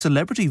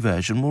celebrity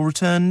version will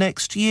return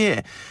next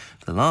year.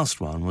 The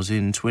last one was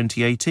in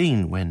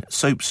 2018 when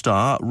soap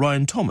star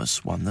Ryan Thomas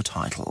won the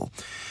title.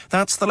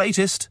 That's the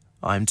latest.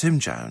 I'm Tim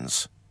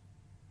Jones.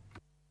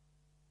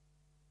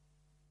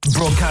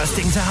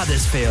 Broadcasting to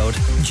Huddersfield,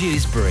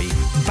 Dewsbury,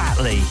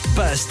 Batley,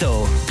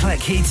 Birstall,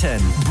 Cleckheaton,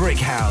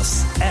 Brickhouse,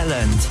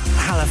 Elland,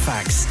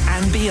 Halifax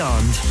and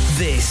beyond.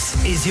 This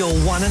is your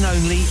one and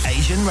only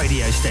Asian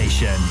radio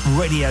station.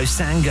 Radio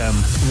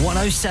Sangam,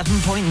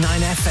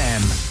 107.9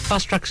 FM.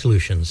 Fast Track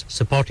Solutions,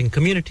 supporting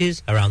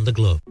communities around the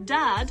globe.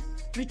 Dad,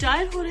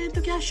 retire हो रहे हैं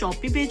तो क्या shop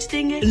भी बेच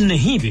देंगे?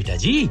 नहीं बेटा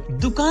जी,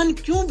 दुकान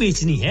क्यों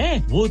बेचनी है?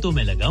 वो तो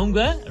मैं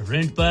लगाऊंगा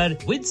रेंट पर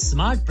with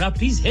smart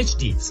properties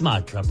HD.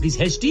 Smart properties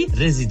HD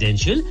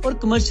residential और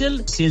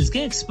कमर्शियल सेल्स के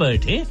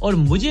एक्सपर्ट हैं और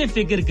मुझे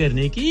फिक्र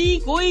करने की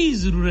कोई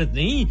जरूरत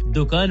नहीं।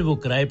 दुकान वो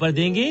किराए पर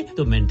देंगे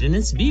तो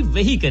मेंटेनेंस भी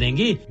वही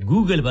करेंगे।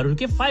 गूगल पर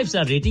उनके 5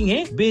 स्टार रेटिंग है,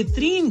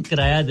 बेहतरीन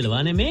किराया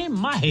दिलवाने में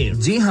माहिर।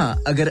 जी हां,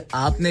 अगर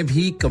आपने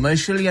भी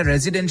कमर्शियल या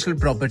रेजिडेंशियल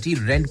प्रॉपर्टी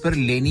रेंट पर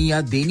लेनी या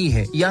देनी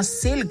है या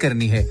सेल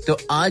करनी है तो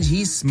आज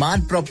ही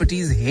स्मार्ट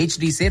प्रॉपर्टीज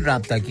एचडी से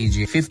राब्ता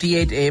कीजिए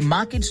 58A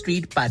market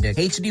street Paddock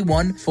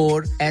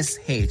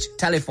HD14SH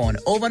telephone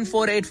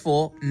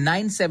 01484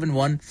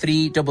 971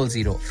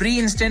 300 free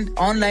instant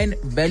online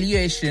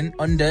valuation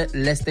under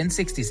less than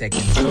 60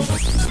 seconds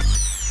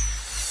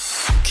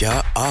क्या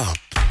आप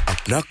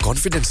अपना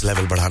कॉन्फिडेंस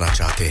लेवल बढ़ाना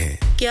चाहते हैं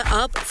क्या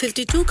आप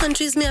 52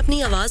 कंट्रीज में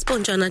अपनी आवाज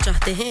पहुंचाना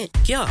चाहते हैं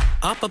क्या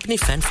आप अपनी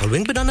फैन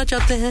फॉलोइंग बढ़ाना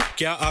चाहते हैं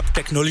क्या आप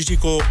टेक्नोलॉजी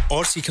को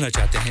और सीखना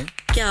चाहते हैं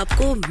क्या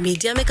आपको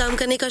मीडिया में काम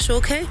करने का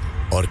शौक है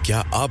और क्या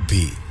आप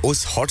भी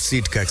उस हॉट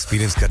सीट का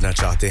एक्सपीरियंस करना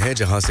चाहते हैं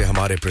जहां से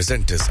हमारे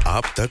प्रेजेंटर्स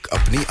आप तक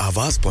अपनी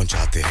आवाज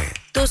पहुंचाते हैं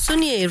तो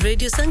सुनिए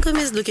radio Sangam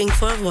is looking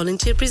for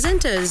volunteer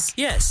presenters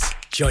yes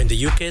join the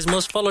UK's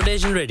most followed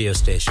Asian radio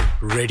station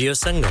Radio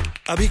Sangam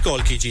अभी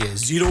कॉल कीजिए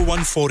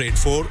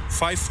 01484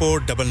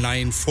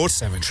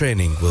 549947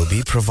 training will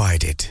be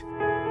provided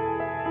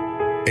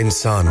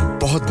इंसान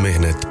बहुत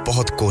मेहनत,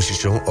 बहुत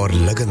कोशिशों और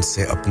लगन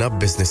से अपना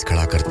बिजनेस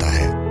खड़ा करता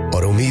है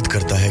और उम्मीद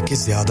करता है कि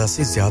ज़्यादा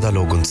से ज़्यादा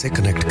लोग उनसे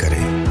कनेक्ट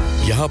करें।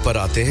 यहाँ पर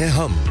आते हैं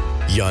हम,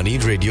 यानी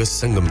रेडियो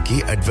संगम की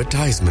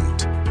एडवर्टाइजमेंट।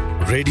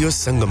 रेडियो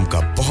संगम का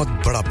बहुत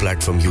बड़ा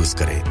प्लेटफॉर्म यूज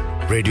करें।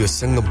 रेडियो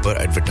संगम पर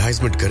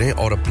एडवर्टाइजमेंट करें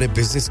और अपने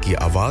बिजनेस की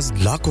आवाज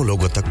लाखों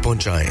लोगों तक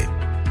पहुंचाएं।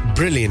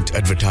 Brilliant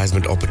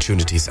advertisement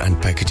opportunities and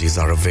packages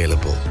are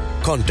available.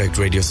 Contact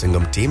Radio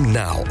Sangam team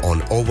now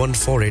on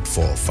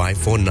 01484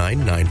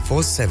 549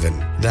 947.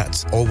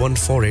 That's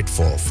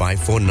 01484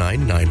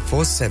 549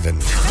 947.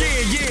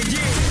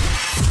 Yeah.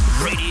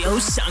 Radio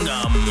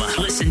Sangam.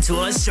 Listen to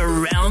us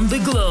around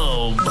the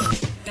globe.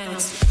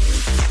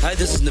 Hi,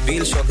 this is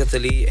Nabil Shaukat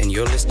Ali and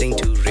you're listening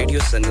to Radio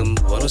Sangam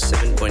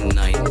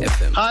 107.9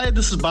 FM. Hi,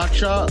 this is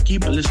Baksha.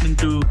 Keep listening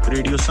to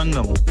Radio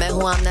Sangam. मैं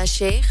हूँ आमना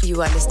Sheikh.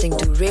 You are listening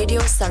to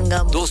Radio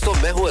Sangam. दोस्तों,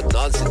 मैं हूँ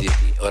अदनान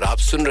सिद्दीकी और आप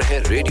सुन रहे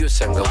हैं radio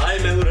संगम. Hi,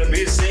 मैं हूँ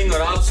रणवीर सिंह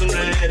और आप सुन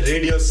रहे हैं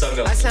रेडियो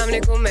संगम. अस्सलाम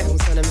वालेकुम, मैं हूँ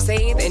सनम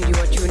Saeed and you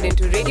are tuned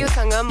into Radio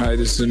Sangam. Hi,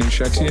 this is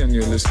H Shadye and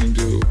you're listening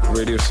to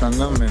Radio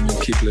Sangam and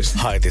keep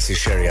listening. Hi, this is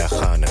Sharia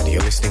Khan and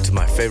you're listening to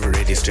my favorite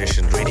radio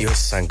station Radio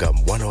Sangam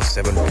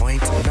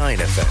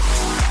 107.9 FM.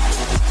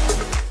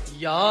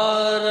 या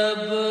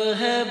रब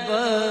है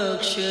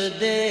बख्श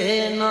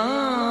देना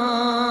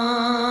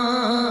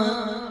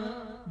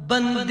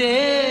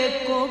बंदे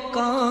को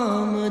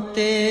काम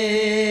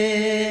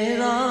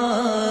तेरा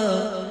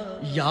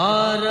या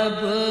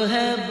रब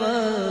है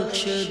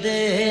बख्श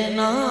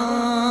देना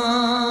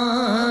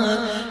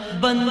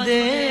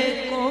बंदे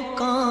को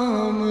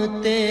काम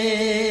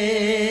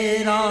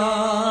तेरा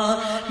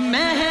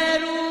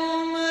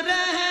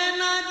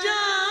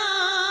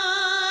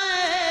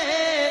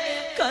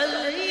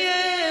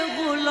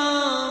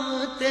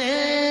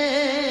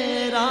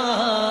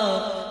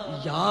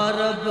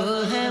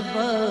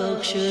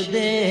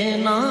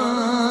देना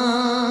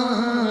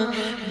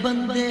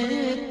बंदे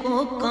को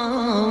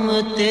काम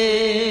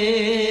तेरा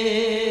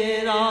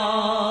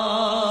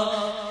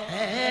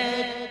है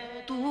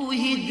तू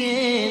ही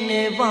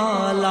देने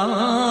वाला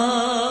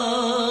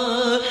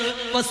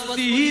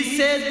पस्ती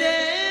से दे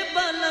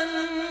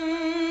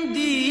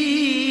बुलंदी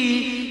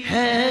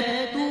है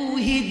तू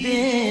ही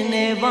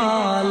देने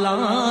वाला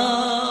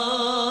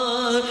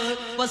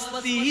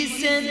पस्ती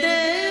से दे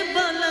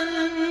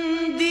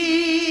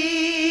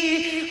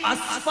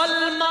असफल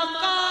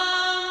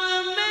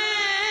मकाम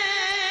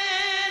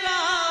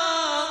मेरा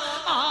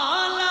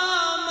आला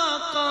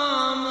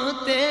मकाम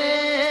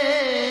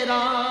तेरा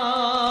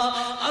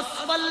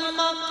असफल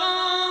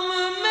मकाम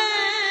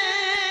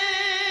मेरा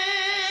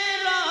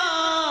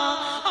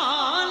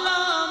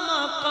आला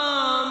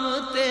मकाम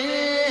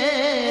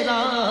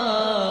तेरा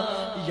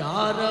या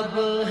रब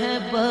है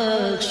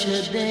बख्श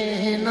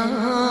देना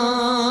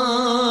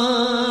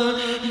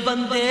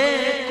बंदे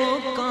को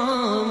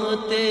काम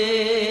तेरा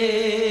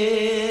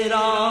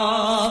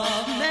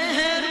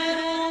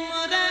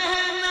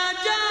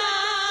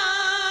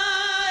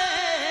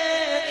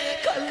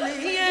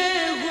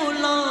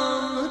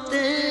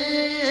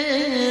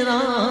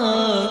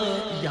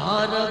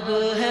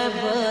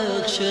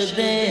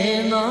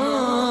देना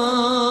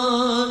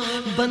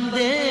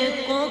बंदे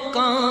को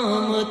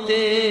काम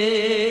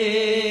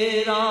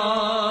तेरा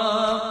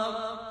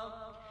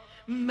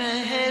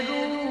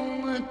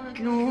महरूम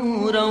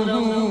क्यों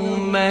रहूं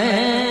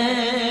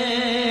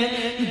मैं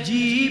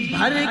जी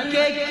भर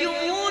के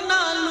क्यों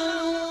ना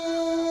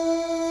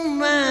लूं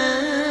मैं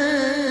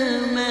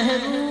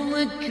महरूम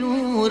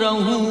क्यों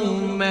रहूं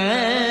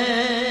मैं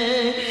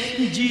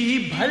जी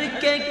भर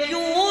के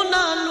क्यों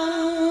ना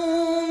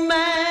लूं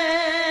मैं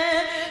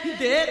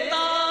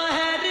देता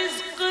है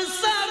रिज़्क़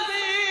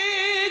सभी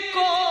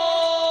को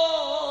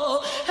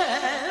है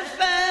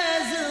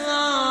फैज़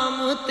आम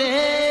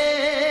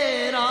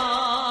तेरा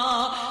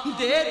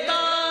देता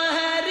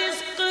है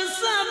रिज़्क़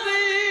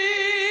सभी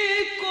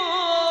को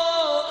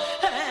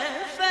है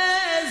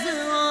फैज़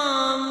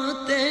आम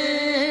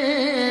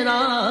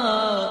तेरा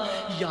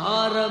या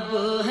रब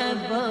है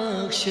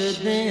बख्श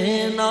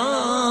देना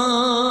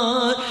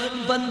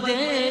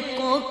बंदे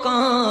को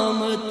काम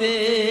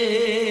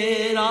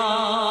तेरा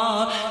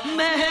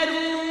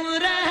महरूम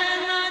रह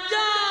न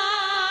जाए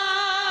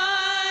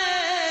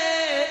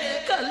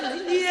कल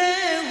ये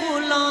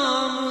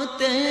गुलाम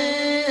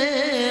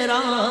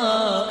तेरा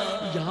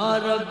या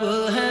रब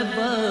है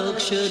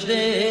बख्श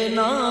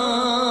देना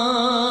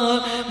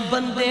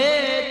बंदे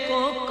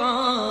को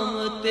काम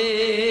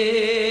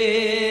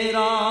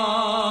तेरा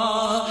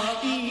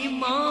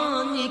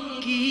ईमान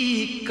की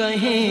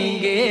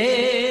कहेंगे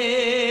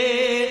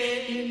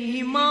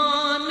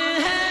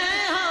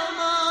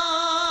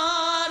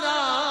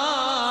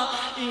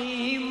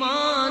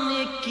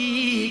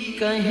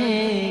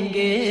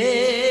कहेंगे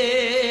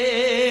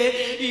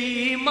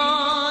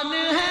ईमान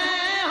है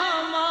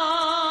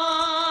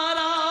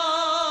हमारा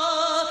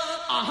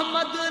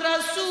अहमद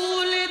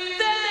रसूल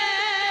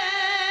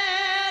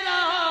तेरा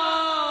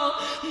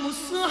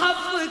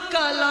मुसहफ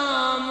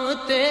कलाम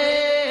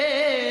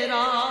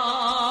तेरा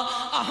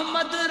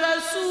अहमद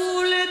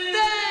रसूल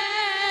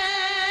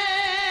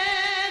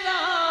तेरा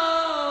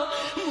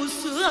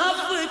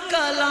मुसहफ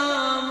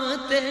कलाम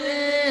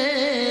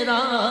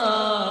तेरा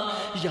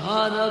या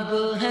रब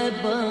है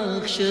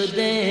बख्श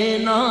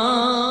देना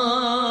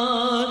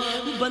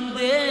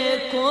बंदे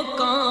को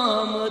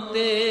काम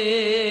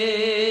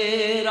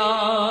तेरा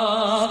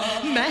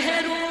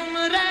महरूम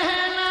रह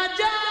न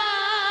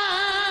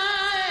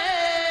जाए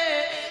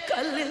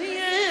कल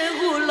ये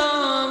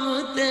गुलाम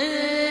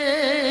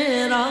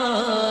तेरा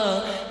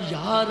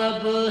या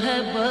रब है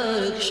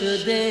बख्श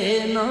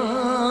देना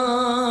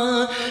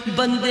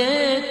बंदे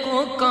को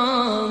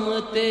काम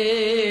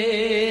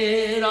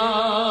तेरा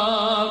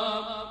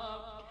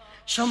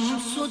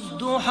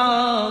शम्सुद्दुहा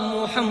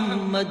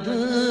मुहम्मद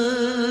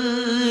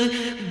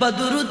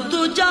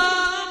बदरुद्दुजा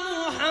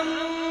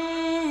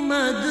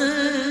मुहम्मद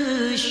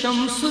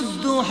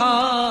शम्सुद्दुहा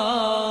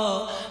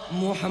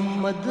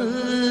मुहम्मद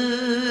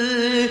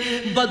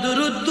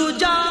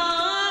बदरुद्दुजा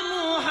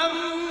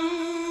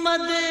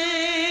मुहम्मद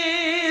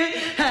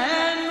है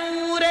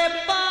नूरे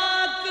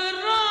पाक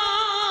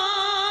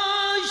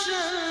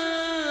रोशन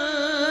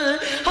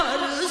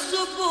हर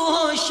सुबह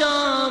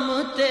शाम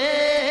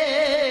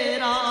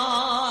तेरा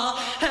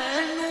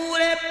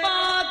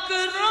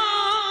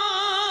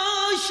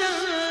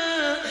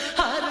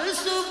हर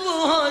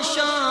सुबह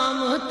शाम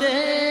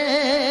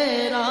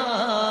तेरा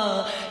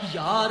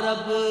या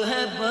रब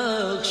है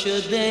बख्श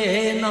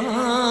देना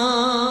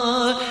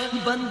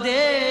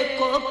बंदे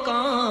को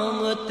काम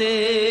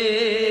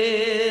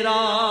तेरा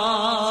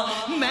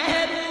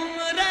महरूम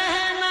रह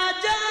न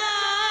जाए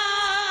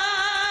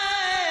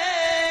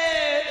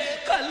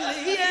कल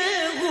ये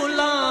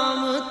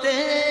गुलाम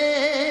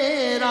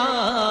तेरा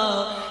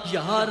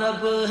या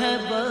रब है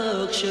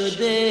बख्श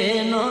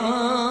देना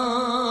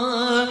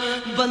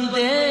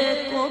बंदे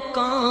को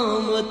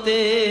काम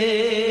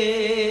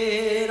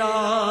तेरा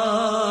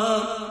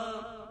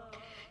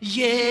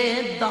ये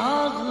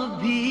दाग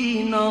भी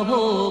न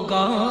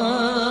होगा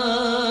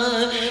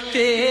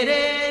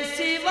तेरे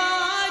सिवा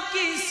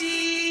किसी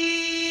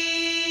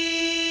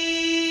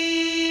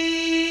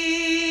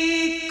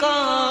का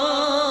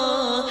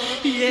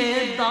ये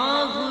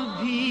दाग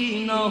भी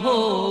न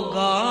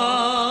होगा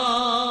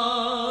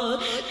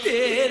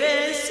तेरे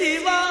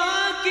सिवा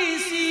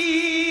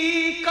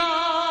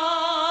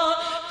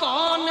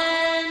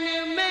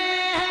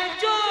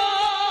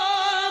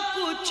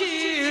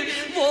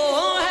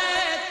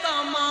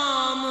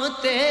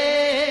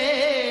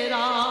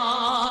तेरा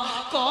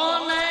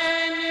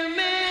कौनैन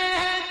में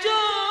है जो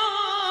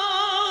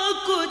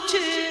कुछ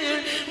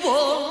वो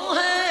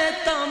है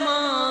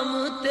तमाम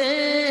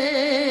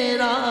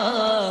तेरा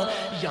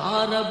या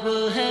रब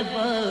है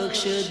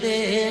बख्श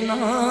देना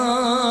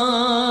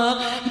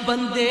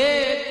बंदे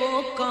को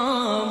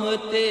काम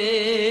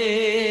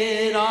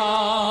तेरा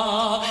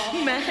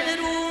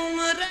महरूम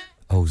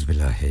औज़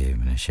बिल्लाहि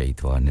मिनश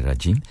शैतानिर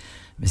रजीम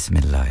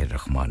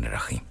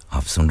बिस्मिल्लाहिर्रहमानिर्रहीम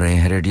आप सुन रहे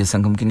हैं रेडियो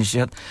संगम की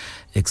निशियात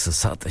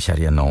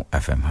 107.9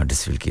 एफएम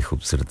हडर्सफील्ड की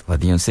खूबसूरत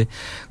वादियों से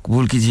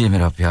कबूल कीजिए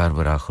मेरा प्यार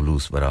भरा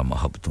खुलूस भरा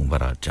मोहब्बतों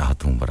भरा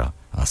चाहतों भरा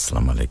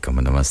अस्सलाम वालेकुम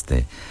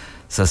नमस्ते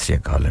Sat Sri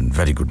Akal and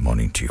very good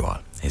morning to you all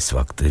इस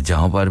वक्त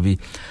जहां पर भी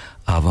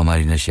आप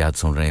हमारी नशियात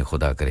सुन रहे हैं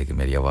खुदा करे कि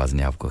मेरी आवाज़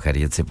ने आपको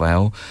खैरियत से पाया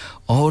हो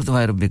और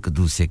दुआ रब्बे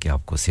कदूस से कि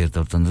आपको सेहत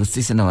और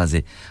तंदुरुस्ती से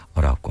नवाजे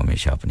और आपको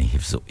हमेशा अपनी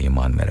हिफ्ज़ व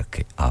ईमान में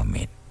रखे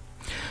आमीन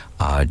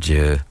आज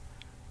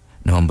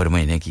नवंबर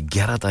महीने की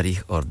 11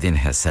 तारीख और दिन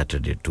है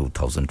सैटरडे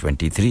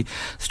 2023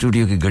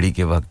 स्टूडियो की घड़ी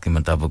के वक्त के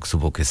मुताबिक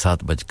सुबह के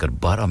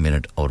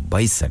 7:12 और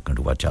 22 सेकंड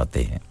हुआ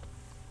चाहते हैं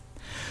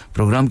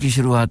प्रोग्राम की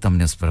शुरुआत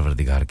हमने उस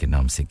परवरदिगार के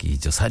नाम से की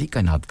जो सारी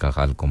कायनात का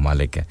खालिक व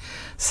मालिक है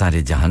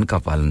सारे जहान का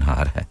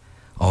पालनहार है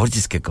और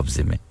जिसके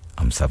कब्जे में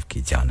हम सब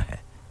की जान है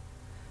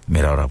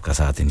मेरा और आपका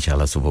साथ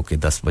इंशाल्लाह सुबह के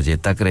 10 बजे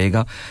तक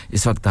रहेगा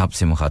इस वक्त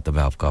आपसे मुखातब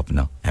है आपका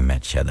अपना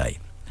H Shadye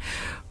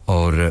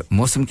और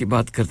मौसम की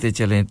बात करते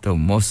चलें तो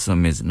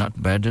मौसम is not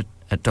bad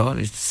at all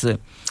it's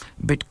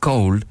bit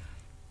cold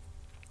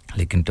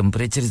लेकिन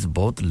टेंपरेचर इज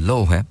बहुत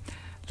लो है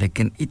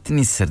लेकिन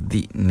इतनी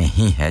सर्दी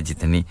नहीं है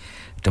जितनी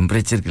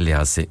टेंपरेचर के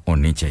लिहाज से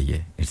होनी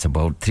चाहिए it's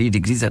about 3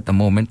 degrees at the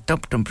moment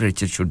top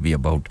temperature should be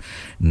about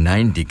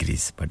 9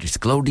 degrees but it's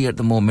cloudy at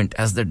the moment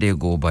as the day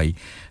go bye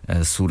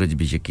सूरज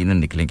भी यकीनन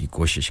निकलने की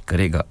कोशिश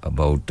करेगा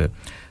अबाउट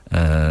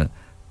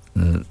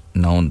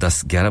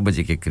 9-10-11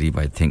 बजे के करीब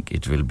I think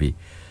it will be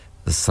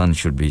the sun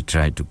should be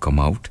try to come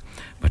out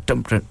but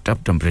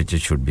top temperature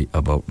should be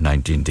about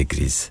 19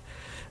 degrees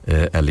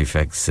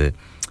Halifax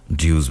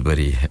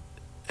Dewsbury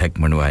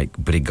Heckmanwike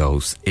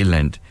Brighouse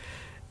Eland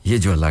ये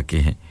जो इलाके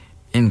हैं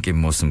इनके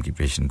मौसम की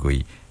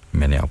पेशेनगोई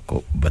मैंने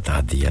आपको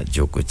बता दिया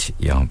जो कुछ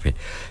यहाँ पे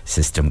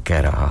सिस्टम कह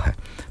रहा है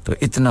तो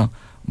इतना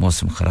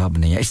मौसम खराब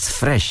नहीं है it's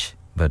fresh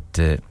but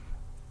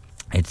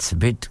it's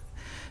bit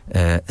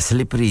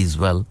slippery as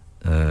well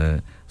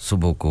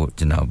सुबह को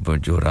जनाब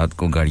जो रात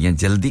को गाड़ियां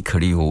जल्दी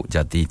खड़ी हो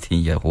जाती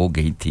थी या हो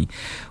गई थी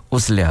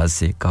उस लिहाज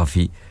से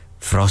काफी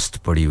फ्रॉस्ट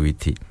पड़ी हुई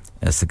थी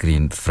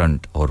स्क्रीन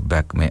फ्रंट और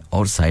बैक में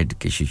और साइड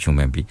के शीशों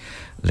में भी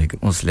लेकिन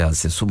उस लिहाज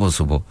से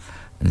सुबह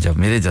जब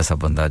मेरे जैसा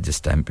बंदा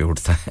जिस टाइम पे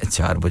उठता है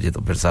 4 बजे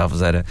तो फिर साफ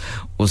ज़ाहिर है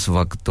उस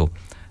वक्त तो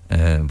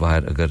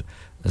बाहर अगर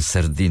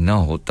सर्दी ना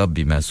हो तब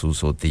भी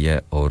महसूस होती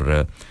है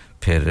और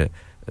फिर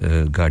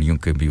गाड़ियों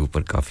के भी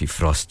ऊपर काफी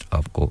फ्रॉस्ट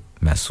आपको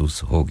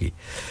महसूस होगी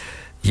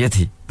ये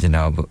थी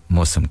जनाब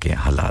मौसम के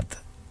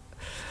हालात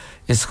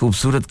इस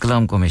खूबसूरत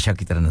कलाम को हमेशा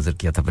की तरह नजर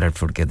किया था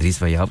ब्रैडफोर्ड के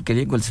अदरीस भाई आपके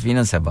लिए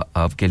गुलसफीना साहबा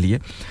आपके लिए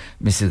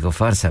मिसेस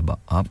गफार साहबा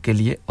आपके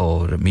लिए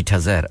और मीठा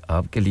ज़हर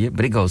आपके लिए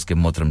ब्रिग हाउस के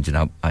मोहतरम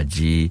जनाब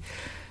आजी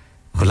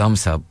गुलाम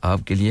साहब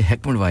आपके लिए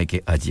हेकमंडवाई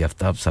के आजी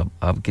आफ्ताब साहब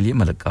आपके लिए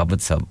मलक आबद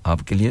साहब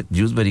आपके लिए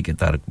जूसबरी के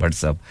तारक भट्ट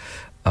साहब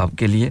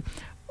आपके लिए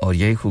और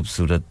यही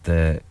खूबसूरत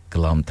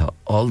कलाम था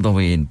all the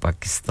way in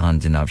Pakistan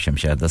जनाब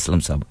शमशाद असलम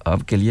साहब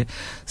आपके लिए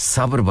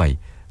साबर भाई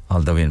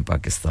all the way in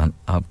Pakistan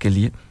आपके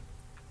लिए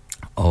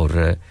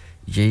और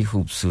यही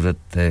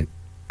खूबसूरत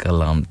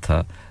कलाम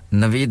था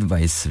नवीद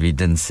भाई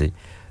स्वीडन से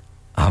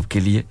आपके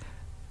लिए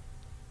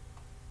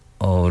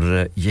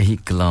और यही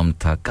कलाम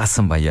था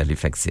कासम भाई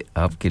हैलिफैक्स से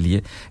आपके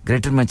लिए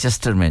ग्रेटर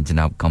मैनचेस्टर में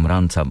जनाब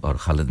कमरान साहब और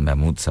खालिद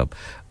महमूद साहब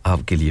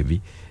आपके लिए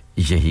भी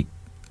यही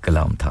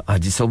कलाम था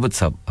आजी सोबत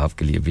साहब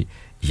आपके लिए भी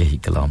यही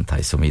कलाम था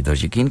इस उम्मीद और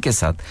यकीन के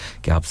साथ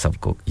कि आप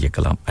सबको ये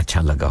कलाम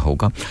अच्छा लगा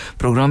होगा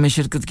प्रोग्राम में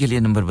शिरकत के लिए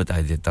नंबर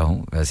बता देता हूं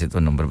वैसे तो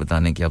नंबर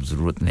बताने की अब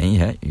जरूरत नहीं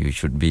है यू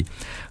शुड बी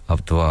अब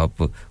तो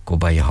आपको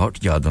बाय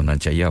हार्ट याद होना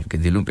चाहिए आपके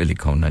दिलों पे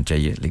लिखा होना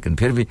चाहिए लेकिन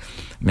फिर भी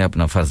मैं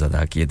अपना फर्ज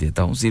अदा किए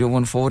देता हूं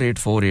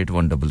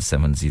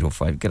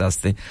 01484817705 के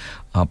रास्ते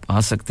आप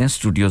आ सकते हैं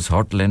स्टूडियोज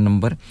हॉटलाइन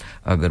नंबर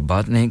अगर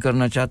बात नहीं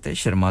करना चाहते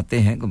शर्माते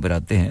हैं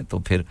घबराते हैं तो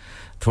फिर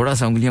थोड़ा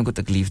सा उंगलियों को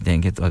तकलीफ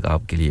देंगे तो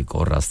आपके लिए एक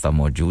और रास्ता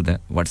मौजूद है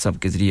व्हाट्सएप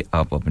के जरिए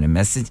आप अपने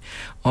मैसेज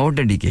और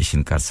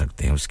डेडिकेशन कर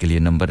सकते हैं उसके लिए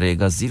नंबर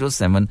रहेगा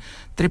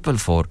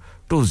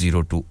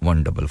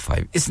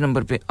 07444202155 इस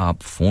नंबर पे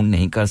आप फोन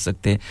नहीं कर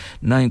सकते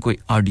ना ही कोई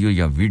ऑडियो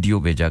या वीडियो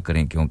भेजा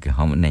करें क्योंकि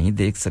हम नहीं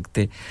देख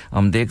सकते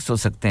हम देख तो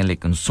सकते हैं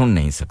लेकिन सुन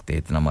नहीं सकते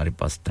इतना हमारे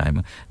पास टाइम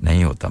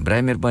नहीं होता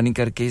बराए मेहरबानी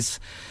करके इस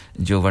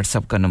जो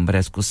व्हाट्सएप का नंबर है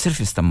इसको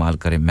सिर्फ इस्तेमाल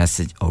करें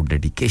मैसेज और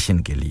डेडिकेशन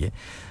के लिए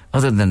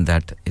other than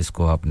that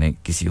इसको आपने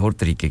किसी और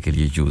तरीके के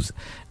लिए यूज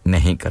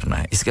नहीं करना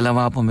है इसके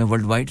अलावा आप हमें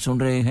वर्ल्ड वाइड सुन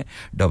रहे हैं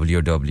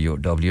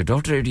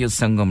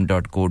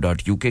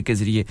www.radiosangam.co.uk के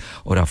जरिए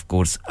और ऑफ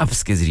कोर्स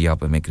एप्स के जरिए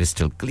आप हमें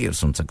क्रिस्टल क्लियर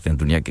सुन सकते हैं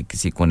दुनिया के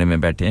किसी कोने में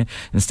बैठे हैं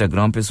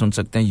इंस्टाग्राम पे सुन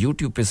सकते हैं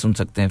यूट्यूब पे सुन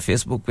सकते हैं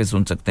फेसबुक पे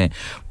सुन सकते हैं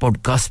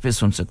पॉडकास्ट पे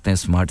सुन सकते हैं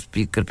स्मार्ट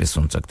स्पीकर पे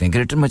सुन सकते हैं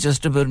Greater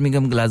Manchester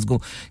Birmingham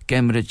Glasgow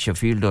Cambridge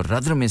Sheffield और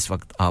रदर में इस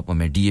वक्त आप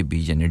हमें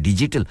डीएबी यानी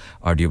डिजिटल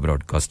ऑडियो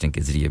ब्रॉडकास्टिंग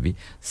के जरिए भी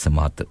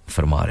समाअत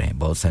फरमा रहे हैं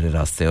बहुत सारे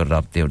रास्ते और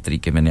रास्ते और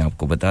तरीके मैंने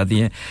आपको बता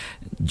दिए हैं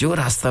जो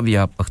रास्ता भी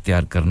आप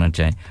अख्तियार करना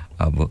चाहें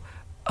अब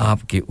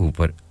आपके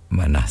ऊपर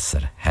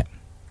मुनहसर है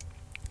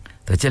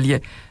तो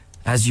चलिए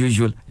एज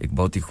यूजुअल एक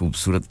बहुत ही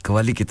खूबसूरत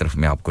कवाली की तरफ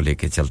मैं आपको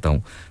लेके चलता हूं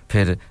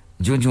फिर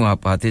जो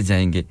आप आते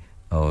जाएंगे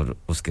और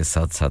उसके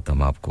साथ-साथ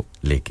हम आपको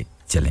लेके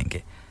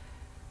चलेंगे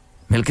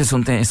मिलके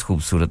सुनते हैं इस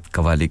खूबसूरत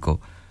कवाली को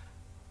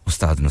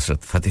उस्ताद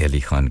नुसरत फतेह अली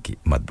खान की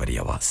मदबरी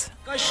आवाज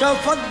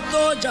कशफत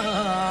दो जाबे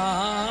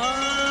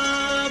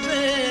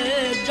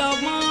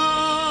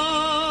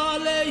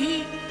जमाल ही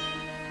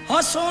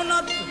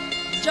हसनत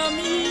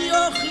जमी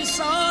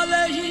खिसाल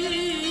ही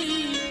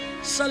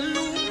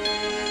सल्लू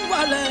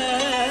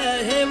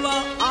वलैहि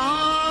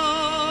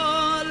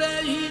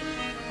आलैहि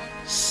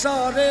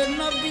सारे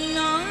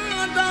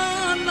नबियां दा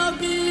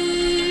नबी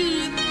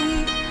तू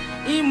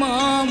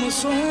इमाम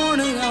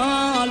सोहणिया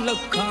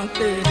लखां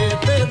तेरे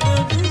ते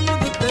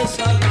दरूद ते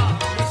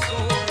सलाम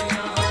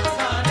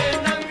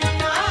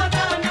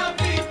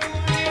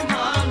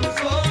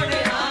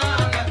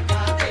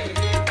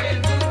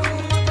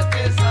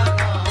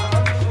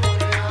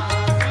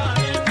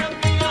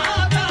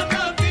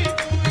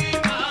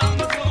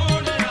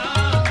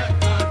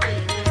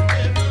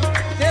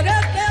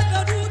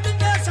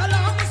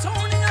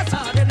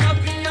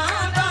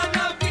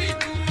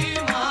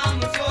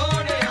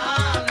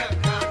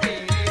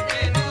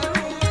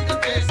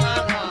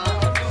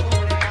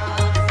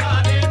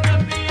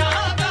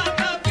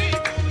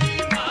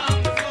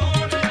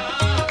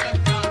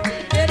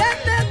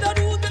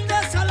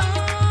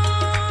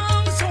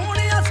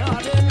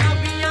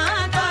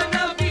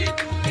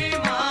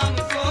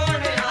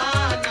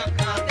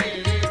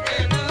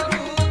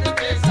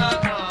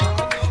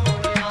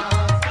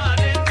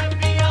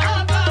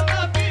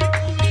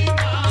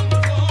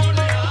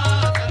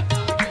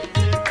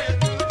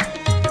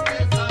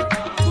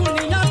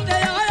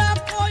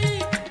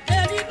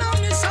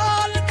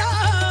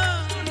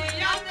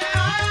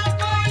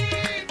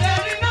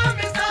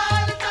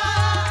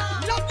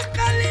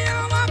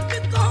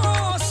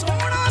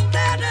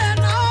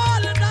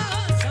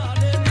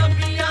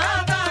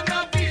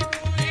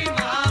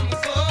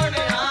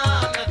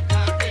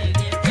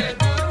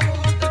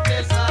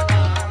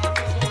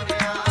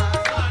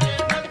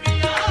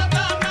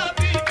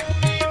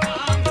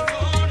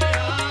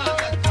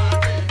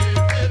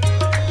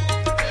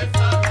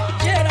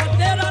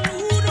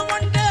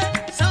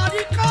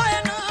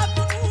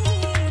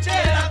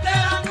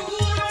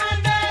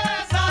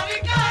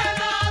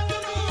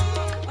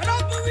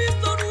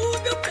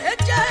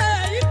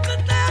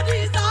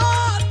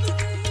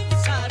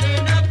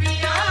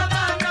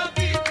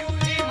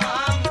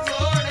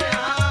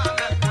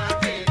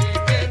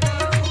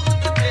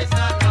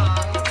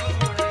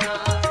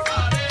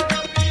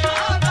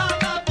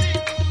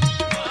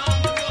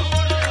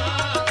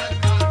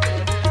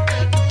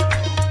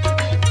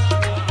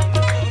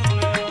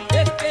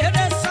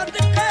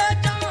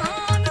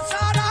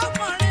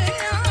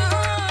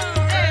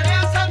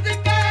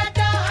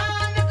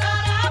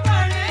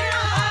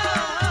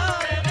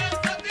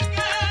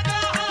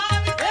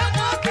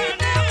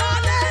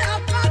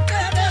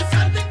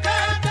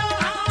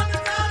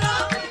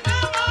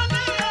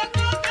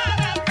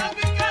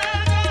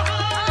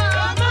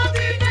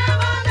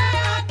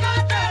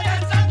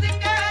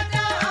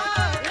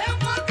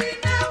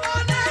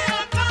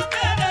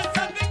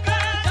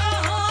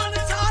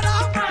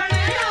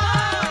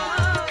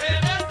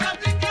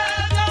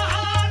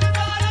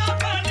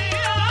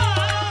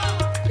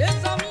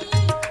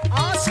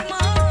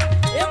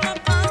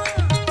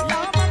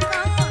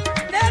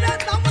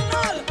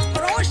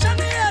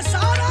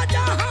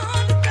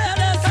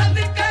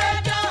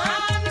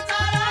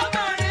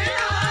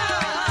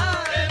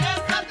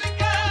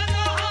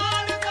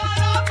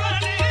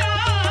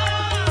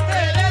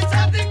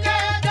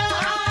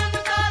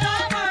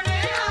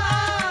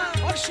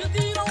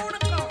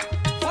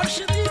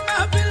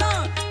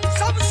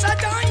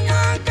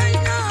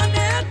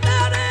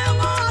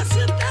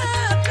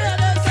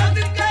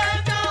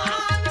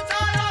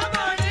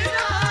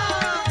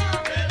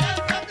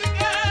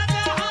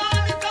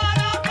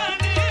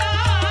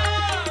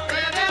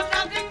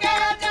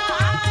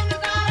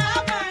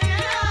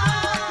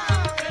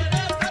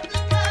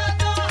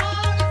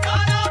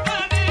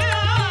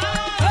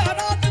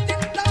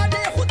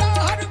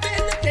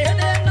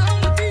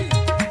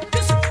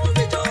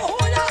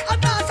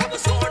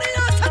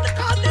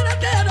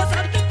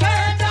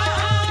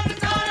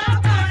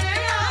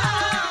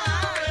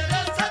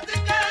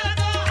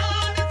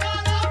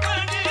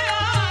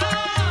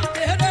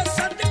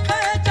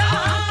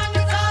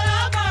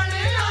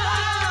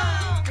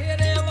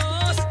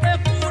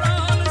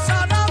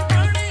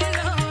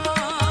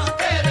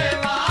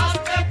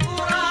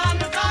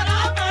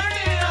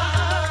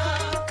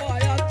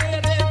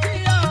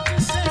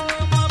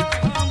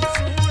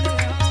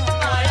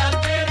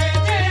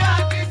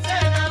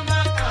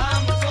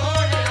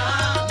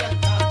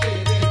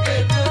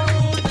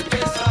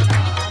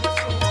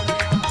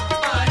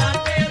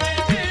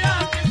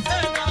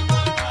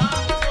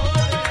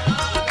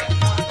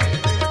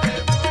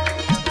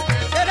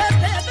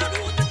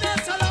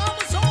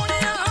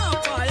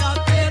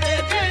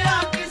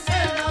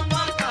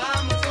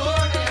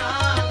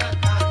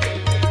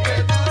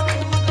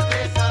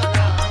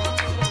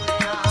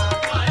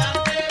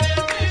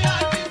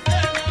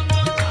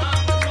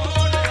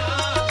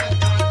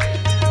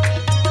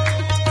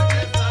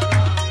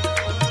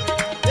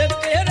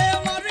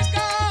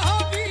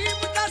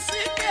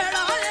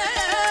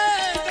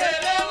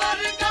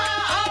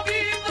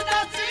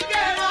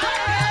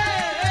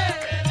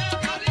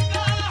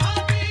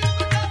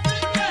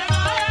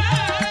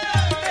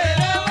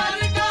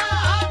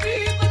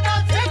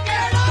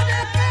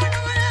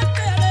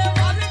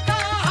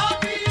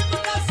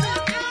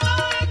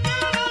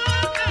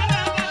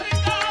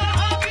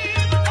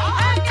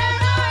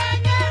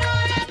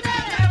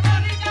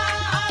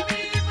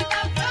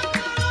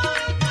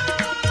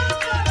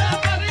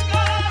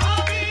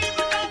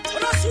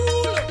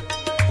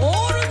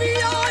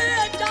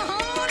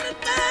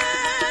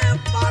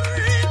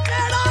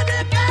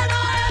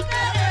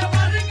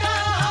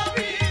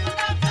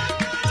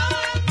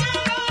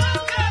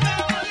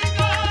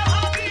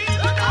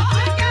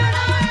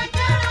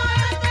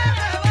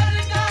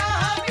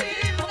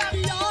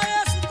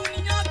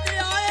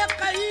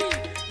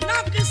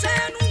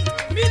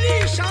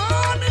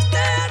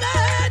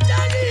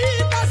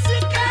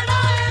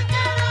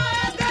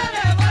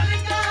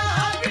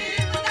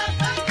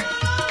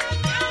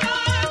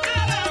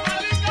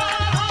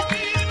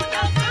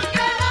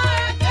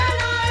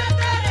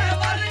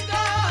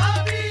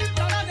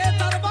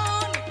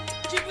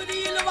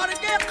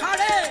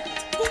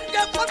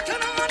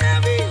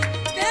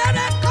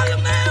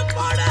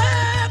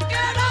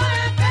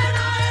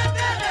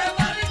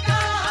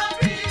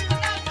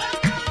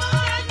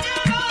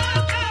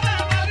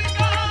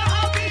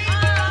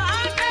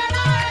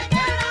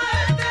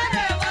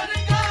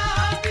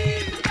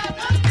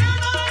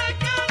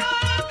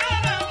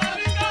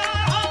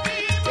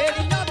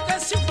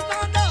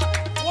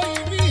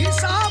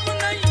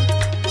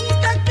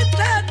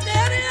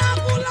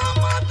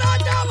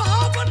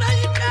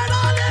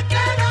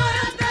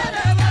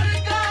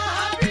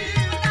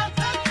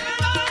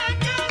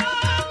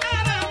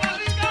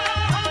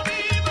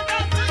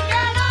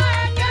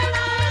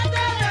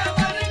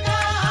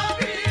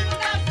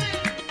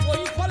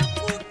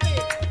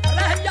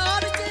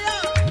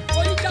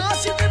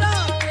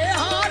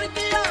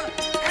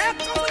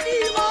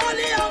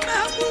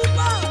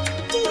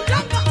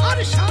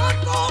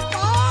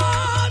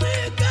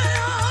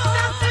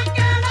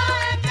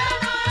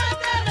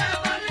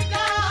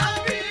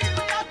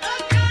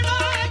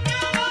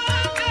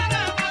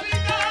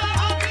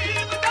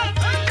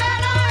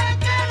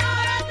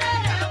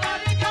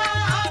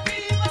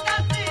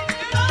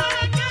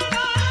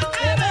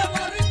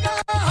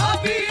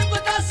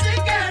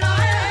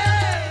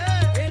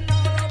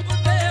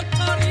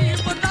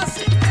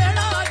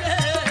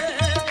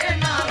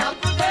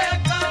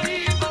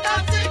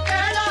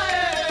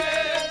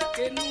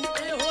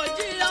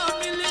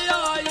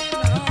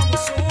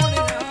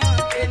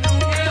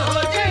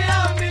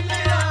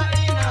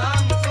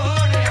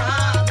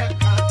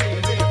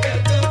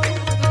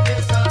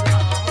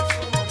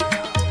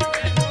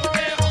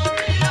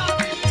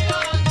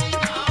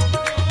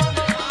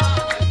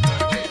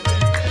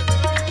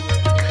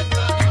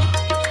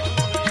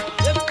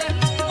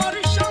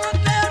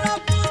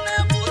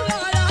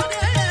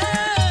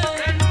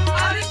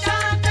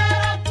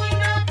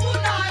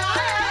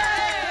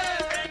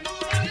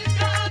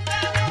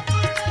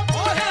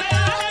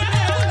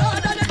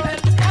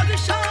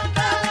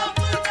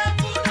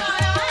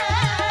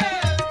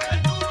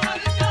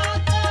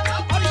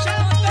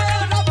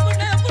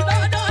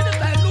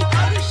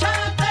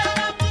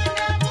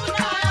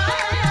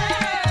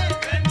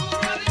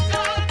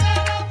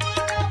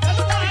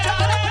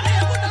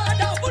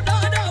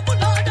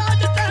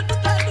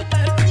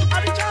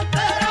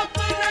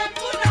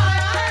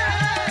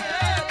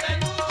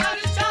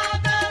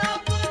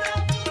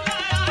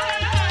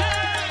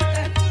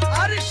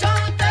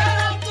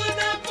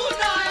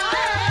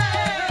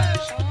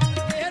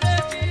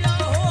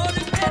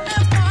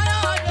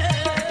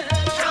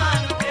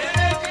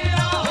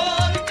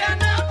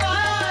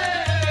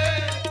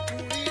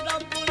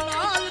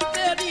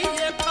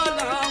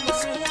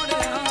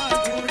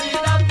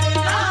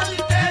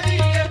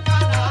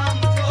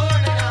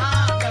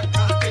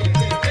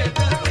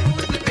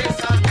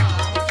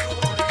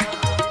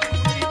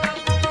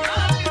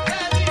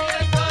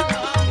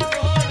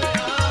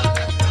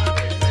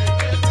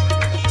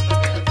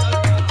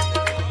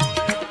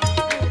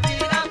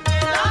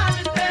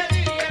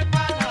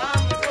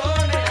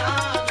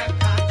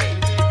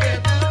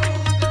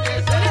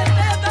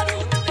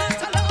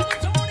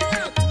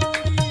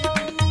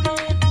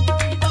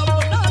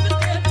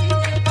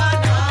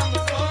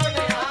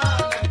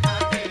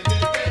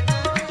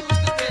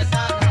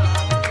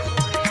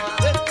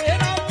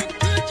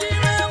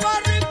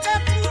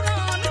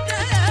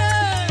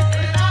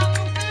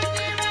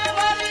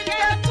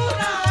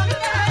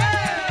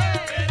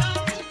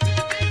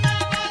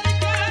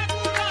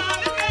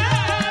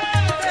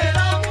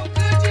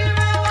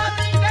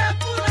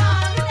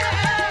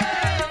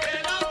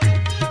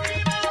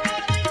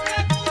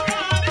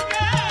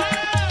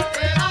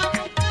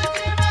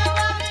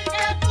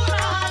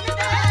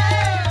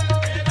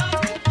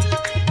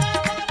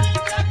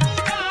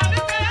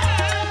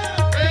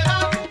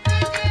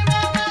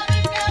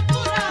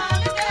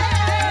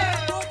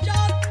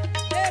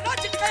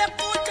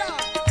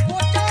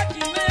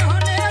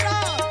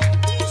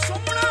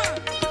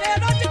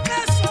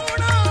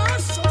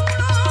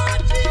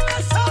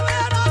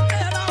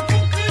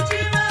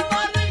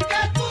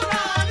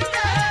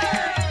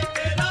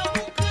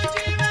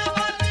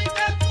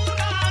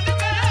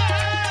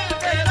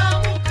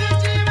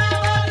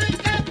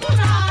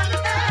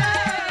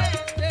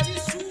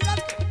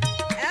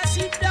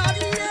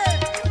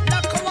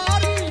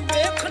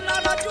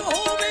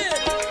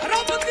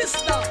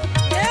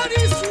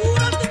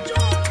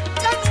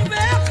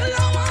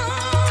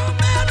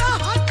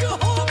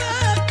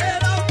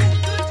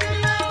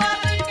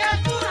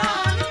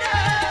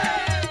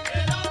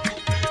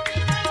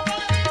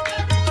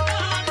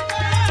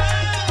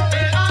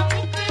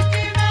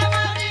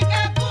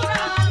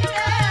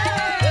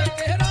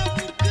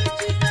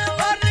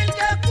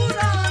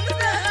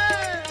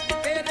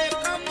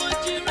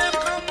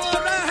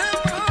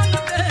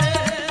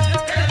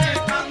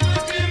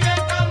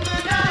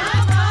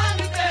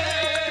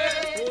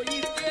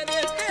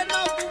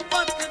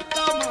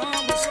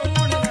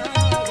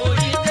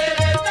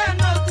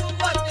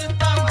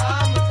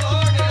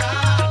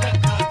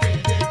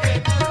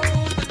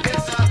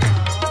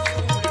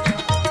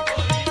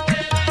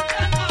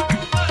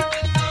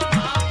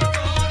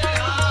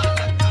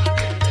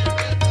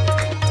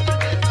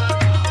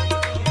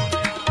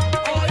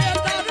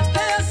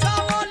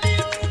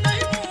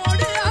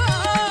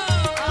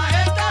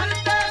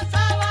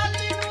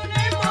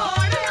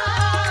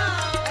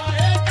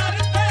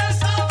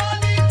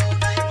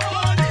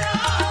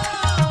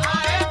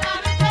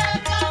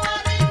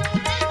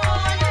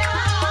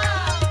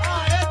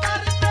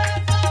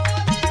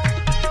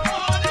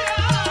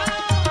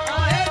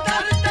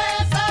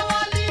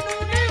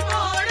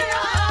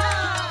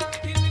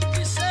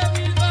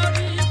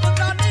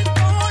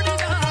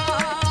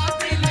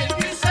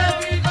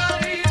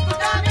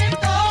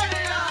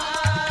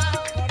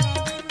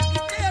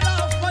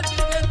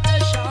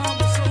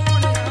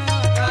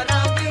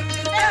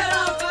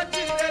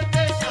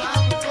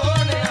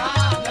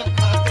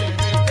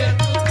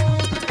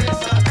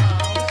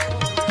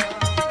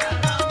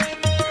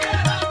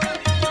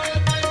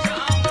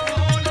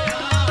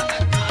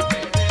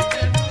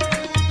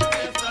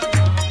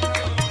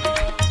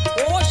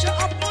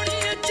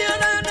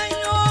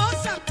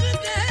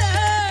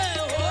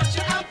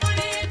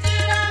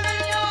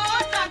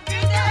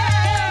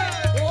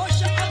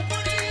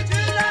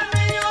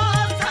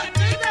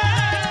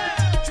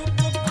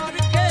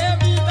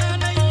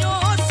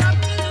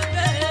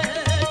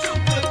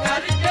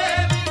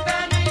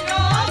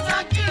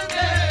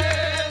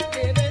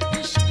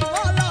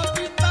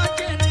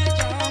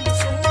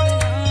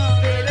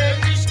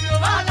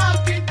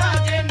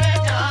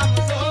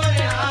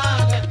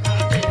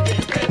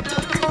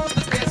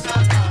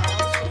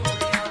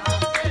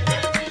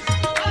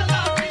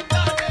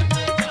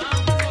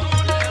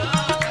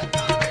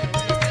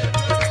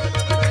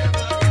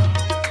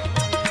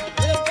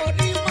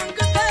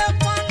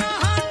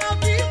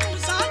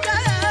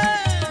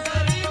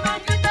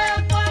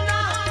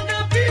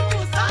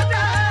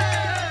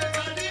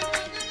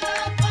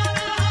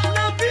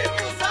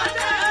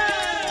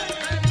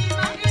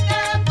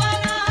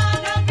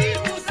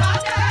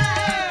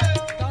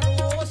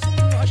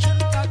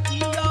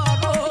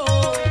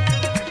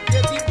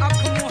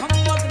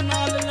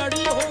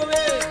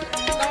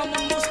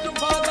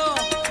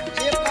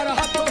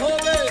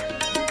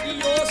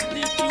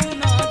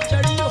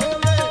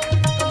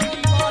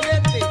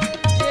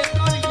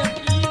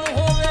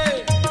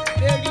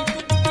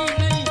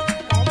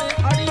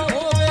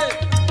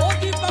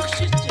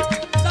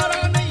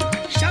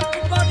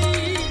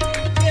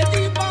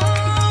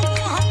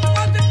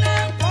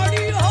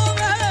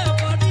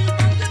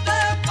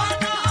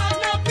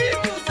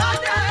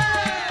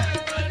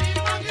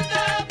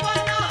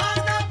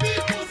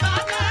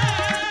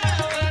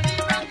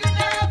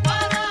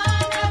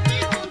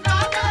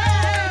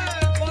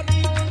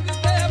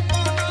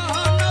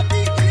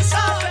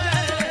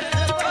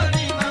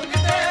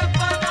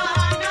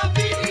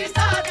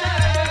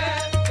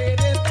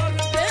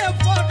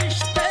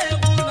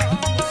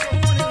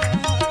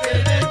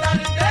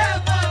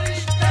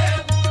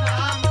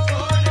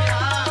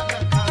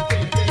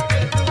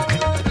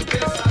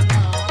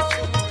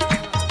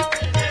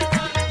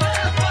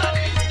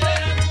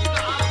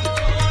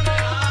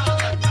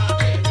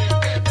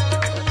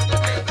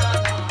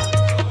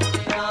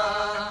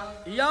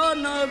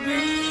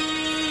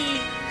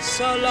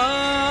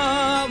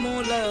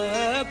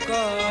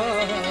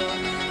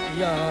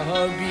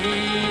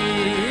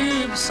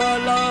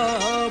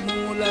सलाम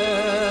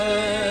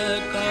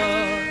अलैका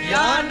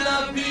या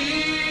नबी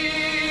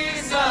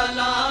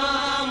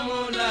सलाम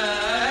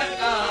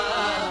अलैका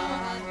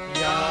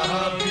या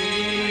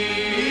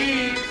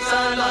हबीब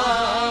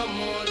सलाम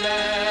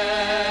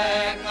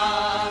अलैका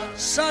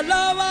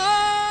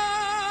सलावतुल्लाह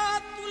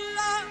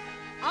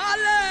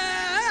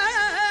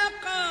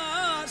अलैका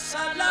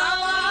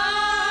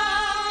सलावतुल्लाह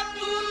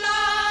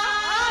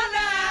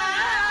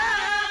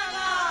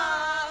अलैका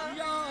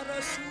या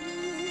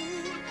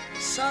रसूल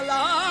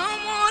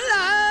सलाम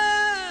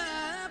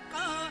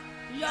अलैका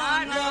या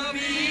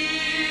नबी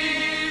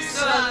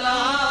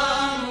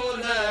सलाम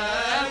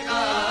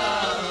अलैका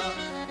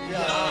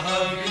या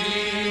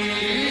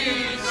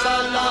हबीब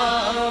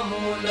सलाम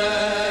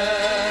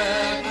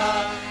अलैका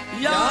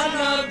या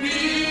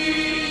नबी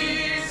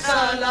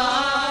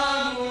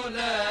सलाम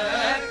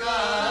अलैका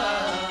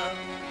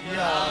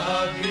या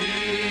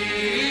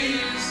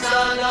हबीब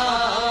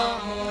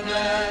सलाम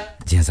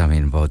अलैका जी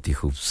ज़मीन बहुत ही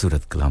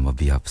खूबसूरत कलाम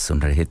अभी आप सुन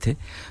रहे थे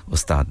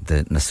उस्ताद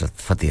नुसरत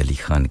फ़तेह अली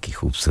खान की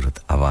खूबसूरत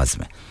आवाज़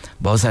में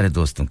बहुत सारे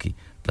दोस्तों की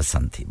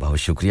पसंद थी बहुत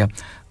शुक्रिया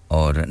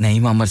और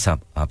नईम अमर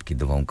साहब आपकी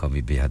दुआओं का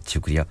भी बेहद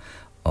शुक्रिया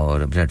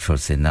और ब्रेडफोर्ड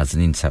से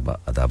नाज़नीन साहबा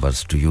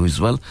अदाबर्स टू यू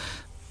एज़ वेल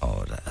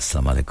और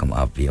अस्सलाम वालेकुम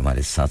आप भी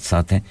हमारे साथ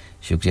साथ हैं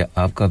शुक्रिया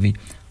आपका भी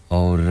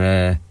और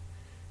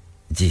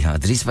जी हाँ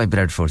अदरीस भाई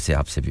ब्रेडफोर्ड से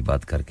आपसे भी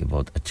बात करके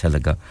बहुत अच्छा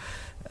लगा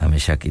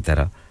हमेशा की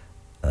तरह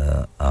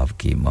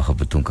आपकी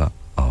मोहब्बतों का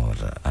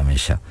और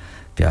हमेशा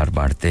प्यार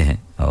बांटते हैं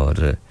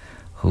और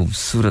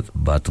खूबसूरत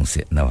बातों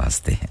से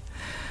नवाजते हैं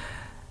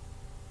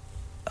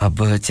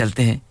अब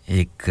चलते हैं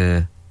एक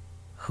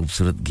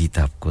खूबसूरत गीत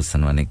आपको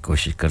सुनवाने की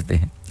कोशिश करते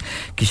हैं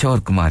किशोर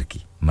कुमार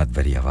की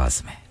मधुरी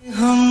आवाज में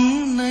हम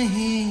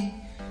नहीं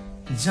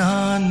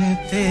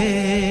जानते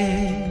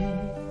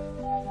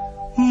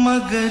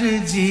मगर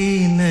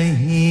जी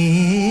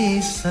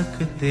नहीं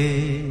सकते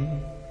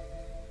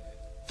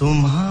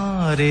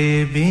तुम्हारे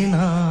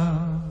बिना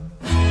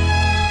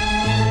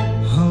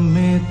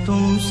हमें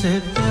तुमसे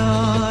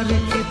प्यार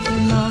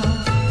कितना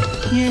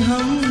ये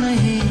हम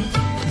नहीं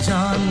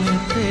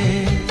जानते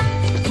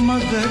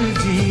मगर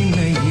जी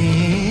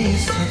नहीं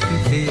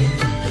सकते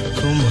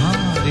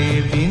तुम्हारे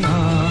बिना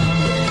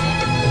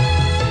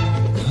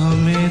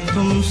हमें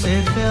तुमसे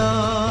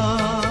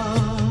प्यार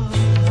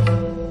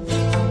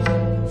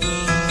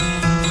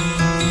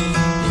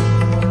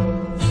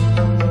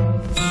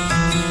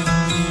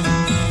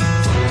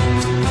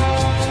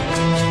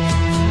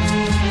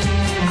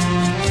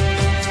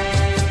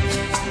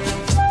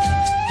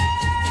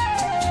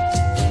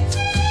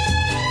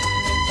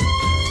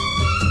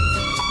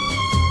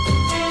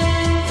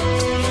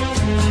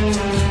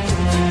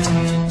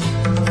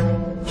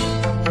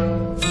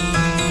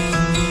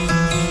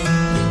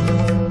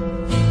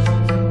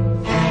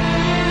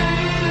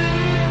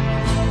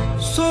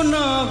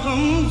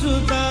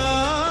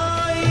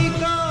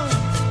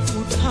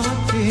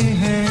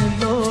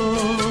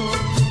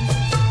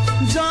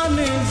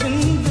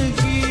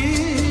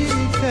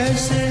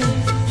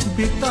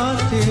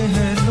बिताते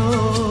हैं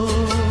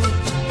लोग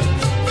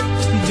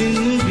दिन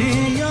भी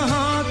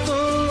यहाँ तो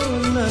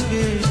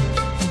लगे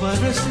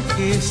बरस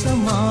के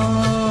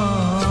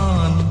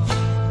समान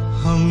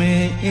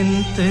हमें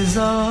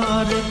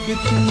इंतजार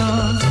कितना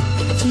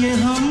ये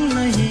हम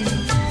नहीं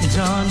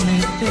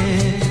जानते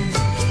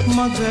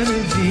मगर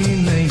जी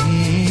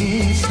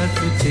नहीं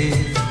सकते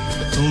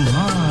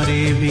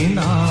तुम्हारे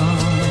बिना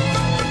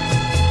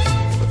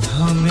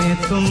हमें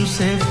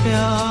तुमसे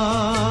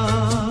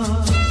प्यार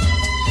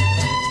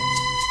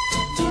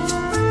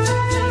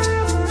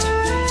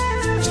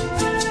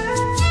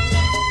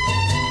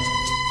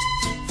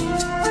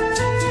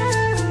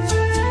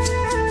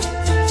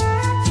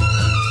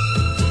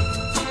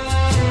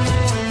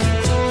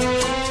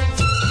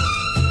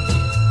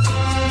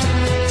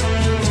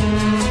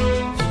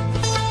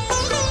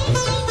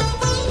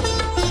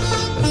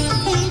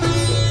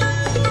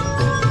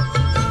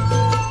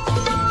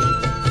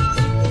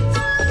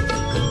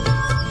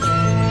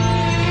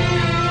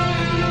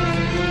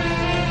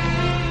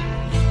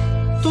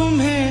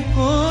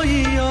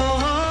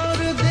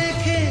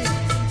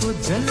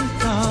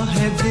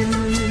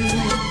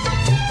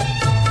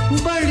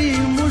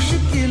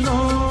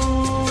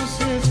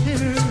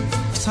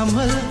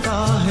संभलता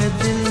है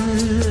दिल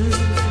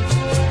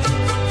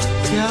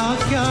क्या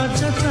क्या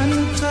जतन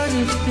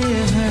करते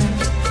हैं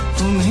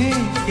तुम्हें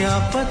क्या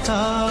पता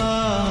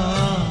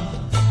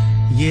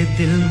ये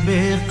दिल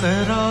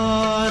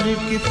बेकरार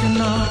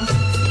कितना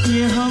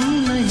ये हम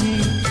नहीं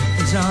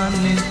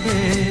जानते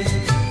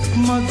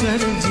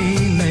मगर जी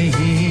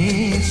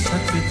नहीं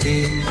सकते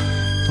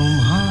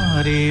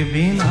तुम्हारे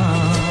बिना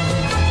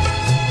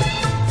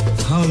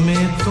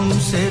हमें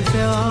तुमसे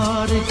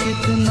प्यार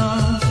कितना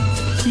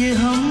ये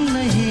हम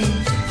नहीं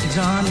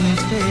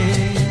जानते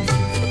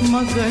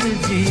मगर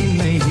जी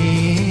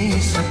नहीं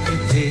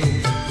सकते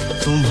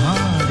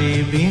तुम्हारे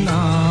बिना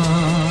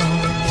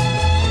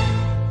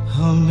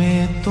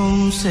हमें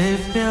तुमसे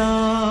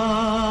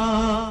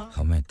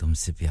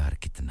प्यार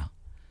कितना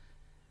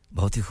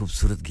बहुत ही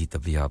खूबसूरत गीत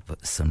अभी आप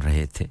सुन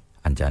रहे थे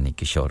अनजानी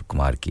किशोर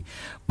कुमार की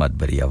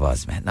मदबरी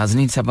आवाज में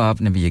नाज़नीन साहब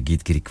आपने भी ये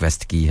गीत की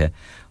रिक्वेस्ट की है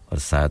और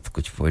साथ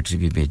कुछ पोएट्री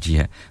भी भेजी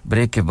है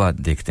ब्रेक के बाद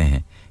देखते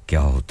हैं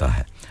क्या होता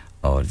है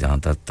और जहां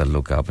तक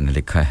ताल्लुक आपने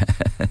लिखा है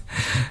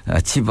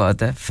अच्छी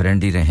बात है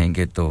फ्रेंड ही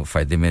रहेंगे तो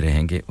फायदे में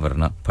रहेंगे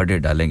वरना फड़े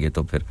डालेंगे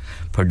तो फिर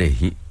फड़े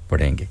ही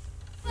पड़ेंगे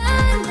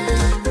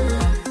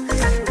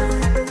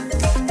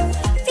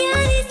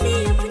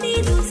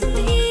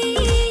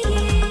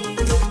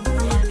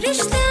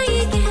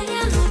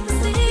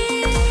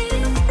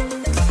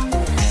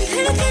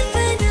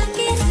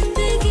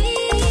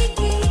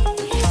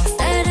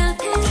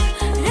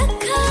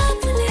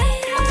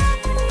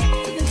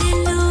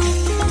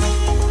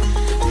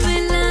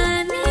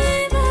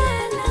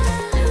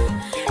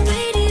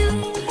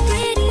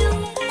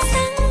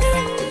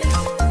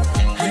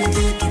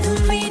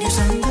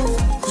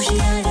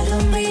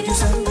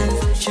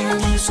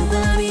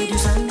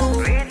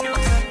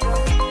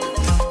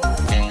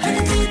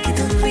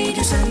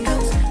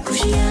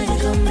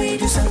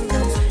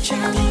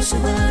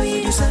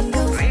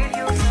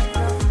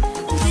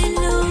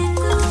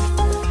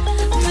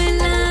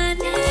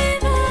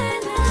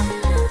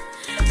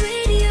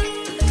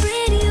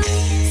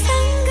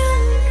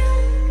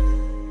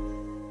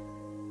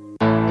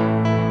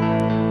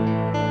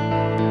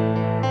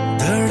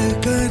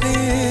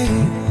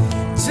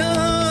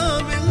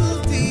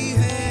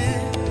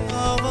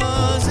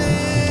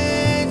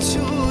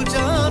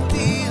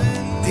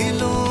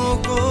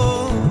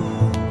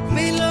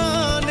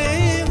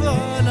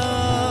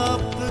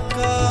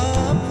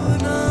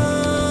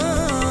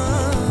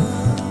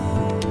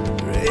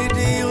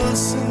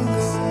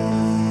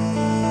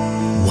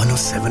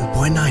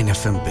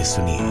FM पे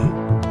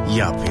सुनिए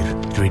या फिर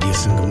रेडियो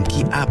संगम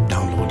की ऐप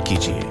डाउनलोड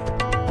कीजिए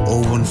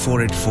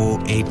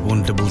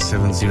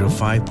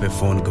 01484817705 पे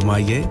फोन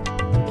घुमाइए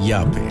या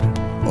फिर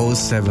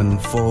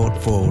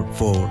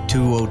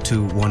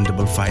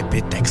 07444202155 पे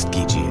टेक्स्ट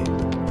कीजिए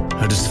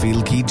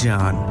हडर्सफील्ड की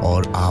जान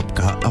और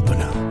आपका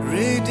अपना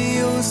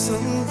radio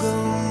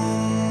Sangam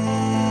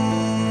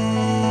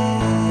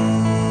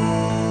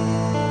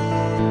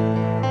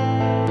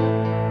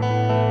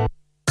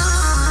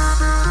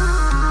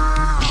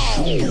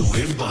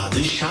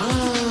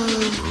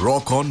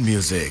Rock On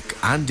Music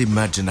and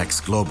Imagine X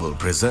Global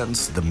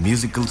presents the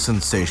musical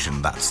sensation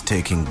that's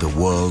taking the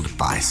world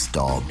by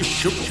storm.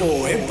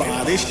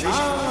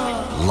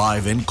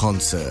 Live in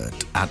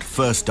concert at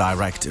First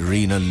Direct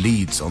Arena,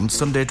 Leeds on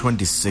Sunday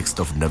 26th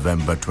of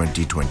November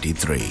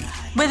 2023.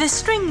 With a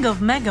string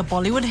of mega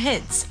Bollywood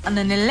hits and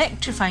an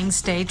electrifying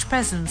stage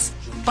presence,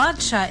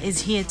 Badshah is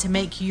here to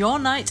make your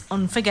night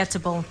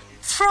unforgettable.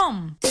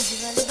 From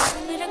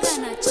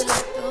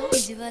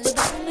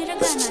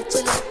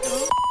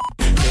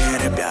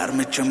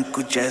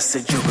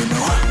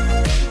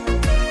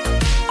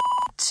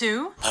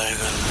to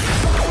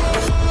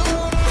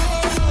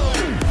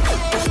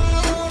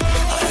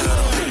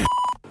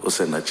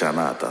उसे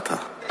नचाना आता था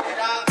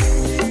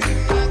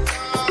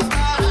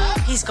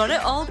He's got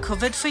it all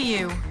covered for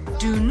you.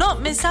 Do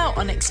not miss out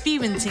on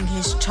experiencing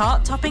his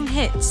chart-topping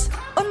hits,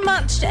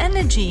 unmatched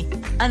energy,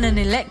 and an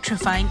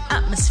electrifying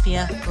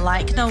atmosphere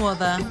like no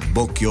other.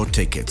 Book your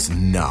tickets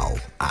now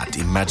at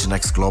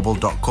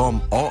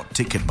imaginexglobal.com or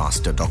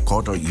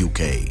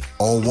ticketmaster.co.uk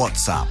or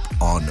WhatsApp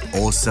on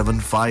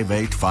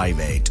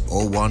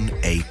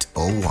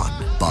 07585801801.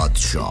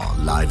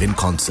 Badshah live in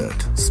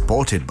concert,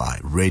 supported by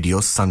Radio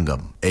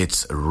Sangam.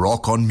 It's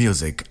Rock On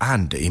Music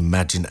and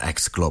Imagine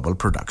X Global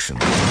production.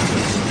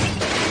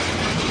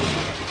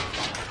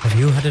 Have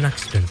you had an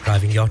accident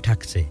driving your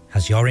taxi?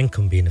 Has your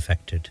income been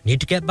affected? Need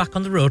to get back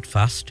on the road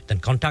fast? Then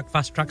contact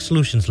Fast Track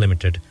Solutions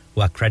Limited,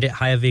 who are credit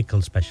hire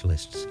vehicle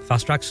specialists.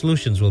 Fast Track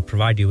Solutions will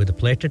provide you with a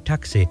plated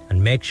taxi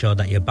and make sure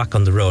that you're back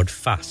on the road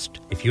fast.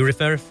 If you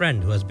refer a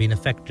friend who has been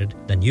affected,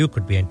 then you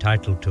could be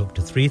entitled to up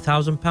to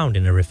 £3,000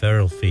 in a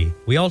referral fee.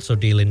 We also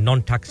deal in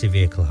non-taxi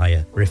vehicle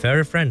hire. Refer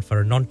a friend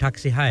for a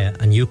non-taxi hire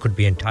and you could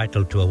be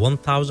entitled to a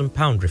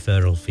 £1,000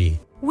 referral fee.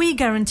 We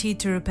guarantee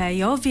to repair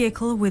your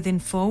vehicle within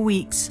 4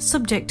 weeks,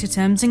 subject to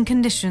terms and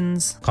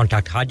conditions.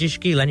 Contact Haji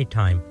Shakil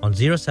anytime on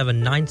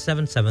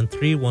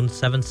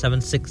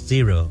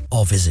 07977317760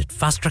 or visit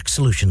Fast Track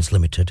Solutions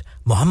Limited,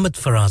 Mohammed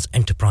Faraz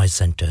Enterprise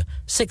Centre,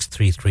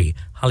 633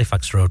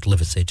 Halifax Road,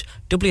 Liversedge,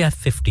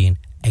 WF15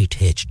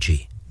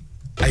 8HG.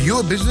 Are you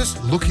a business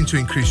looking to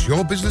increase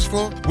your business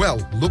flow? Well,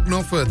 look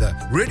no further.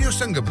 Radio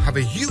Sangam have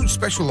a huge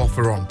special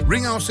offer on.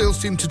 Ring our sales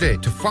team today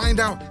to find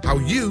out how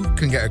you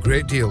can get a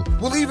great deal.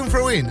 We'll even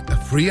throw in a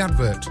free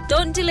advert.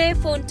 Don't delay,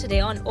 phone today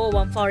on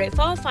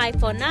 01484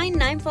 549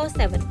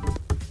 947.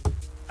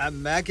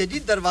 मैं के जी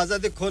दरवाजा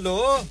दे खोलो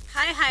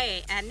हाय हाय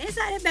एने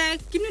सारे bag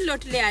किनु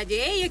लुट ले आजे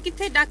ये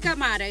किथे डाका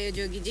मार रहे हो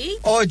जोगी जी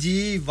ओ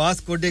जी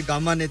वास्को डे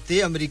गामा ने ते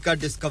अमेरिका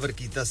डिस्कवर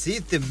कीता सी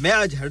ते मैं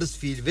आज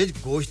हडर्सफील्ड विच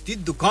गोश्त दी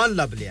दुकान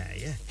लब ले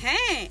आया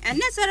है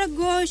अन्ना सारा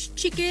गोश्त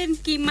चिकन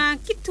कीमा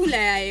कित्थों ले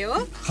आए हो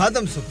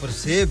खादम सुपर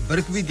से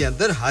बरकवी के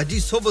अंदर हाजी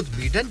सोबत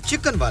मीट एंड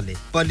चिकन वाले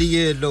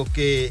पलिए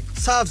लोके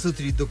साफ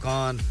सुथरी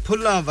दुकान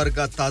फुल्ला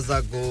वर्गा ताजा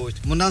गोश्त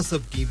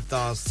मुनासिब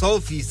कीमतां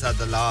 100%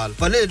 दलाल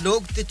भले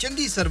लोग ते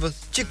चंगी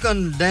service chicken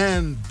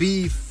lamb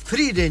beef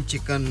free range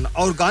chicken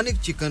organic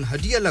chicken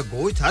हड्डी वाला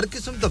गोश्त हर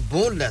किस्म दा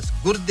बोनलेस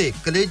गुर्दे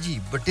कलेजी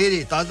बटेरे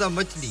ताजा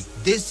मछली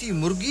देसी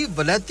मुर्गी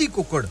बलाती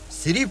कुकड़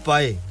सिरी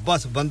पाए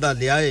बस बंदा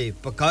ले आए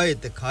पकाए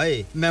ते खाए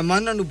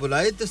मेहमानां नु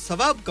बुलाए ते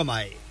सवाब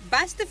कमाए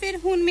बस तो फिर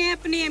हुन मैं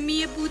अपने अम्मी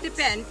अब्बू ते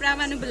भैन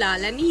भरावां नु बुला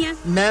लनी है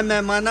मैं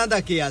मेहमानां दा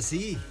किया सी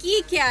की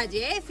क्या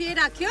जे फिर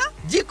आखियो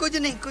जी कुछ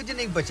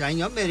नहीं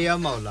बचाइयो मेरे या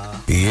मौला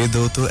ये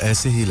दो तो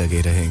ऐसे ही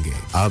लगे रहेंगे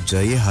आप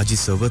जाइए Haji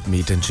Sobat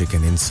meat and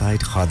chicken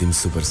inside Khadim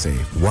super से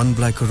 1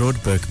 Black Road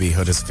Birkby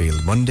Huddersfield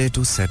Monday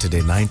to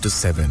Saturday 9 to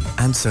 7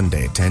 and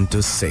Sunday 10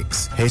 to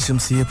 6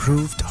 HMC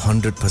approved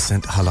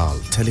 100%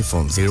 halal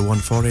telephone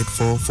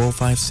 01484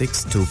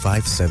 456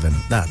 257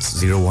 that's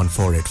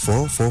 01484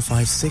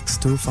 456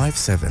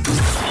 257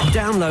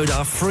 Download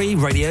our free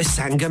Radio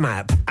Sangam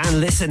app and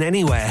listen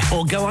anywhere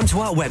or go onto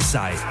our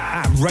website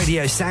at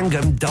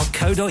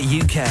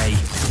radiosangam.co.uk.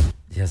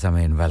 Yes, I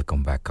mean,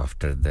 welcome back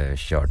after the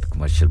short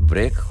commercial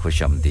break.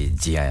 खुशामदीद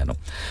जी आया no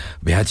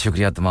बेहद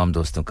शुक्रिया तमाम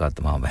दोस्तों का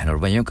तमाम बहन और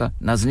भाइयों का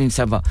नाज़रीन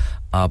साहबा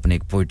आपने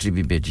एक पोएट्री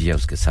भी भेजी है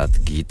उसके साथ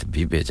गीत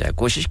भी भेजा है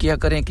कोशिश किया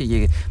करें कि ये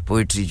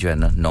पोएट्री जो है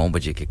ना 9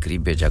 बजे के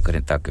करीब भेजा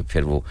करें ताकि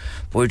फिर वो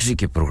पोएट्री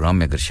के प्रोग्राम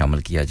में अगर शामिल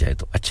किया जाए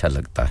तो अच्छा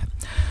लगता है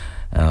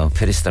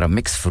फिर इस तरह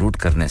मिक्स फ्रूट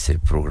करने से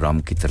प्रोग्राम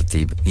की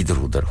तरतीब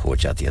इधर-उधर हो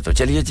जाती है तो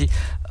चलिए जी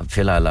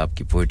फिलहाल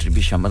आपकी पोएट्री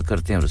भी शामिल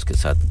करते हैं और उसके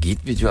साथ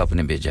गीत भी जो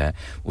आपने भेजा है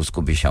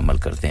उसको भी शामिल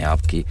करते हैं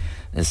आपकी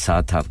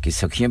साथ आपकी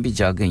सखियां भी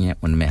जा गई हैं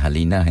उनमें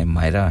हलीना है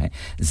मायरा है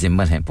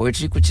जिम्मल है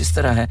पोएट्री कुछ इस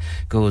तरह है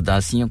कि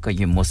उदासियों का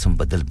ये मौसम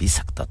बदल भी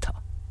सकता था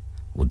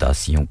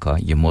उदासियों का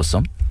ये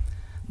मौसम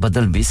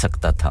बदल भी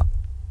सकता था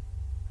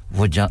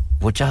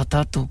वो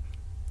चाहता तो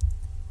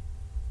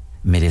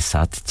मेरे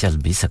साथ चल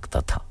भी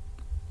सकता था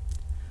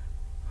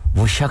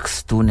वो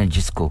शख्स तूने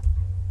जिसको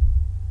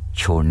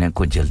छोड़ने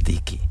को जल्दी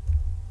की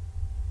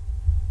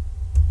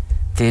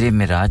तेरे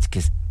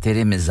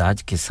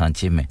मिजाज के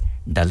सांचे में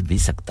डल भी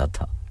सकता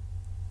था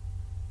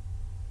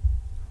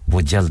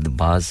वो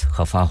जल्दबाज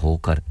खफा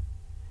होकर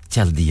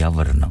चल दिया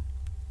वरना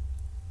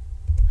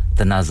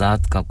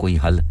तनाज़ात का कोई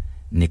हल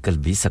निकल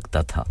भी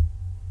सकता था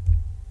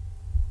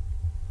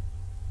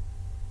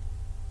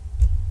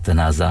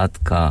तनाज़ात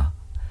का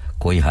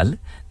कोई हल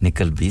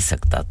निकल भी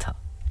सकता था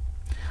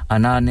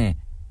अना ने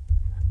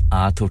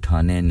हाथ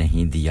उठाने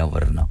नहीं दिया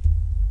वरना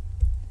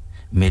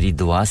मेरी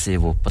दुआ से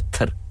वो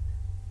पत्थर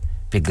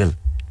पिघल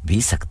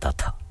भी सकता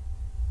था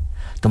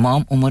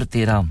तमाम उम्र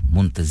तेरा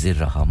मुंतजिर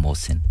रहा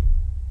मोहसिन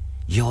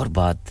ये और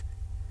बात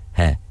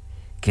है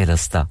कि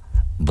रास्ता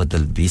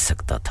बदल भी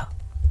सकता था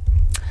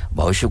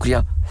बहुत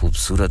शुक्रिया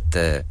खूबसूरत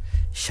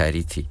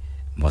शायरी थी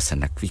मोहसिन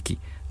नकवी की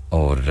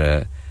और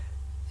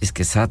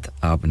इसके साथ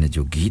आपने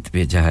जो गीत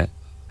भेजा है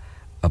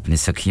अपनी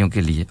सखियों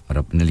के लिए और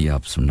अपने लिए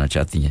आप सुनना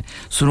चाहती हैं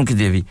सुरों की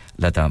देवी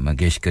लता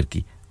मंगेशकर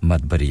की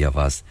मत भरी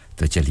आवाज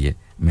तो चलिए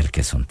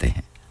मिलके सुनते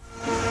हैं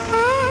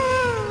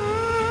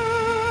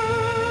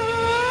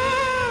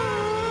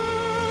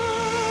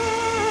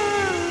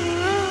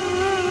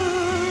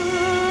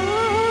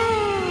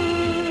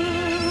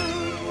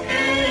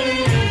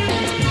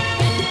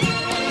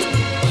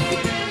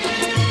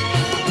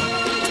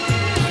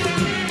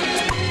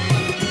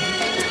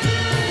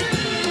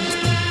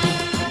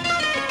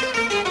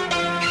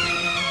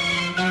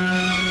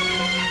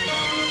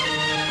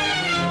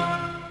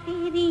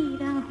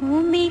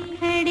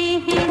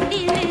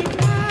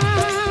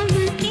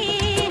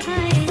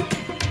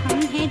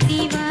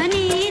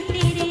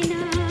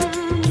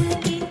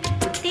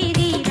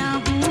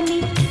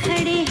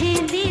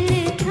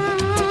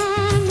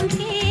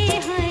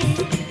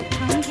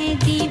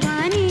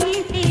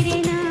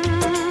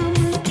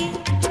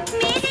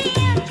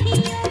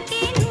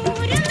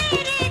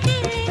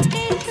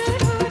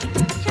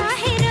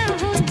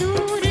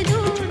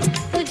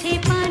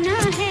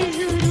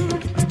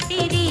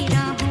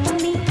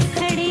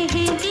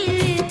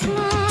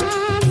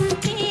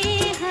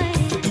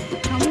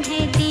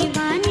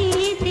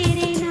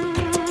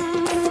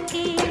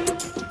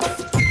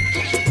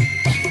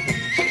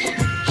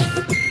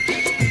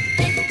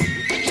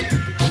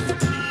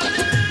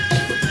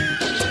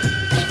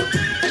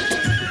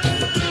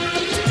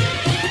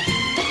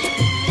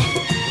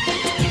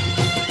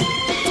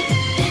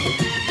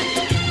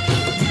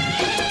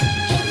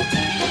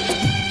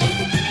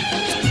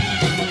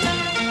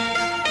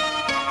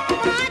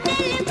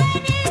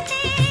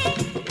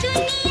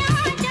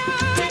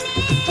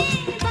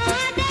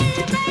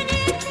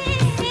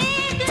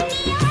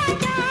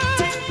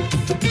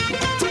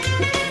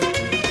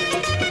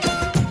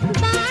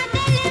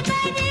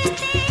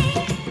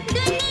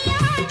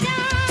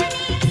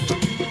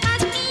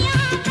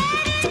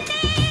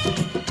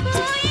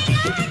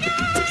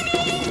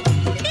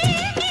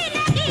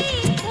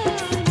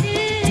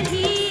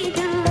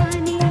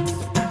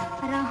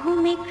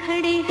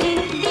खड़े हैं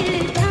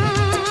दिल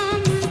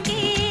थाम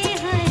के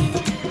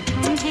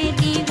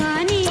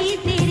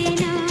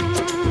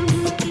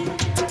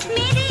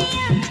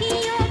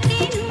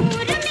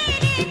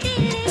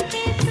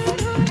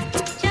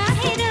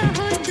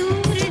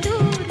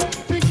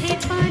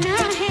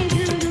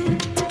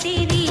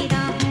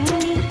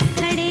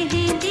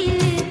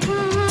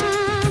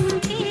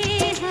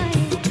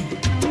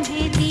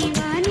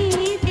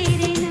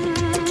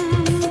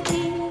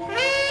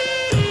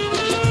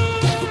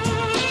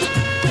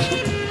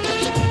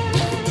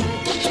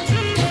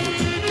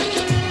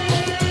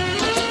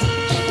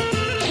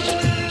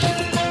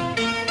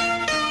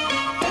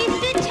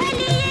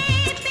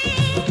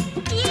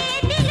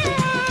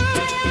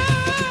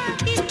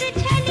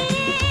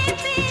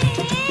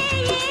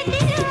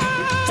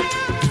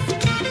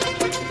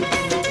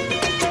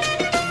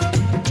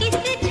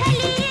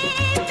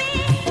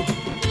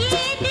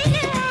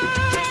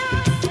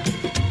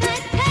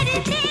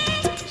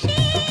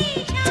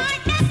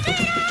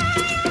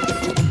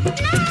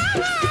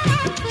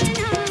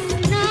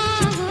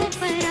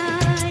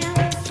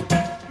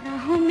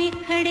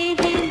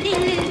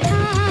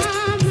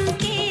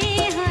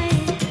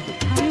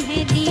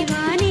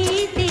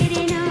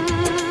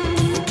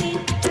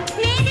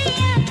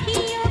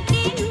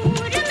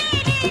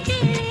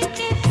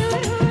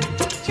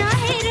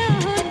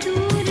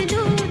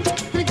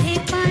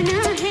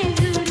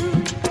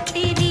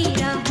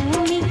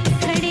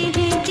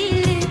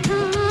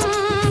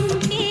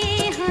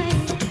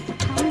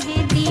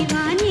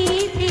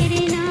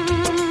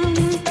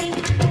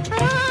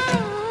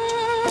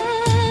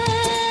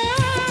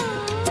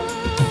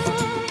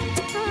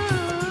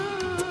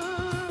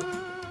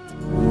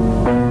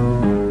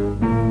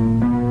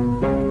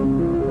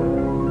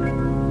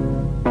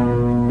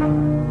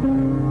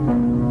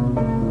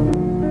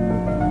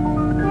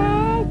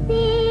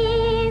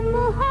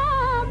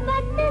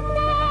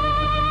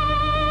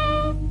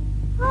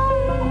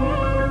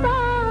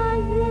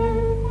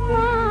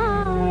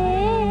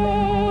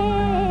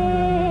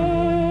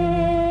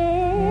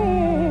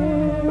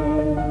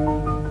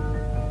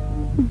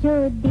जो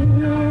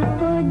दिल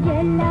को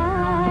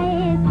जलाए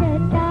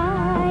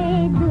सताए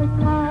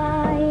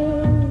दुखाए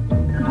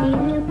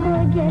दिल को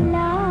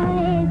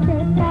जलाए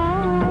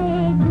सताए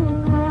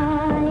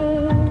दुखाए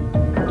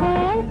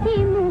ऐसी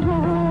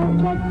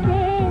मोहब्बत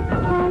से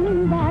हम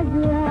बाज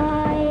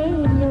आए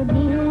जो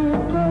दिल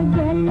को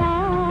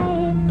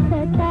जलाए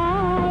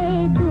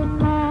सताए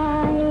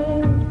दुखाए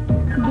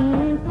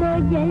दिल को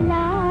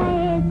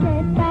जलाए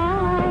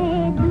सताए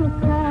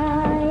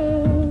दुखाए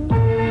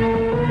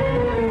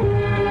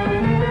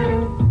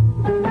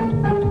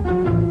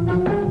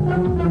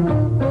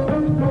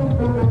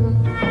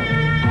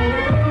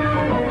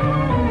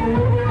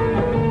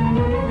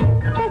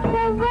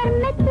तसव्वुर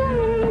में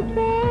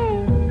तुमसे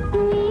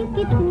हुई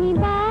कितनी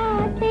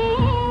बातें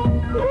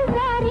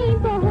गुजारी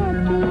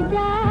बहुत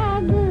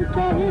जाग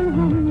कर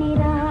हमने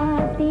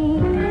रातें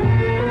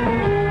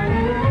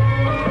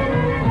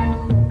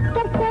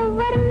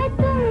तसव्वुर में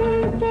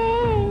तुमसे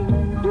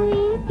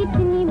हुई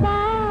कितनी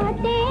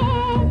बातें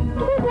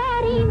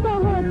गुजारी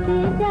बहुत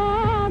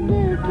जाग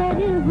कर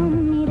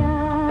हमने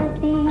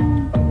रातें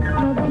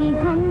कभी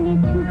हमने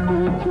छुप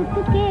छुप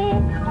के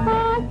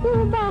आंसू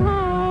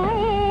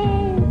बहाए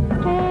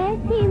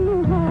ऐसी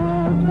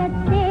मोहब्बत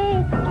से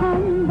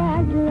हम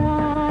बाज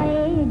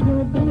आए जो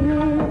दिल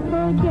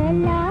को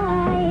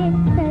जलाए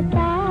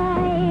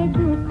सताए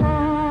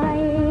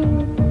दुखाए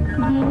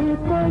दिल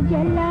को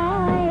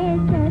जलाए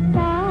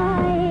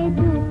सताए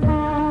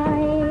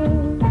दुखाए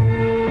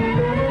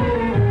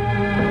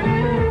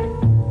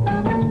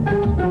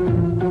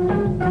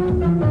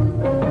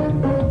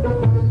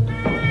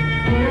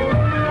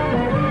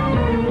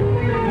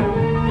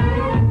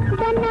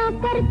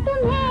बनाकर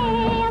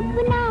तुम्हें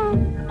अपना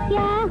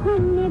क्या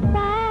हमने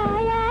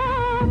पाया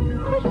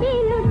खुशी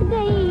लुट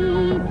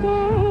गई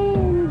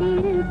चैन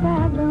दिल का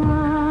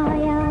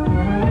गंवाया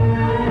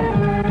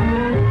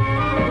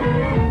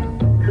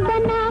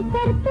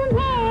बनाकर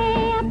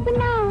तुम्हें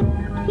अपना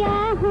क्या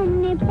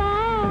हमने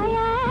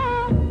पाया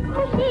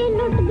खुशी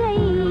लुट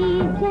गई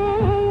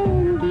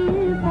चैन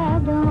दिल का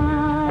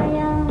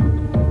गंवाया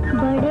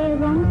बड़े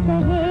गम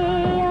सहे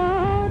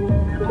और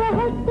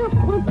बहुत दुख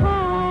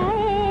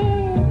उठाए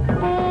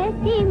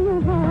ऐसी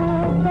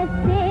मोहब्बत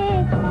से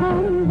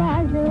हम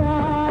बाज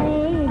आए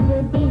जो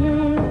दिल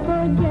को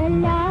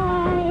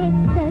जलाए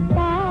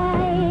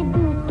सताए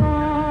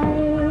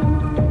दुखाए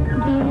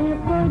दिल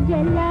को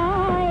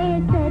जलाए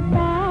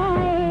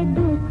सताए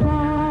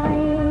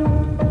दुखाए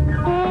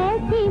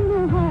ऐसी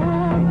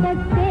मोहब्बत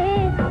से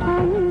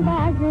हम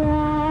बाज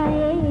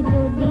आए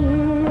जो दिल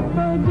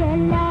को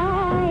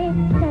जलाए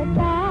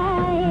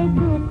सताए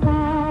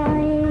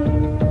दुखाए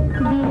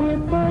दिल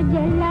को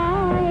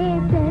जलाए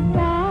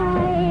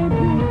सताए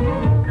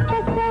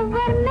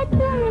तसव्वुर में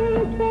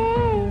तुमसे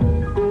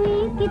हुई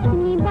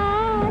कितनी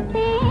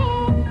बातें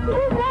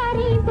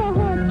गुजारी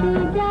बहुत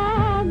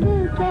जाग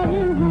कर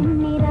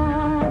हमने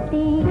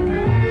रातें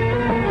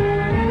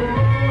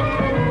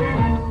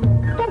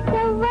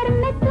तसव्वुर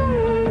में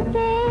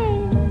तुमसे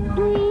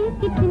हुई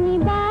कितनी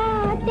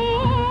बातें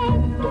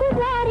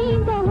गुजारी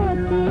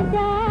बहुत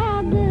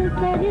जाग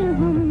कर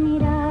हमने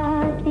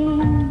रातें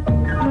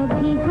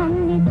कभी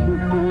हमने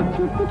छुप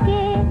छुप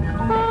के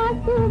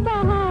आंसू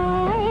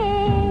बहाए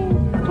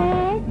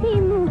ऐसी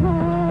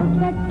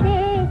मोहब्बत से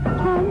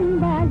हम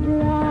बाज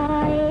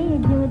आए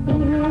जो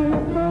दिल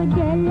को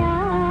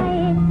जलाए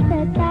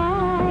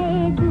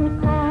सताए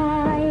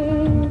दुखाए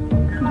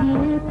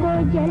दिल को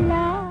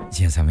जलाए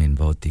जी सामीन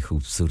बहुत ही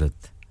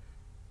खूबसूरत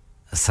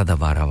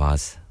सदाबहार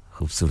आवाज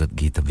खूबसूरत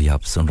गीत अभी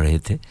आप सुन रहे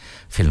थे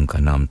फिल्म का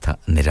नाम था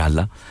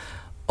निराला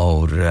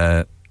और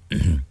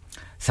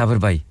साबर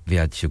भाई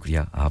बेहद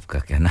शुक्रिया आपका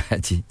कहना है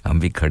जी हम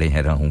भी खड़े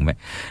हैं रहूं मैं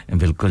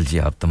बिल्कुल जी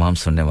आप तमाम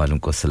सुनने वालों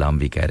को सलाम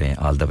भी कह रहे हैं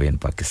all the way in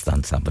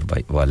Pakistan साबर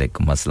भाई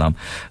वालेकुम अस्सलाम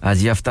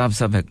आज आफ्ताब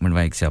साहब एक मिनट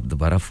माइक से आप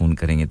दोबारा फोन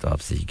करेंगे तो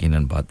आपसे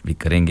यकीनन बात भी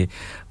करेंगे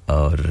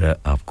और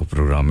आपको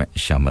प्रोग्राम में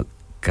शामिल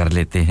कर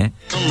लेते हैं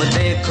तुम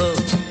देखो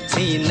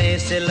सीने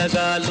से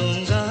लगा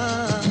लूंगा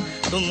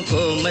तुमको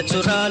मैं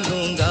चुरा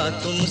लूंगा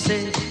तुमसे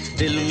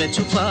दिल में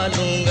छुपा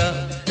लूंगा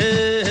हे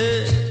हे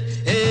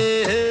हे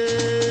हे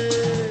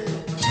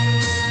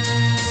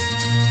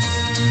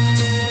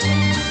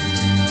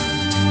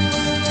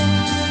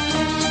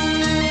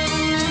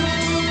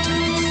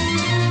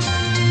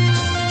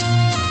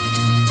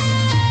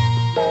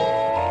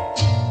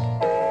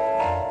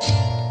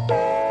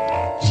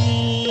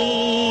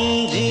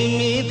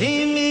धीमी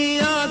धीमी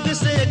आग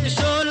से एक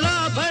शोला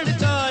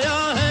भड़काया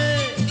है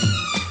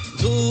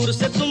दूर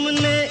से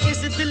तुमने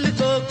इस दिल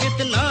को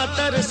कितना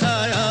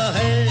तरसाया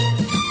है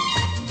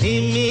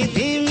धीमी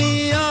धीमी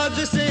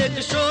आग से एक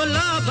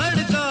शोला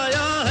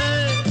भड़काया है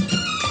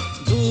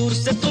दूर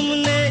से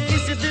तुमने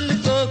इस दिल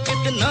को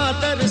कितना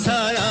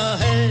तरसाया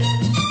है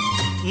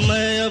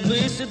मैं अब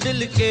इस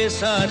दिल के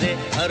सारे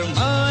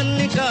अरमान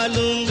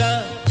निकालूंगा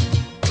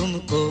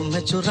तुमको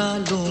मैं चुरा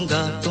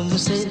लूंगा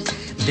तुमसे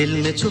दिल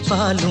में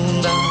छुपा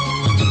लूंगा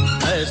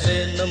ऐसे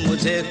न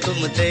मुझे तुम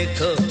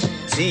देखो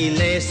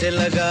सीने से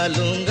लगा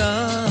लूंगा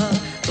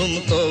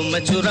तुमको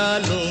मैं चुरा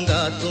लूंगा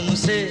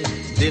तुमसे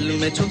दिल दिल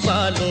में छुपा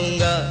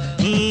लूंगा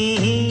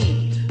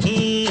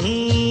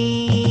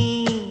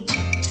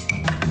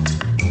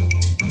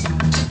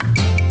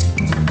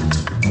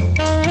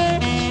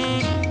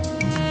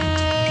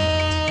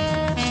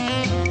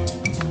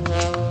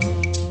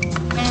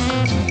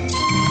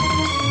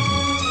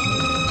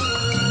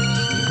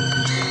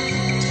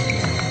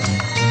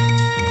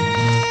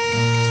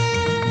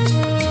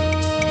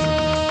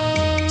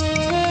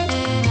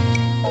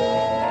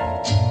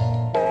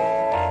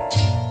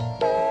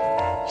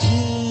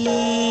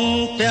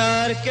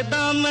के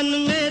दामन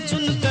में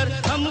चुनकर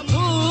हम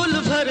फूल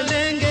भर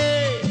लेंगे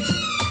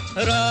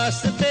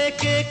रास्ते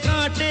के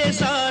कांटे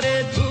सारे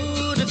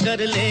दूर कर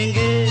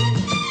लेंगे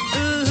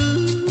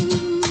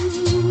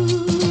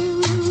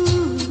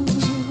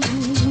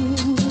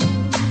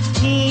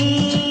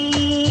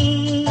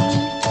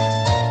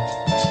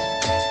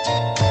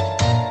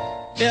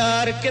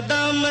प्यार के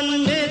दामन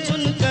में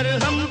चुनकर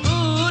हम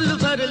फूल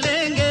भर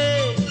लेंगे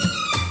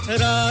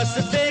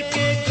रास्ते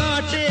के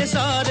कांटे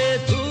सारे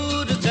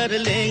दूर कर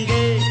लेंगे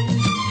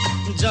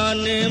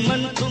जाने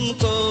मन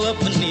तुमको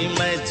अपनी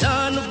मैं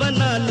जान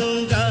बना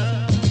लूंगा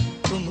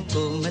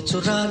तुमको मैं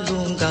चुरा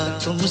लूंगा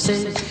तुमसे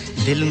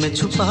दिल में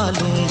छुपा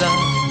लूंगा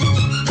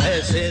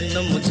ऐसे न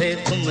मुझे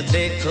तुम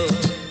देखो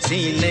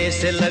सीने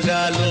से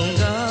लगा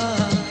लूंगा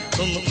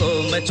तुमको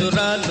मैं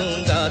चुरा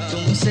लूंगा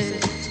तुमसे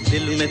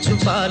दिल में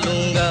छुपा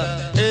लूंगा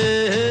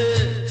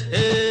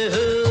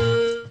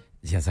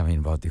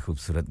ज़मीन बहुत ही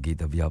खूबसूरत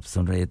गीत अभी आप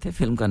सुन रहे थे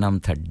फिल्म का नाम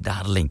था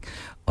डार्लिंग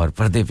और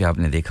पर्दे पे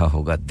आपने देखा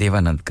होगा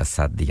देवानंद का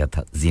साथ दिया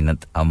था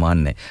जीनत अमान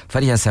ने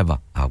फरिया साहबा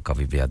आपका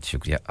भी बेहद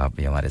शुक्रिया आप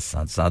भी हमारे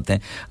साथ हैं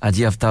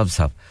अजी आफ्ताब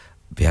साहब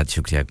बेहद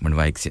शुक्रिया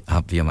मनवाइक से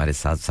आप भी हमारे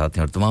साथ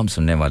हैं और तमाम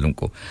सुनने वालों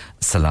को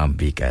सलाम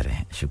भी कह रहे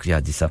हैं शुक्रिया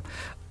जी साहब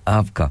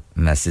आपका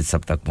मैसेज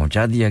सब तक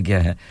पहुंचा दिया गया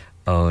है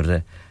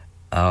और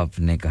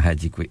आपने कहा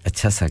जी कोई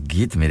अच्छा सा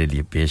गीत मेरे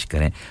लिए पेश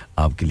करें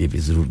आपके लिए भी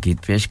ज़रूर गीत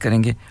पेश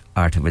करेंगे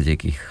 8 बजे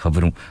की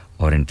खबरों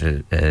और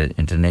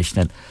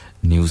इंटरनेशनल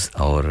न्यूज़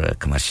और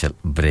कमर्शियल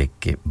ब्रेक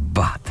के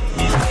बाद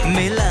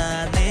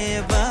मिलाने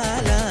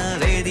वाला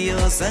रेडियो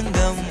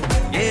संगम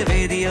ये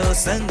रेडियो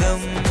संगम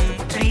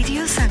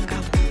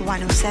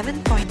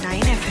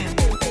 107.9 FM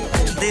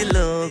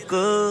दिलों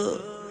को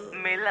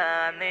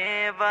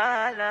मिलाने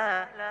वाला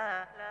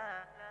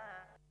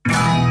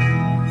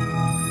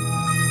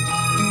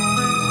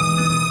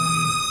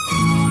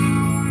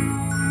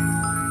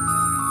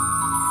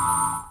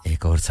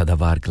एक और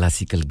सदाबहार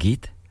क्लासिकल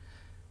गीत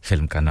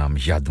फिल्म का नाम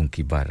यादों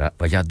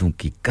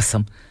की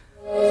कसम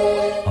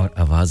और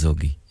आवाज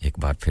होगी एक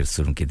बार फिर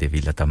सुरों की देवी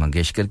लता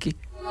मंगेशकर की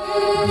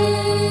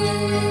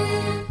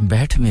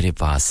बैठ मेरे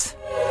पास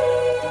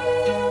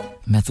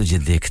मैं तुझे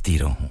देखती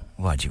रहूं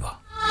वाह जी वाह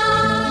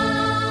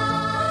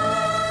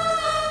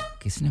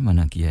किसने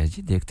मना किया है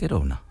जी देखते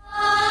रहो ना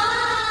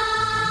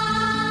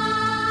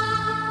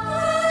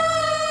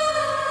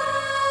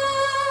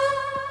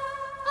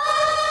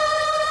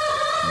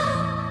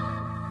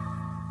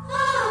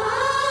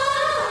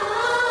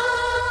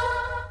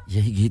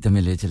यही गीत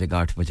हमें ले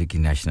चलेगा 8 बजे की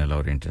नेशनल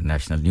और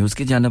इंटरनेशनल न्यूज़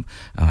की जानब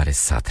हमारे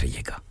साथ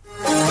रहिएगा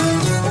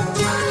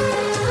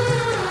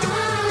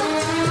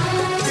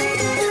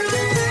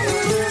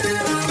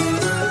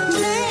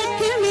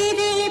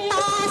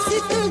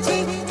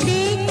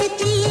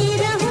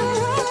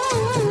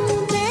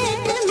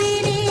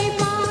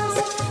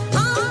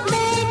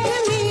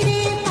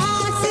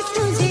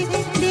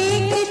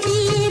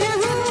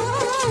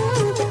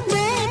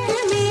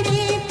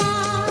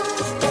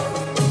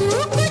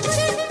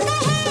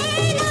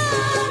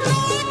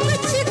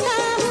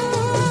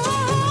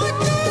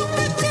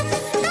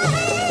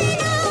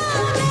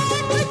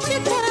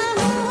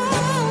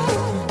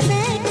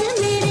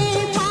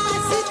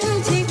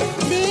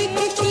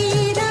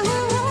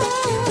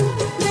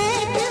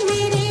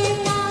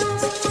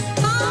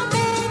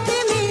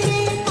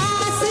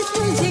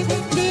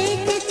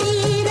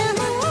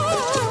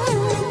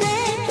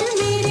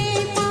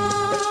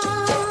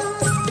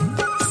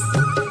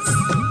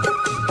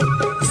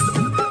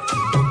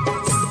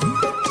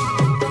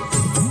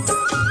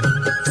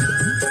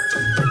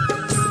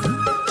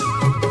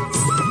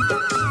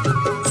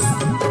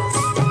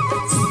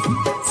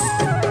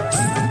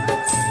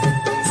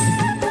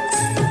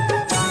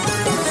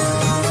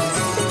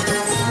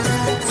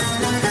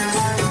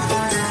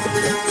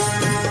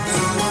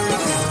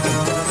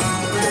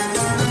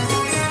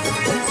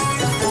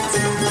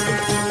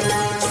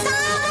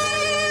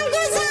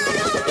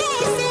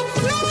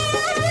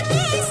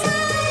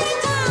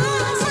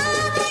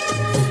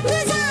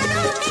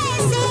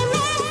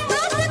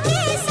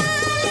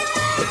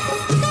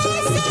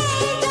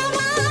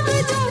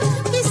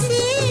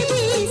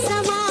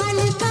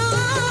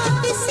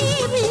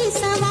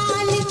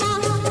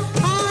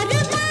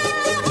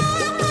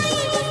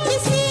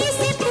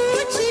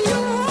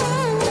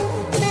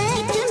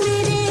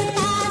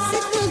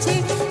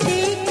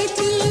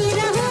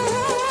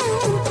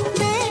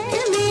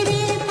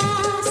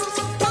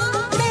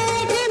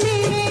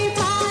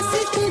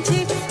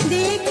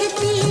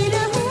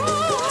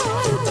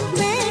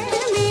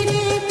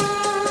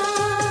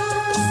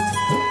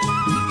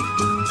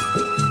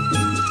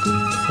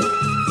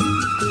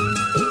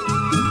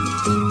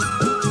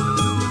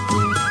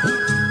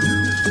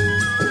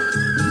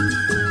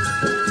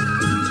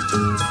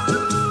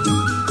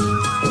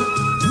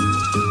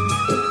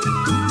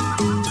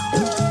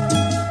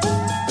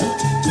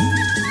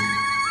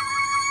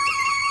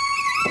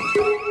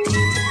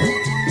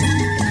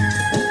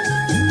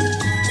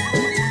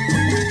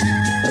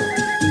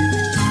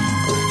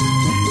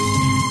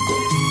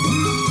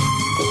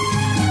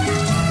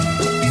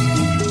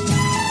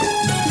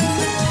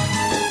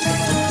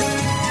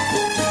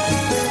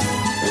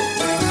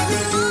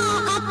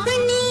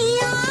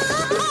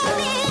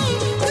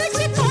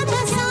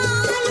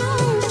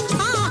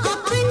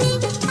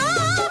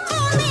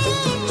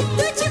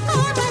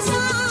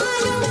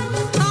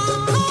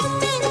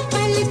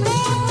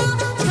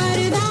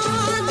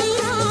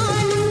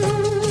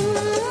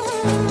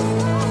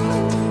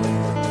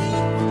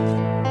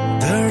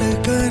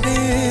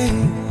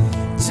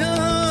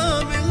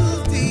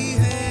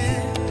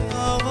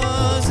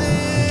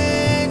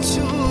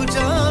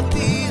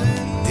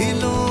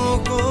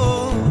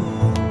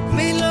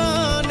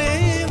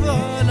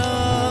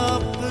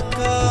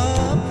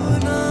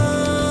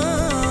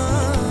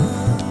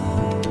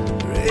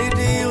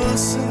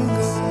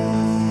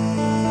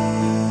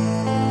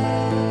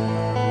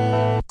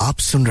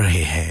सुन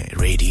रहे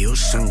हैं रेडियो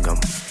संगम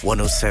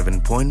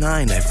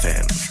 107.9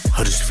 FM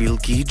हडर्सफील्ड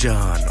की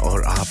जान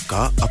और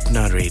आपका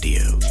अपना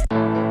radio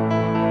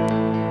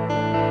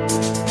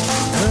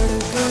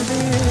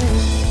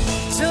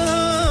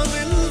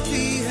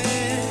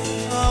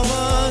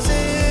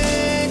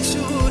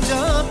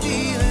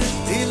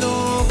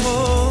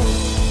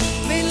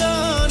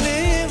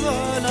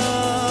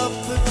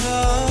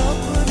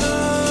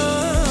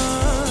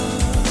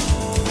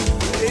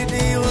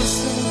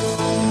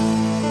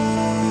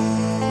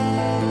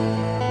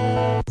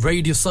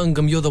Radio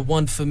Sangam, you're the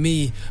one for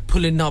me.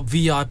 Pulling up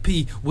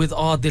VIP with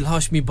Adil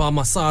Hashmi by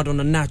my side on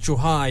a natural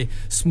high.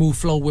 Smooth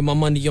flow with my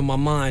money on my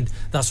mind.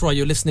 That's right,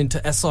 you're listening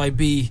to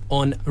SIB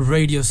on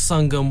Radio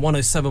Sangam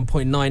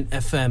 107.9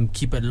 FM.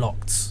 Keep it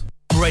locked.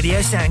 Radio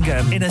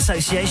Sangam in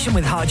association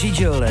with Haji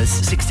Jewellers,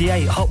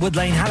 68 Hotwood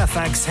Lane,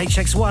 Halifax,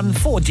 HX1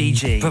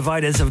 4DG.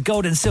 Providers of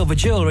gold and silver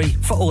jewellery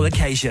for all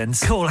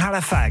occasions. Call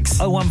Halifax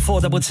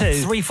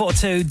 01422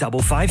 342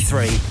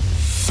 553.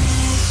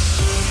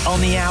 On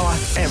the hour,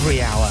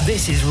 every hour.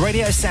 This is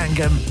Radio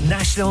Sangam,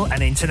 national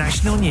and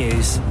international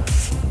news.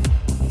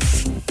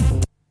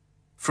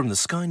 From the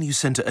Sky News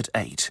Centre at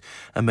 8,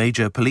 a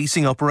major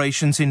policing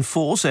operations in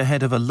force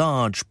ahead of a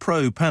large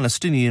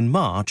pro-Palestinian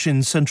march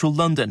in central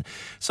London.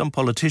 Some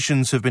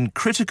politicians have been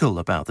critical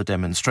about the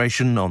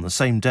demonstration on the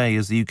same day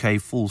as the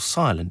UK falls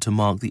silent to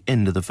mark the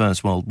end of the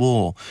First World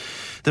War.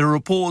 There are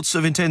reports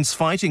of intense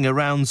fighting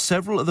around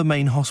several of the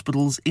main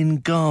hospitals in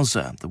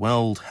Gaza. The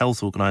World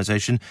Health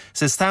Organization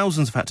says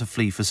thousands have had to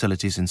flee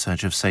facilities in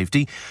search of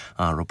safety.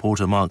 Our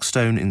reporter Mark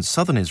Stone in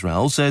southern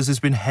Israel says there's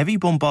been heavy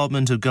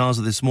bombardment of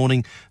Gaza this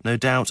morning, no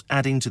doubt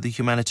adding to the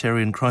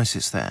humanitarian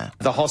crisis there.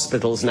 The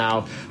hospitals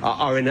now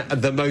are in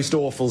the most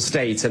awful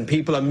state and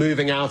people are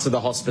moving out of the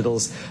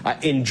hospitals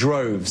in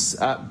droves.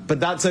 But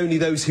that's only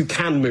those who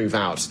can move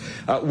out.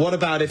 What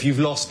about if you've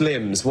lost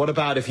limbs? What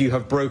about if you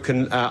have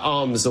broken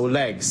arms or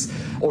legs?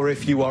 Or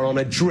if you are on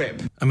a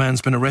drip? A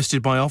man's been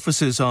arrested by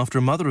officers after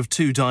a mother of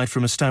two died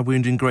from a stab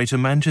wound in Greater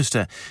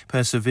Manchester.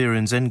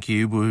 Perseverance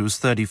N-Cube, who was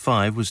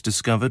 35, was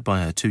discovered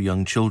by her two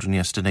young children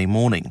yesterday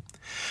morning.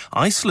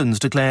 Iceland's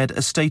declared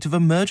a state of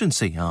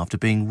emergency after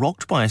being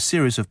rocked by a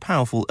series of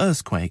powerful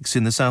earthquakes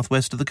in the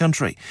southwest of the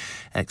country.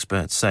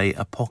 Experts say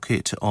a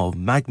pocket of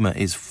magma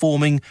is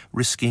forming,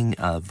 risking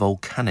a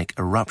volcanic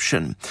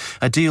eruption.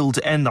 A deal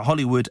to end the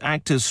Hollywood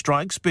actors'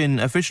 strike's been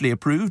officially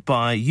approved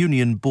by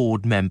union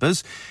board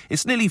members.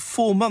 It's nearly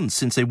 4 months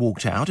since they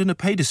walked out in a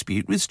pay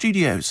dispute with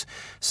studios.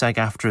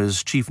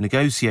 SAG-AFTRA's chief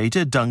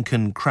negotiator,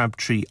 Duncan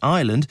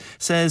Crabtree-Ireland,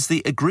 says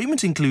the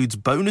agreement includes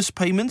bonus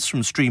payments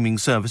from streaming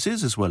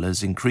services as well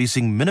as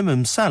increasing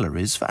minimum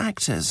salaries for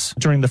actors.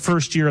 During the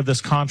first year of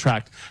this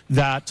contract,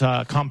 that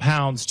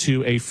compounds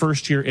to a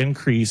first-year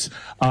increase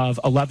of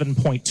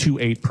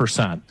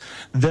 11.28%.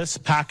 This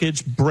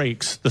package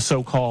breaks the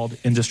so-called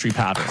industry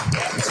pattern.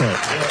 That's it.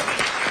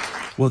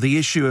 Well, the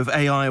issue of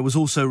AI was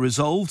also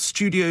resolved.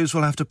 Studios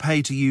will have to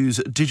pay to use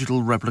a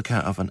digital replica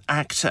of an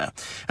actor.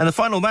 And the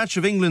final match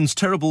of England's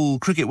terrible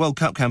Cricket World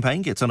Cup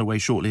campaign gets underway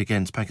shortly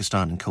against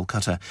Pakistan in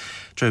Kolkata.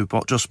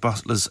 Josh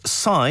Buttler's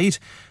side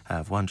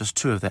have won just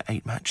 2 of their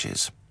 8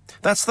 matches.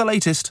 That's the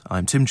latest.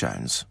 I'm Tim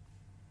Jones.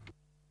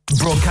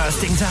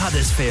 Broadcasting to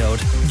Huddersfield,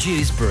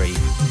 Dewsbury,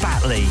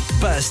 Batley,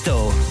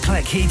 Birstall,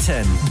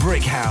 Cleckheaton,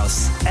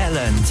 Brickhouse,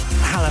 Elland,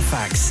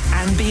 Halifax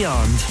and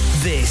beyond.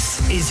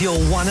 This is your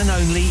one and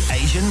only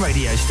Asian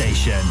radio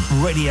station.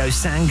 Radio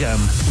Sangam,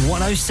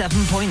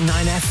 107.9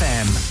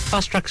 FM.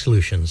 Fast Track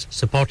Solutions,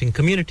 supporting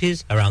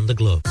communities around the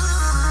globe.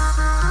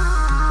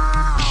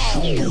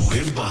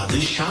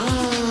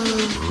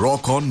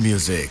 Rock On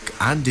Music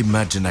and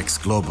Imagine X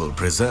Global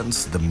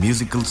presents the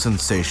musical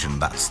sensation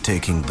that's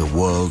taking the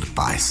world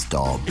by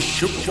storm.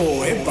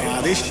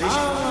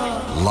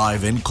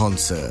 Live in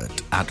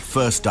concert at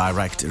First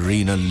Direct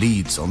Arena,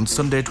 Leeds on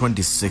Sunday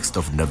 26th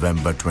of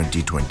November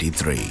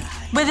 2023.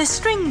 With a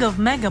string of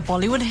mega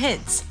Bollywood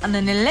hits and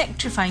an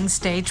electrifying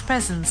stage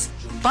presence,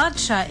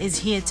 Badshah is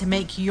here to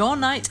make your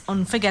night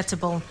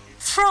unforgettable.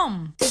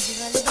 From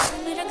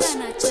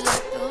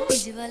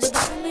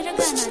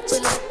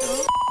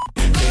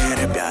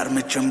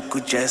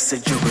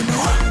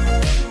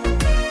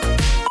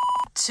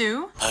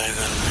to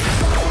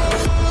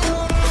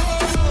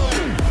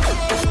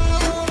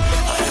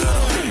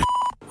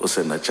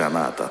उसे नचाना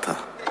आता था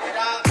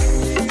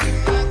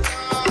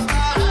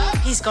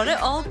He's got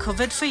it all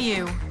covered for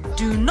you.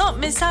 Do not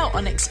miss out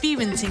on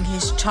experiencing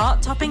his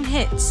chart-topping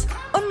hits,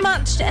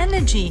 unmatched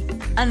energy,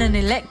 and an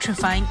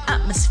electrifying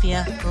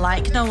atmosphere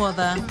like no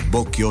other.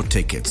 Book your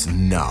tickets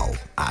now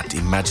at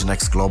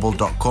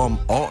imaginexglobal.com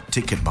or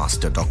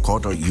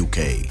ticketmaster.co.uk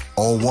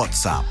or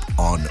WhatsApp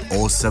on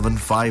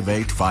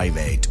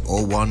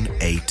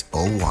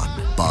 07585801801.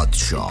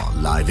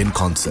 Badshah live in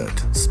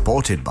concert,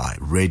 supported by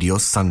Radio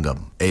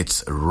Sangam.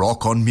 It's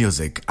Rock On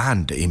Music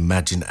and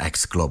Imagine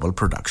X Global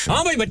production.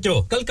 हाँ भाई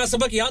बच्चों, कल का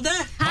सबक याद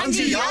है? हाँ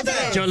जी याद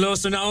है। चलो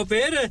सुनाओ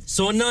फिर,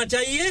 सोना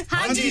चाहिए?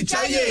 हाँ जी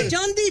चाहिए।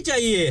 चांदी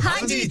चाहिए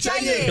हाजी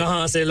चाहिए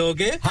कहां से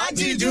लोगे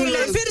हाजी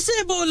जूलर्स फिर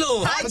से बोलो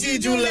हाजी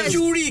जूलर्स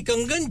चूड़ी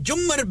कंगन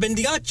झुमर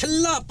बिंदिया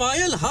छल्ला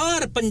पायल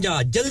हार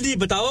पंजा जल्दी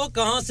बताओ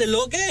कहां से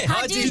लोगे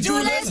हाजी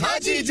जूलर्स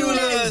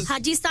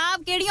हाजी साहब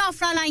केड़ी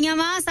ऑफर लाईया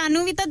वा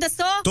सानू भी तो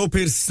दसो तो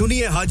फिर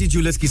सुनिए हाजी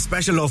जूलर्स की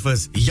स्पेशल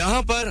ऑफर्स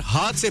यहां पर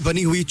हाथ से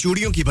बनी हुई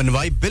चूड़ियों की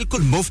बनवाई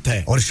बिल्कुल मुफ्त है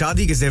और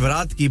शादी के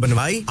ज़ेवरात की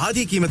बनवाई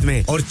आधी कीमत में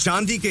और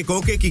चांदी के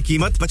कोके की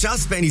कीमत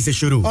 50 पैसे से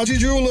शुरू Haji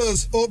Jewellers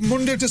open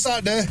Monday to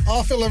Saturday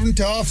half 11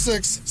 to half 6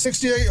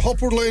 68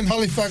 Hopwood Lane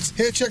Halifax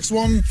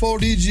HX1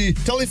 4DG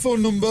telephone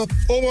number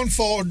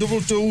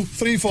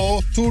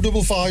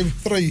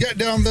 01422342553 get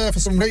down there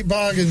for some great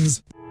bargains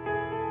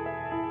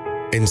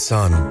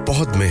इंसान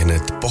बहुत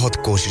मेहनत बहुत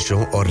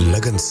कोशिशों और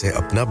लगन से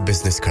अपना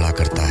बिजनेस खड़ा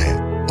करता है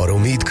और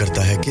उम्मीद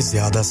करता है कि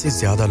ज्यादा से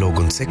ज्यादा लोग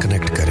उनसे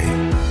कनेक्ट करें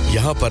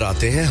यहाँ पर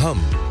आते हैं हम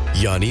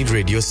यानी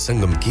रेडियो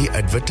संगम की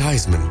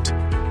एडवर्टाइजमेंट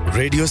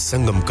रेडियो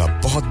संगम का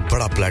बहुत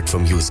बड़ा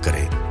प्लेटफॉर्म यूज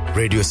करें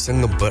रेडियो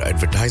संगम पर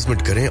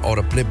एडवर्टाइजमेंट करें और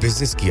अपने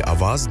बिजनेस की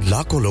आवाज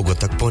लाखों लोगों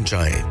तक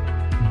पहुंचाएं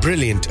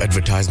Brilliant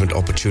advertisement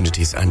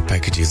opportunities and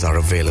packages are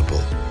available.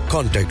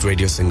 Contact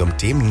Radio Sangam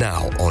team now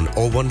on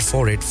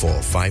 01484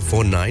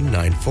 549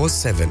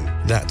 947.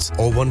 That's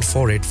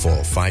 01484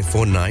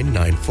 549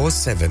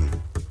 947.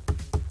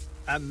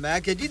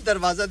 मैं के जी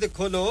दरवाजा दे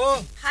खोलो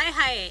हाय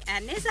हाय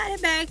एने सारे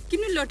बैग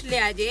किनु लुट ले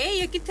आजे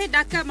ये किथे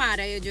डाका मार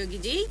रहे हो जोगी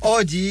जी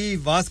ओ जी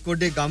वास्को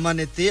डे गामा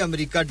ने ते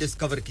अमेरिका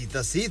डिस्कवर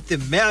कीता सी ते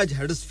मैं आज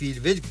हडर्सफील्ड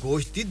विच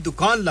गोश्त दी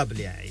दुकान लब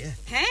ले आया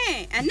है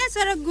एने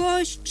सारा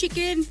गोश्त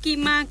चिकन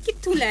कीमा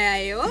किथु ले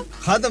आए हो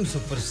खादम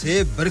सुपर से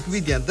बरकवी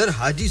दे अंदर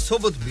हाजी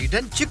सोबत मीट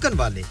एंड चिकन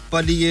वाले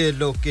पलिए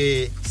लोके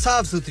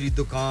साफ सुथरी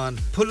दुकान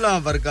फुल्ला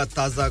वर्गा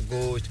ताजा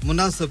गोश्त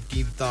मुनासिब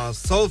कीमतां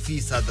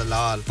 100%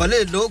 दलाल भले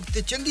लोग ते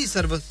चंगी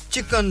service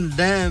chicken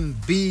lamb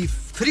beef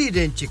free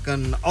range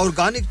chicken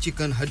organic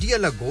chicken हड्डी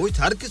वाला गोश्त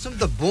हर किस्म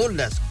दा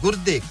बोनलेस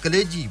गुर्दे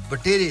कलेजी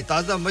बटेरे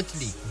ताजा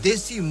मछली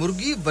देसी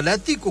मुर्गी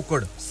बलाती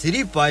कुकड़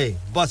सिरी पाए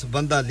बस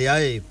बंदा ले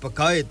आए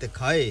पकाए ते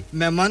खाए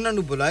मेहमानां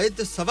नु बुलाए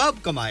ते सवाब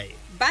कमाए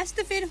बस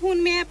तो फिर हुन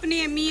मैं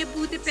अपने अम्मी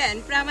अब्बू ते भैन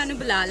भरावां नु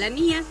बुला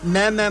लेनी है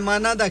मैं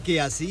मेहमानां दा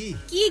किया सी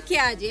की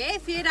क्या जे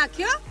फिर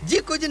आखियो जी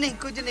कुछ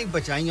नहीं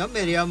बचाइयो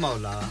मेरे या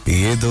मौला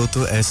ये दो तो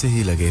ऐसे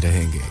ही लगे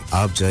रहेंगे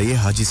आप जाइए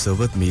Haji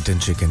Sobat meat and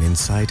chicken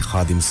inside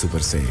Khadim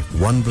super से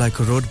 1 Black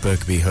Road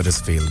Birkby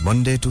Huddersfield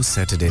Monday to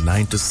Saturday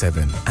 9 to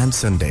 7 and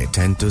Sunday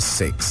 10 to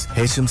 6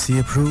 HMC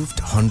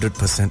approved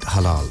 100%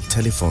 halal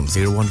telephone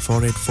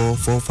 01484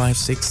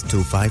 456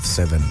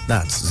 257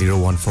 that's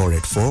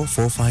 01484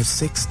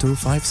 456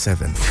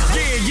 257 Yeah.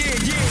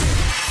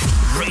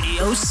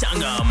 Radio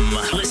Sangam.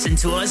 Listen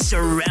to us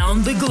around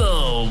the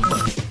globe.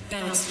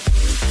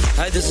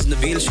 Hi, this is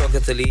Nabil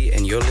Shaukat Ali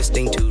and you're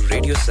listening to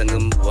Radio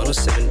Sangam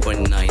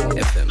 107.9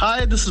 FM. Hi,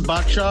 this is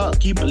Baksha.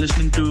 Keep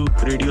listening to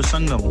Radio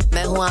Sangam.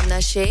 मैं हूँ आमना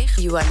Sheikh.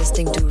 You are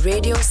listening to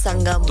Radio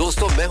Sangam.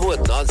 दोस्तों मैं हूँ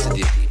अदनान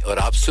सिद्दीकी और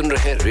आप सुन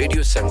रहे हैं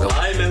radio संगम.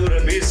 Hi, मैं हूँ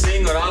रणवीर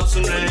सिंह और आप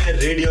सुन रहे हैं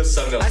रेडियो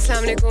संगम.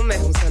 अस्सलाम वालेकुम. मैं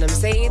हूँ सनम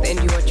Saeed and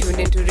you are tuned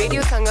into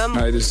Radio Sangam.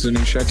 Hi, this is H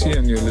Shadye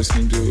and you're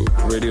listening to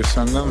Radio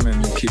Sangam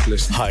and keep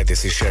listening. Hi,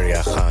 this is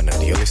Sharia Khan and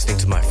you're listening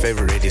to my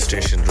favorite radio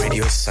station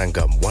Radio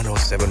Sangam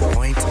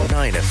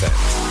 107.9 FM.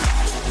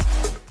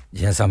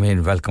 Yes, I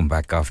mean, welcome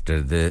back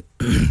after the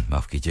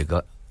माफ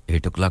कीजिएगा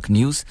 8 o'clock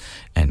news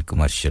and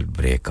commercial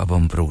break. अब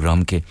हम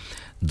programme के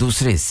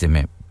दूसरे हिस्से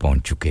में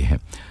पहुंच चुके हैं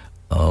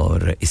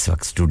और इस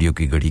वक्त स्टूडियो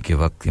की घड़ी के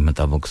वक्त के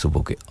मुताबिक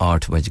सुबह के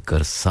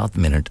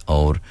 8:07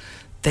 और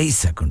 23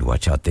 सेकंड हुआ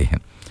चाहते हैं.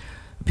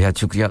 बेहद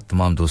शुक्रिया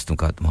तमाम दोस्तों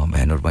का तमाम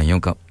बहन और भाइयों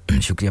का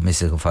शुक्रिया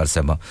मिसेस गफार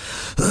साहबा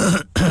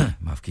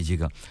माफ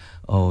कीजिएगा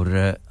और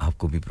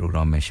आपको भी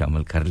प्रोग्राम में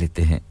शामिल कर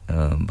लेते हैं.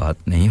 बात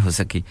नहीं हो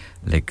सकी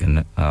लेकिन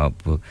आप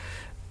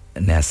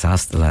ने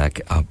एहसास दिलाया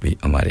कि आप भी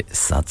हमारे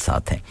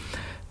साथ हैं.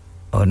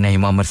 और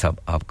नईम आमर साहब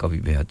आपका भी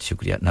बेहद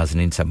शुक्रिया.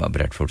 नाज़नीन साहब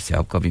ब्रेडफोर्ड से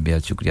आपका भी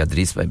बेहद शुक्रिया.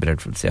 दरीस भाई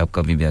ब्रेडफोर्ड से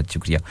आपका भी बेहद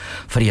शुक्रिया.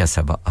 फरिया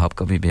साहब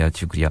आपका भी बेहद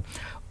शुक्रिया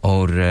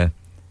और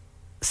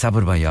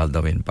साबर भाई all the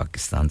way in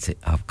Pakistan से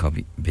आपका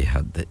भी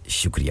बेहद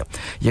शुक्रिया.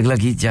 ये अगला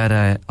गीत जा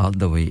रहा है ऑल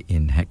द वे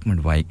इन हैकमंड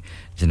वाइक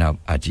जनाब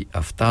आजी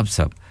आफ्ताब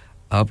साहब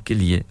आपके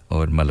लिए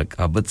और मलक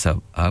आबद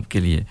साहब आपके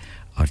लिए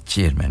और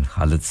चेयरमैन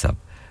खालिद साहब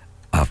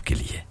आपके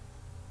लिए.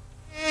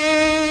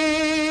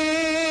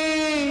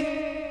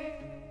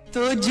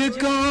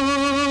 तुझको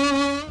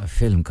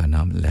फिल्म का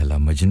नाम लैला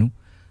मजनू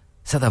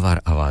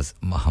सदाबहार आवाज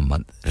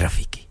मोहम्मद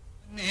रफी की.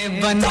 ने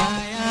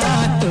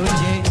बनाया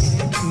तुझे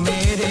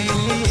मेरे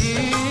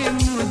लिए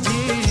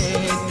मुझे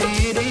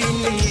तेरे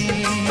लिए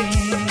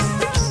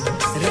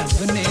रब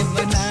ने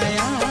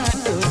बनाया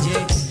तुझे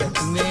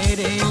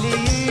मेरे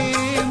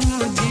लिए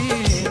मुझे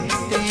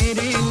तेरे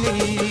लिए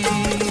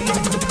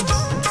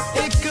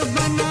एक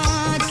बना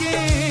के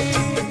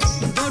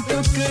दो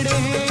टुकड़े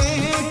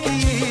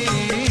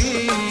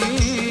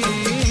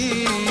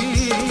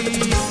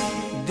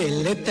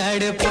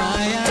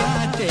तड़पाया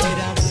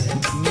तेरा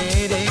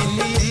मेरे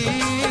लिए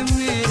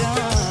मेरा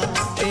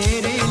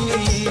तेरे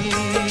लिए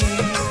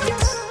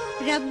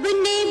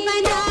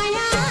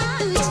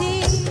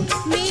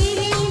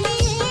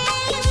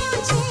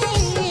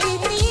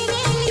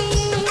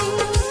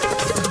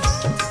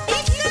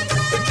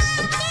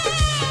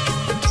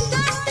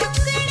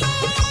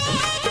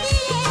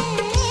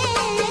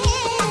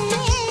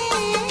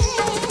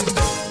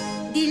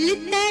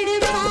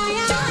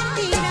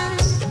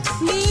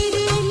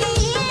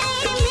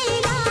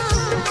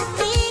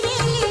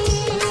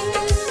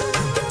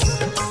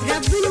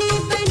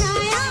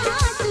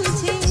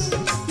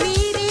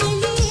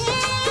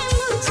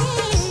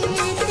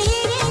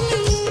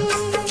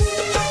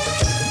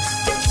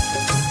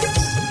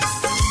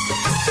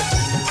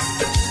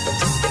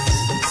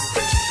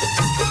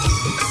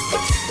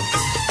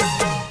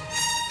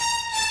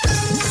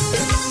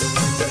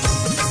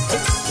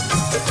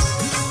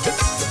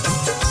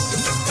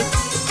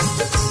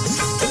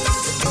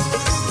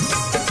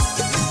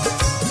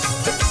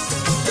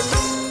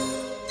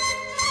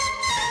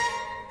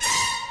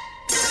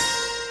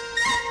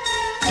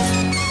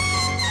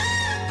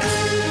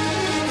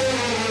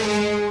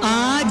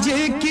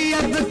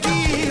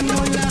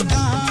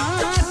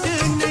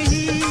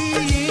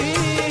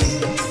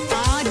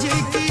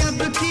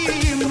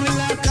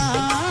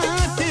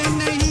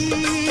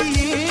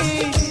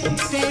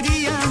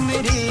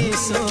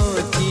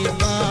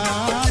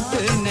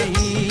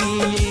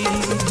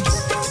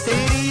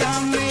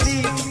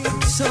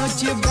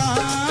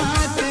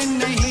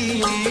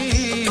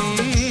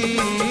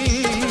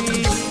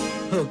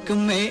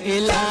हुक्म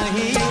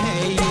इलाही है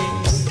ये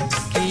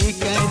की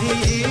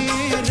करिए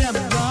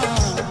रब्बा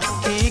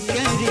की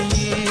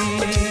करिए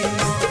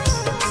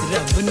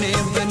रब ने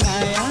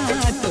बनाया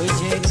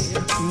तुझे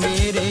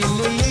मेरे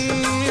लिए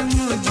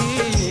मुझे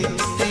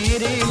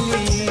तेरे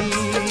लिए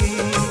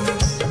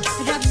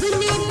रब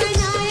ने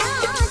बनाया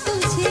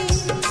तुझे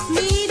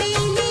मेरे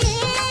लिए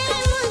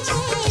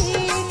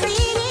मुझे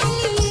तेरे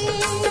लिए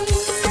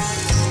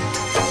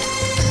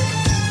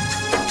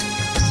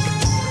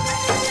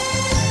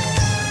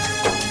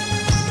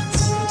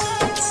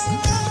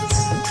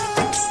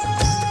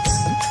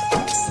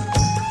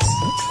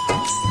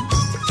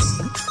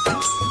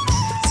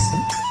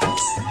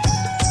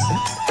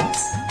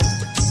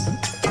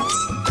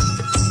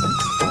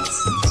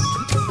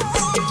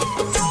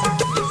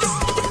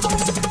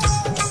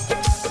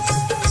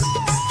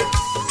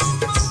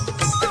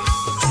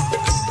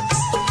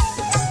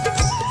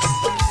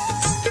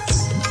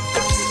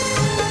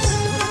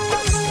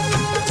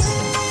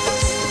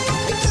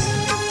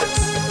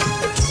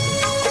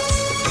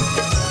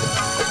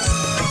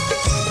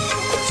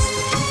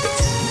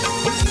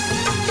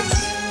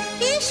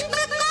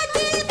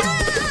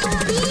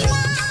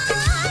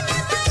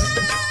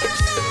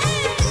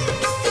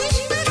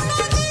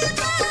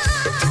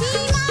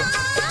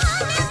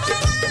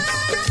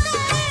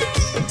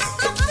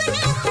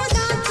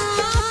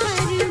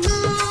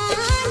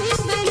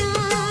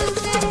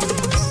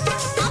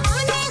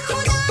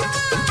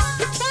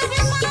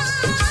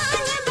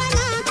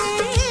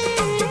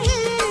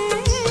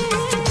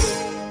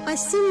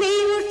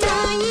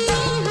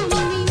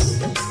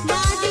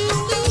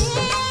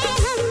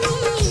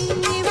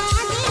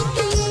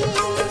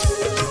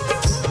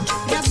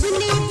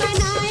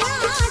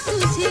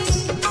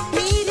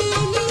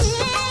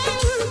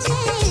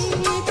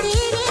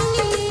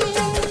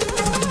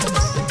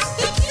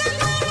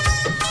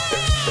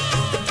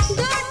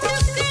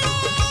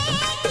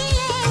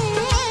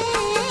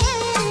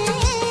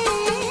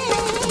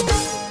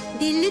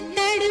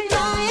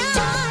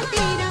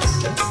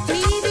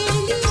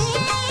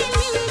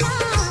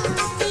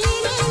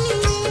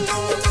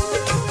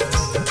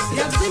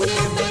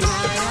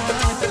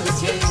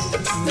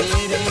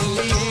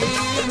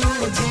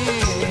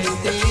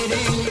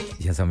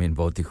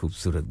बहुत ही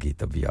खूबसूरत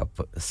गीत अभी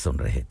आप सुन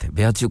रहे थे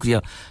बेहद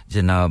शुक्रिया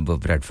जनाब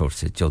ब्रैडफोर्ड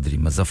से चौधरी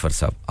मुजफ्फर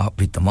साहब आप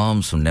भी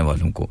तमाम सुनने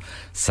वालों को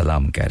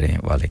सलाम कह रहे हैं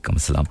वालेकुम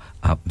सलाम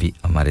आप भी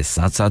हमारे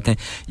साथ साथ हैं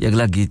ये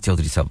अगला गीत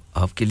चौधरी साहब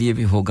आपके लिए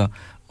भी होगा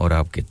और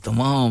आपके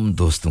तमाम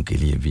दोस्तों के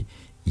लिए भी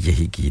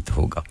यही गीत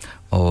होगा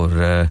और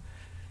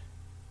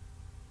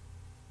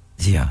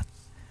जी हां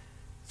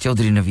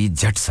चौधरी नवीद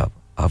जट साहब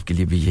आपके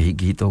लिए भी यही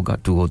गीत होगा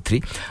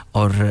 203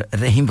 और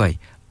रहीम भाई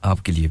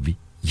आपके लिए भी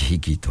यही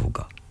गीत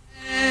होगा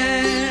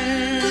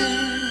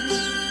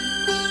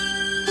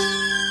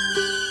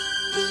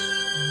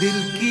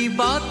दिल की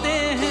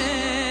बातें हैं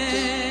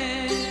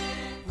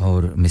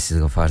और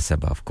मिसेस गफार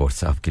साहब ऑफ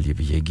कोर्स आपके लिए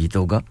भी ये गीत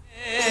होगा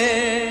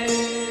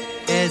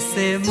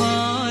ऐसे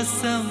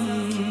मौसम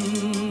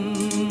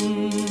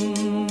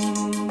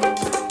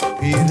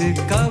फिर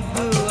कब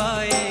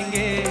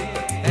आएंगे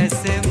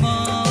ऐसे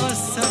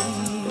मौसम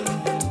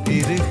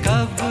फिर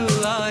कब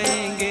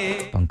आएंगे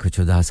पंकज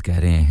उदास कह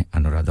रहे हैं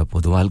अनुराधा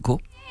पोदवाल को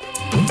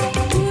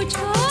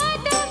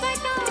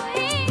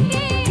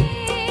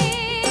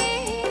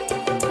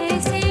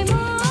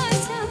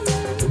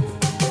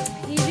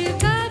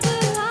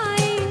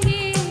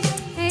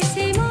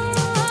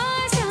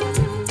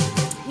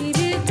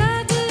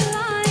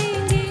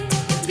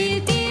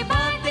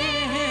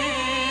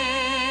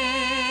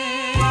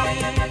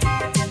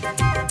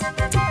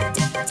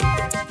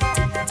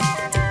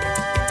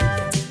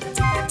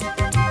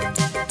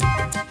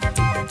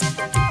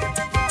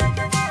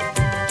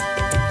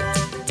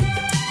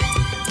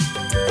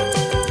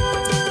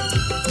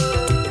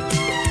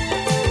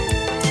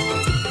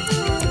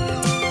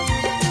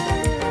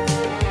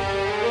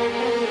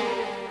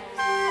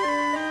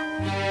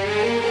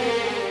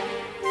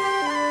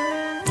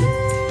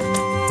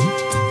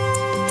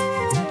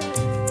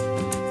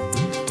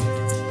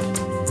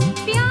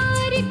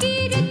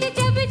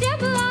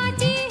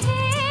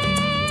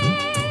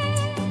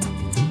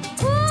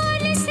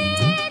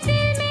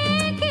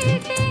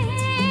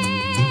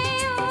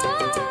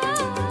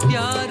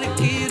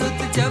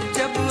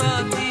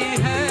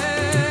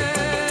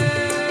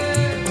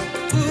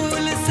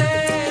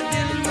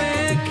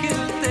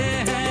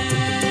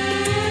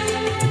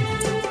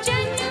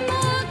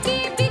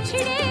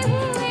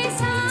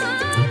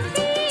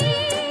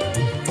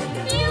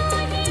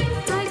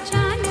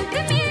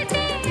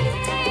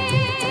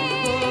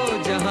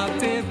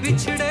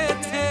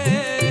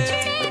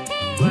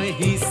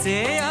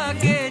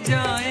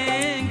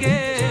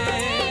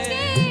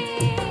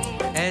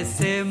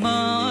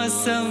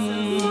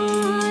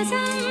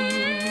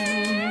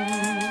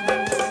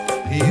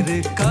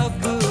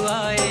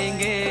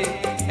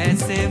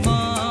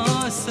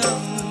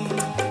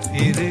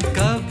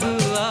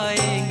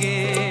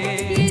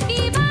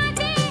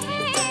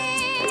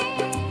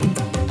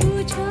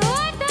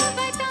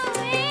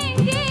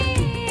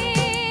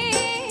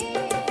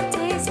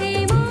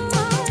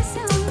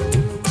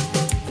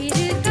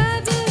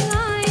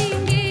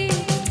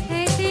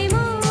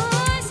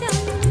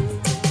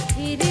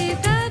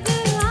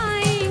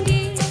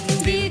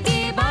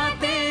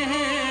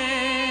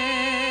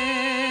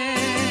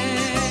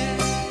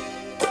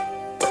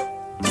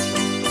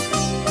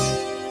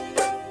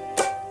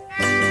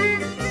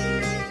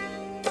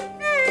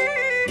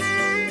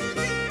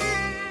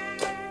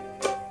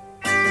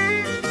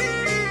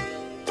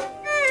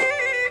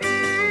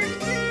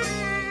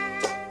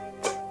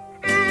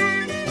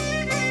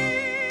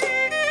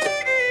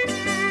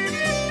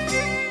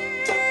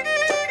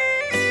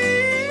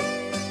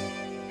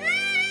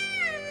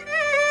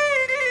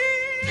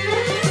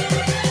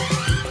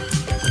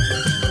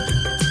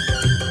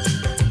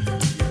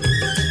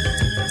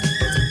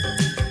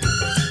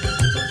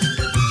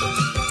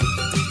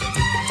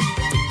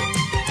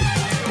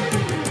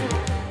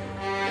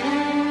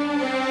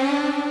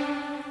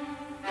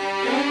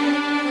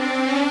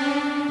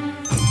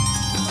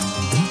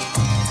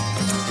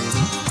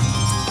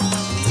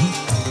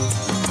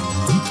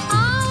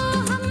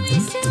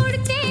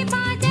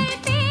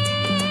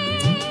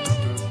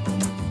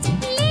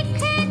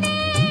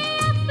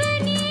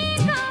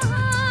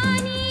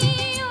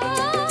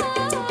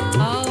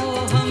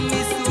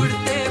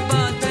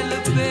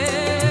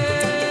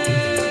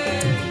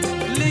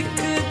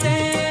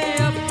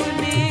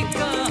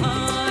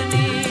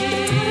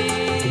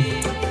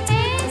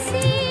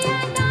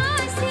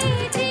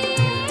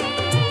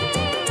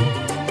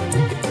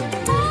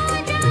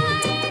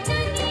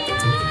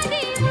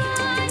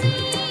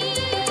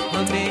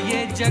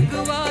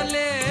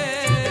जगवाले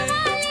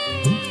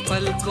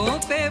पलकों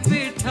पे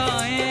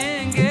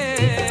बिठाएंगे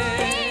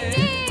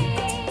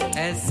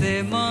ऐसे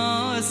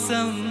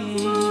मौसम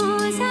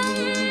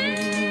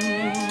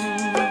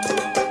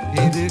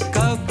फिर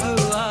कब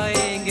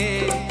आएंगे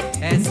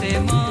ऐसे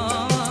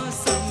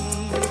मौसम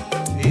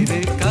फिर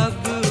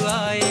कब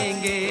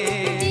आएंगे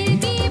दिल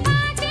की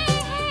बातें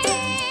हैं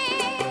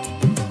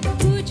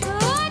पूछो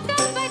तो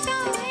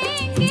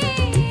बताएंगे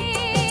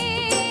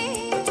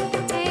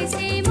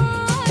ऐसे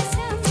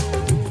मौसम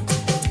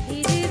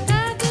फिर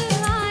कब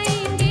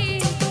आएंगे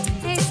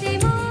ऐसे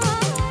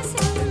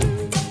मौसम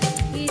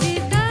फिर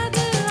कब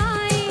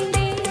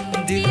आएंगे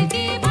दिल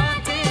की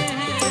बातें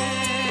हैं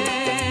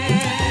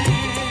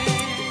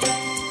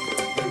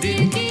दिल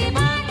की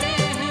बातें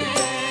हैं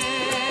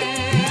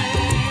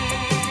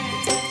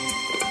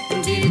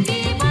दिल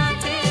की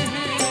बातें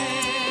हैं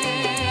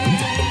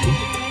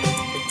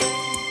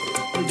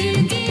दिल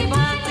की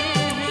बातें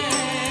हैं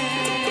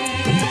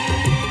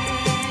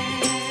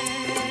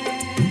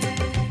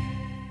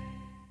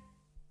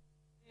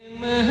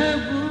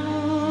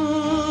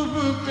महबूब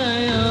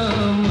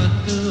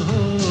कयामत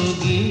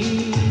होगी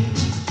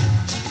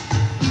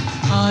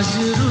आज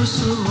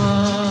रुसवा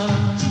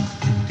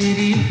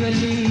तेरी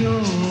गलियों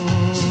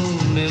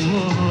में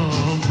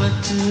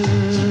मोहब्बत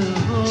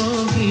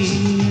होगी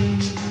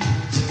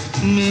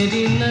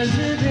मेरी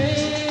नजरें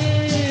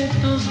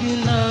तो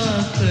गिला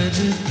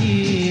करती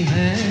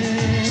हैं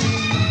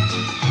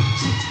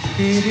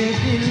तेरे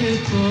दिल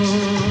को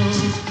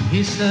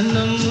भी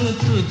सनम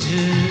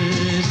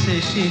तुझसे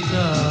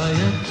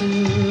शिकायत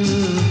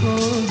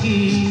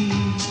होगी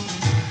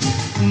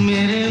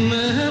मेरे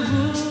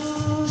महबूब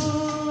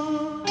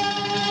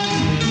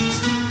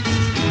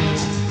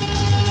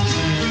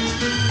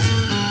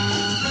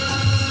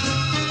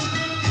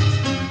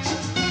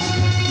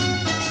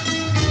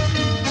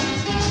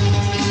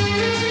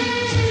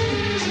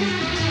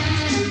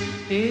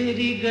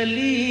तेरी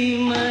गली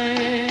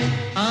में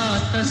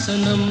आता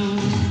सनम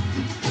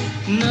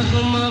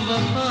नगमा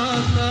वफा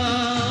का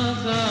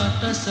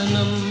गाता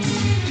सनम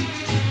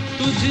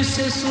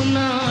तुझसे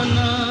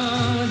सुनाना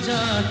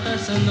जाता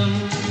सनम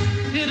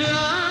फिर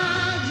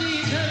आज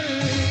इधर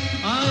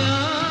आया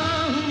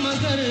हूँ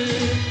मगर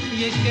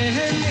ये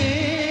कहने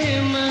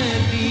मैं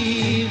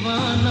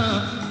दीवाना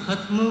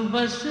खत्म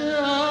बस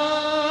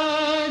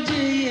आज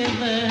ये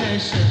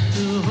वहशत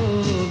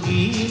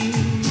होगी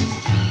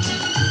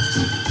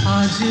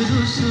आज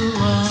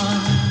रुसवा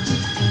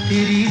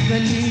तेरी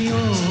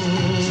गलियों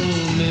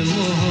में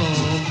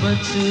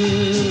मोहब्बत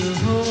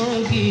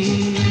होगी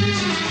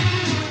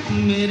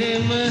मेरे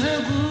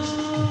महबूब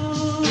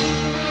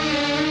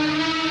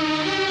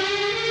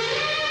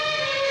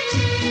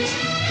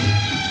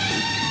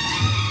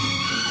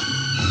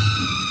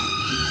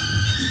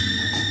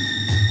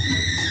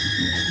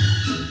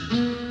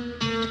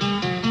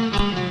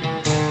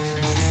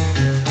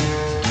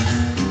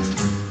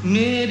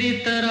मेरी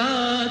तरह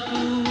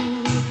तू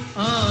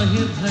आह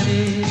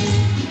भरे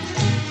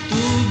तू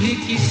भी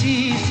किसी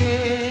से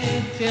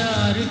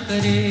प्यार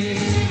करे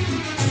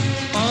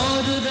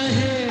और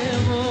रहे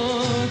वो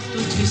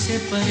तुझसे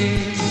परे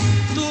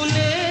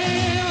तूने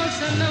ओ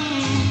सनम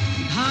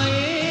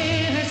ढाए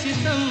है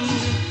सितम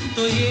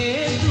तो ये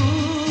तू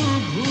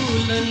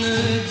भूल न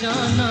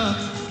जाना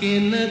कि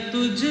न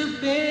तुझ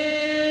पे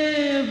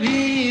भी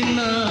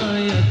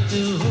नायत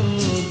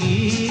होगी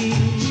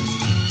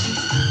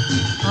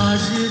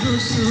आज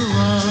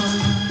रुसवा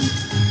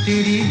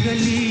तेरी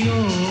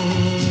गलियों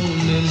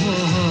में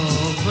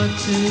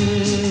मोहब्बत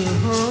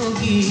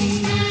होगी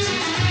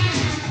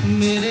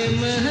मेरे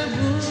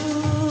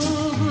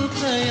महबूब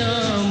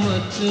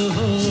कयामत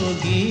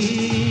होगी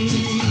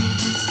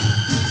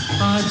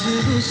आज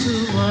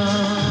रुसवा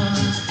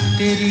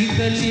तेरी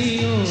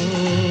गलियों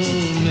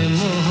में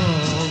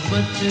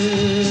मोहब्बत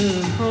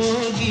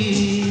होगी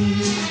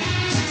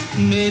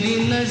मेरी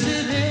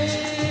नजरें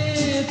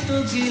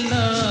तो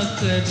गिला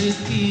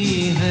करती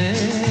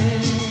हैं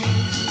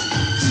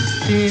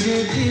तेरे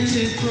दिल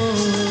को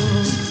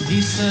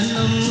भी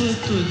सनम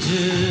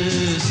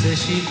तुझसे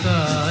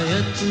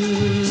शिकायत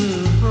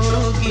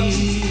होगी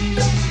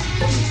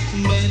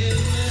मेरे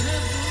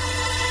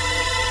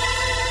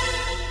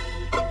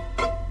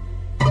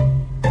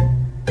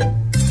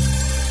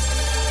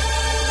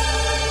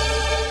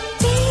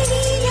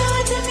तेरी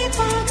याद में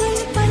पागल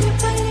पल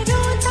पल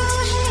रोता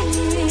है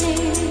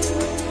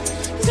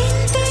बिन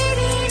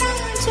तेरे ना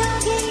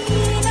जागे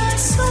ना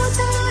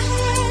सोता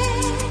है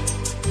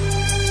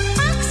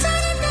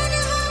अक्सर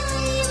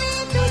तन्हाई में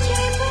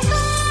तुझे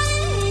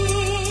पुकारे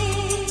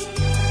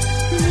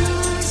ना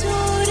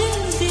जोर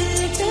दिल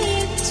पे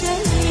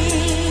चले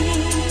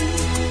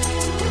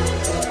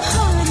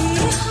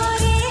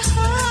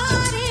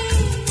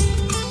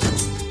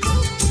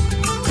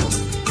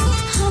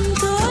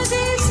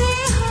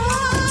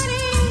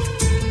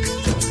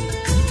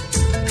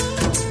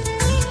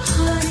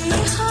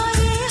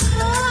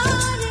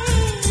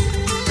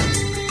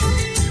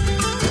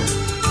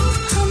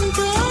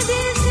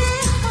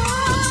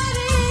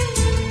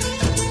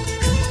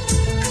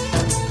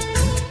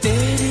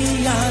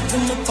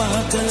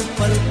पागल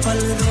पल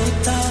पल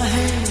रोता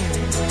है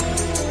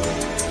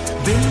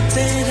बिन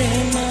तेरे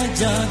ना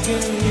जागे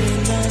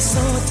ना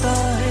सोता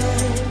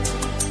है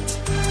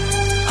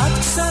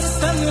अक्सर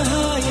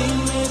तन्हाई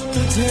में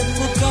तुझे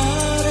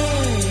पुकारे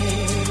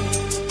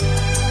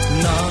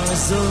ना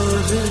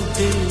जोर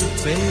दिल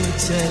पे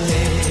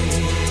चले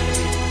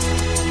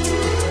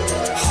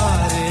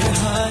हारे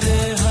हारे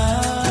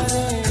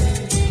हारे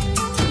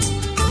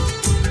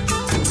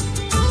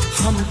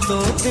हम तो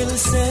दिल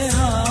से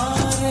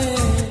हारे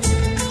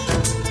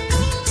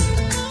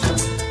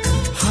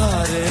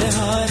हारे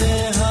हारे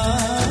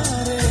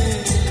हारे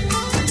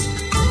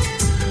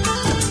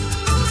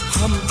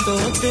हम तो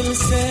दिल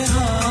से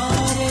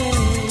हारे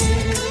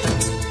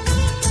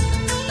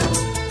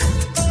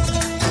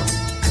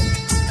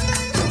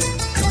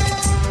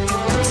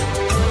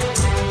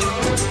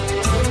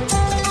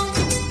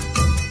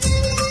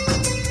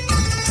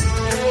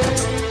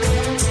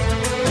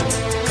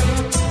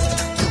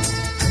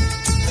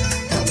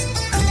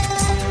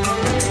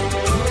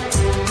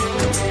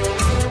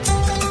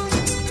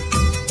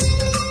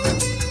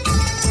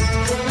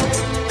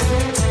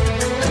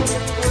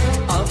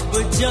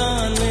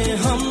जाने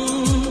हम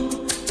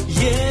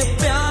ये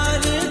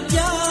प्यार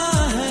क्या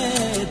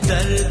है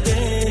दर्द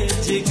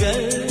जिगर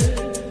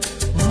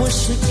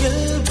मुश्किल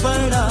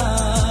बड़ा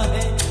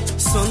है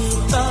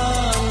सुनता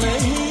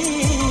नहीं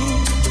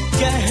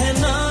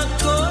कहना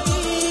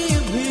कोई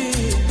भी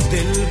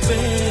दिल पे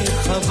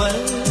खबर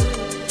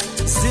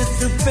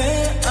जिद पे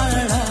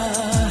अड़ा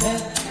है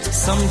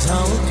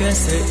समझाऊं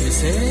कैसे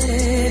इसे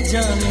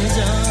जाने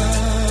जा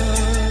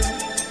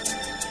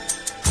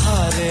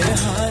हारे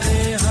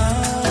हारे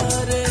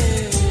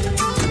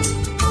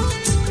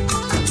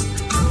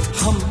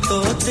तो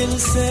दिल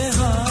से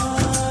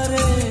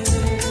हारे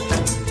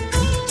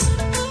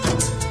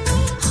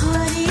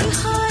हारे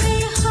हारे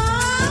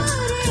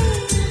हारे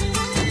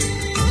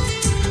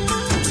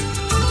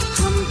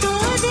हम तो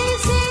दिल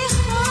से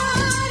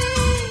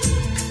हारे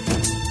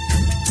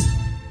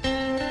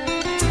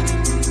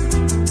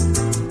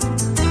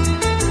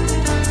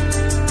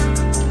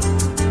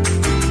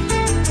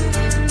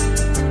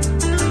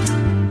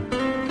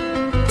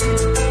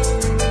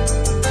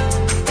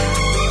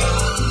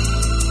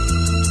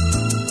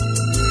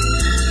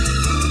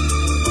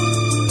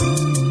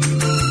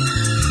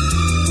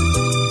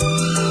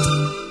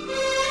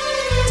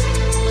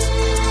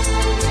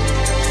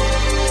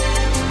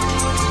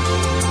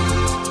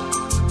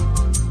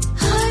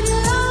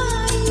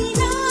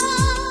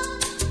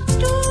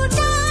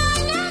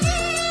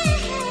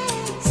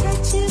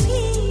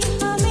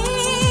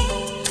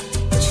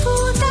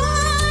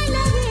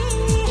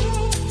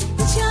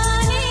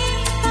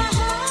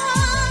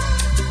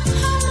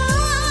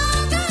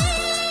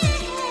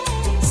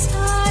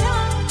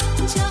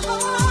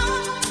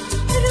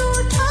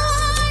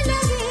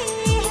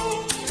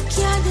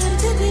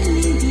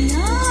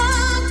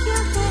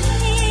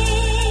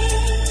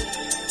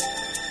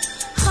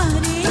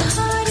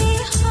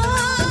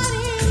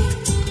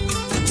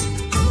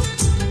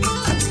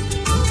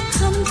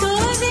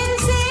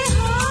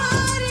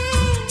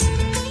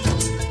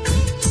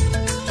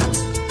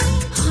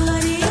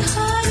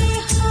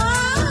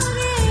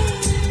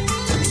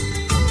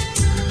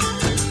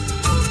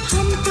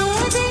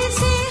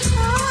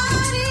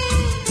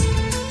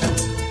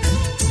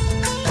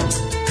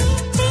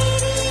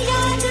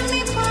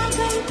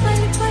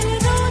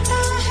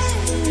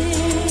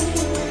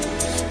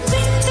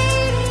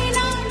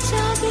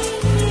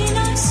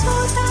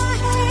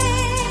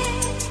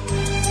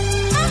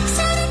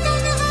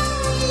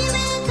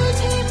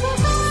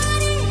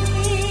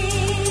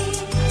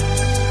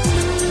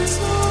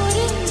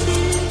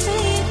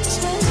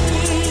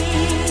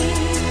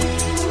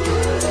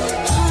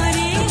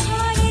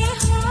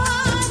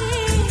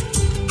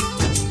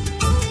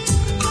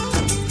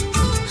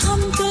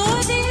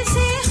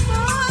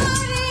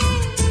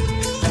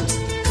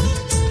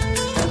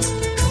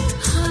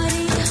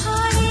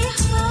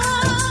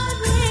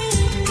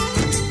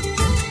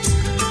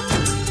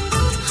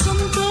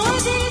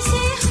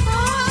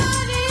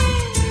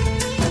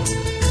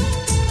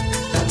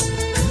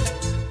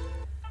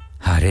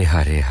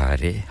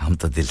हारे हम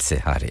तो दिल से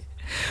हारे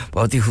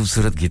बहुत ही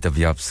खूबसूरत गीत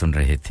अभी आप सुन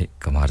रहे थे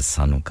कमार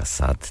सानू का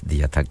साथ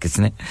दिया था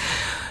किसने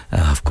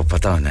आपको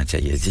पता होना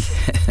चाहिए जी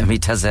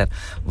मीठा सर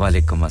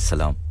वालेकुम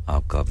अस्सलाम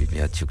आपका भी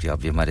बहुत शुक्रिया आप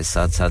भी हमारे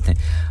साथ साथ हैं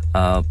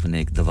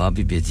आपने एक दवा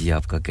भी भेजी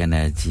आपका कहना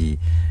है जी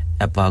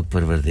ए पाक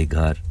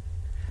परवरदिगार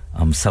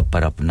हम सब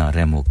पर अपना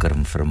रहम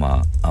करम फरमा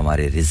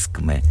हमारे रिज़्क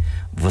में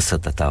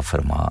वसअत अता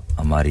फरमा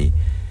हमारी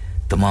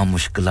तमाम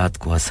मुश्किलात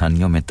को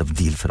आसानियों में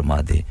तब्दील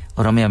फरमा दे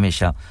और हमें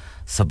हमेशा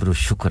सब्र और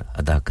शुक्र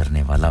अदा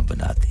करने वाला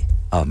बना दे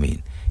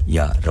आमीन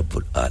या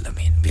रब्बुल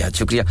आलमीन बहुत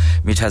शुक्रिया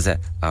मीठा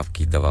साहब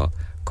आपकी दवा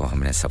को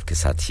हमने सबके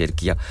साथ शेयर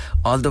किया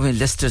ऑल द वे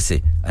लेस्टर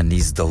से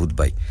अनीस दाऊद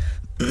भाई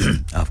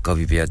आपका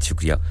भी बहुत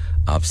शुक्रिया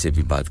आपसे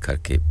भी बात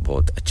करके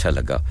बहुत अच्छा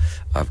लगा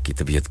आपकी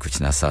तबीयत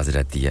कुछ नासाज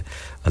रहती है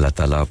अल्लाह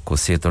ताला आपको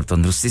सेहत और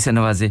तंदुरुस्ती से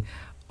नवाजे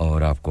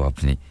और आपको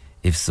अपने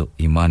हिफ्ज़ व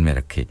ईमान में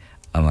रखे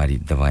हमारी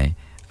दुआएं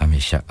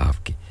हमेशा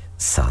आपके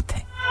साथ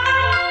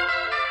हैं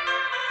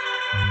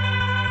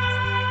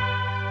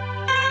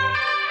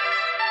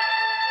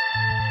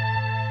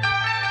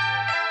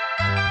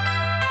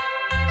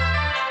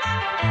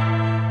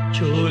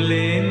छू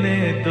लेने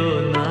दो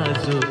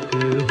नाजुक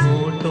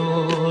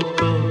होठों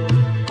को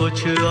कुछ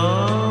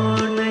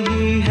और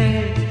नहीं है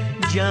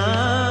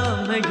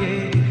जाम ये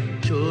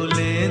छू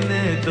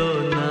लेने दो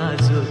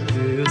नाजुक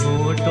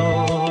होठों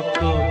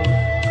को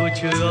कुछ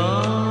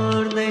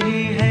और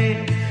नहीं है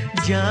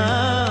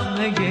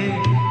जाम ये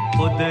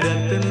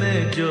कुदरत ने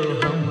जो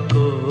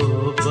हमको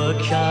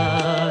बख्शा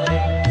है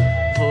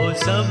वो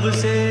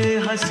सबसे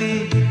हंसी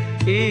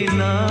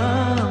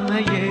इनाम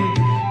है ये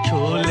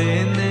छू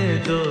लेने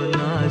दो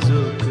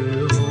नाजुक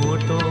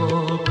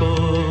होठों को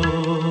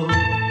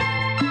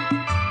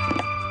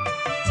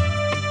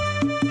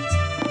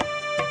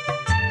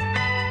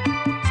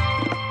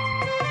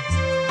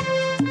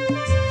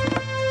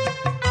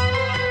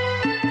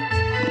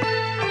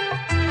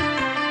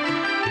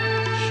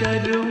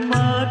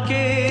शर्मा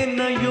के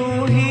न यूं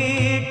ही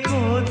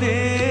खो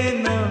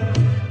देना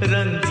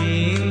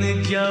रंगीन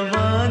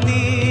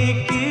जवानी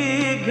की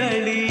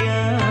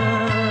घड़ियां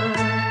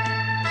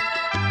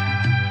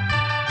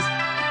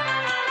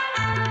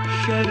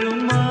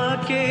शर्मा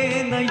के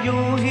न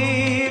यूं ही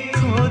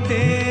खो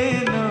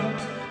देना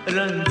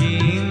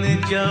रंगीन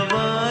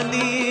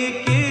जवानी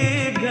की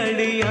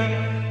घड़ियां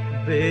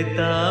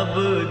बेताब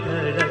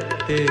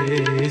धड़कते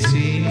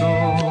सीनों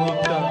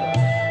का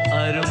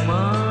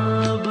अरमां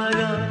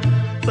भरा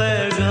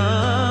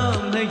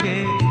पैगाम ये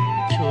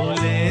छू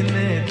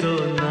लेने दो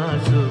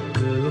नाजुक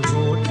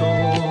होठों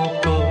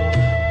को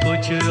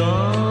कुछ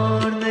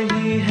और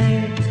नहीं है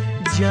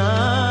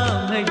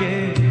जाम ये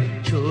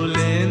छू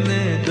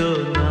लेने दो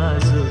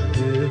नाजुक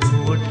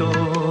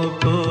होठों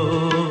को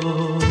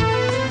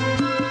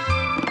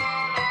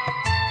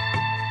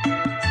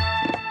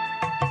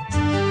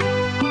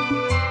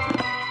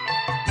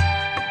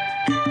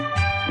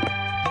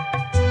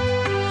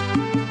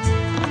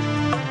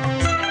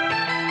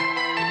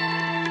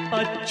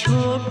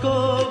अच्छों को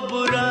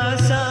बुरा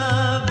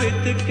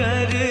साबित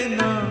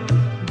करना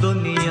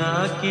दुनिया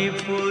की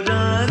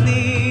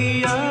पुरानी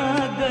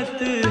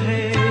आदत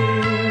है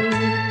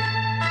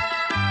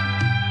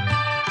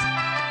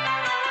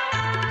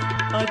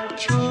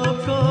अच्छों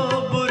को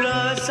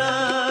बुरा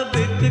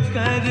साबित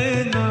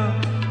करना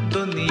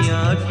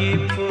दुनिया की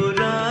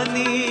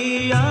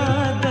पुरानी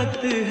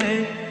आदत है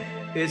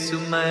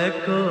इसमें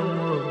को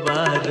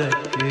मुबारक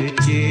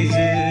चीज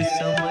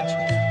समझ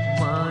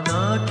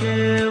माना के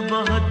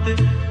बहुत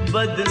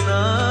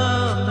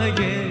बदनाम है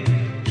ये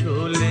छू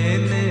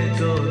लेने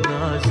दो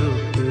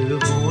नाजुक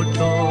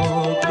होठों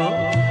को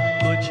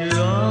कुछ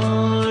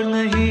और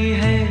नहीं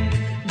है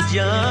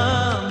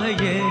जाम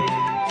ये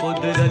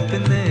कुदरत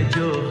ने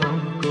जो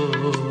हमको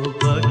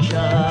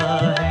बख्शा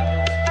है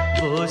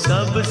वो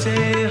सबसे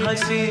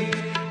हंसी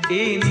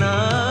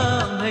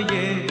इनाम है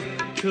ये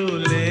छू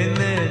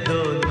लेने दो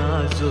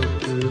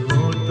नाजुक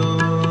होठों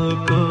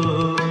को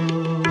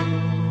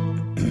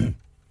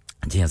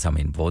जी हाँ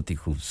सामीन बहुत ही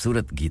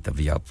खूबसूरत गीत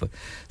अभी आप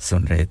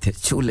सुन रहे थे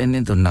छू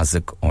लेने दो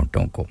नाजुक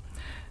होंठों को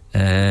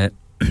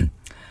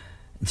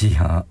जी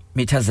हाँ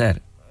मीठा जहर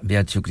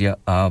बेहद शुक्रिया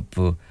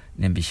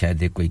आपने भी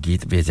शायद कोई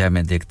गीत भेजा है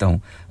मैं देखता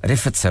हूँ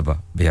रिफत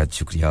साहबा बेहद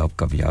शुक्रिया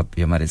आपका भी आप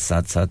भी हमारे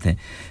साथ साथ हैं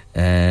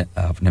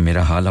आपने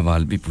मेरा हाल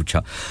हवाल भी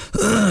पूछा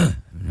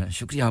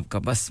शुक्रिया आपका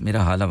बस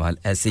मेरा हाल हवाल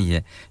ऐसे ही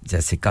है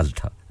जैसे कल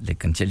था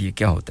लेकिन चलिए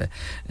क्या होता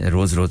है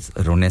रोज रोज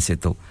रोने से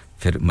तो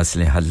फिर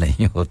मसले हल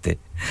नहीं होते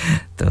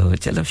तो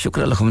चलो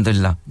शुक्र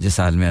अल्हम्दुलिल्लाह जिस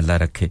हाल में अल्लाह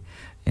रखे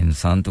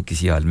इंसान तो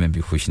किसी हाल में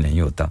भी खुश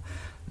नहीं होता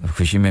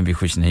खुशी में भी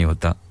खुश नहीं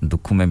होता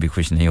दुखों में भी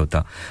खुश नहीं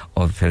होता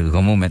और फिर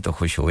गमों में तो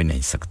खुश हो ही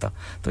नहीं सकता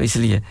तो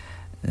इसलिए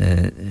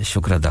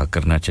शुक्र अदा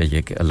करना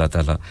चाहिए कि अल्लाह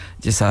ताला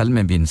जिस हाल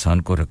में भी इंसान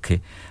को रखे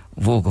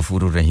वो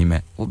गफूर रहीम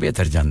है वो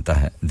बेहतर जानता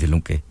है दिलों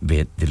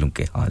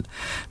के हाल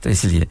तो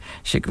इसलिए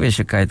शिकवे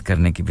शिकायत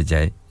करने की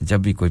बजाय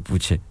जब भी कोई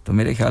पूछे तो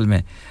मेरे ख्याल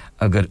में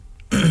अगर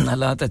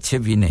हालात अच्छे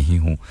भी नहीं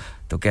हूं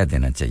तो कह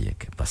देना चाहिए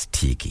कि बस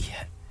ठीक ही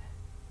है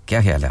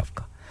क्या ख्याल है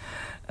आपका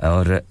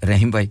और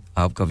रहीम भाई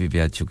आपका भी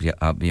बेहद शुक्रिया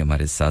आप भी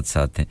हमारे साथ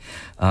साथ हैं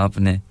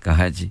आपने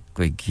कहा जी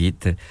कोई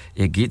गीत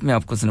एक गीत मैं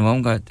आपको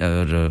सुनवाऊंगा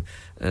और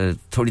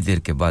थोड़ी देर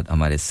के बाद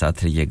हमारे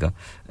साथ रहिएगा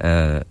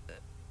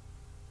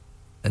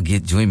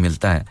गीत जो ही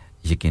मिलता है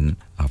यकीन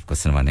आपको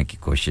सुनवाने की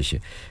कोशिश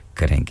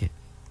करेंगे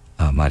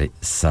हमारे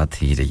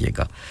साथ ही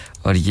रहिएगा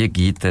और ये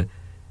गीत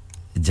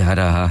जा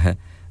रहा है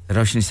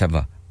रोशनी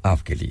साहबा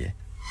आपके लिए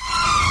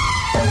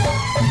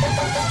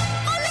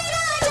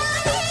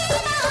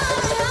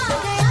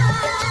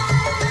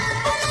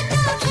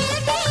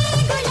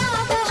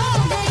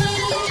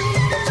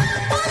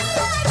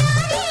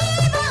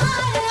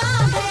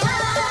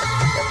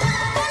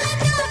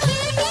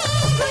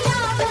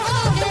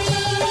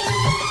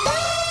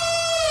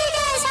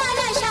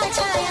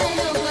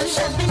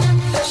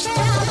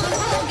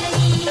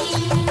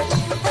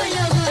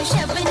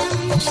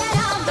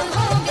शराब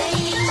हो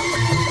गई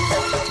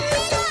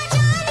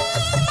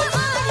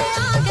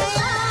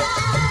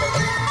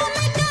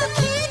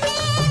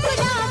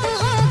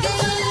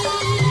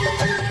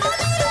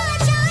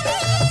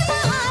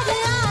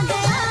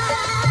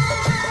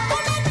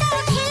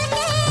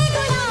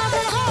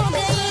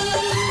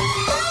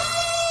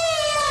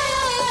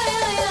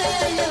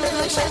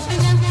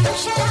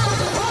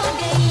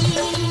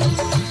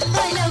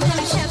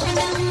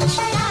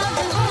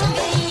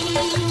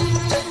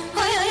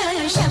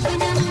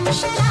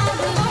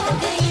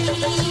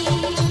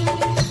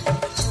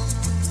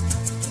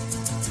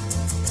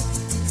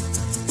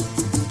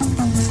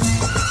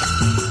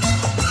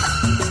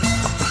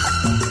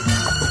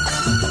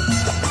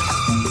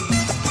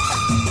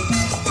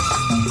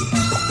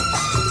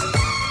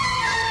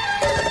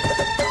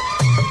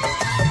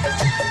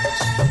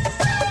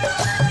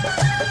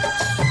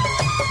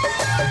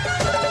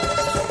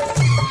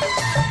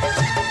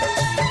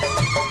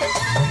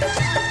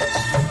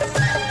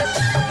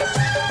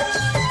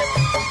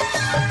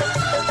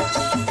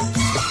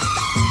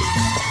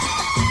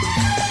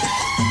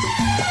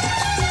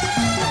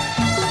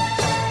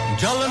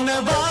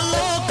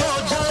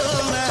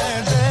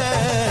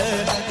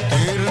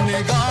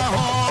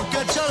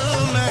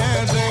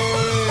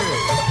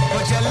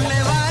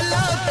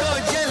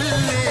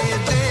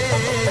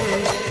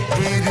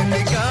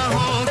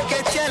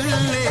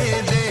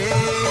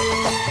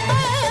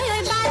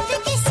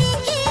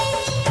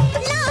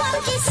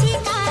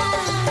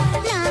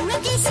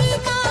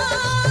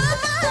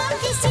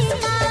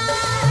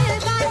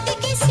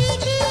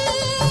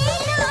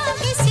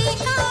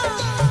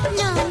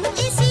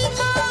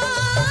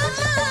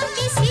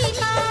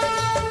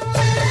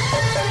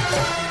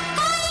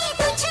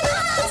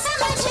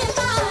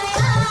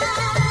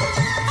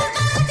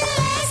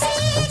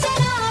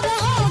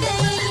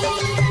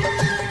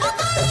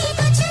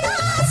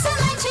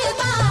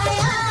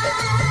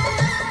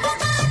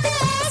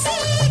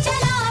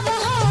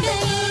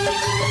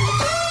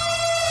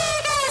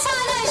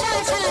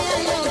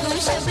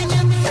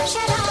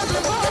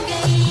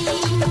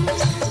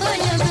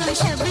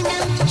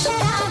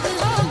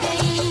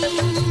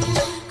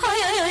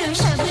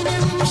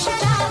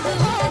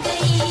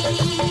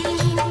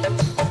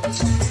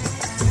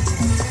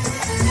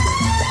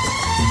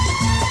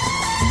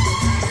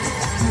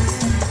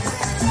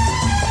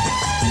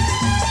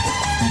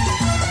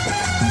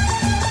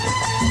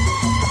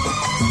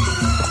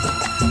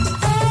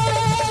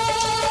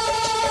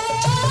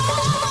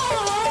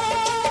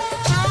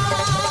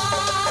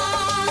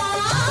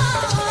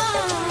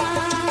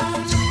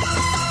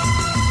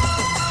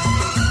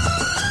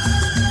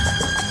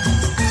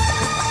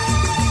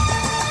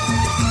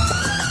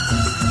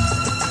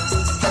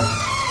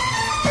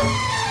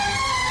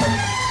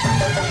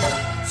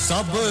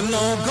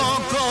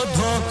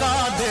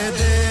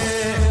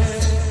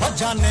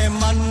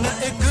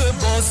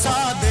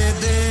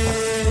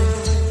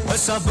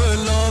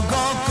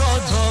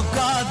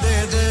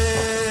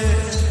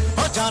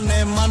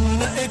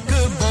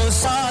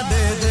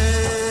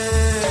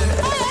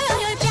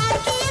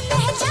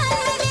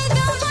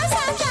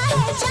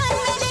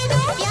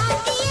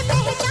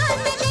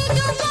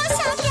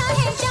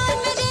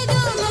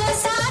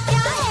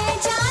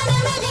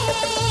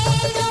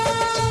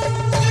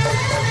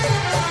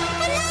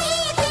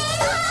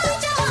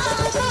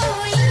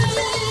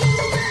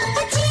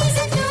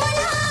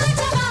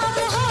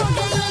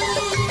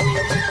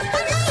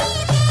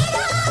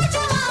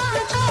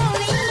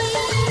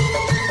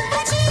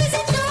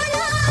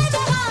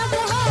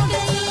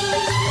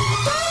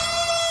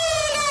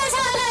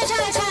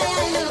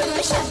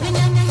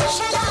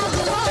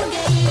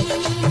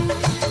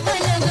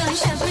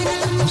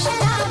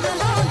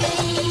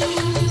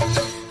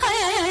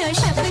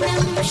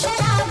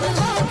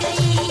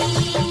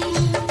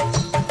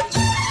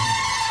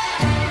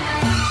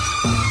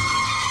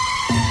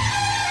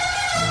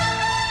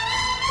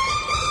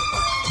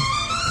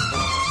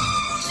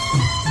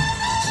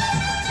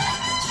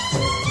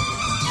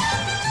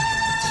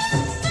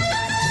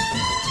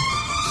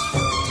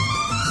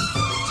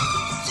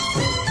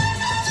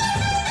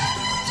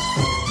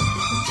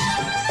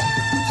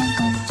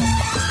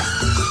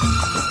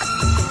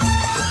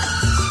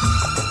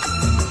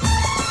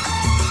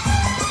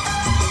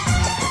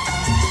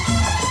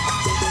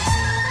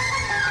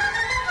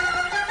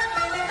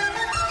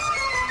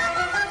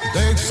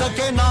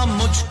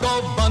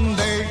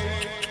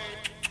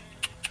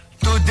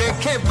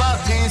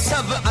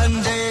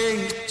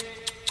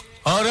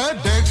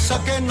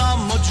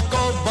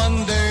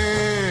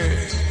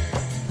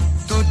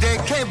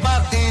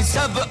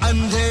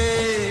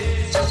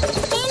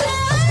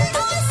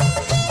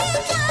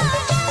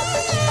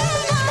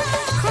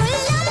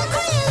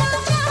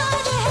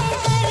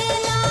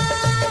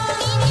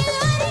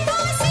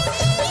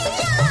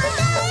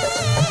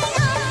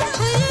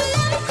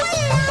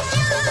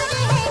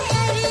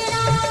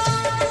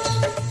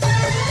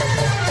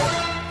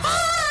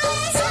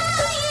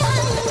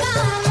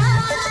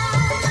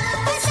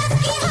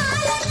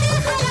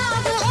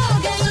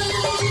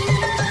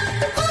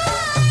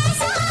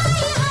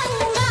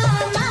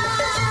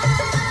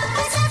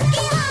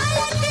सबकी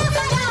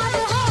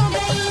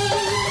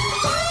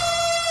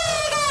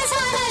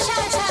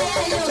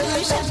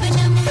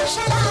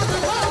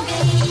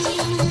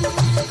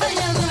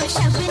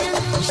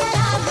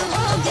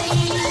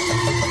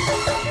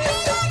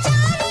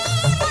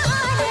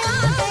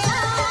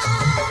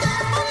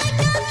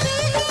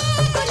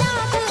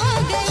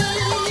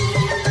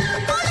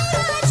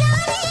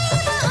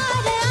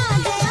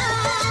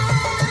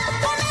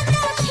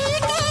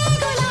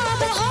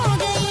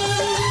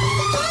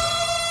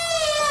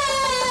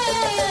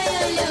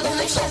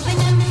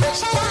शबनम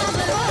शराब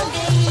हो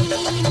गई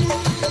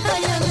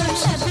ओयो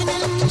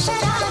शबनम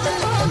शराब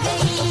हो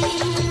गई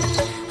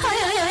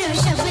ओयो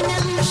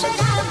शबनम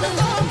शराब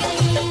हो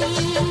गई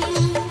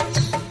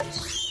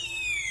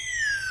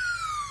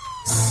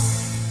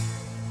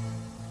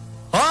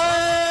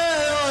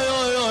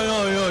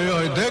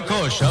देखो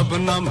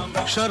शबनम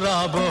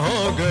शराब हो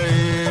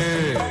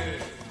गई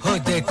हो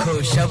देखो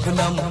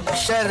शबनम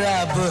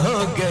शराब हो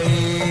गई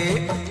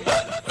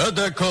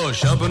देखो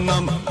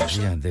शबनम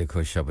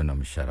देखो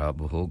शबनम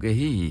शराब हो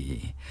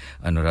गई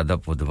अनुराधा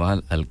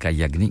पुदवाल अलका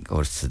याग्निक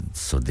और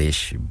सुदेश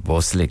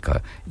भोसले का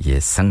ये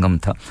संगम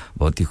था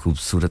बहुत ही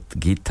खूबसूरत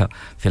गीत था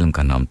फिल्म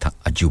का नाम था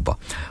अजूबा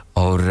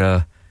और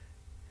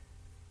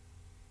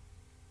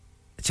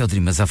चौधरी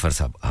मुजफ्फर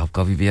साहब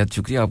आपका भी बेहद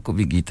शुक्रिया आपको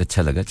भी गीत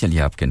अच्छा लगा चलिए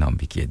आपके नाम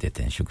भी किए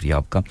देते हैं शुक्रिया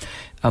आपका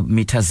अब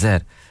मीठा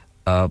जहर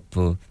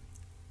आप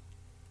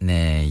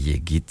ने ये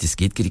गीत जिस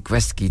गीत की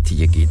रिक्वेस्ट की थी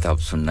ये गीत आप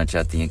सुनना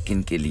चाहती हैं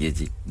किन के लिए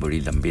जी बड़ी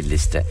लंबी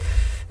लिस्ट है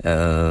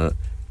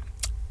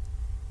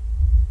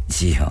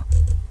जी हाँ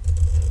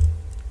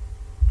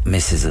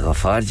मिसेस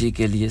गफार जी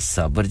के लिए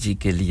साबर जी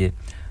के लिए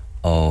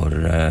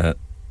और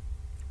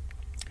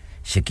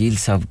शकील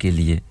साहब के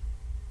लिए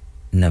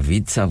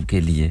नवीद साहब के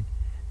लिए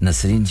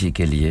नसरीन जी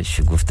के लिए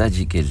शगुफ्ता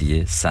जी के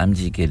लिए साम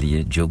जी के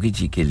लिए जोगी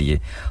जी के लिए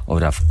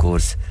और ऑफ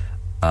कोर्स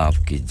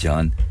आपकी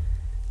जान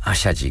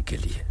आशा जी के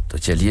लिए तो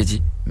चलिए जी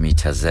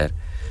मीठा जहर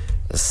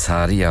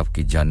सारी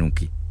आपकी जानों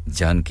की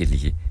जान के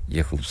लिए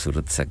ये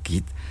खूबसूरत सा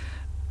गीत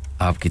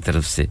आपकी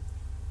तरफ से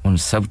उन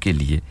सब के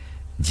लिए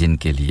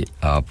जिनके लिए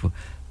आप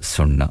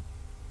सुनना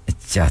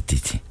चाहती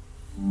थी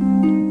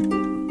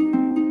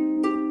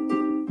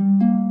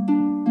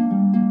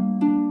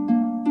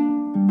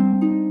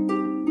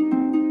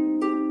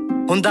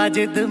हुंदा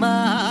जे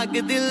दिमाग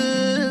दिल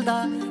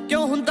दा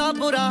क्यों हुंदा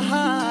बुरा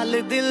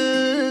हाल दिल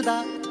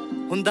दा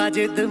हुंदा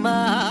जे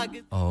दिमाग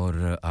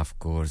और ऑफ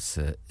कोर्स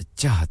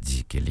चाहत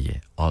जी के लिए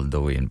all the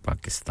way in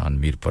Pakistan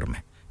Mirpur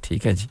में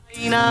ठीक है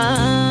जी ना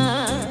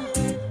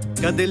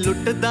कदे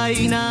लुटदा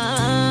ही ना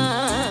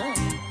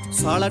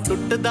साला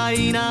टुटदा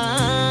ही ना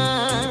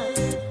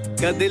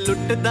कदे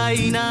लुटदा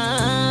ही ना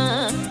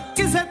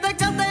किसे ते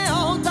कदे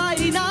आਉਂਦਾ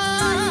ही ना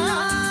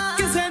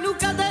किसे नु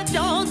कदे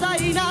चाਹੁੰਦਾ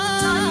ही ना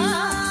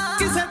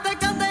किसे ते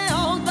कदे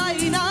आਉਂਦਾ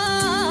ही ना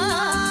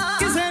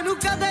किसे नु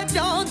कदे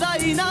चाਹੁੰਦਾ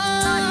ही ना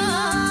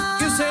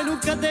किसे नु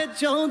कदे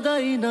चाਹੁੰਦਾ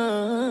ही ना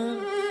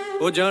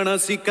ओ जाना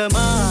सी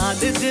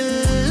कमाल दिल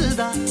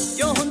दा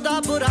क्यों हुंदा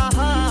बुरा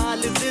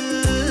हाल दिल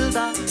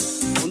दा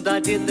हुंदा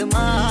जे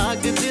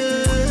दिमाग दिल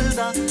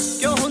दा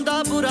क्यों हुंदा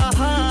बुरा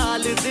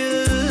हाल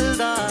दिल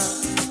दा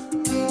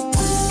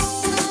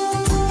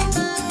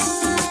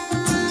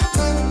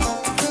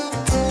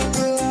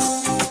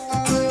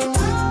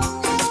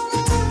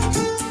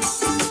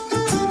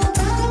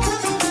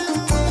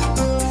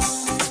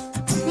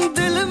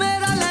दिल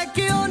मेरा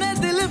लेके ओने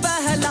दिल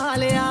बहला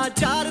लिया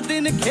 4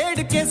 दिन खेड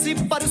के सी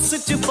पर्स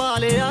च पा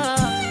लिया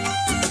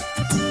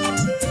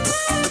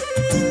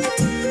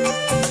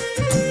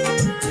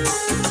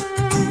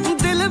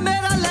दिल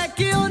मेरा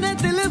लेके ओने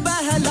दिल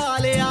बहला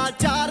लिया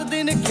 4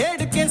 दिन खेड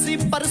के सी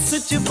पर्स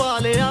च पा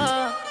लिया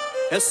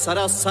ए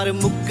सरासर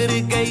मुकर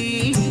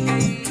गई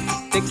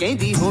ते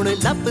कहंदी हुण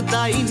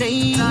लभदा ही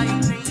नहीं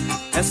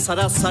ए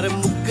सरासर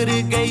मुकर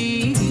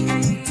गई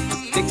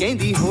ते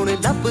कहंदी हुण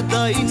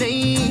लभदा ही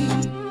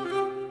नहीं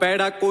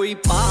पैड़ा कोई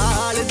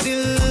पाल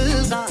दिल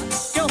दा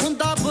क्यों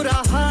हुंदा बुरा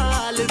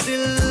हाल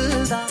दिल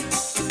दा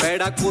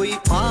पैड़ा कोई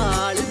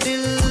पाल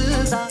दिल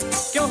दा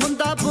क्यों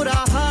हुंदा बुरा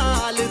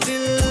हाल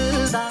दिल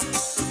दा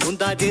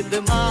हुंदा जे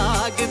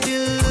दिमाग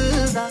दिल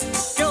दा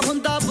क्यों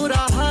हुंदा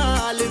बुरा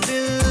हाल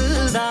दिल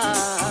दा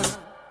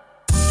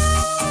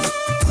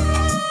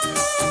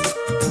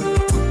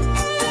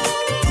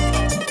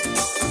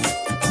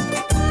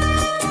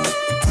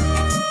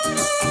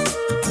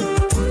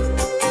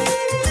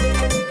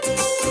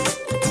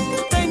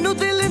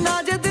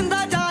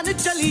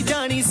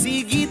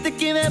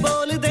किवें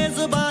बोल दे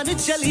जुबान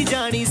चली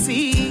जानी सी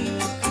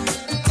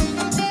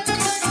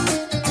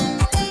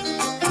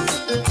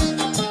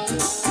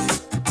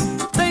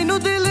तैनू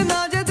दिल ना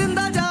जे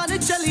दिंदा जान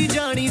चली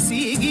जानी सी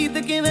गीत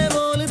किवें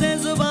बोल दे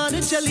जुबान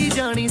चली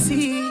जानी सी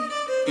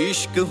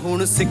इश्क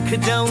हुण सिख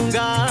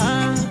जाऊंगा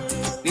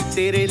नी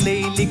तेरे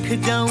लिए लिख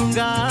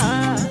जाऊंगा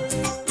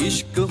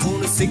इश्क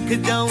हुण सिख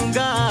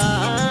जाऊंगा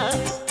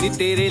नी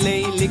तेरे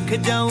लिए लिख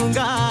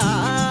जाऊंगा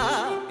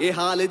ये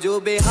हाल जो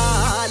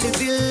बेहाल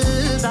दिल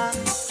दा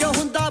क्यों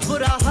हुंदा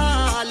बुरा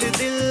हाल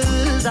दिल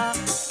दा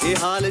ये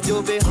हाल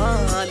जो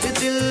बेहाल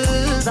दिल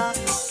दा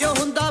क्यों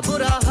हुंदा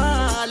बुरा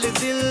हाल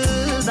दिल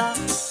दा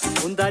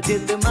हुंदा जे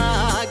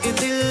दिमाग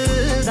दिल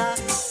दा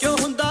क्यों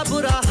हुंदा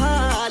बुरा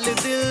हाल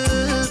दिल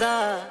दा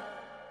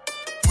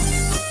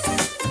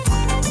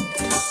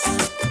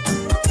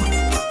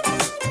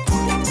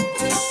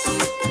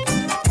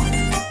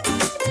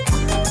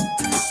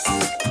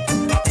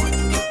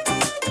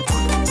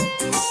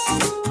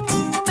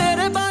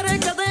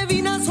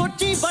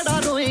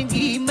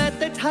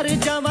ठर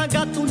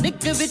जावांगा तू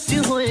निक विच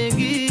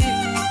होएगी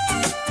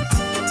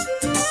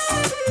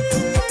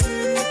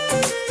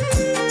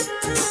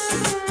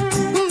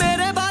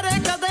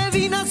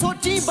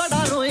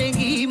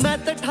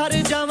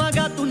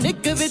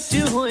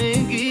सच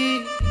होएगी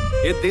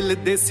ये दिल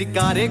दे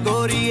सिकारे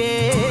गोरिए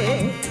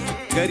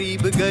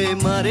करीब गए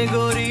मारे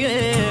गोरिए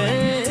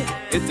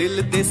ये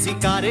दिल दे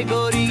सिकारे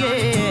गोरिए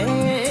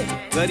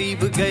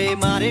करीब गए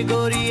मारे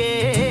गोरिए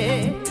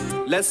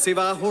ले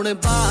सिवा हुण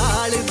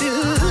बाल दिल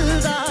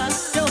दा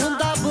क्यों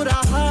हुंदा बुरा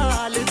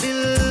हाल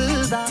दिल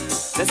दा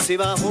ले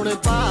सिवा हुण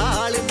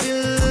बाल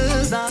दिल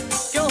दा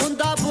क्यों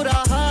हुंदा बुरा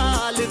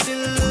हाल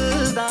दिल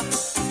दा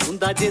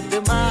हुंदा जे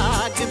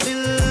दिमाग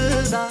दिल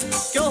दा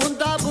क्यों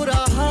हुंदा बुरा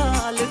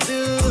हाल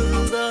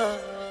दिल दा।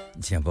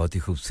 जी हाँ, बहुत ही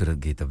खूबसूरत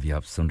गीत अभी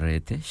आप सुन रहे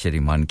थे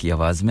शरीमान की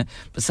आवाज में।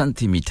 पसंद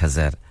थी मीठा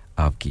ज़हर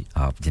आपकी,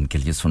 आप जिनके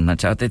लिए सुनना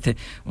चाहते थे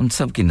उन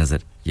सब की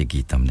नजर ये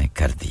गीत हमने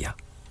कर दिया।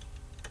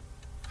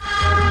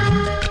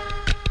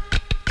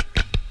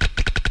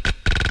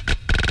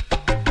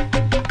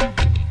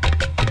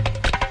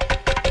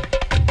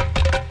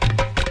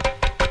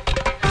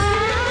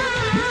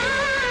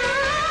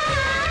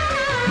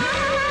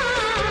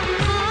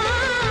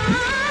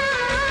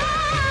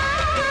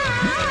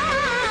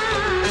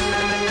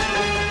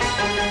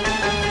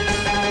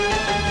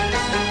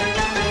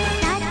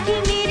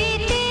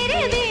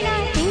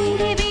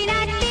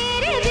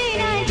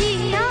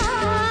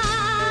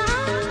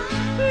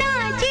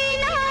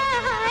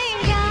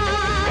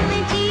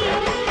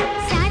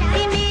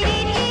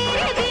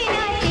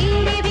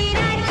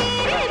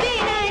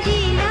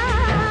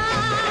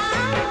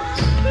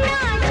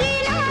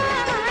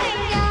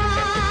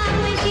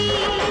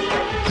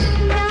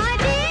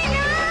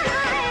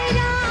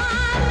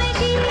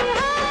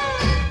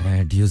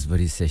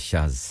 से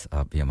शाज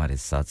आप भी हमारे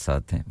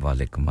साथ हैं।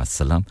 वालेकुम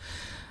अस्सलाम।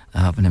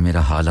 आपने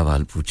मेरा हाल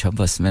अहवाल पूछा,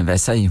 बस मैं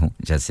वैसा ही हूं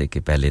जैसे कि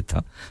पहले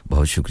था।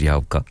 बहुत शुक्रिया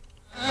आपका।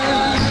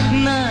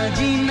 ना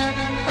जीना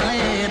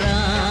है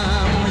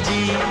राम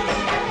जी,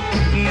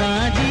 ना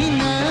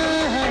जीना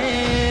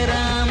है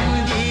राम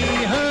जी,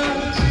 हो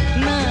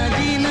ना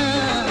जीना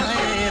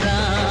है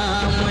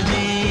राम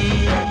जी।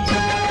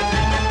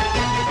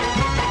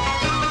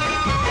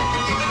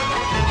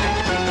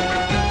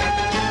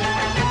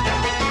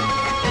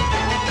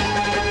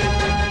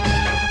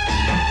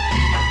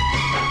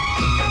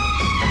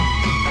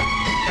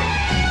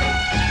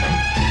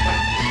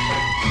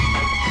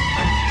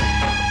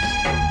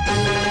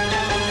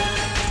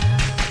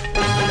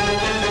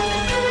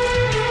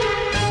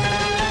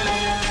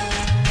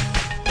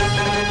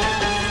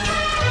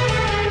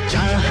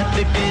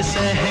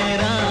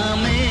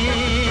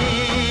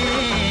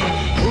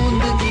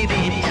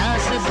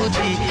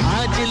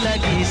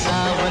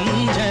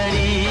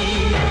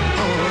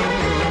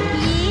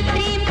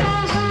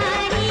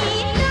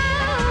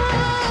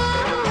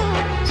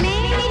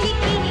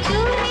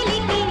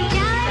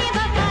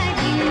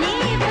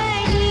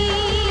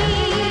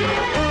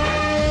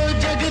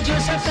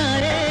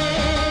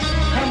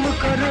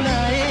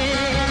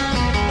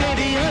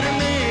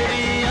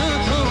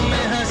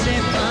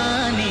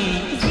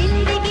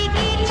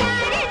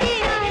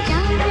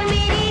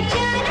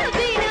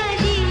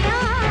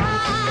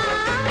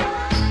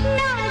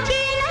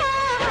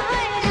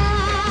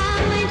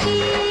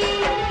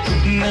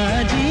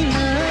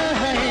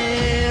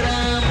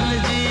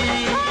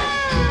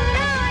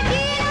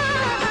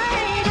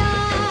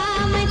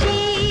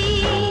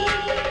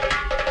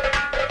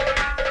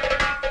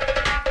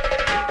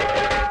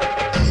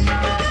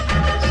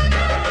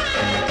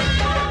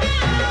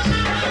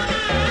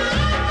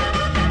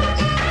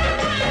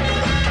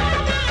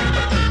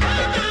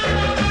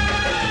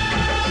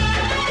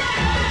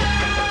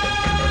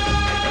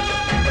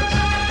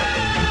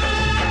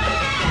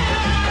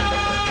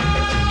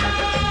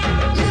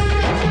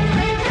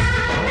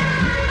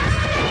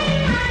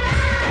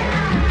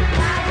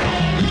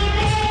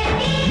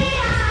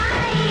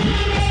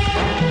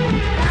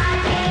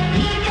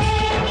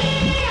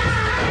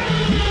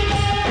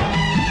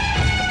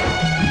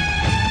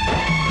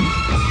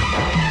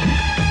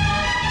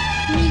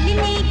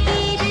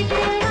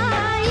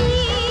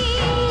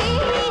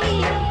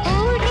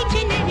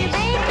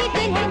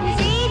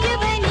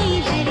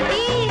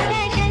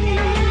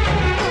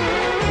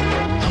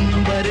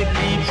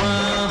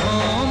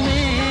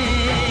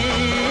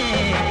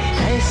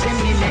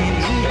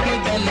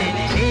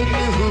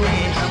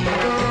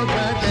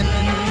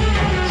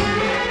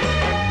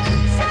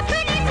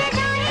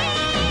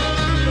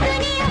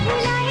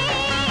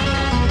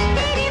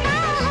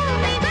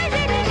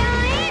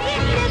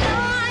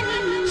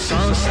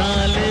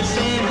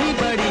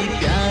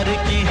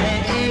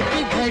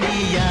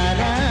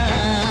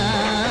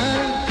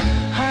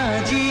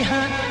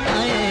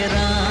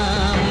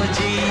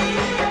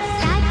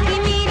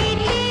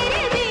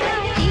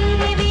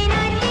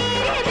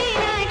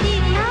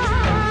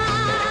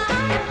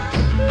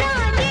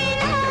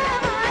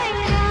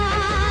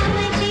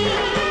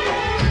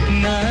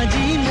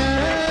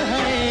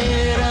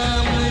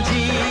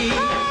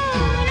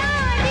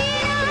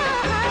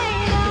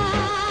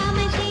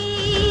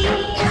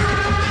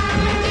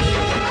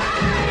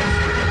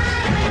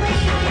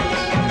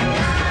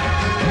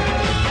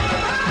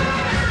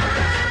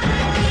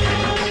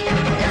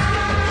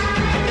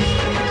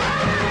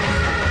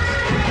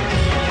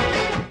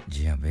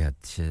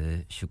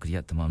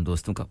 शुक्रिया तमाम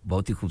दोस्तों का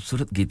बहुत ही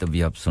खूबसूरत गीत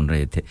अभी आप सुन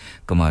रहे थे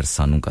कुमार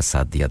सानू का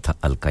साथ दिया था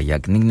अलका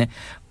याग्निक ने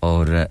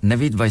और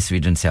नवीद भाई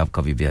स्वीडन से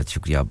आपका भी बेहद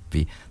शुक्रिया आप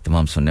भी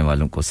तमाम सुनने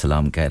वालों को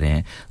सलाम कह रहे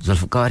हैं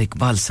जुल्फकार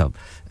इकबाल साहब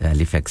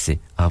हैलिफैक्स से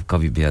आपका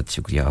भी बेहद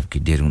शुक्रिया आपकी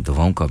ढेरों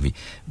दुआओं का भी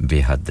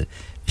बेहद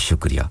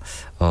शुक्रिया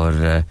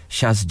और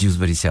शास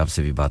ड्यूसबरी से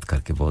आपसे भी बात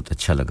करके बहुत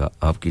अच्छा लगा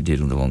आपकी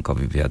ढेरों दुआओं का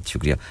भी बेहद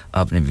शुक्रिया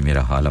आपने भी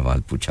मेरा हाल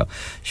अहवाल पूछा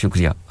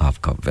शुक्रिया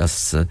आपका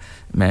बस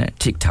मैं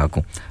ठीक ठाक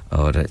हूं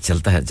और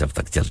चलता है जब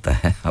तक चलता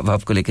है अब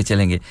आपको लेके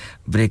चलेंगे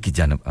ब्रेक की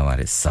जानिब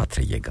हमारे साथ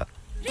रहिएगा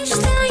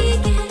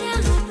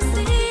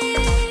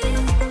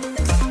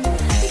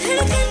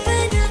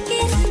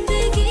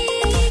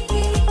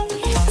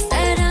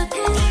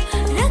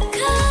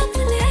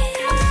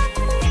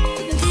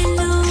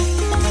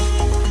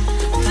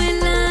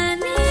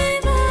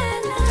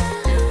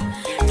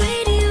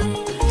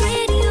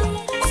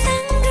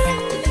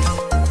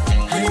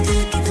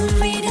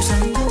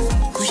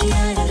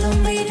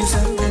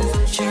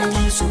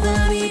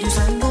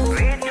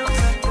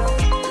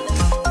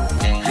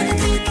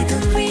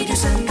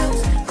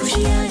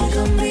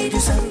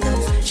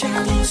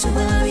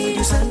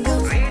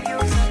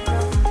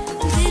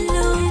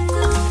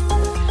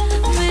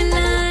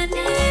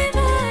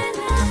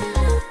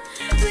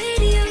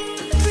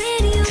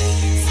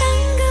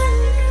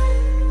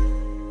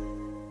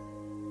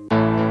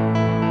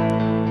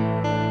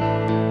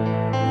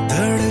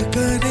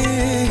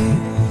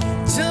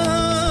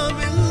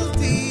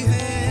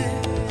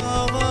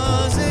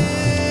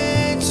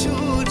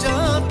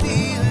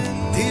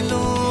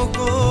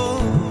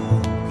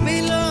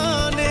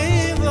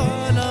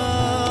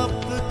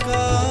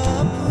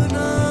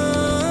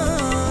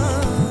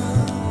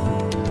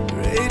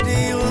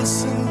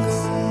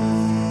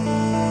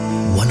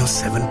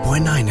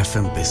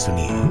FM पे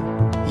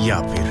सुनिए या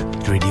फिर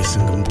रेडियो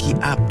संगम की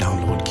ऐप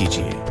डाउनलोड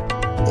कीजिए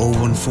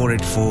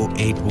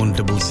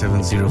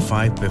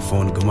 01484817705 पे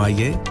फोन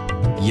घुमाइए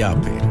या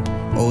फिर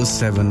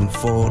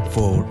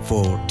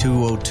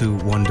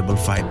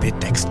 07444202155 पे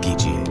टेक्स्ट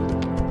कीजिए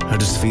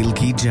हडर्सफील्ड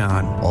की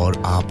जान और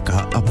आपका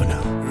अपना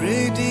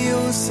रेडियो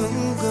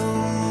संगम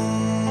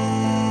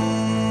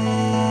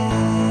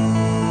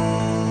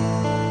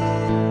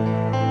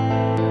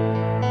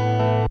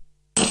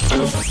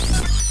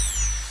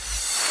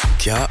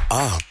क्या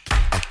आप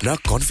अपना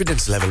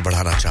कॉन्फिडेंस लेवल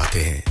बढ़ाना चाहते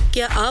हैं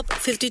क्या आप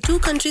 52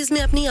 कंट्रीज में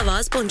अपनी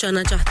आवाज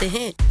पहुंचाना चाहते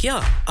हैं क्या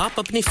आप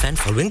अपनी फैन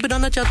फॉलोइंग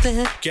बनाना चाहते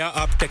हैं क्या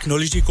आप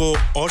टेक्नोलॉजी को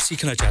और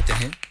सीखना चाहते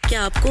हैं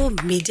क्या आपको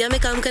मीडिया में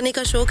काम करने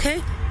का शौक है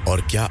और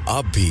क्या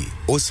आप भी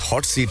उस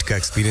हॉट सीट का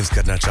एक्सपीरियंस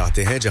करना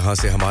चाहते हैं जहां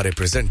से हमारे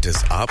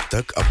प्रेजेंटर्स आप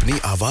तक अपनी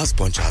आवाज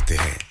पहुंचाते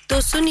हैं तो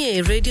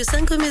सुनिए radio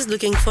Sangam is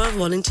looking for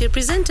volunteer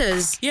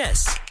presenters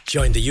yes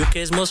join the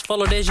UK's most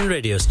followed Asian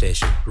radio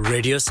station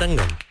Radio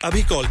Sangam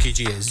abhi call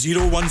kijiye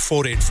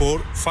 01484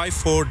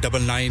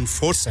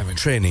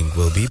 549947 training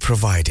will be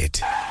provided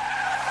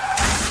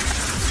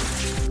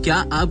क्या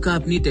आपका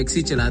अपनी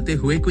टैक्सी चलाते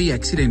हुए कोई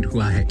एक्सीडेंट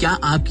हुआ है क्या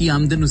आपकी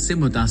आमदन उससे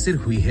मुतासिर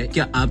हुई है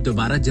क्या आप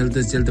दोबारा जल्द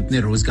से जल्द अपने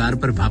रोजगार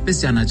पर वापस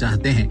जाना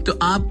चाहते हैं तो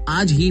आप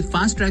आज ही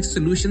फास्ट ट्रैक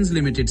सॉल्यूशंस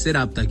लिमिटेड से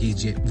राब्ता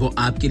कीजिए वो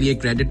आपके लिए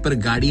क्रेडिट पर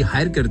गाड़ी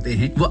हायर करते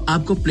हैं वो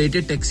आपको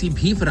प्लेटेड टैक्सी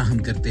भी फराहम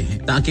करते हैं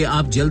ताकि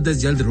आप जल्द से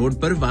जल्द रोड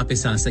पर वापस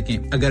आ सकें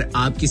अगर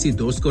आप किसी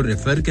दोस्त को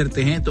रेफर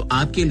करते हैं तो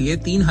आपके लिए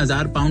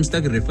 3000 पाउंड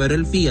तक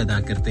रेफरल फी अदा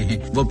करते हैं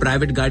वो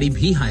प्राइवेट गाड़ी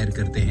भी हायर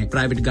करते हैं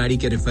प्राइवेट गाड़ी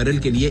के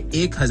रेफरल के लिए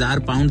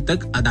 1000 पाउंड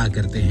तक अदा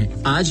करते हैं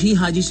आज ही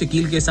हाजी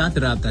शकील के साथ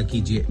राब्ता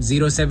कीजिए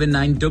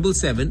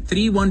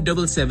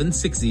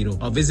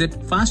 07977317760 और visit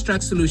fast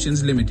track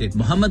solutions limited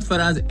Mohammad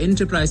Faraz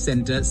enterprise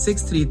centre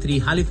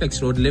 633 Halifax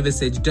road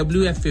Liversedge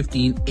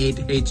WF15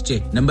 8HJ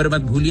number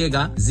मत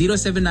भूलिएगा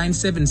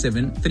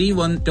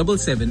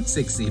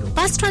 07977317760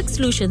 Fast Track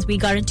Solutions we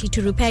guarantee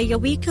to repair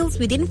your vehicles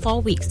within 4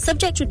 weeks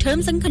subject to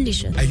terms and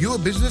conditions Are you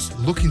a business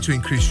looking to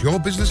increase your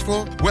business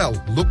flow well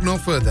look no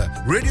further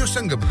Radio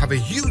Sangam have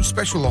a huge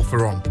special offer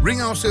on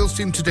ring our sales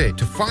team today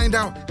to find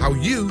out how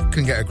you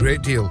can get a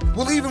great deal.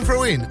 We'll even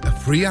throw in a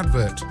free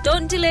advert.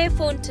 Don't delay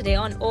phone today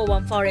on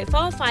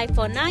 01484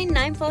 549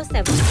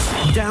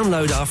 947.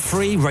 Download our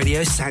free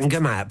Radio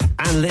Sangam app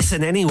and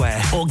listen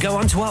anywhere or go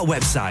onto our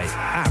website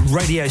at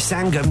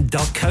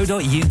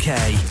radiosangam.co.uk.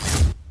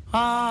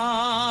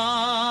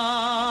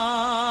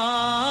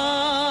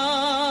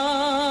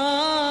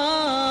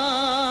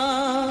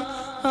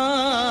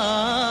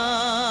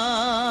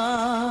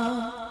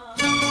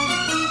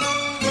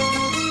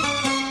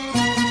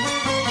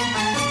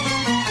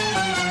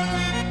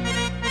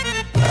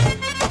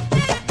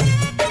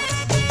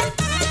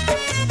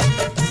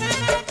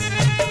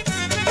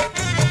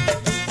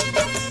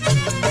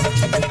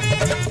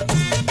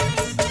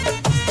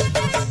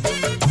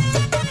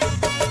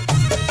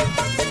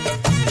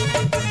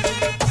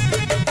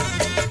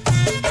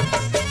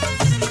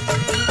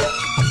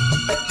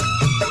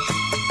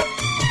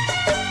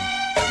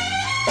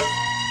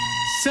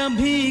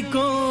 सभी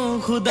को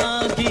खुदा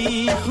की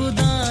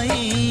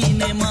खुदाई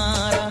ने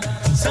मारा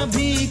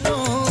सभी को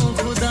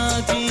खुदा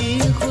की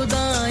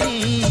खुदाई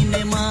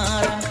ने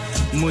मारा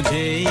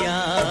मुझे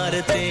यार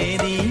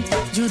तेरी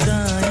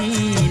जुदाई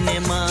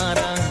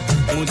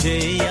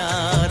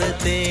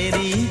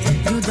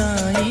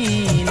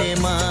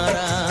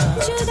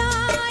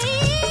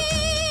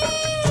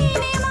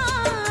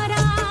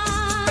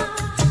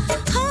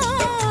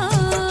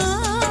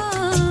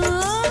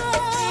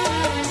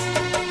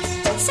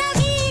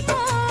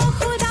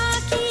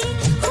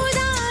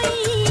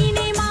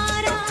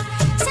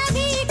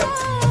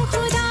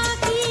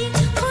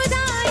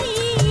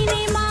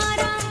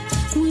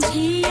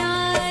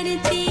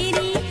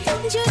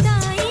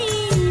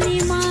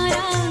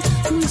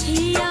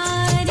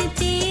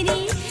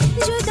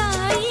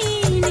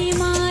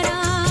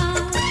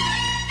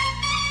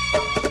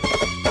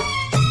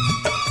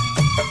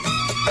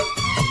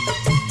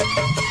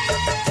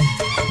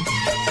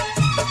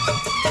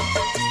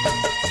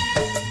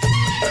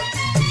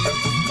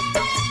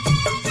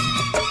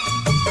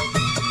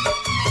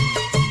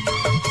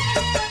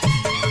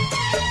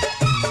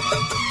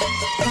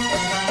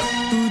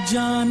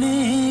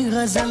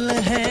गजल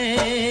है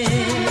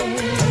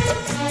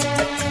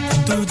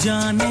तू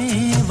जाने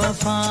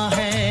वफा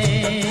है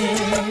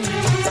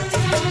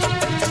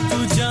तू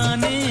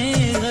जाने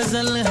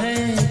गजल है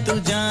तू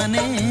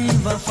जाने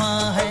वफा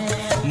है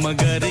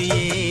मगर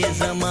ये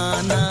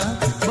ज़माना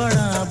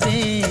बड़ा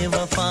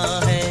बेवफा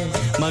है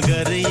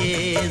मगर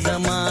ये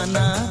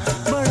ज़माना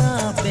बड़ा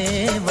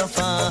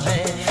बेवफा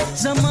है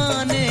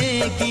ज़माने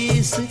की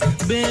इस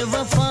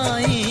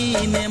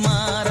बेवफाई ने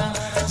मारा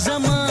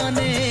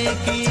ज़माने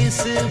की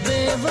इस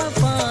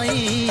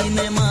बेवफाई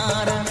ने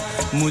मारा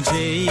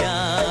मुझे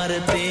यार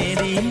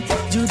तेरी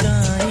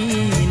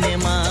जुदाई ने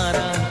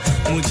मारा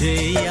मुझे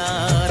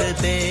यार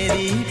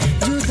तेरी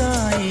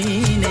जुदाई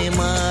ने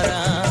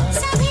मारा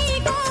सभी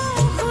को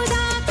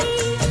खुदा की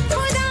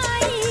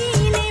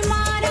खुदाई ने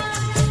मारा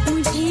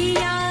मुझे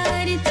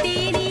यार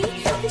तेरी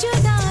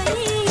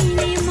जुदाई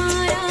ने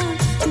मारा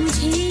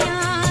मुझे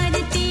यार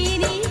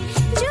तेरी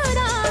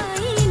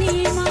जुदाई ने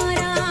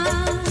मारा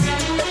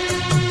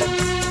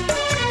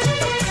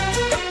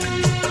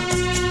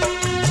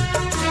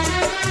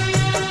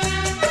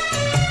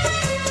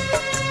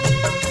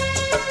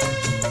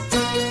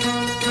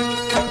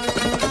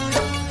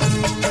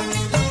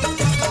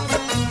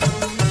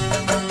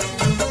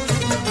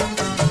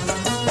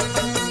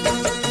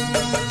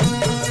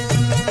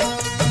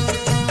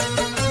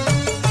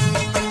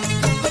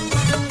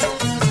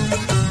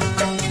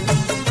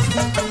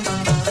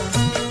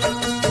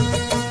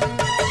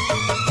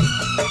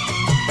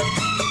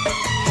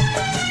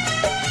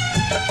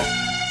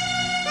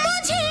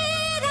मुझे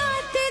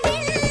रात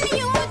दिन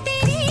यूं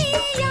तेरी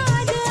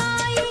याद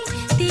आई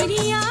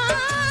तेरी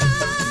याद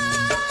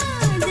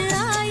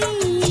आई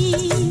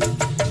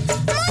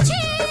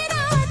मुझे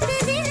रात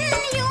दिन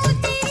यूं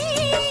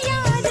तेरी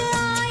याद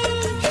आई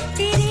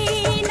तेरे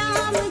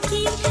नाम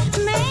की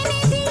मैंने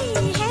दी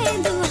है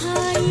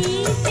दुहाई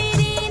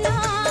तेरे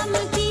नाम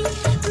की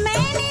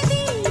मैंने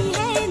दी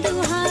है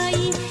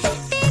दुहाई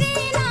तेरे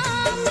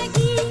नाम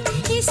की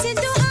इस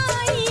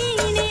दुहाई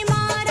ने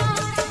मारा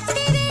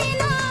तेरे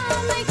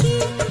नाम की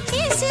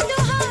इस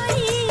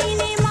दुहाई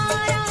ने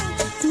मारा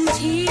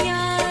मुझे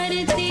यार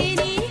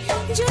तेरी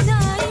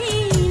जुदाई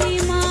ने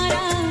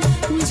मारा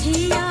मुझे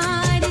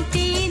यार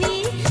तेरी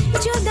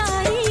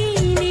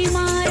जुदाई ने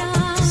मारा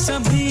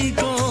सभी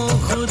को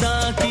खुदा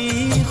की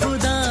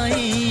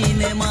खुदाई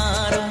ने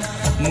मारा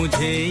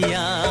मुझे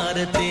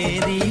यार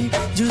तेरी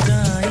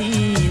जुदाई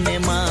ने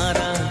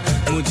मारा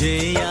मुझे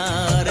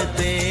यार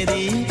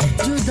तेरी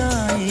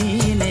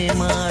जुदाई ने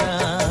मारा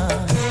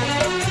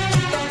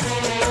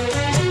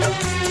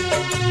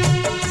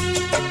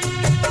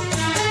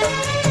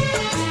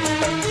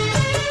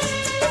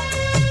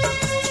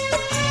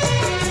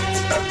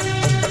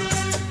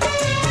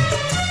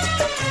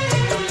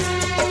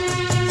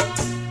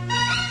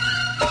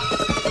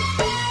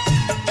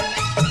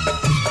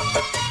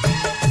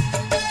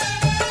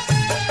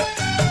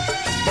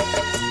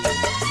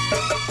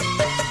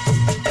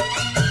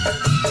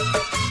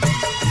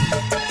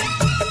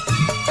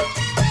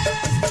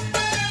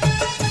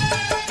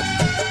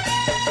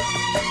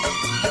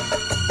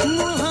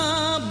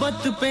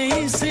मोहब्बत पे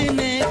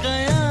इसने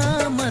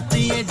कयामत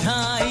ये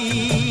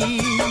ढाई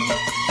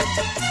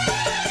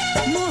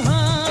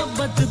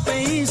मोहब्बत पे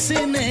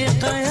इसने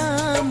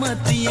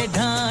कयामत ये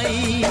ढाई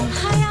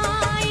हया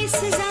इस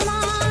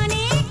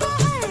ज़माने को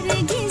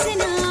हरगिज़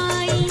न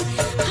आई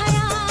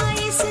हया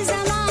इस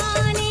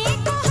ज़माने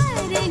को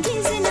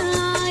हरगिज़ न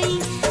आई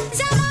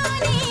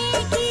ज़माने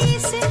की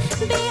इस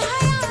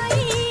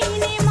बेहयाई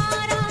ने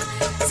मारा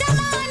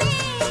ज़माने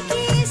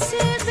की इस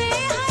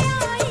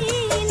बेहयाई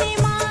ने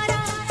मारा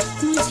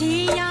मुझे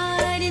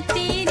यार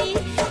तेरी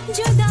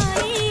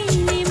जुदाई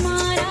ने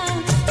मारा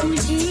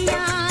मुझे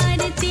यार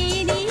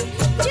तेरी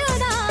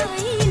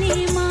जुदाई ने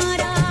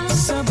मारा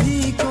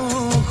सभी को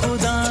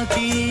खुदा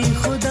की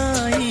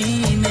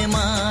खुदाई ने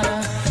मारा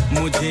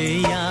मुझे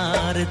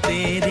यार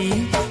तेरी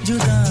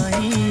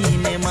जुदाई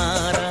ने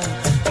मारा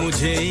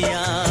मुझे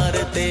यार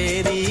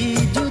तेरी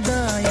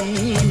जुदाई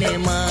ने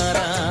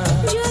मारा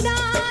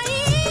जुदाई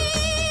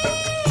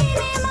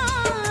ने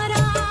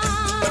मारा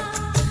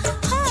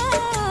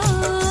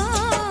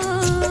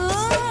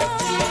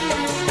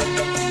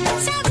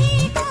सभी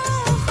को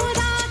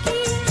खुदा की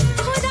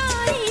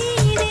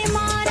खुदाई ने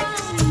मारा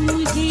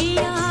मुझे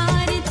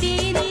यार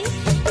तेरी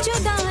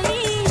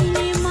जुदाई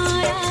ने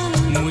मारा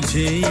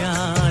मुझे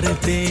यार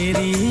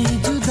तेरी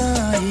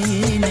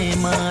जुदाई ने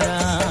मारा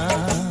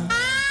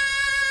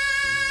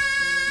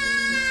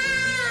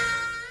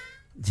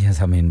जी हाँ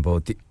सामीन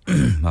बहुत ही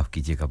माफ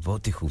कीजिएगा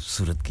बहुत ही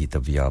खूबसूरत गीत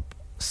अभी आप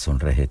सुन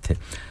रहे थे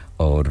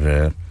और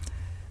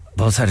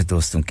बहुत सारे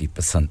दोस्तों की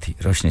पसंद थी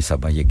रोशनी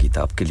साहब ये गीत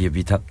आपके लिए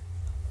भी था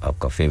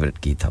आपका फेवरेट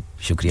गीत था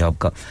शुक्रिया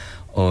आपका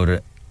और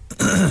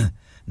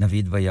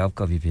नवीद भाई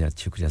आपका भी बेहद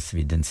शुक्रिया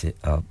स्वीडन से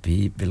आप भी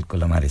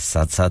बिल्कुल हमारे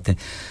साथ साथ हैं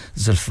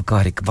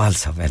जुल्फकार इकबाल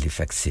साहब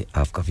हैलिफैक्स से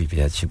आपका भी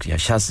बेहद शुक्रिया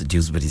शास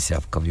ड्यूसबरी से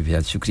आपका भी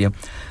बेहद शुक्रिया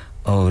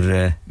और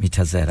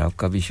मीठा जहर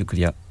आपका भी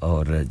शुक्रिया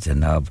और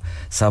जनाब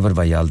साबर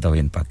भाई आलदा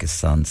इन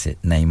पाकिस्तान से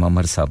नईम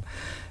अमर साहब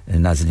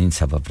नाज़रीन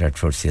साहब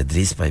ब्रेडफोर्ड से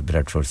अदरीस भाई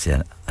ब्रेडफोर्ड से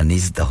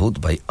अनीस दाऊद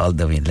भाई ऑल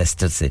द वे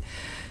लेस्टर से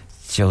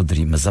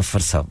चौधरी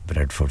मुजफ्फर साहब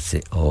ब्रेडफोर्ड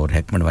से और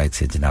हैकमन वाइक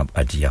से जनाब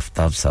अजी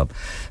आफ्ताब साहब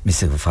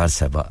मिसेस गफार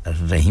साहब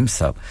रहीम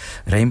साहब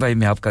रहीम भाई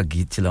मैं आपका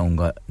गीत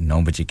चलाऊंगा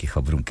 9 बजे की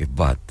खबरों के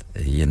बाद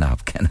ये ना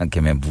आप कहना कि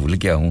मैं भूल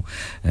गया हूं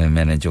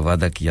मैंने जो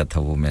वादा किया था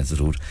वो मैं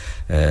जरूर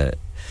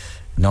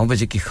 9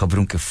 बजे की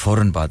खबरों के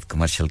फौरन बाद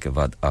कमर्शियल के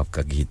बाद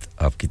आपका गीत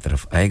आपकी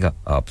तरफ आएगा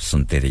आप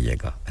सुनते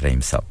रहिएगा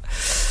रहीम साहब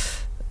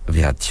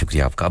बेहद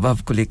शुक्रिया आपका अब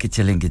आपको लेके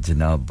चलेंगे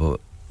जनाब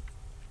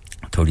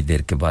थोड़ी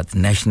देर के बाद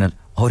नेशनल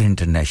और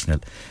इंटरनेशनल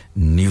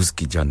न्यूज़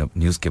की जानब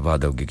न्यूज़ के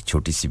बाद होगी एक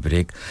छोटी सी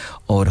ब्रेक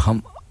और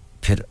हम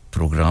फिर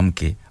प्रोग्राम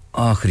के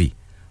आखिरी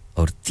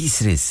और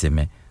तीसरे हिस्से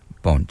में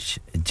पहुंच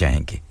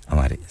जाएंगे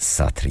हमारे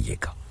साथ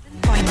रहिएगा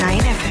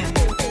 0.9 FM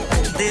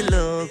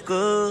दिलों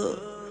को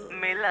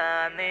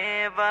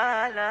मिलाने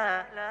वाला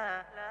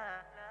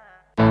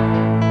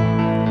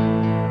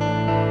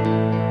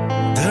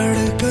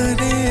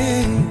धड़कने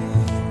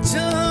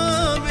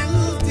जहाँ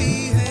मिलती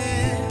है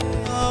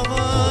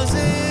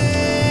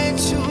आवाजें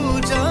छू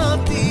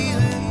जाती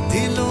है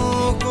दिलों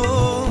को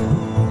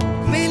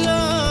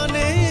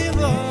मिलाने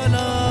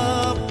वाला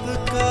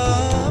आपका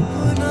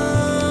अपना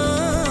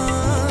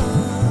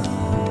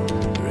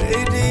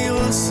radio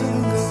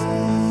Sangam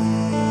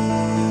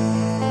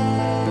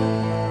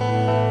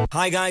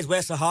Hi guys,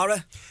 we're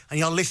Sahara and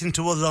you're listening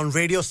to us on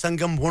Radio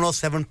Sangam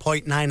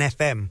 107.9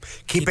 FM.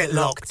 Keep it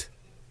locked.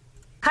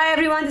 Hi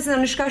everyone, this is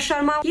Anushka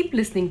Sharma. Keep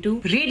listening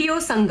to Radio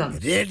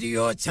Sangam.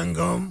 Radio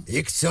Sangam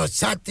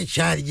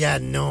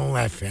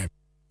 107.9 FM.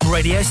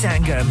 Radio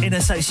Sangam in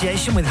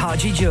association with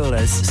Haji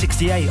Jewellers,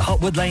 68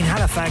 Hotwood Lane,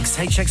 Halifax,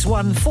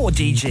 HX1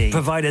 4DG.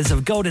 Providers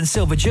of gold and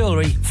silver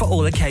jewellery for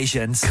all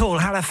occasions. Call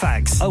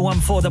Halifax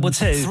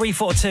 01422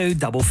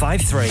 342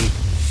 553.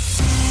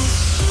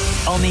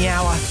 On the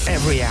hour,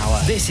 every hour.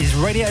 This is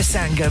Radio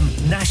Sangam,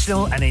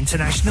 national and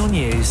international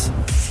news.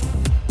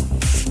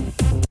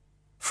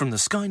 From the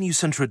Sky News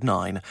Centre at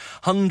 9,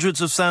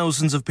 hundreds of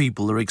thousands of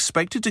people are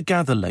expected to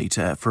gather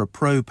later for a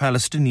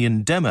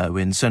pro-Palestinian demo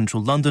in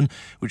central London,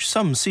 which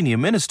some senior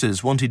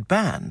ministers wanted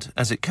banned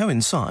as it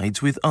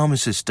coincides with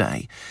Armistice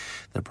Day.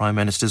 The Prime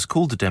Minister's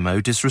called the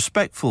demo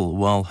disrespectful,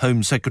 while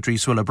Home Secretary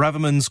Suella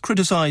Bravermans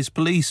criticised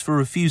police for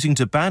refusing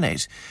to ban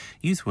it.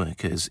 Youth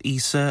workers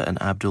Isa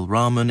and Abdul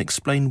Rahman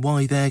explain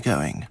why they're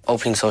going.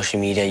 Opening social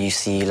media, you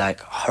see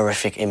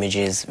horrific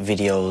images,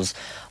 videos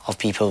of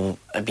people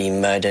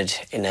being murdered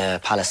in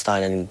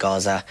Palestine and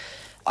Gaza.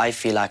 I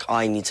feel like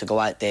I need to go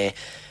out there,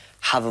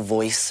 have a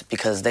voice,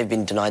 because they've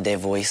been denied their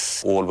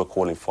voice. All we're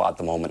calling for at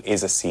the moment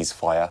is a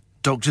ceasefire.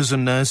 Doctors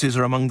and nurses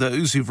are among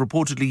those who've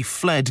reportedly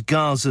fled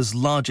Gaza's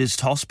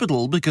largest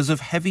hospital because of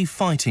heavy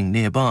fighting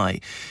nearby.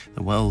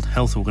 The World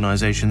Health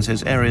Organization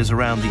says areas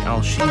around the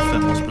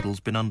Al-Shifa hospital's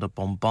been under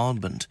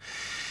bombardment.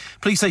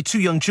 Police say 2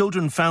 young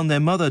children found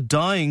their mother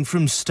dying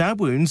from stab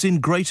wounds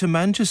in Greater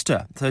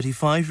Manchester.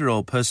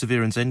 35-year-old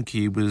Perseverance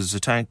NQ was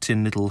attacked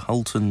in Little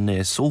Hulton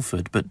near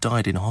Salford but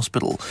died in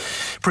hospital.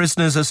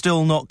 Prisoners are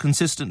still not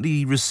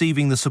consistently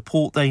receiving the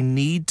support they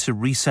need to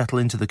resettle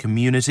into the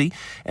community.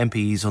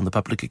 MPs on the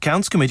Public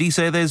Accounts Committee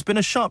say there's been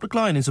a sharp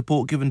decline in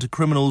support given to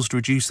criminals to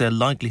reduce their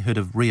likelihood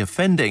of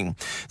reoffending.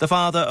 The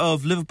father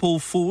of Liverpool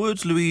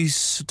forward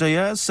Luis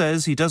Diaz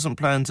says he doesn't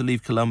plan to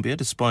leave Colombia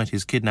despite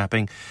his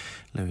kidnapping.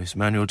 Luis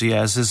Manuel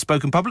Diaz has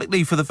spoken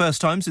publicly for the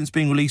first time since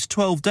being released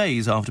 12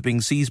 days after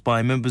being seized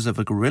by members of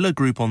a guerrilla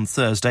group on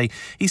Thursday.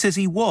 He says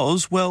he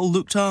was well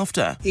looked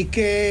after.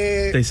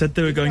 They said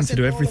they were going to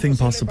do everything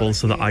possible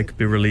so that I could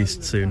be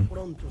released soon.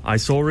 I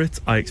saw it,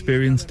 I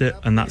experienced it,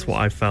 and that's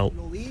what I felt.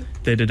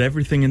 They did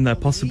everything in their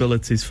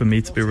possibilities for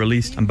me to be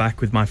released and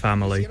back with my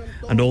family,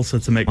 and also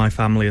to make my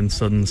family and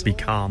sons be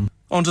calm.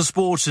 On to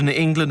sport, and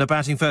England are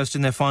batting first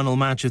in their final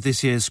match of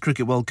this year's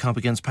Cricket World Cup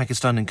against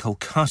Pakistan in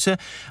Kolkata.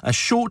 A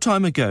short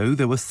time ago,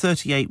 there were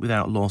 38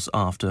 without loss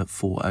after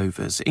 4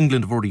 overs.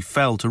 England have already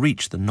failed to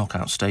reach the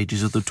knockout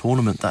stages of the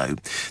tournament, though.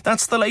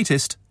 That's the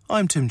latest.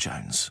 I'm Tim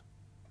Jones.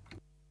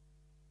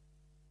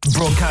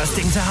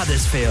 Broadcasting to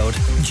Huddersfield,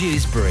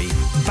 Dewsbury,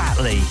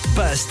 Batley,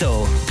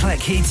 Birstall,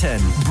 Cleckheaton,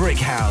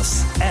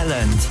 Brickhouse,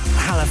 Elland,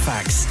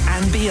 Halifax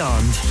and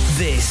beyond.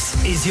 This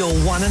is your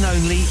one and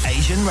only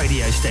Asian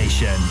radio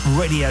station.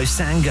 Radio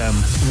Sangam,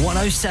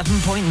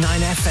 107.9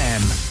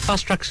 FM.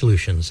 Fast Track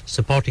Solutions,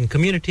 supporting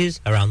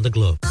communities around the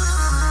globe.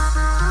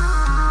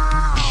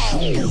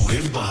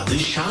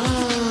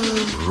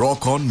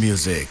 Rock On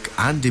Music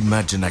and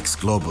Imagine X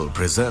Global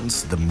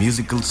presents the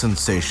musical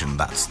sensation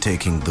that's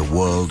taking the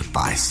world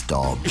by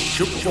storm.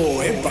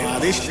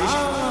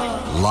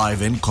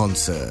 Live in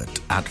concert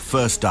at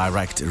First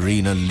Direct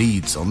Arena,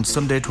 Leeds on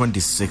Sunday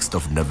 26th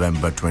of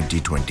November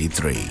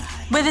 2023.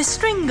 With a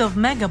string of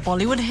mega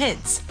Bollywood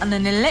hits and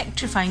an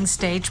electrifying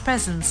stage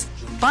presence,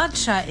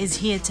 Badshah is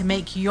here to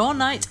make your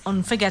night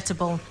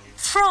unforgettable.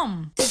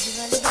 From to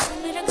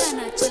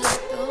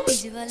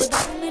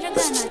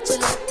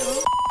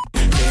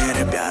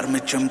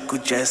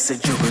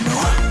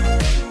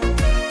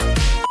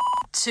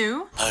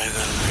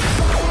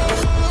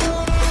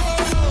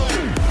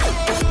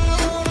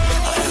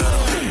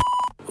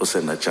उसे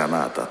नचाना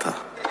आता था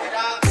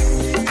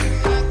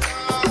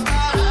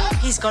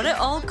He's got it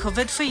all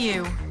covered for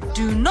you.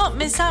 Do not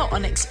miss out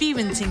on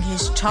experiencing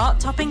his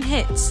chart-topping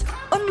hits,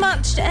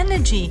 unmatched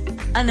energy,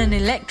 and an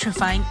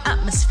electrifying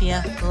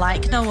atmosphere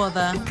like no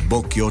other.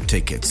 Book your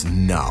tickets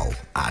now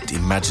at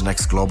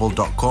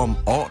imaginexglobal.com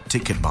or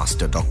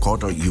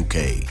ticketmaster.co.uk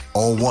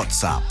or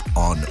WhatsApp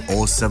on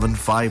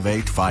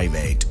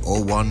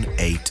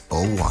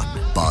 07585801801.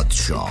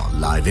 Badshah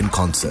live in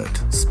concert,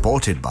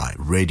 supported by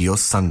Radio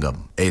Sangam.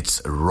 It's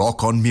Rock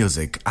on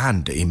Music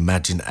and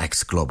Imagine X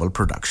Global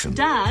production.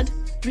 Dad,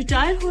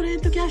 retire हो रहे हैं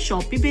तो क्या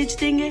shop भी बेच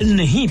देंगे?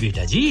 नहीं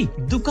बेटा जी,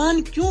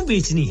 दुकान क्यों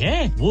बेचनी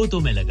है? वो तो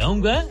मैं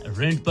लगाऊंगा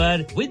रेंट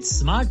पर with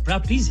smart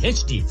properties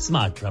HD.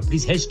 Smart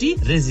properties HD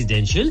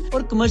residential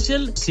और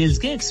कमर्शियल सेल्स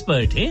के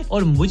एक्सपर्ट हैं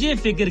और मुझे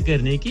फिक्र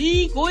करने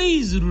की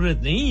कोई जरूरत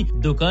नहीं।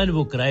 दुकान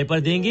वो किराए पर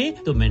देंगे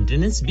तो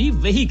मेंटेनेंस भी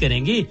वही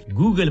करेंगे।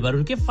 गूगल पर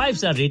उनके 5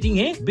 स्टार रेटिंग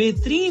है,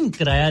 बेहतरीन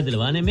किराया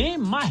दिलवाने में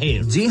माहिर।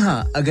 जी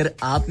हां, अगर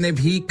आपने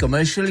भी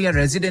कमर्शियल या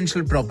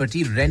रेजिडेंशियल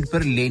प्रॉपर्टी रेंट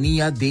पर लेनी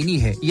या देनी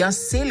है या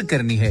सेल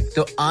करनी है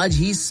तो आज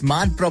ही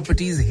स्मार्ट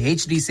प्रॉपर्टीज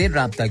एचडी से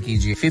राब्ता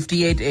कीजिए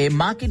 58A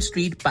market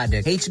street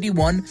Paddock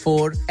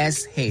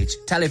HD14SH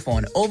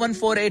telephone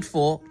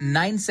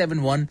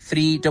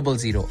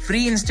 01484971300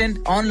 free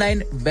instant online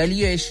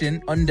valuation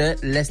under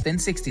less than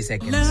 60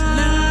 seconds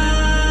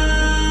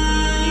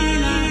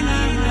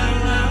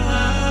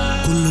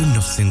कुल्लू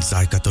नफ्सिन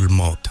जायकातुल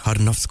मौत हर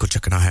नफ्स को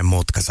चखना है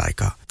मौत का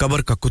जायका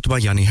कब्र का कुतबा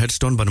यानी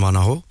हेडस्टोन बनवाना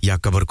हो या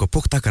कब्र को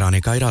पुख्ता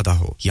कराने का इरादा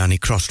हो यानी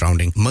cross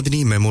rounding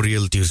Madani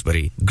memorial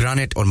Dewsbury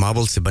granite और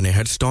मार्बल से बने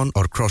हेडस्टोन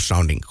और क्रॉस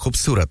राउंडिंग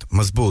खूबसूरत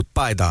मजबूत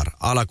पायदार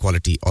आला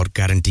क्वालिटी और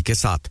गारंटी के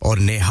साथ और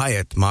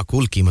निहायत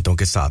माकूल कीमतों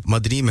के साथ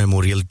मदनी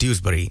मेमोरियल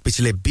ट्यूसबरी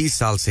पिछले 20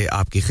 साल से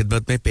आपकी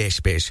खिदमत में पेश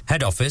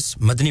head office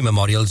Madani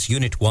memorials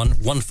unit 1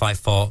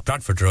 154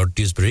 Bradford road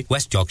Dewsbury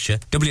West Yorkshire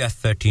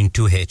WF13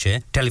 2HA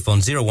telephone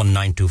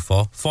 01924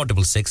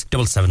 466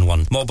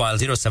 771 mobile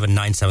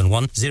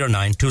 07971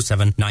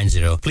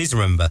 092790 please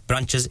remember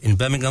branches in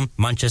Birmingham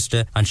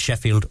Manchester and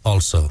Sheffield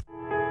also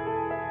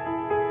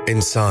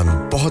इंसान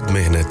बहुत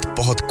मेहनत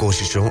बहुत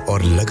कोशिशों और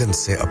लगन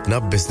से अपना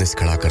बिजनेस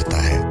खड़ा करता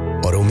है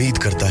और उम्मीद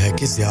करता है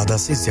कि ज्यादा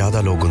से ज्यादा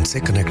लोग उनसे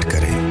कनेक्ट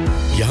करें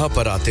यहां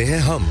पर आते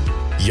हैं हम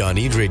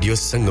यानी रेडियो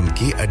संगम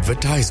की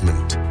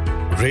एडवर्टाइजमेंट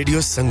रेडियो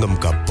संगम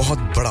का बहुत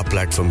बड़ा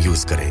प्लेटफॉर्म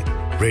यूज करें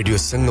रेडियो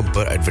संगम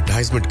पर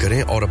एडवर्टाइजमेंट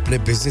करें और अपने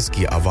बिजनेस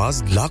की आवाज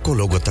लाखों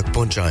लोगों तक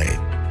पहुंचाएं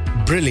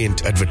Brilliant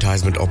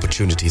advertisement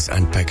opportunities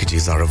and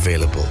packages are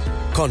available.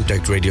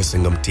 Contact Radio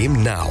Sangam team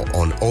now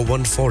on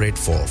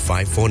 01484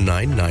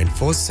 549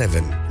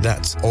 947.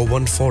 That's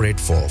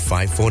 01484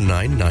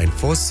 549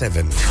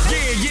 947.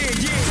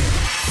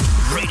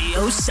 Yeah.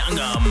 Radio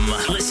Sangam.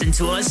 Listen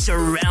to us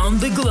around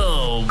the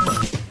globe.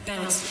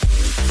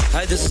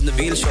 Hi, this is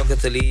Nabil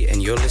Shaukat Ali and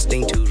you're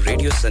listening to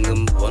Radio Sangam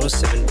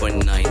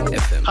 107.9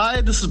 FM.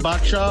 Hi, this is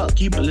Baksha.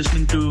 Keep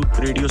listening to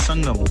Radio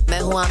Sangam. मैं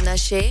हूँ आमना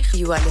Sheikh.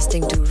 You are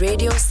listening to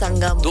Radio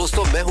Sangam.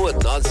 दोस्तों मैं हूँ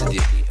अदनान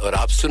सिद्दीकी और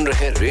आप सुन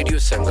रहे हैं radio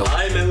संगम.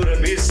 Hi, मैं हूँ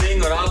रणवीर सिंह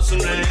और आप सुन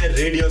रहे हैं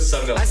रेडियो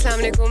संगम. अस्सलाम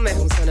वालेकुम मैं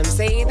हूँ सनम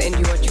Saeed and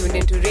you are tuned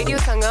into Radio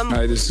Sangam.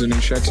 Hi, this is H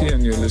Shadye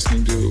and you're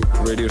listening to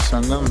Radio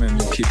Sangam and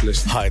keep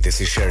listening. Hi, this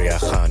is Sharia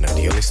Khan and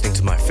you're listening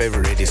to my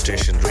favorite radio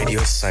station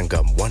Radio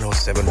Sangam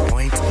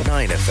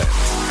 107.9 FM.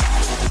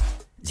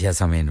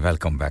 Yes, I mean,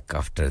 welcome back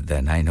after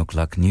the 9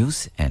 o'clock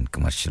news and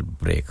commercial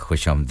break.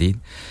 खुशामदीद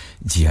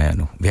जी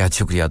आयानो बेहद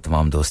शुक्रिया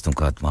तमाम दोस्तों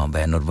का तमाम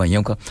बहन और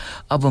भाइयों का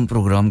अब हम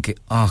प्रोग्राम के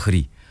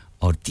आखिरी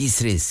और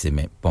तीसरे हिस्से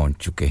में पहुंच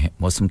चुके हैं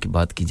मौसम की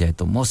बात की जाए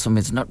तो मौसम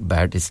is not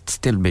bad it's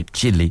still bit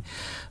chilli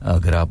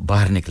अगर आप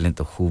बाहर निकलें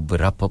तो खूब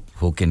रैप अप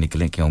होके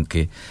निकलें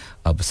क्योंकि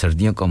अब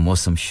सर्दियों का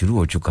मौसम शुरू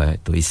हो चुका है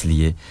तो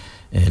इसलिए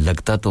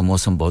लगता तो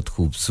मौसम बहुत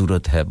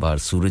खूबसूरत है बाहर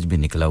सूरज भी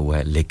निकला हुआ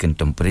है लेकिन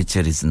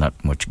temperature is not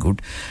much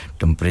good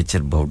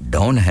temperature बहुत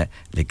डाउन है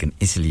लेकिन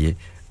इसलिए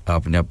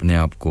आपने अपने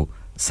आप को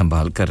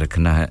संभाल कर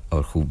रखना है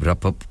और खूब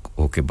रैप अप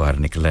होके बाहर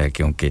निकला है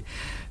क्योंकि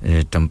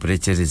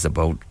temperature is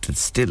about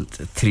still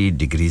 3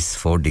 degrees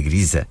 4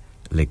 degrees है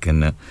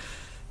लेकिन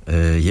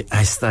ये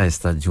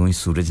आहिस्ता-आहिस्ता जो ही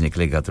सूरज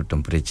निकलेगा तो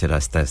टेंपरेचर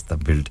आहिस्ता-आहिस्ता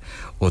बिल्ड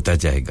होता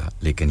जाएगा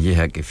लेकिन ये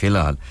है कि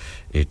फिलहाल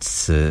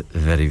it's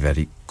very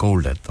very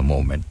cold at the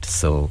moment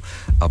so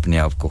अपने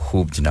आप को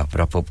खूब जनाब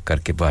रैप अप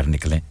करके बाहर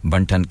निकलें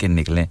बंठन के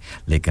निकलें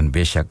लेकिन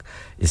बेशक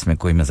इसमें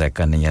कोई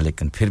मजाका नहीं है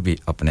लेकिन फिर भी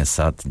अपने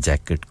साथ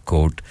जैकेट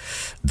कोट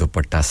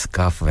दुपट्टा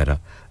स्कार्फ वगैरह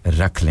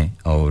रख लें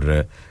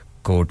और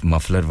कोट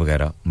मफलर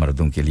वगैरह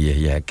मर्दों के लिए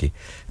ही है कि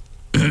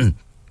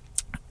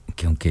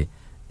क्योंकि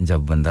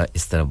जब बंदा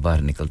इस तरफ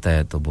बाहर निकलता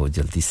है तो बहुत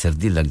जल्दी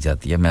सर्दी लग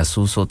जाती है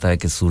महसूस होता है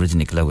कि सूरज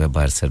निकला हुआ है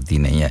बाहर सर्दी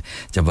नहीं है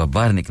जब आप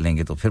बाहर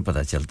निकलेंगे तो फिर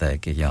पता चलता है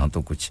कि यहाँ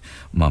तो कुछ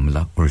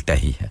मामला उल्टा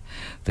ही है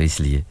तो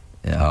इसलिए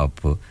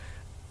आप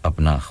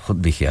अपना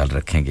खुद भी ख्याल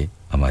रखेंगे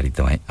हमारी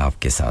दुआएं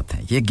आपके साथ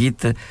हैं ये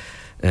गीत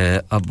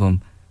अब हम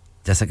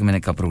जैसा कि मैंने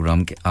कहा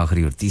प्रोग्राम के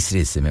आखिरी और तीसरे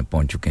हिस्से में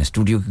पहुंच चुके हैं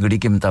स्टूडियो की घड़ी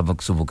के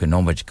मुताबिक सुबह के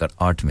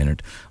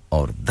 9:08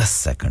 और 10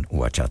 सेकंड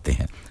हुआ चाहते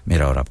हैं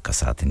मेरा और आपका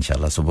साथ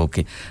इंशाल्लाह सुबह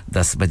के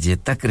 10 बजे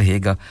तक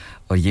रहेगा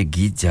और ये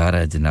गीत जा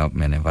रहा है जनाब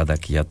मैंने वादा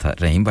किया था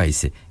रहीम भाई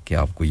से कि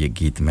आपको ये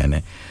गीत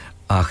मैंने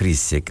आखिरी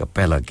हिस्से का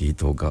पहला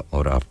गीत होगा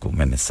और आपको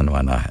मैंने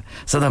सुनवाना है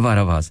सदाबहार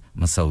आवाज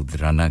मसूद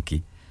राना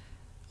की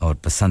और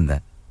पसंद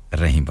है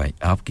रहीम भाई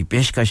आपकी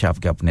पेशकश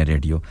आपके अपने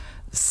रेडियो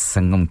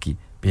संगम की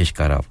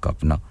पेशकार आपका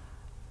अपना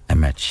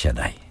H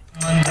Shadye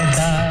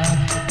मंगदा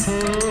हो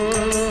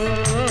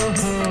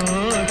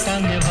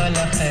टांगे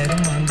वाला खैर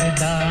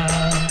मंगदा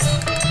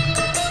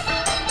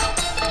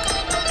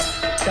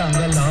टांग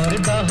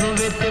लौरदा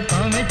होवे ते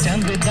पावे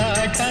चंगदा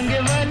टांगे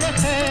वाला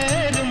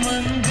खैर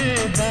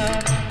मंगदा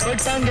ओ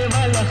टांगे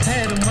वाला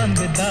खैर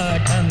मंगदा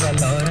टांग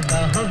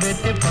लौरदा होवे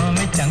ते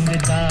पावे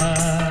चंगदा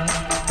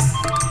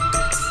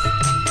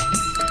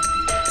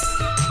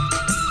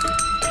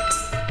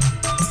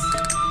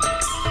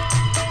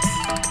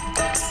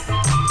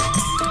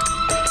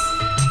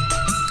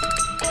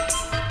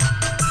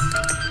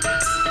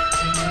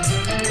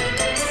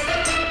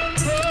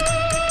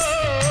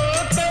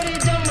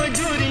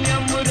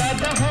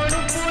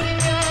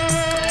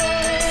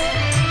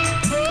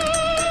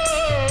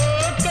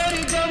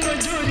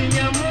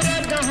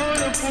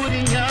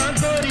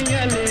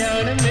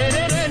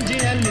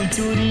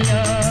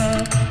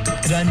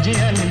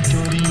रांझियां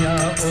चूड़ियां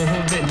ओह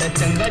वेला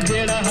चंगा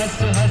जेड़ा हस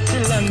हस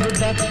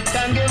लंगदा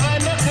टांगे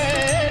वाला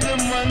खैर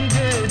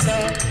मंगदा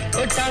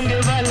ओ टांगे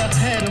वाला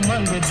खैर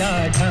मंगदा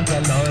टांगा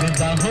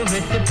लौरदा होवे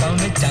ते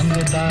पावे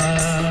चंगदा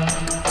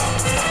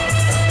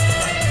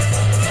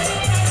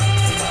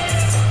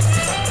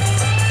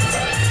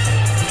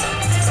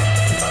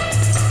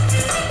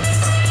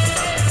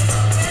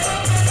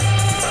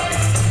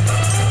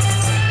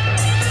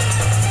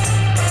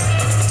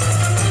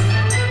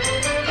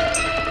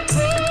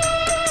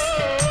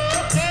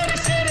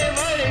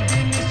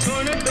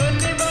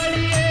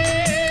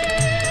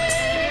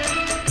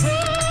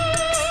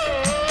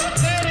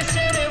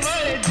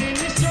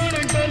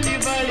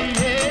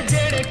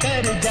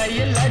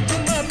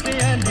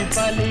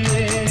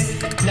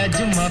लज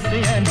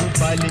मापियां नु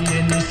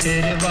पालिए नी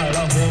शेर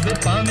वाला होवे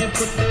पावे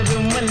पुत्र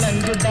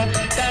मलंगदा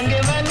टांगे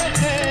वाला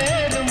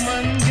खैर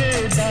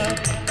मंगदा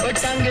ओ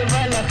टांगे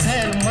वाला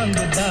खैर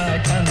मंगदा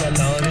टांगा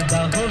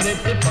लौरदा होवे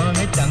ते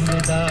पावे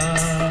चंगदा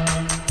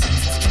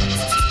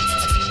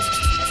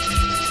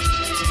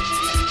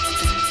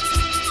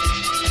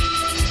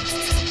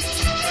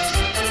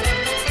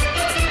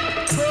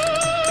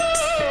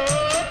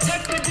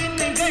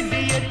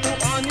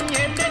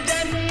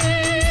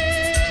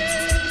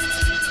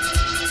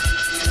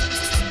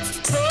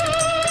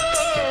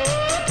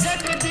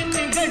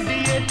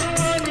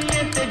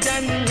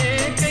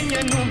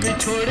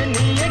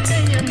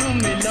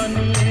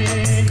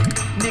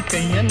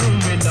कईयां नु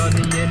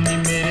मिलानी है नी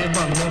मेरे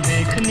वांगू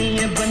देखनी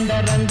है बंदा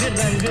रंग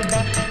रंग दा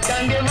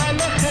टांगे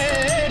वाला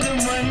खैर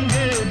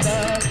मंगदा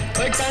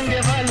ओ टांगे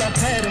वाला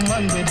खैर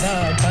मंगदा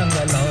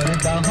टांगा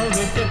लौरदा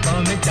होवे ते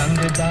पावे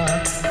चंगदा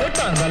ओ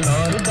टांगा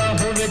लौरदा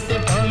होवे ते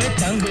पावे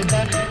चंगदा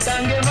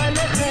टांगे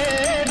वाला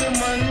खैर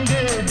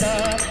मंगदा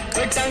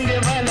ओ टांगे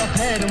वाला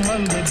खैर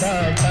मंगदा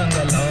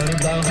टांगा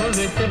लौरदा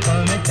होवे ते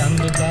पावे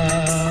चंगदा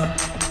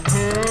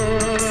हो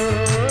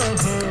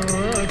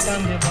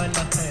टांगे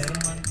वाला खैर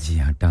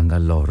टांगा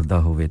लौरदा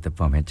होवे ते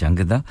पावे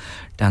चंगदा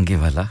टांगे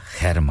वाला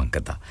खैर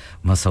मंगदा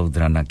मसूद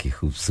राना की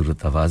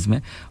खूबसूरत आवाज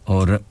में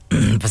और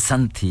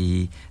पसंद थी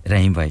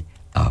रहीम भाई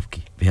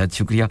आपकी बेहद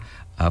शुक्रिया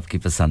आपकी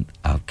पसंद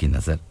आपकी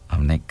नजर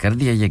हमने कर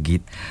दिया ये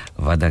गीत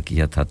वादा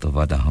किया था तो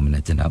वादा हमने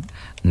जनाब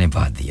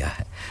निभा दिया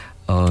है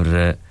और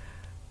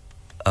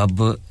अब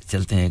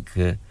चलते हैं एक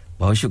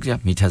बहुत शुक्रिया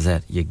मीठा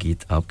जहर ये गीत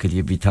आपके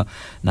लिए भी था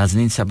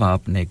नाज़रीन साहब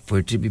आपने एक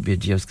पोएट्री भी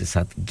भेजी है उसके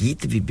साथ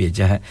गीत भी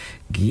भेजा है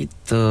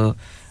गीत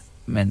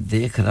मैं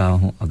देख रहा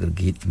हूं अगर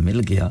गीत मिल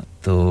गया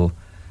तो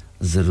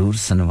जरूर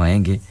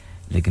सुनवाएंगे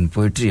लेकिन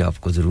पोएट्री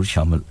आपको जरूर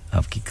शामिल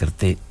आपकी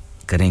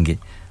करेंगे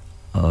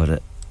और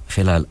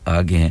फिलहाल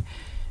आगे हैं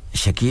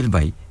शकील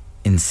भाई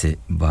इनसे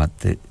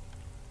बात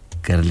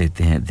कर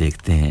लेते हैं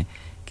देखते हैं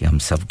कि हम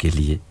सब के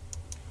लिए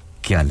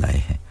क्या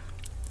लाए हैं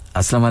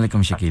अस्सलाम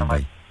वालेकुम शकील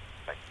भाई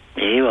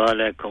जी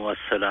वालेकुम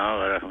अस्सलाम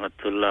व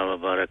रहमतुल्लाह व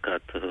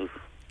बरकातहू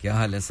क्या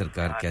हाल है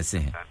सरकार कैसे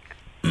हैं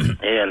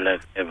ए अल्लाह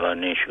के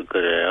बानी शुक्र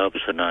है आप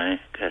सुनाएं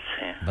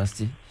कैसे हैं बस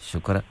जी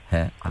शुक्र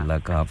है अल्लाह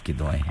का आपकी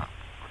दुआएं हैं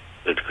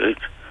गुड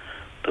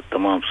तो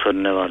तमाम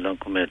सुनने वालों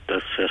को मेरी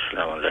तरफ से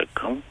अस्सलाम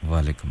वालेकुम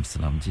वालेकुम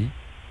सलाम जी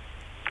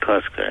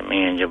खास कर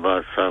मियां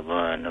जबार साहब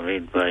हैं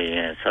नवीद भाई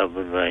हैं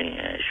साबिर भाई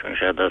हैं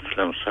शमशाद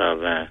असलम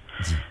साहब हैं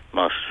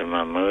मास्टर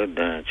महमूद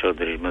हैं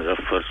चौधरी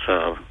मुजफ्फर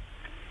साहब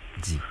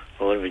जी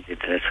और भी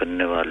जितने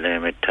सुनने वाले हैं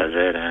मिठा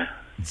जहर हैं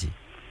जी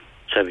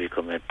सभी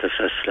को मेरी तरफ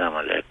से अस्सलाम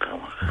वालेकुम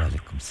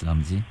वालेकुम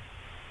सलाम जी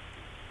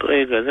तो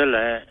एक गजल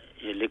है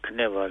ये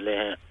लिखने वाले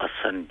हैं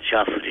हसन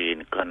जाफरी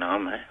इनका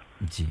नाम है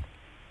जी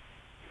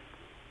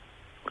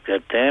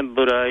कहते हैं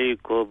बुराई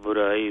को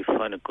बुराई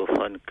फन को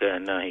फन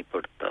कहना ही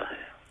पड़ता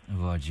है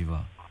वाह जी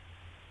वाह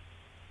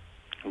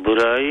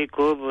बुराई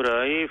को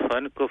बुराई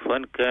फन को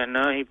फन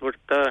कहना ही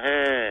पड़ता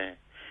है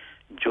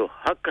जो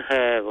हक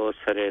है वो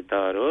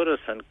सरेदारो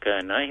रसन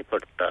कहना ही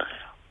पड़ता है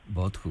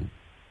बहुत खूब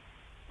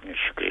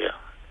शुक्रिया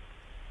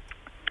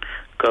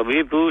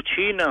कभी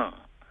पूछी ना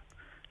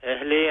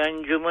अहले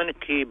अंजुमन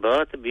की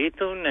बात भी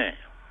तुमने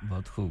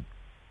बहुत खूब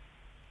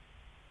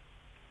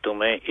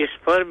तुम्हें इस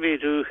पर भी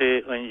रूहे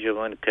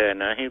अंजुमन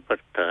कहना ही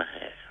पड़ता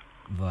है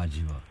वाह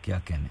जी वाह क्या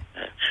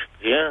कहने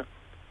शुक्रिया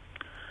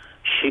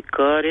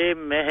शिकारे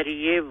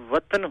महरिये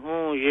वतन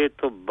हूँ ये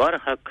तो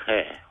बरहक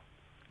है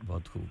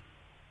बहुत खूब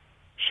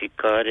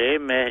शिकारे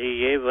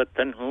महरिये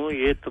वतन हूँ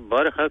ये तो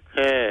बरहक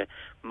है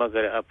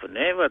मगर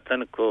अपने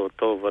वतन को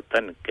तो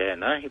वतन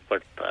कहना ही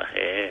पड़ता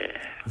है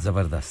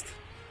जबरदस्त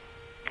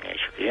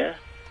शुक्रिया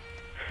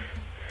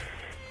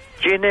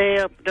जिन्हें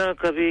अपना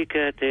कभी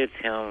कहते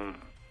थे हम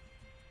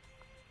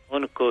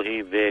उनको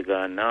ही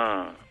बेगाना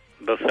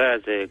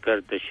बफैज़े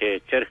गर्दिशे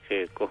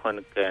चरखे कोहन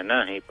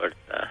कहना ही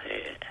पड़ता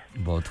है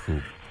बहुत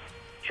खूब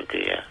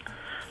शुक्रिया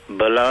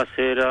बला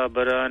से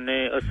राबरा ने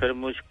असर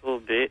मुझको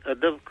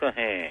बेअदब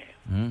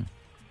कहें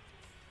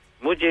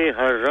मुझे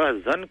हर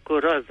राज़न को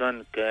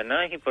राज़न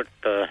कहना ही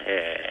पड़ता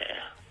है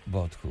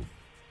बहुत खूब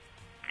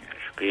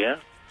शुक्रिया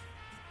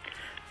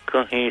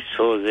कहीं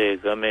सोजे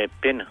गमे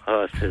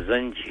पिन्हा से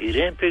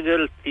जंजीरें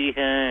पिघलती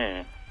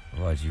हैं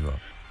वाह जी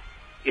वाह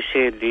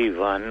इसे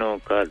दीवानों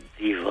का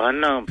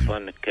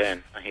दीवानापन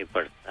कहना ही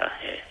पड़ता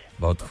है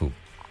बहुत खूब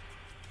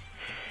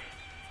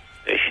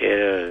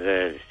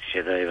शेर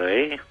शदाई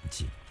भाई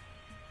जी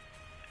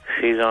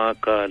खिजा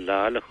का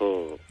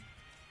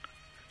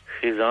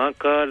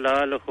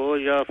लाल हो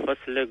या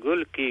फसल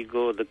गुल की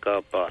गोद का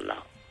पाला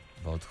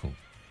बहुत खूब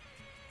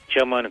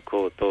चमन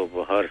को तो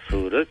हर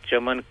सूरत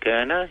चमन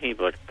कहना ही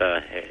पड़ता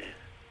है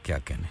क्या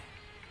कहने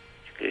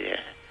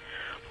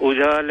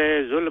उजाले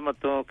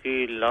जुल्मतों की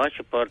लाश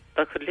पर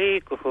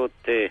तखलीक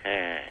होते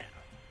हैं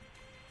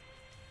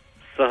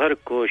सहर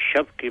को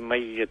शब की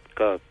मैयत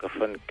का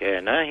कफन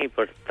कहना ही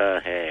पड़ता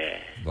है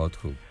बहुत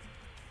खूब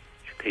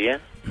शुक्रिया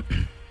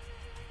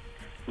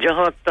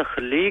जहाँ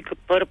तखलीक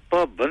पर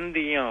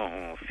पाबंदियां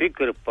हों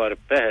फिक्र पर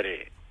पहरे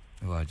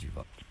वाह जी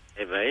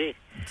वाह भाई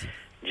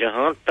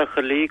जहाँ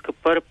तखलीक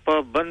पर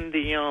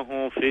पाबंदियां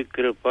हों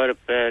फिक्र पर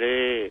पहरे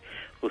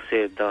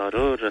उसे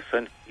दारो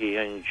रसन की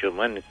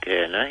अंजुमन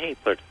कहना ही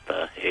पड़ता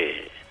है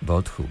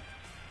बहुत खूब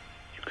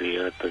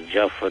शुक्रिया तो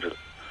जाफर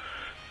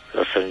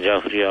रसन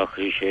जाफरी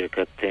आखिरी शेर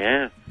कहते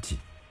हैं जी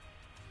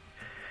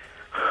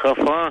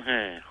खफा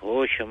हैं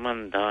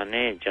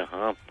होशमंदाने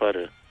जहां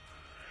पर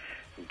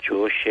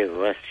जोश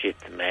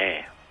वहशत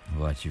में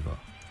वाह जी वाह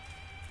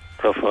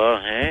खफा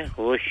हैं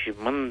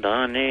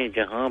होशमंदाने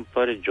जहां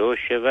पर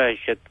जोश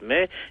वहशत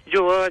में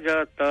जो आ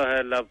जाता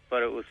है लब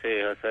पर उसे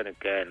हसन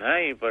कहना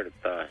ही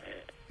पड़ता है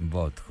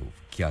बहुत खूब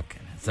क्या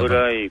कहना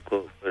बुराई को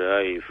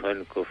बुराई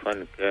फन को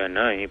फन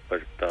कहना ही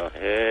पड़ता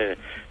है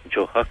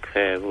जो हक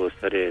है वो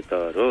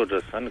सरेदारो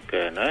रसन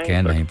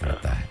कहना ही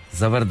पड़ता है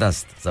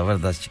जबरदस्त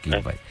जबरदस्त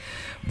शकील भाई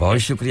बहुत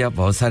शुक्रिया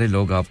बहुत सारे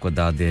लोग आपको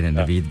दाद दे रहे हैं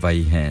नवीद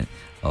भाई हैं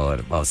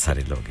और बहुत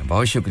सारे लोग हैं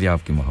बहुत शुक्रिया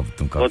आपकी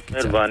मोहब्बतों का बहुत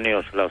मेहरबानी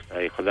हौसला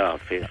अफजाई खुदा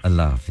हाफिज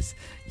अल्लाह हाफिज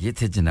ये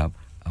थे जनाब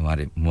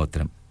हमारे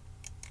मोहतरम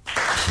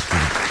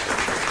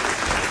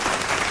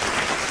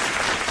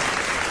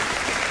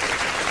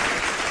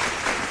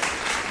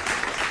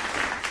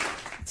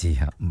जी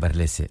हाँ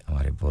बरले से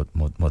हमारे बहुत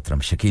मोहतरम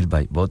शकील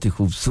भाई बहुत ही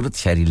खूबसूरत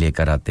शायरी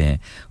लेकर आते हैं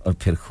और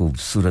फिर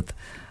खूबसूरत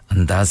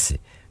अंदाज से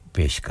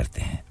पेश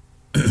करते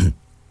हैं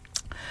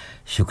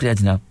शुक्रिया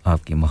जनाब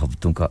आपकी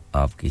मोहब्बतों का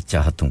आपकी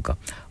चाहतों का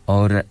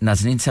और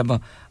नाज़रीन साहब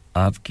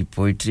आपकी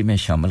पोइट्री में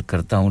शामिल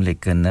करता हूं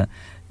लेकिन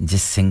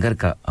जिस सिंगर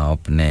का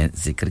आपने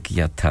जिक्र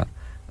किया था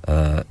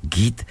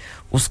गीत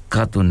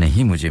उसका तो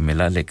नहीं मुझे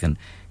मिला लेकिन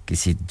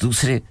किसी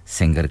दूसरे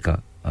सिंगर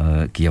का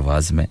की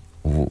आवाज़ में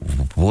वो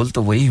बोल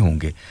तो वही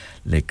होंगे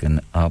लेकिन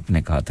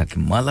आपने कहा था कि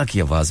माला की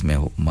आवाज़ में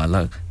हो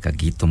माला का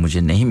गीत तो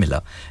मुझे नहीं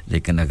मिला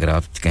लेकिन अगर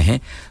आप कहें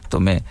तो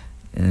मैं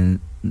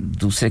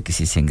दूसरे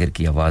किसी सिंगर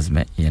की आवाज़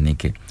में यानी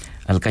कि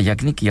अलका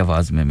याग्निक की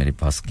आवाज़ में मेरे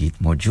पास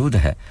गीत मौजूद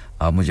है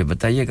आप मुझे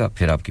बताइएगा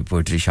फिर आपकी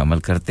पोइट्री शामिल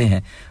करते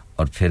हैं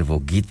और फिर वो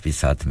गीत भी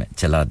साथ में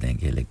चला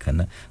देंगे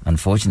लेकिन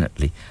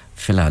अनफॉर्चुनेटली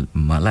फ़िलहाल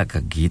माला का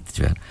गीत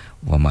जो है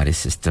वो हमारे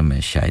सिस्टम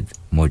में शायद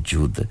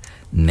मौजूद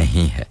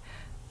नहीं है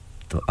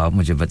तो आप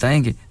मुझे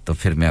बताएंगे तो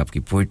फिर मैं आपकी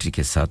पोइट्री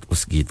के साथ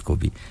उस गीत को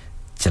भी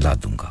चला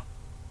दूंगा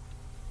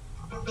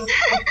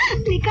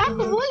निकाह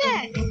कबूल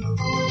है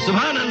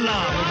सुभान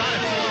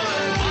अल्लाह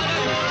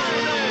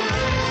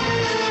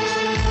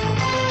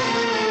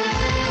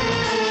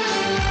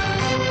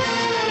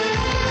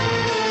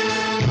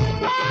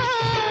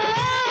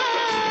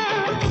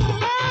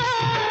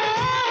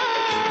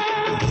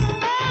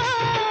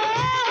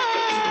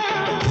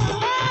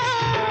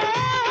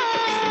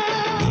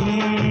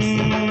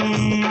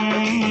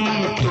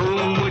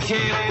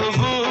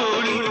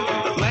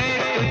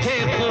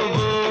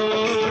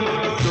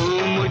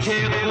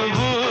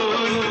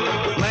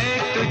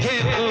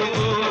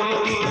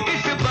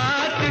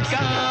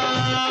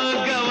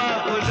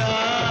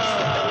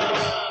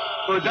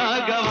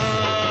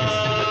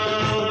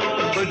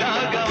खुदा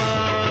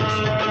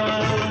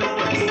गवाह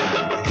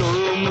तू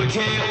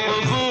मुझे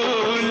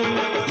कबूल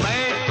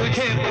मैं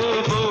तुझे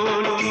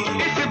कबूल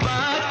इस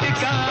बात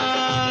का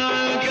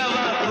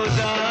गवाह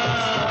खुदा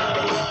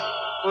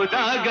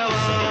खुदा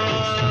गवाह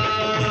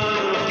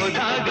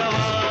खुदा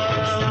गवाह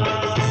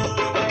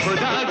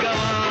खुदा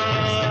गवाह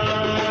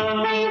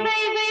वही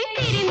वही वही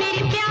तेरे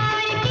मेरे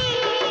प्यार की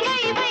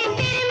वही वही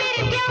तेरे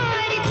मेरे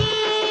प्यार की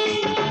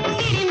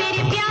तेरे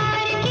मेरे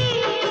प्यार की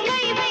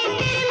वही वही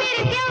तेरे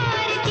मेरे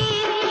प्यार की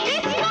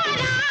इस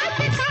बारात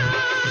का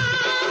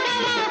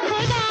गवाह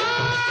खुदा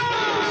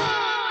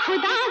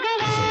खुदा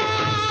गवाह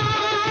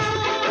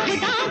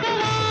खुदा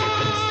गवाह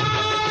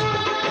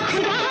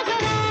खुदा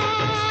गवाह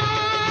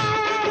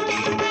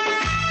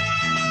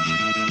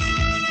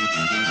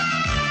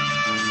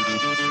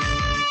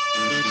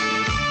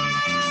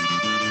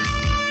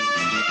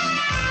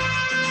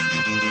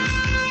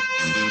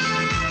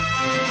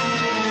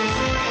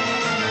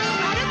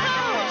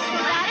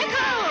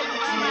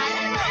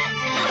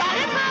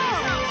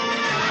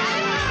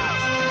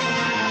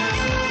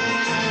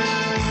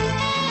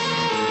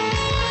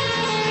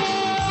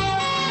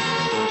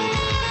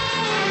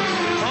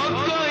हो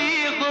कोई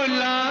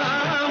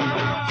गुलाम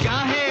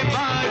चाहे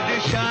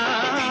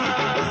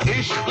बादशाह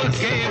इश्क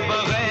के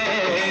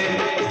बगैर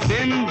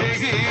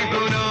जिंदगी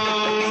गुनाह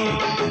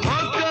हो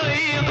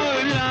कोई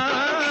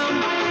गुलाम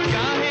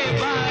चाहे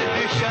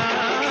बादशाह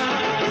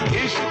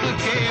इश्क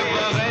के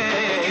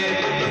बगैर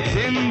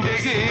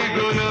जिंदगी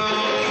गुनाह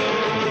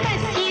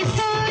बस ये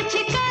सोच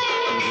कर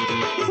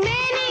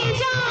मैंने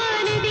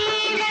जान दी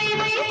वही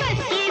वही बस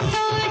ये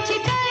सोच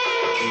कर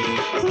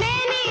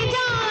मैंने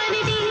जान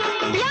दी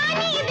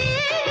यानी दिल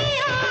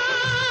दिया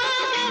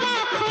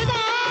गवाह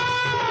खुदा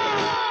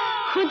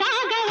खुदा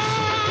गवाह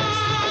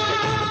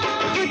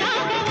खुदा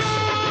गवाह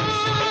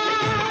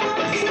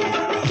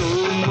तू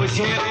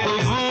मुझे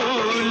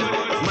कबूल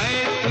मैं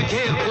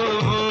तुझे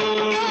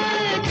कबूल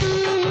तू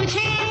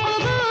मुझे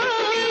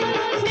कबूल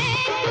मैं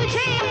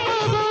तुझे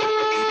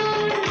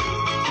कबूल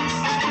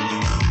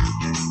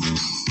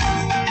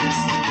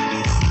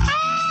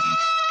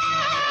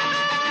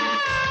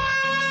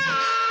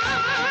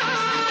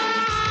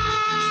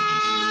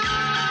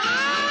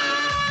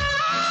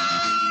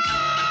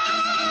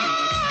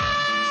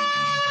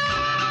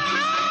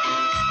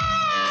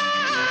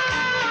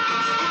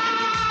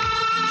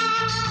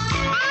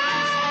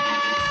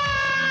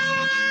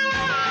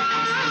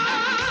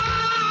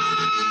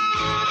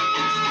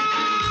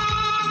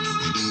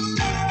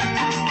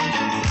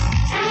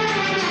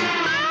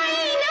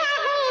आईना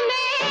हूँ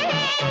मैं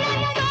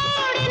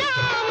तोड़ना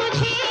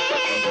मुझे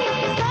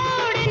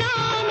तोड़ना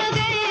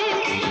मगर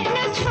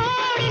न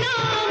छोड़ना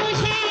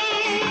मुझे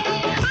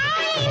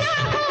आईना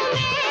हूँ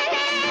मैं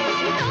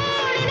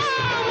तोड़ना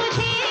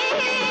मुझे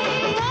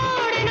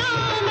तोड़ना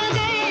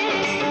मगर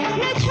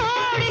न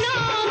छोड़ना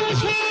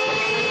मुझे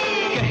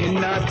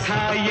कहना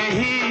था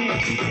यही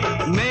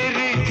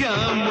मेरी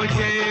जान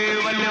मुझे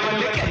वल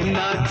वल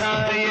कहना था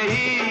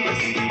यही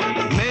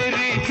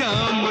मेरी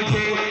जान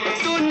मुझे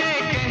तूने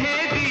कह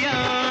दिया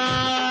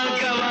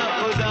गवाह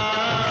खुदा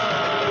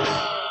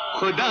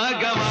खुदा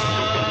गवाह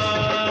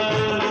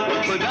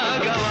खुदा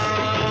गवाह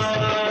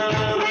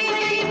वही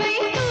वही वही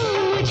तू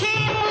मुझे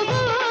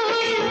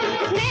कबूल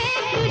मैं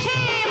तुझे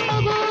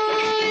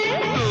कबूल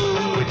तू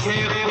मुझे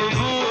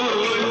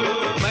कबूल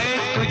मैं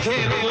तुझे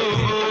कबूल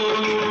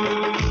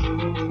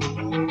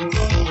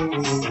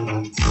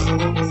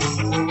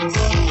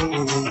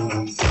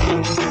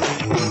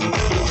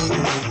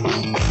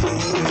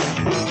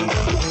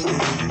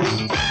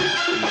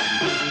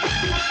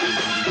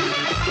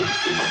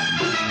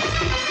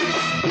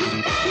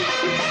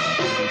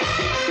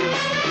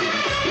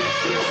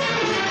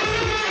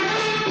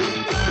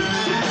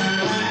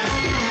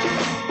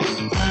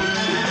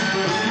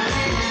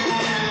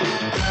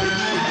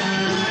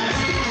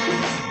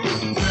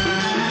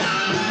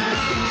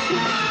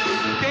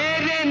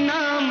तेरे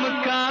नाम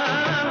का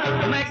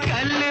मैं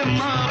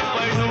कलमा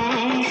पढ़ूं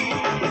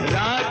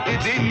रात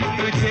दिन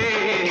तुझे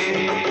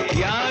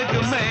याद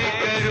मैं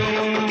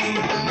करूं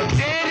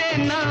तेरे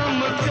नाम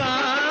का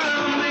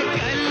मैं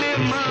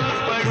कलमा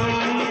पढ़ूं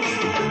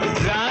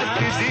रात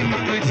दिन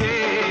तुझे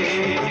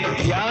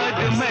याद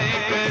मैं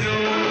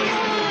करूं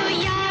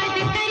याद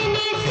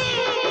करने से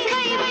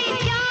वही वही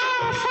क्या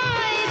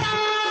फायदा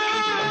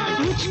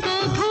मुझको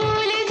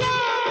भूल जा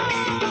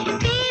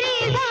तेरी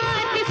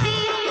बात से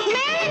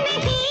मैं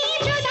नहीं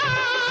जुदा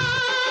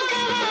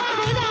गवाह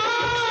खुदा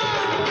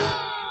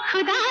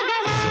खुदा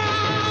गवाह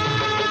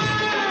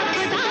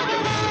खुदा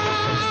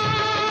गवाह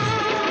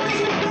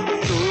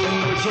तू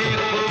मुझे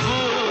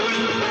कबूल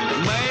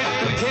मैं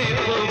तुझे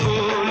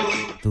कबूल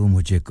तू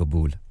मुझे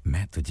कबूल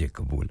मैं तुझे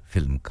कबूल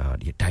फिल्म का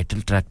ये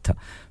टाइटल ट्रैक था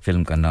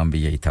फिल्म का नाम भी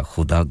यही था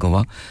खुदा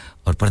गवाह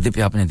और पर्दे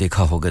पे आपने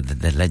देखा होगा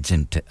द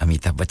लेजेंड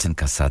अमिताभ बच्चन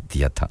का साथ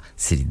दिया था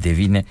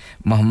श्रीदेवी ने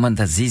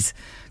मोहम्मद अजीज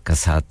का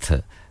साथ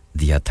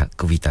दिया था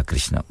कविता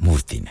कृष्णा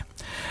मूर्ति ने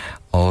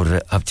और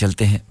अब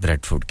चलते हैं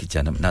ब्रेडफोर्ड की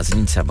जानब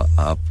नाज़रीन साहब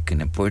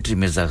आपने पोएट्री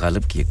मिर्ज़ा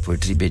गालिब की एक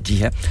पोएट्री भेजी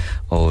है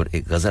और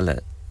एक गज़ल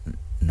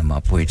नमा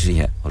पोएट्री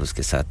है और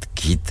उसके साथ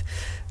गीत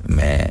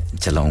मैं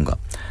चलाऊंगा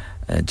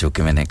जो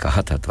कि मैंने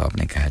कहा था तो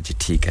आपने कहा जी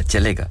ठीक है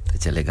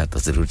चलेगा तो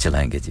जरूर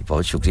चलाएंगे जी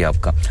बहुत शुक्रिया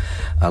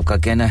आपका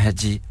कहना है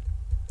जी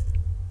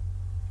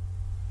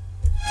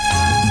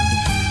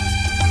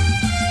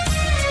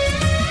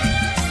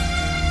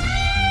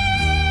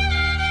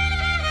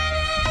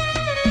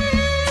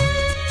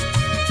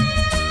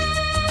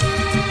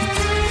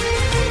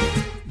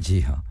जी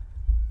हाँ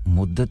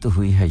मुद्दत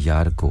हुई है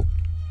यार को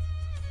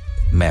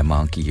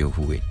मेहमान किए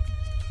हुए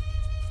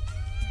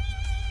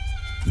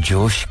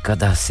जोश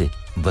कदा से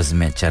बज़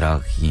में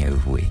चराग किए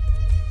हुए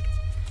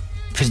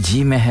फिर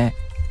जी में है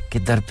कि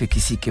दर पे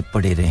किसी के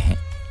पड़े रहें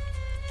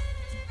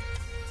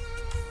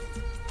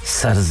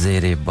सर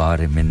ज़ेरे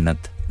बार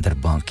मिन्नत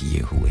दरबां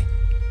किए हुए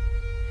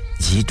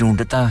जी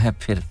ढूंढता है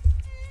फिर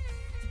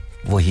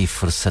वही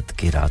फुर्सत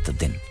के रात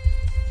दिन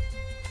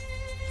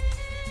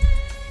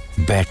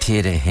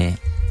बैठे रहे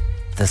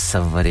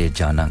तसव्वरे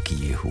जाना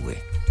किए हुए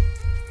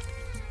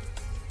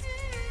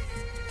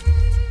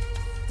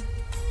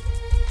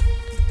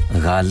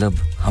गालिब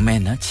हमें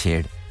न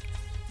छेड़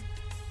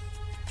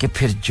कि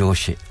फिर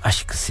जोश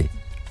अश्क से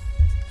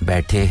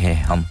बैठे हैं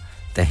हम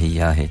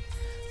तहिया है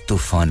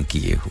तूफान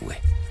किए हुए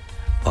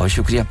बहुत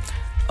शुक्रिया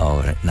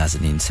और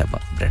नाज़नीन साहब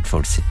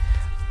ब्रेडफोर्ड से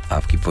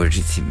आपकी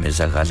पोएट्री थी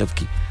मिर्ज़ा गालिब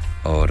की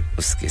और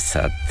उसके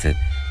साथ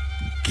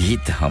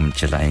गीत हम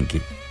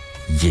चलाएंगे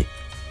ये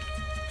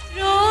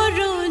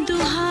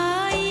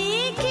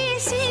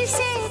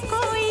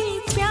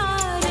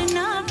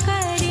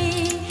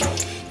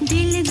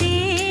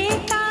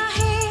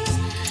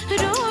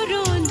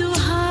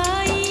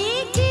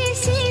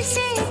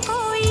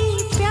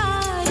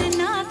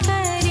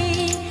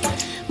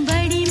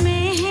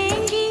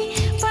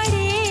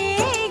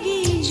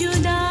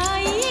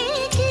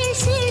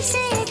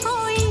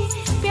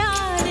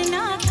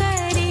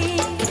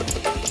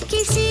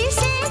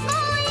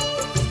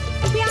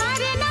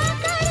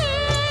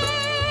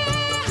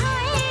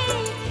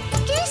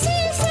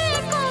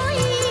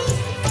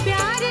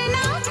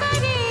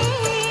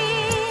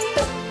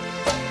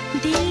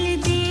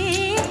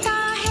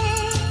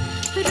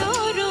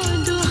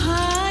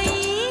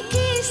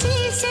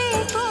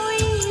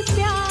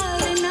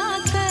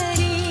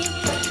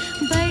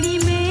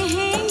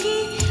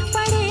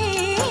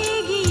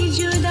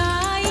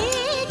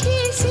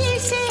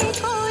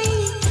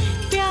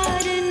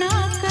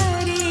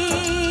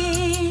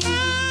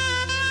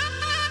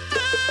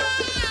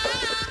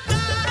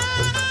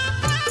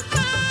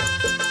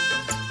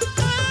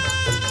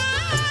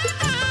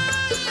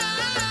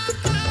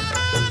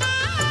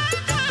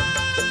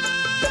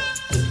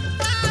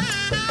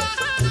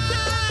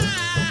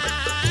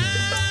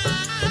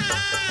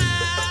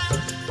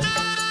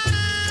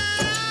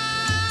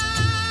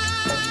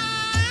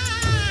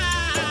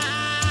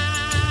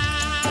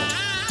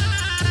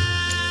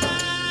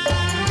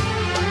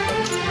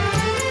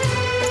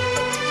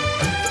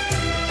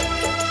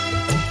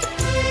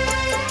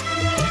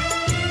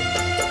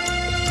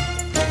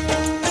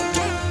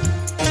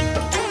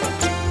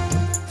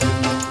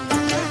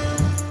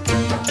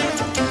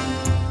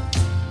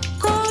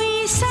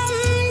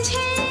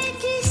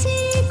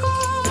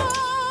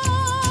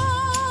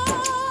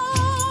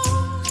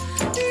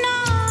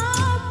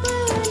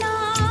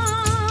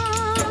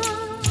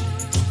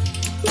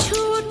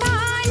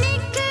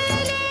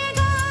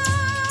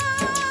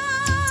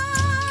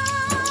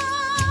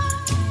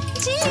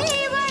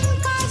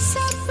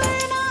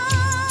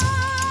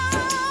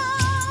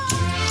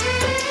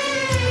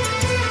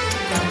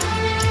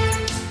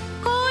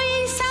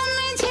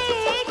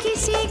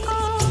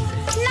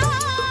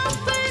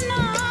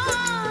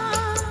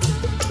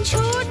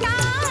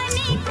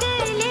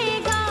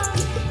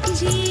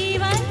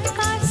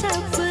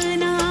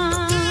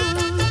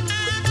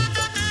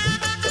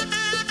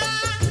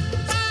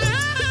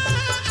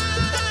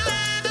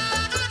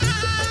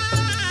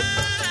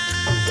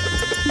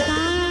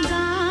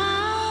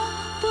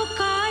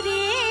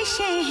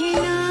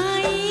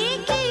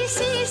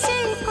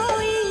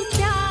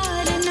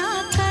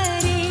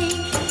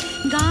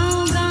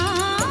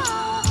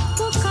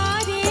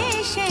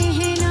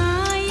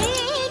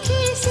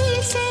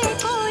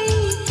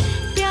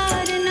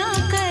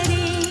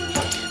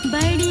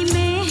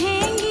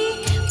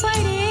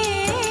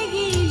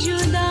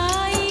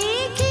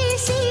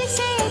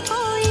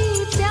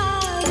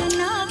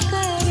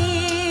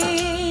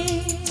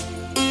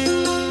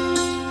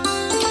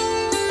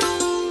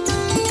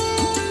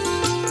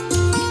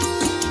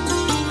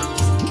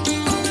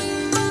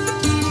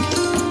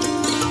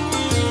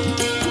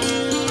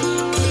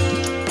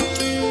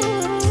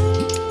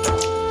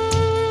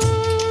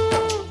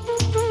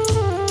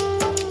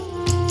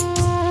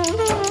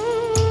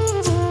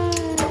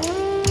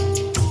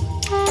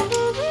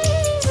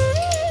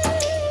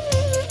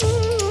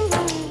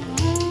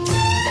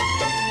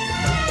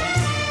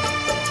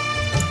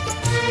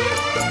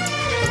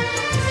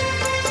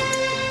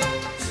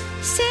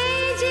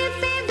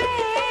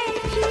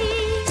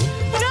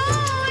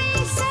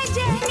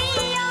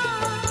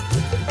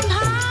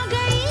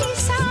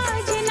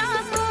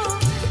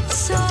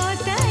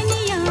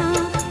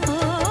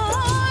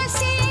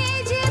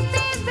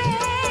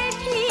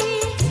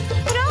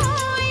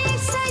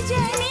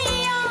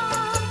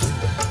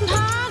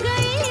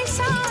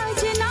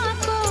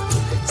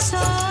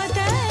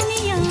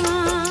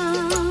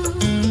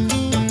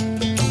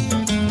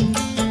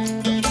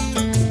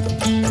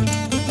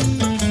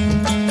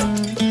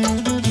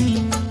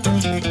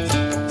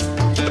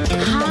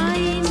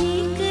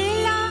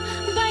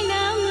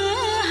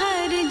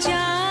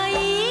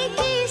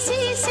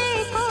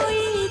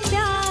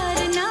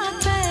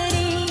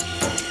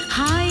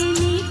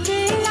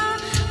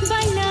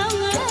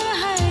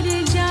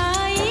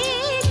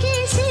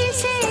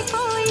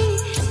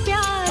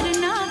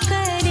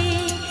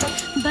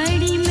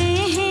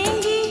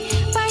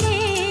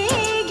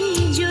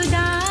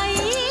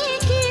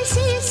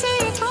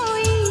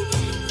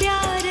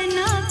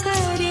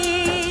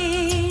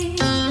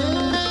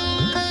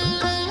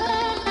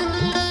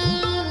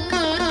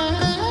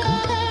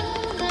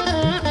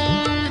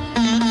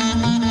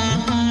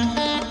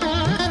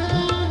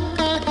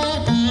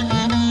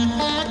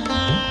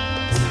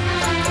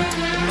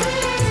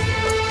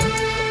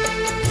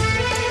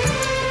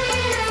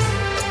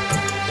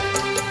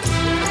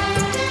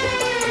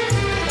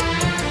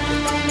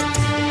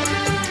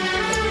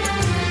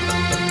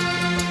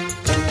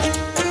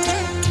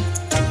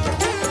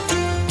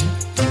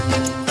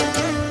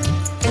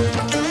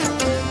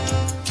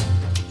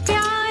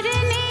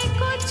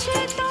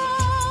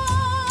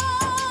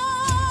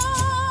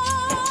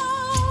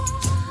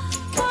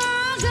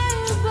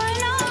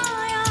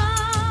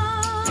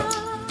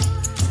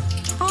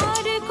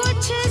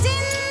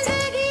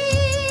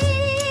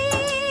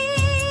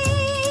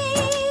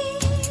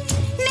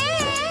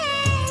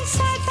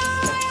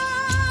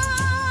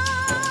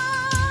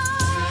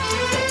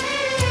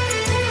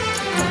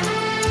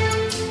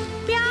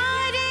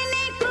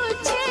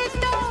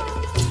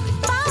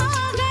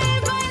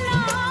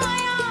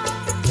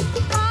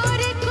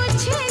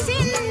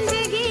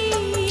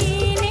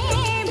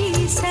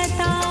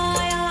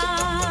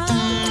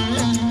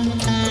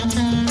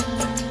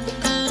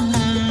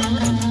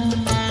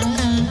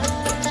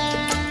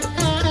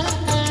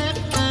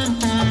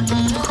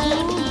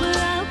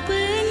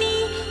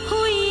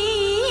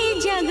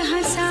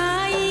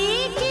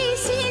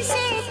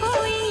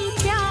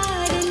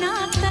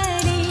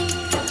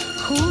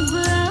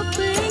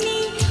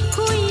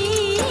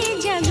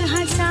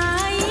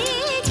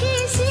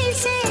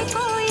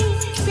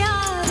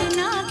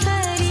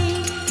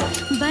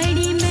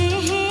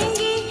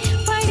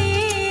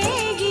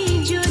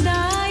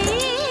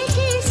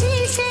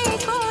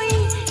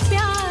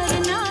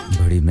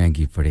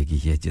महंगी पड़ेगी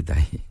ये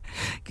जुदाई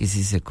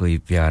किसी से कोई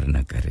प्यार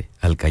न करे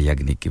अलका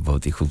याग्निक की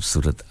बहुत ही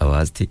खूबसूरत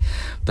आवाज थी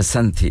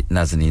पसंद थी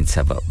नाज़नीन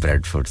साहब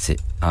ब्रैडफोर्ड से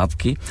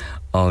आपकी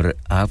और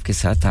आपके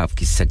साथ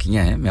आपकी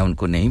सखियां हैं मैं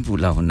उनको नहीं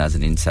भूला हूं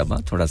नाज़नीन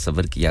साहब थोड़ा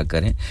सब्र किया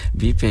करें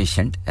बी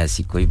पेशेंट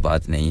ऐसी कोई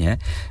बात नहीं है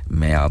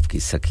मैं आपकी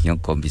सखियों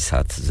को भी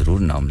साथ जरूर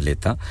नाम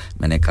लेता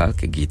मैंने कहा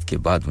कि गीत के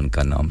बाद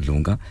उनका नाम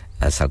लूंगा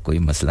ऐसा कोई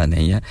मसला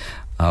नहीं है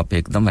आप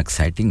एकदम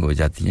एक्साइटिंग हो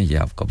जाती हैं ये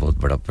आपका बहुत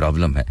बड़ा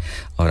प्रॉब्लम है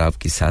और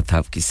आपके साथ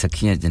आपकी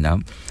सखियां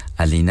जनाब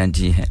अलीना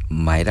जी हैं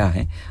मायरा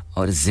हैं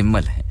और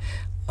जिम्मल हैं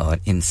और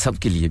इन सब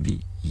के लिए भी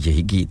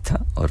यही गीत था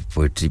और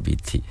पोएट्री भी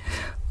थी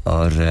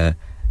और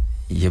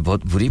ये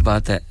बहुत बुरी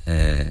बात है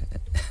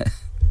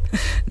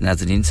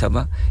नाज़रीन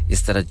साहबा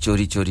इस तरह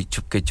चोरी-चोरी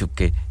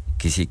चुपके-चुपके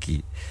किसी की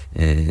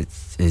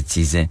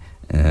चीजें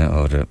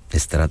और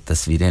इस तरह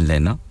तस्वीरें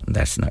लेना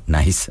दैट्स नॉट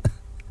नाइस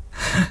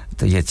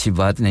तो ये अच्छी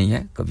बात नहीं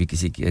है कभी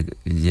किसी की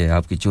ये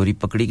आपकी चोरी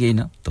पकड़ी गई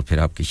ना तो फिर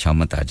आपकी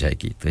शामत आ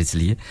जाएगी तो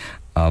इसलिए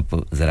आप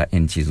जरा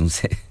इन चीजों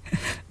से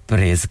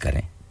परहेज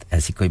करें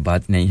ऐसी कोई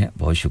बात नहीं है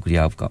बहुत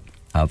शुक्रिया आपका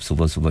आप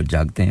सुबह-सुबह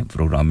जागते हैं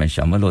प्रोग्राम में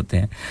शामिल होते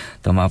हैं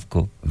तो हम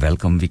आपको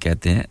वेलकम भी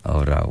कहते हैं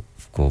और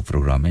आपको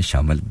प्रोग्राम में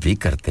शामिल भी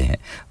करते हैं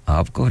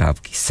आपको और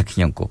आपकी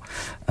सखियों को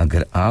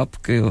अगर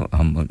आपके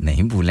हम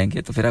नहीं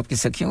भूलेंगे तो फिर आपकी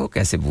सखियों को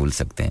कैसे भूल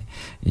सकते हैं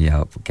या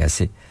आप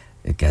कैसे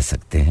कह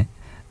सकते हैं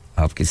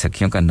आपकी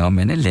सखियों का नाम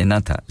मैंने लेना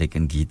था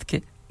लेकिन गीत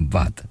के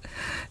बाद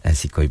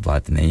ऐसी कोई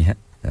बात नहीं है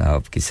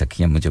आपकी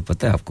सखियां मुझे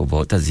पता है आपको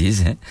बहुत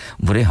अजीज हैं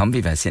बुरे हम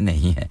भी वैसे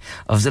नहीं हैं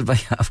अफजल भाई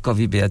आपका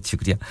भी बेहद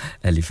शुक्रिया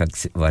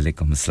एलिफैक्स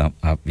वालेकुम अस्सलाम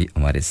आप भी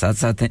हमारे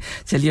साथ हैं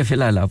चलिए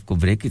फिलहाल आपको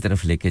ब्रेक की तरफ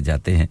लेके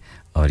जाते हैं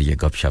और ये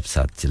गपशप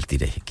साथ चलती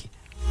रहेगी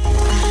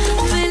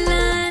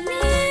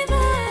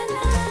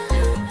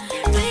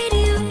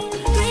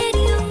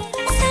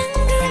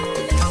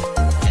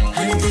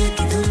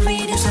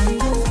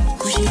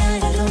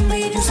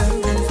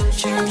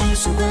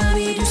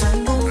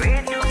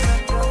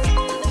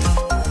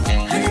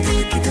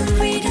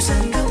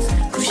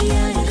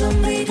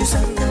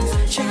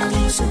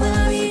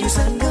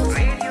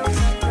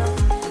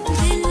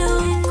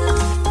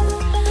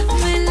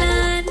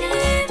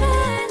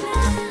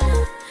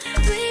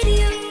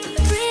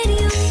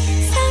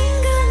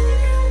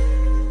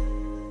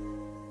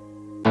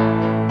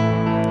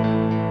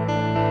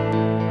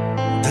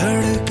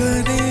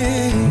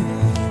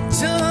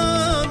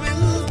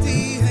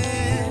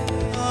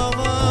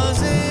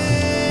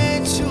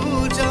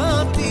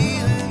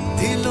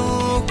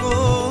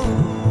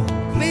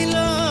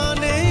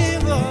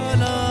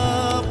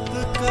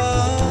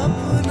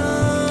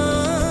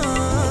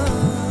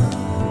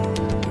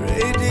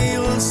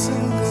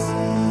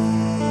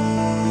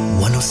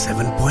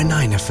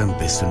FM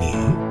पे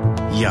सुनिए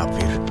या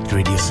फिर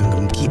रेडियो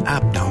संगम की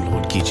ऐप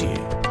डाउनलोड कीजिए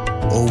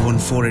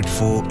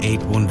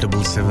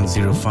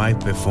 01484817705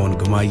 पे फोन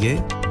घुमाइए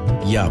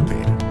या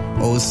फिर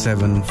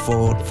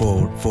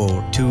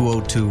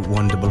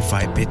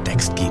 07444202155 पे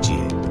टेक्स्ट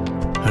कीजिए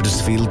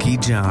हडर्सफील्ड की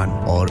जान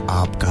और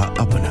आपका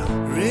अपना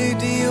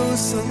रेडियो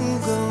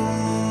संगम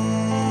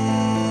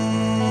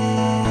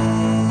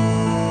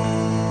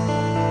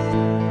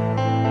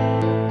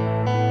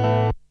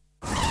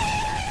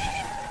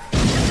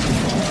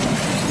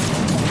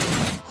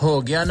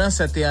हो गया ना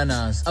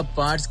सत्यानाश अब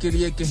पार्ट्स के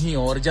लिए कहीं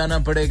और जाना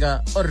पड़ेगा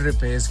और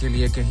रिपेयर्स के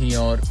लिए कहीं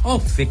और ओ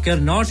फिकर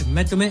नॉट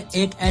मैं तुम्हें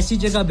एक ऐसी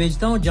जगह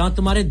भेजता हूं जहां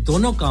तुम्हारे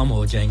दोनों काम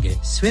हो जाएंगे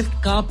स्विफ्ट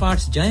कार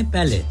पार्ट्स जाएं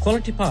पहले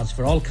quality parts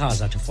for all cars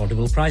at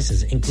affordable prices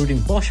including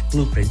Bosch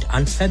Blueprint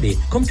and Febby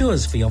come to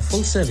us for your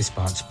full service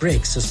parts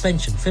brakes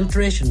suspension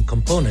filtration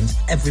components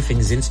everything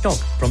is in stock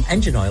from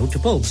engine oil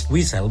to bulbs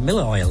we sell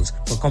Miller oils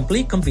for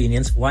complete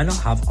convenience why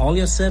not have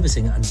all your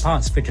servicing and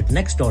parts fitted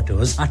next door to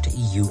us at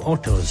EU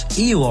Autos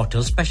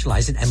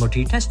specialize in MOT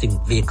testing,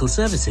 vehicle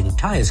servicing,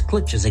 tyres,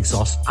 clutches,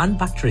 exhausts and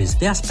batteries.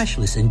 They are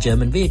specialists in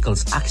German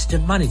vehicles,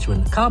 accident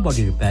management, car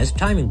body repairs,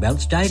 timing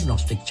belts,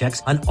 diagnostic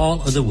checks and all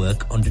other work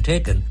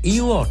undertaken.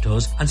 EU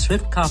Autos and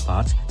Swift Car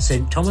Parts,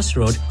 St Thomas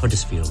Road,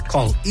 Huddersfield.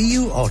 Call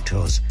EU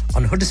Autos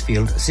on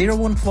Huddersfield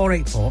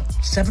 01484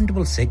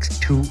 766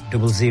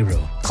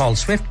 200. Call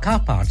Swift Car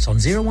Parts on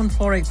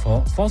 01484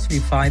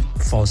 435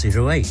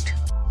 408.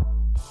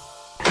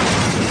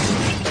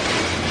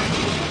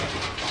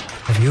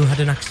 Have you had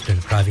an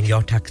accident driving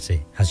your taxi?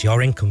 Has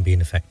your income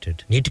been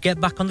affected? Need to get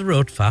back on the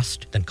road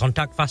fast? Then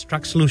contact Fast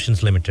Track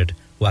Solutions Limited,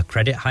 who are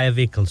credit hire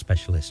vehicle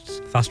specialists.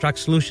 Fast Track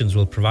Solutions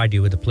will provide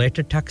you with a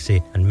plated taxi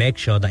and make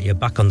sure that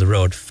you're back on the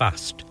road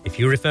fast. If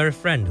you refer a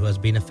friend who has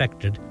been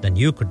affected, then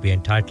you could be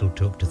entitled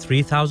to up to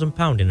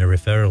 £3,000 in a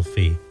referral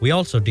fee. We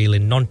also deal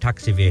in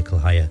non-taxi vehicle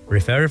hire.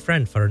 Refer a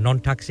friend for a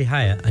non-taxi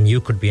hire and you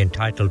could be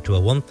entitled to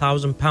a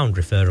 £1,000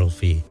 referral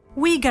fee.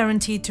 We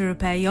guarantee to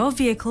repair your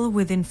vehicle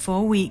within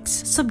 4 weeks,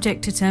 subject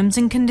to terms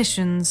and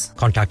conditions.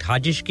 Contact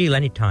Haji Shakil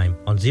anytime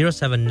on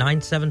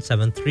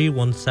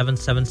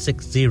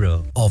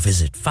 07977317760 or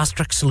visit Fast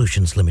Track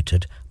Solutions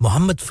Limited,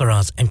 Mohammed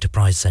Faraz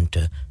Enterprise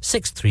Centre,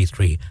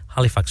 633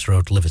 Halifax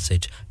Road,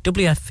 Liversedge,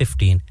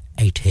 WF15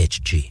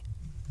 8HG.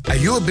 Are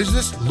you a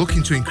business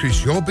looking to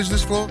increase your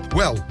business flow?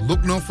 Well,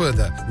 look no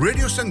further.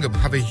 Radio Sangam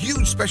have a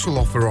huge special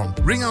offer on.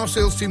 Ring our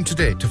sales team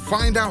today to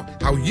find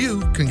out how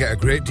you can get a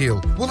great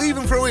deal. We'll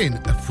even throw in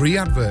a free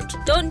advert.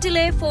 Don't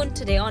delay, phone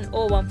today on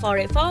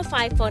 01484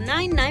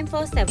 549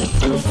 947.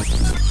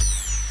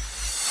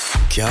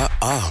 क्या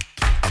आप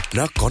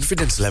अपना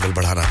confidence level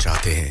बढ़ाना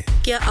चाहते हैं?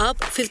 क्या आप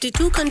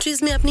 52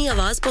 countries में अपनी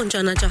आवाज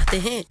पहुंचाना चाहते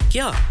हैं?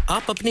 क्या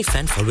आप अपनी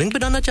फैन फॉलोइंग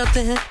बनाना चाहते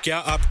हैं? क्या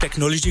आप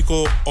टेक्नोलॉजी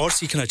को और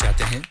सीखना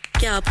चाहते हैं?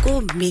 क्या आपको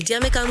मीडिया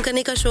में काम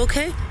करने का शौक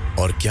है?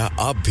 और क्या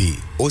आप भी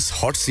उस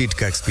हॉट सीट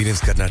का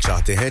एक्सपीरियंस करना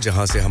चाहते हैं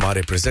जहां से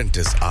हमारे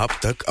प्रेजेंटर्स आप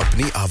तक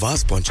अपनी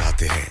आवाज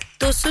पहुंचाते हैं?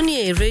 तो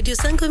सुनिए, Radio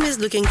Sangam is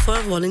looking for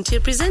volunteer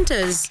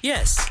presenters.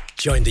 Yes.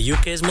 Join the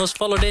UK's most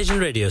followed Asian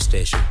radio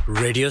station,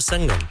 Radio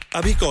Sangam.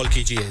 Abhi call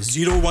kijiye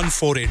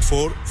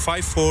 01484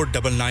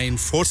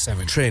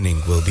 549947.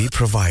 Training will be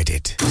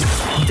provided.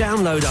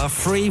 Download our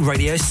free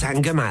Radio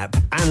Sangam app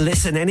and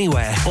listen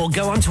anywhere or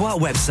go onto our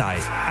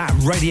website at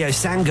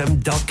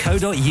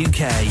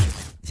radiosangam.co.uk.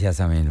 Yes,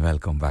 I mean,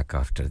 welcome back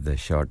after the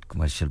short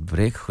commercial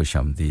break.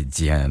 खुशामदीद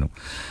जी आयानु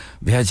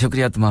बेहद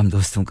शुक्रिया तमाम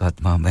दोस्तों का,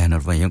 तमाम बहन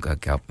और भाइयों का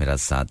कि आप मेरा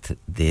साथ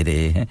दे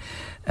रहे हैं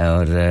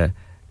और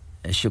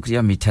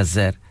शुक्रिया मीठा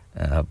ज़हर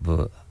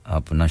अब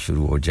आप ना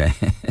शुरू हो जाए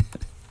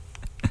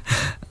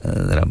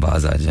ज़रा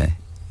बाज आ जाए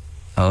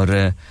और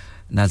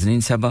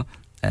नाज़रीन साहबा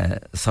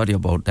सॉरी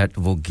अबाउट दैट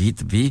वो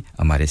गीत भी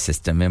हमारे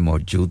सिस्टम में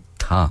मौजूद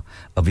था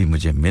अभी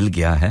मुझे मिल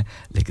गया है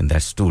लेकिन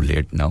दैट्स टू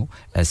लेट नाउ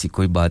ऐसी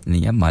कोई बात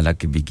नहीं है माला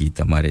के भी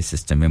गीत हमारे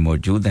सिस्टम में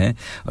मौजूद हैं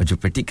और जो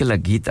पर्टिकुलर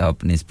गीत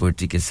आपने इस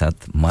पोएट्री के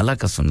साथ माला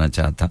का सुनना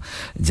चाहता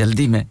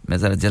जल्दी में मैं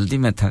ज़रा जल्दी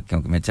में था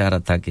क्योंकि मैं चाह रहा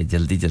था कि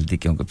जल्दी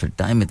क्योंकि फिर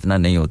टाइम इतना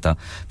नहीं होता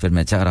फिर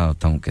मैं चाह रहा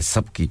होता हूं कि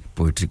सबकी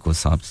पोएट्री को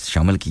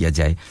शामिल किया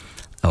जाए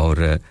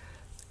और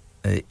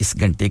इस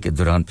घंटे के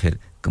दौरान फिर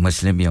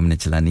कमर्शियलें भी हमने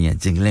चलानी है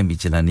जिंगलें भी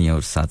चलानी है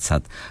और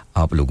साथ-साथ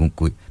आप लोगों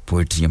को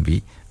पोएट्रियां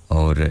भी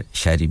और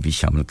शायरी भी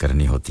शामिल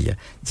करनी होती है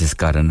जिस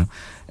कारण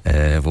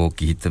वो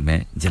गीत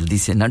मैं जल्दी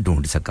से ना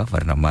ढूंढ सका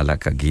वरना माला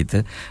का गीत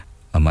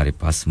हमारे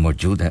पास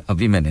मौजूद है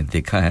अभी मैंने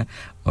देखा है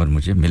और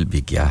मुझे मिल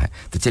भी गया है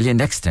तो चलिए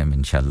नेक्स्ट टाइम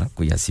इंशाल्लाह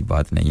कोई ऐसी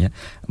बात नहीं है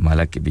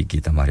माला के भी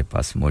गीत हमारे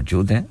पास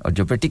मौजूद हैं और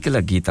जो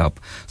पर्टिकुलर गीत आप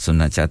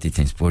सुनना चाहती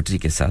थी इस पोएट्री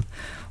के साथ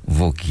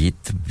वो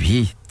गीत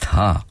भी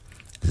था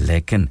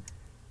लेकिन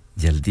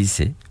जल्दी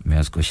से मैं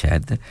उसको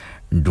शायद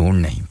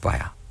ढूंढ नहीं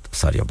पाया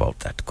सॉरी अबाउट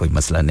दैट कोई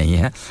मसला नहीं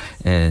है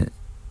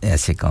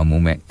ऐसे कामों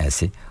में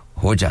ऐसे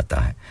हो जाता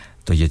है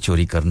तो ये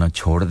चोरी करना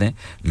छोड़ दें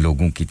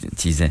लोगों की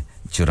चीजें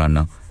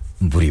चुराना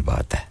बुरी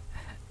बात है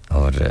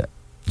और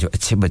जो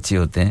अच्छे बच्चे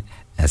होते हैं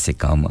ऐसे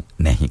काम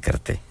नहीं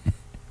करते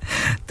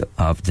तो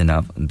आप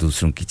जनाब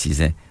दूसरों की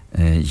चीजें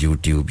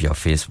YouTube या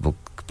Facebook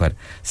पर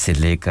से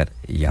लेकर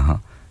यहां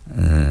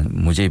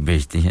मुझे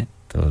भेजती हैं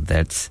तो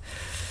दैट्स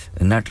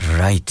नॉट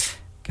राइट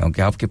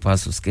क्योंकि आपके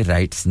पास उसके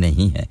राइट्स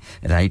नहीं हैं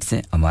राइट्स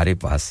हैं हमारे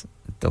पास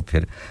तो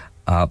फिर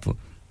आप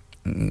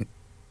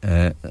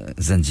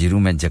जंजीरों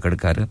में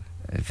जकड़कर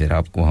फिर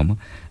आपको हम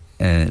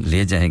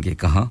ले जाएंगे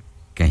कहां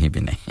कहीं भी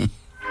नहीं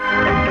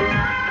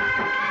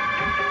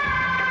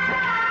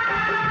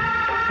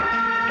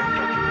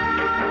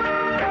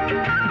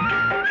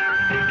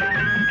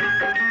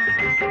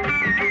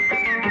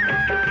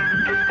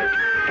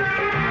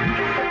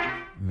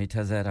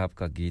मीठा ज़हर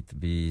आपका गीत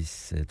भी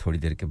थोड़ी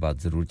देर के बाद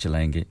ज़रूर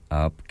चलाएंगे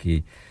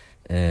आपकी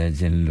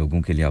जिन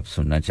लोगों के लिए आप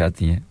सुनना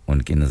चाहती हैं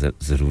उनकी नज़र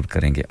ज़रूर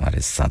करेंगे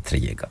हमारे साथ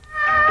रहिएगा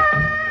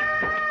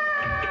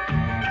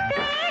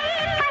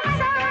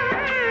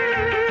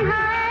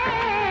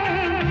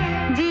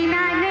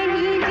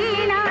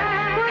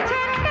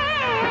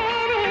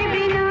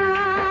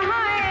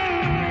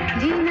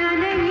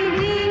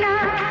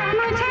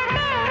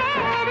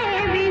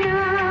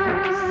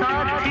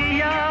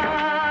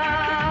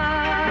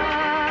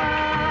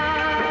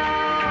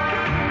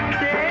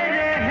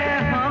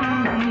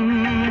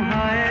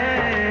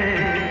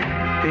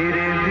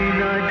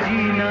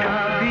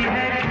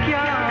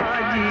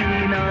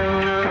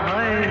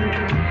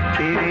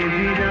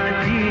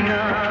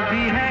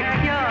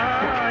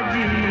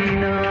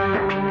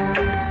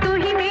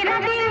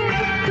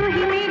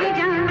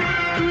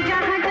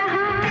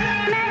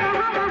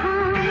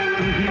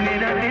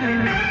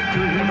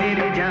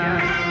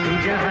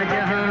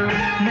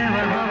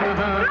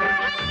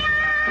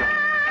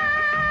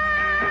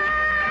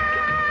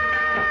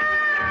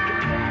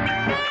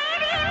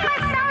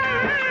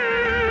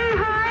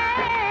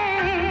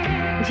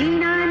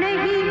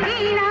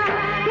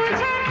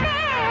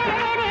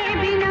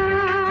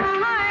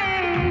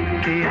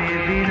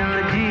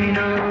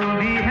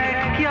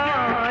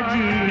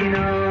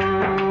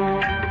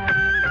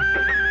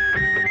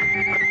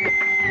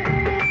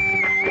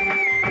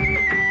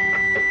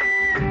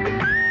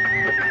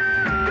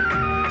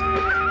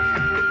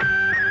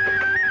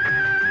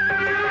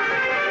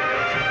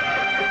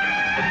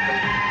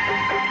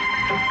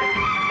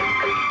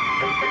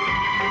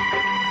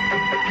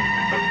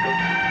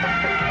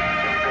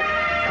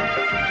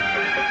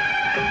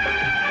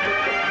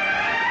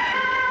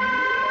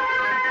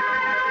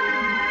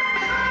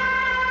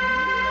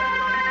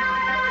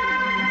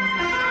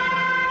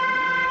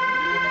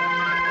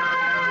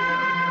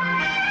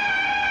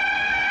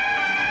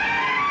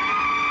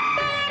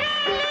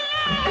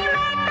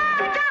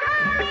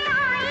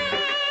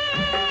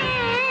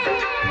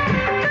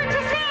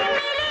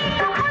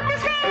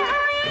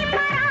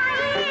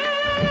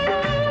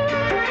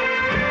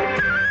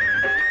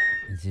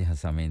हैं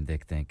सामीन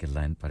देखते हैं कि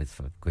लाइन पर इस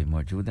वक्त कोई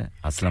मौजूद है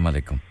अस्सलाम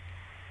वालेकुम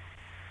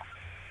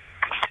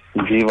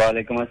जी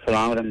वालेकुम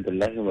अस्सलाम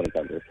रहमतुल्लाहि व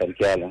बरकातहू सर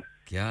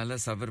क्या हाल है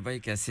साबिर भाई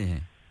कैसे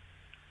हैं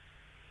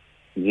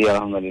जी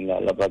अल्हम्दुलिल्लाह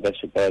अल्लाह पाक का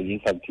शुक्र है जी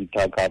सब ठीक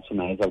ठाक आप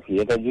सुनाएं सब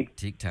ठीक है जी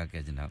ठीक ठाक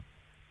है जनाब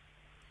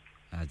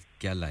आज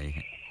क्या लाए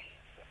हैं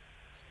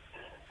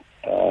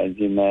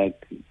जी मैं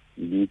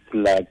गीत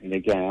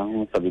लेके आया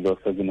हूं सभी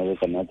दोस्तों की नजर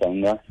करना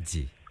चाहूंगा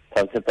जी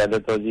सबसे पहले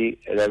तो जी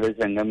रेडियो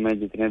संगम में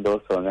जितने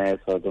दोस्त हो रहे हैं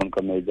इस वक्त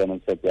उनको मेरी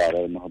जानब से प्यार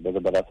और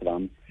मोहब्बत बड़ा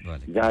सलाम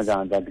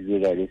जहां तक जी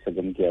रेडियो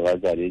संगम की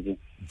आवाज आ रही है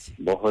जी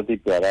बहुत ही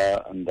प्यारा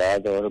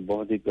अंदाज और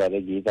बहुत ही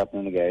प्यारे गीत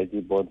आपने लगाए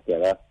जी बहुत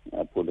प्यारा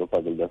फूलों का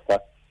गुलदस्ता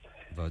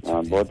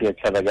बहुत ही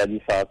अच्छा लगा जी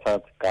साथ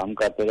साथ काम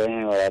करते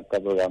रहे और आपका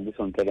प्रोग्राम भी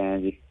सुनते रहे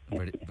जी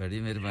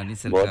बड़ी मेहरबानी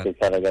सरकार बहुत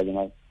अच्छा लगा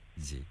जनाब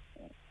जी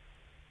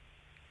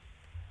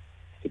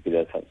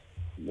शुक्रिया सर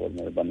बहुत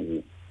मेहरबानी जी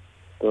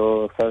तो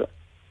सर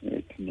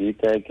एक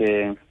गीत है कि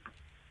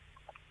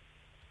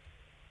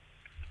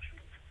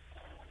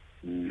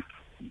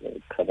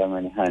खड़ा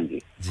मैंने हाँ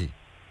जी जी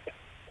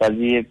सर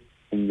जी ये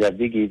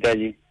पंजाबी गीत है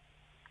जी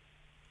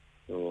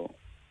तो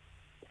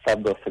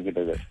सब दोस्तों की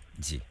तरफ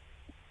जी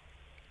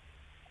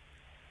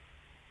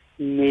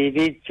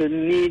मेरी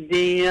चुन्नी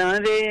दिया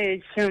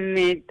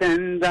रेशमी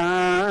तंदा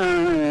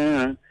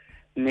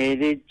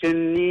मेरी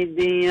चुन्नी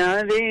दिया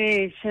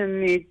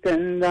रेशमी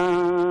तंदा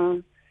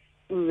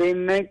वे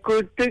मैं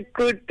कुट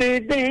कुट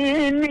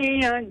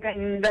देनिया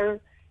गंदा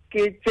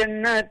कि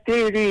चन्ना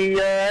तेरी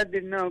याद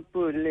न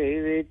भूले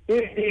वे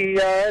तेरी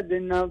याद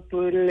न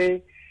भूले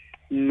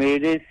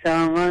मेरे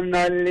सावन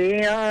नाले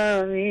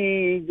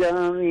आवी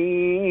जावी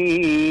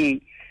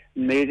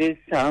मेरे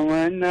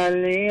सावन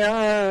नाले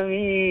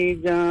आवी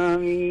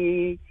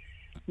जावी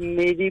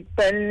मेरी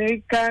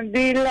पलकां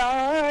दी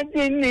लाज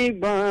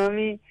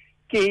निभावी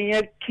कि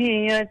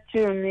अखियां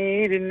चो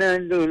नीर न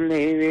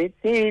डुले वे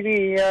तेरी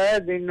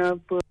याद न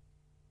भूले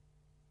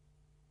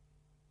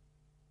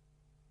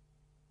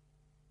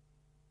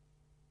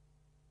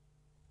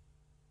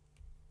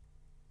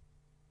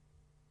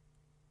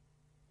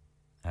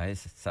हाय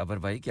साबर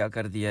भाई क्या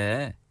कर दिया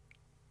है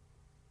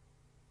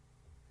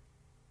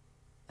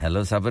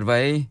हेलो साबर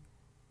भाई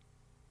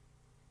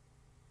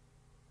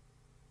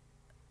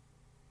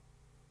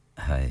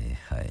हाय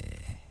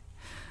हाय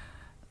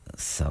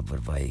साबर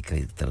भाई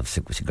की तरफ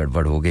से कुछ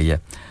गड़बड़ हो गई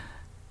है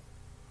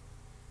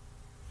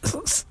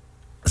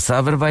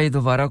साबर भाई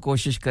दोबारा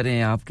कोशिश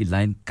करें आपकी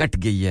लाइन कट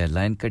गई है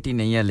लाइन कटी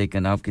नहीं है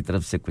लेकिन आपकी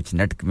तरफ से कुछ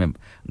नेट में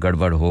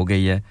गड़बड़ हो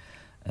गई है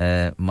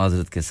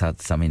माजरत के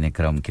साथ सामीन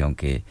करम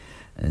क्योंकि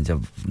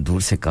जब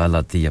दूर से कॉल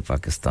आती है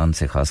पाकिस्तान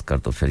से खासकर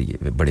तो फिर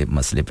ये बड़े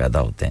मसले पैदा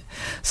होते हैं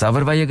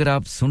साबर भाई अगर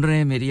आप सुन रहे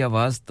हैं मेरी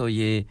आवाज़ तो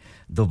ये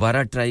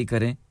दोबारा ट्राई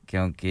करें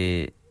क्योंकि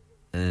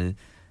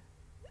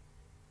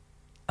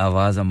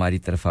आवाज़ हमारी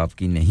तरफ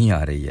आपकी नहीं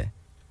आ रही है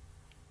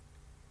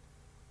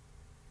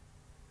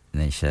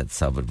नहीं शायद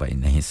साबर भाई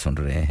नहीं सुन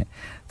रहे हैं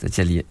तो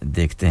चलिए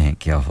देखते हैं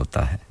क्या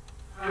होता है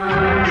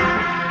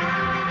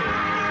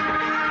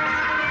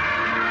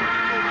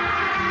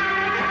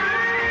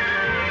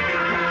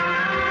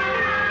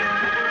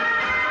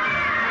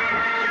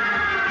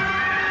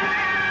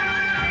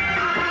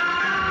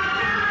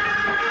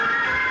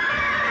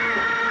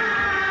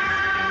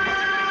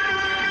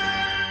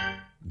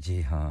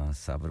जी हाँ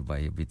साबर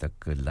भाई अभी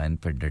तक लाइन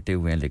पर डटे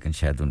हुए हैं लेकिन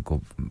शायद उनको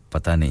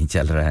पता नहीं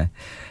चल रहा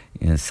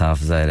है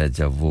साफ जाहिर है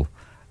जब वो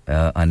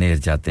अनेर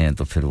जाते हैं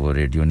तो फिर वो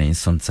रेडियो नहीं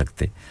सुन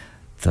सकते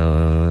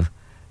तो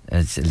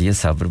चलिए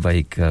साबर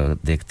भाई का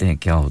देखते हैं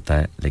क्या होता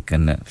है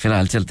लेकिन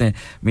फिलहाल चलते हैं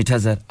मीठा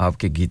ज़र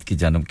आपके गीत की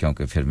जानब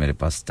क्योंकि फिर मेरे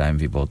पास टाइम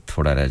भी बहुत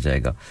थोड़ा रह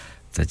जाएगा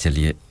तो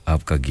चलिए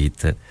आपका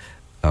गीत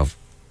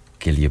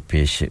आपके लिए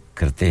पेश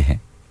करते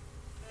हैं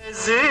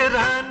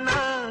ज़राना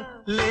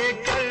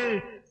लेकर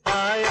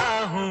आया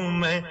हूँ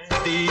मैं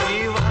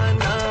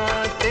दीवाना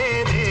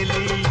तेरे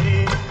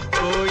लिए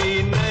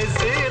कोई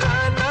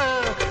नजराना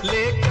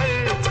लेकर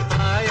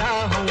आया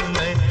हूँ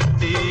मैं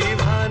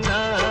दीवाना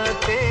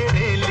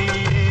तेरे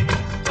लिए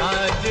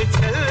आज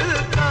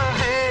चलता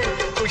है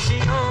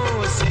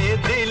खुशियों से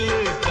दिल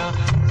का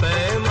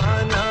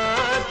पैमाना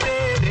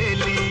तेरे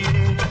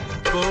लिए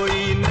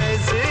कोई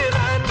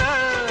नजराना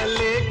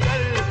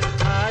लेकर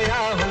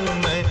आया हूँ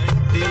मैं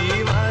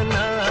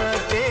दीवाना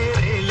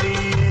तेरे लिए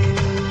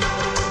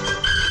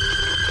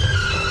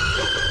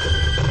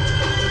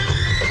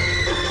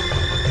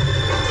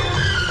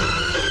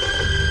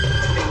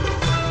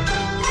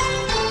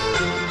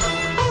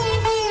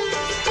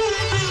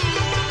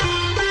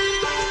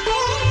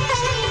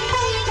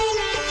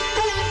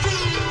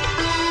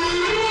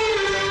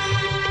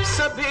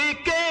सभी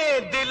के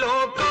दिलों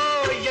को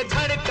ये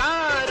धड़का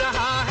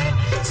रहा है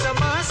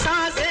समा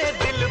साजे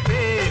दिल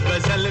पे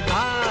गजल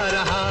गा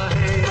रहा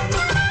है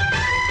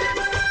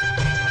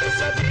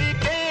सभी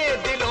के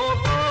दिलों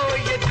को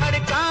ये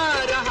धड़का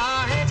रहा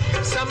है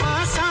समा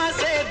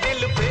साजे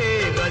दिल पे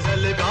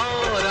गजल गा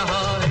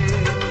रहा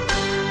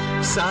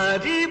है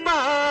सारी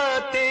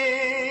बातें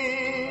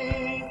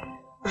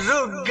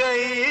रुक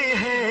गई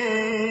हैं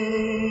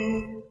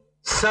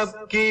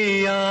सबकी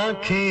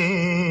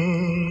आंखें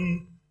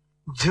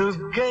झुक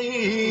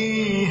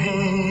गई है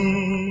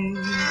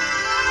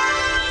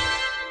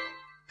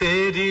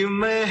तेरी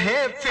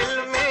महफिल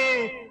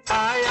में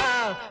आया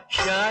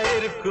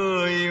शायर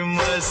कोई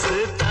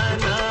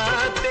मस्ताना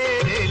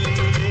तेरे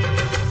लिए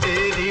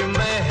तेरी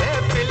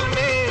महफिल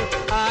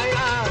में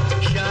आया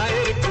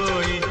शायर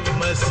कोई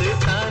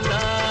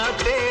मस्ताना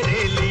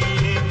तेरे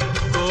लिए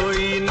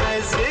कोई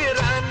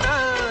नजराना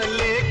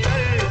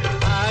लेकर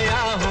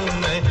आया हूँ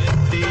मैं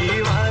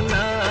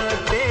दीवाना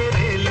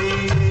तेरे लिए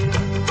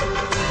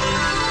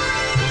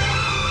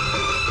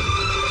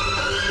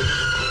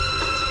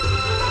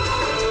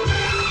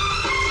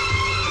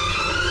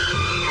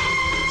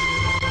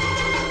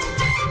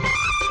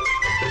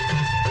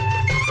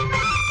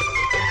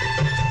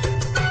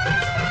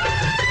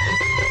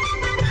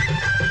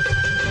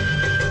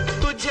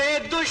तुझे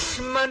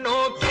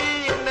दुश्मनों की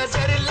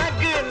नजर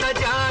लग न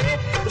जाए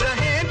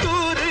रहे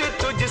दूर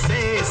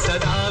तुझसे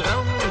सदा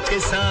गम के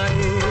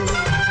साए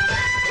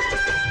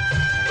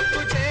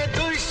तुझे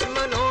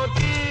दुश्मनों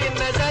की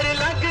नजर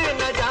लग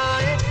न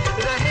जाए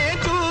रहे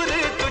दूर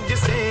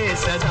तुझसे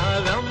सदा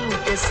गम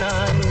के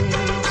साए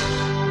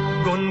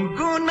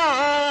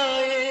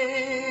गुनगुनाए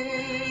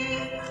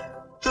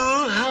तू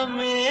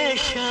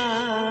हमेशा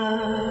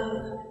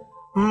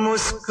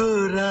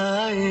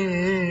मुस्कुराए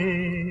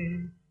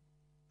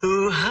तू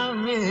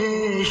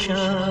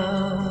हमेशा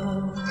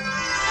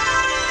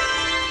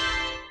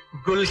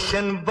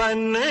गुलशन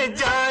बन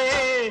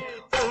जाए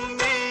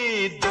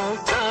उम्मीदों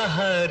का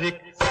हर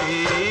एक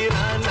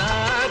वीराना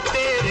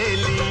तेरे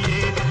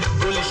लिए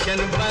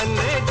गुलशन बन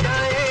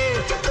जाए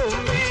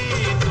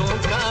उम्मीदों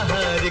का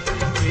हर एक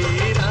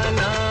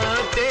वीराना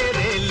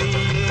तेरे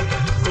लिए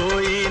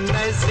कोई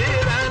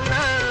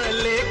नजराना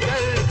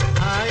लेकर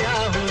आया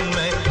हूँ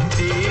मैं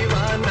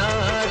दीवाना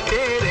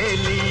तेरे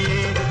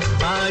लिए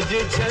आज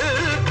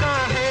झलका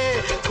है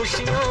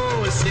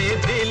खुशियों से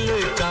दिल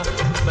का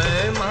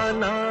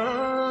पैमाना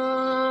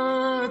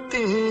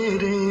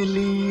तेरे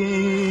लिए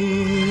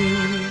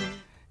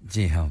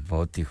जी हाँ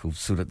बहुत ही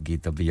खूबसूरत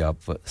गीत अभी आप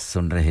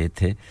सुन रहे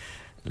थे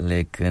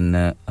लेकिन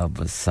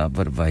अब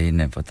साबर भाई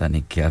ने पता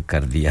नहीं क्या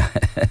कर दिया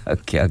है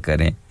क्या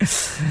करें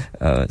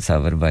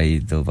साबर भाई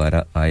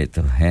दोबारा आए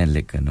तो हैं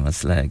लेकिन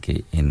मसला है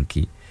कि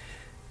इनकी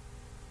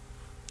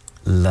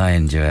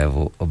लाइन जो है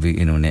वो अभी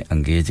इन्होंने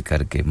एंगेज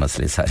करके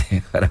मसले सारे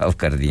खराब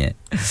कर दिए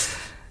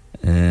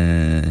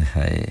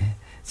हैं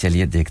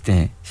चलिए देखते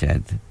हैं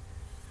शायद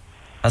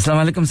अस्सलाम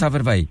वालेकुम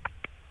साबर भाई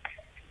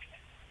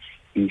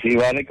जी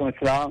वालेकुम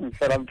अस्सलाम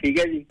सर अब ठीक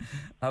है जी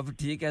अब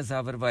ठीक है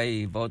साबर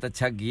भाई बहुत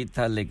अच्छा गीत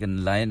था लेकिन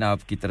लाइन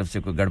आपकी तरफ से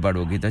कोई गड़बड़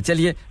हो गई तो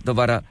चलिए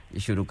दोबारा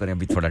शुरू करें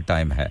अभी थोड़ा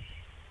टाइम है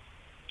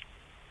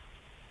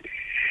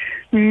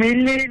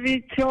मिले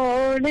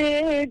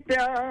विछोड़े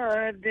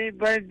प्यार दे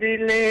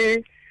बदले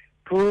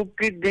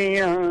फूक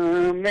दिया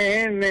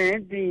मैं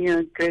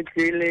दिया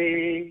कचले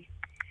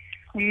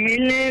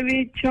मिले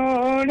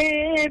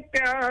विछोड़े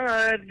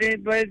प्यार दे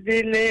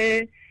बदले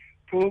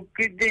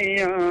फूक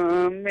दिया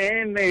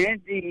मैं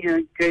दिया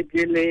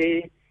कचले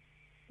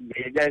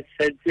मेरा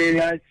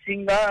सजरा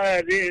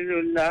सिंगार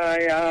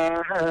रुलाया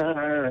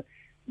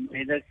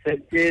मेरा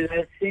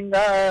सजरा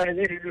सिंगार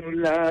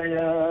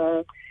रुलाया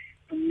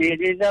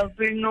मेरे रब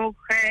नु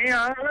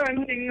ख्याल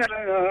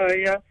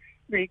आया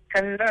वे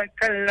कल्ला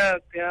कल्ला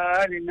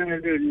प्यार न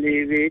रुले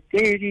वे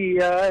तेरी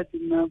याद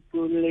न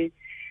भूले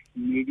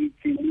मेरी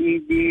चुन्नी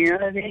दिया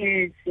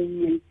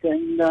रेशम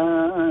कंधा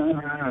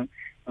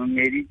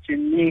मेरी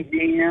चुन्नी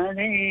दिया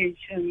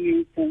रेशम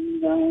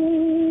कंधा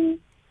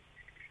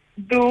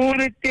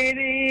दूर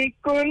तेरे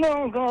कोलों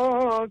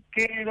हो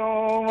के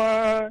रोवा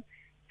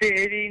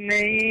तेरी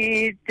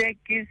नहीं ते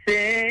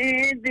किसे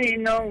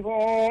दिनों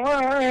होवा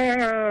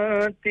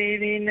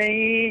तेरी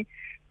नहीं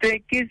ते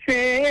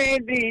किसे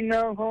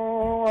दिनों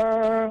होवा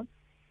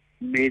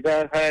मेरा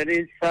हर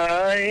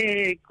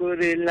साए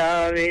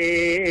कुरलावे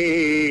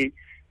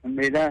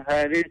मेरा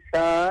हर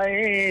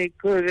साए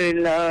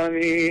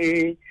कुरलावे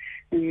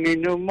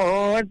मैनू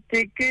मौत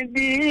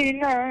कदी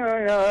ना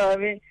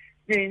आवे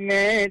जे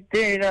मैं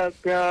तेरा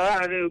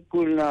प्यार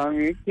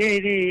भुलावे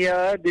तेरी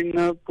याद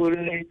न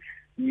भुले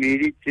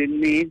मेरी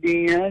चुन्नी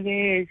दियां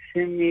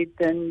रेशमी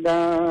तंदा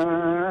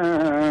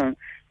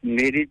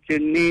मेरी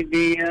चुन्नी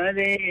दियां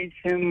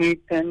रेशमी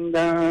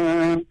तंदा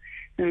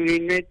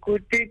विन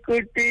कुट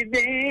कुट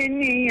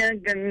देनिया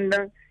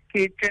गंदा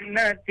कि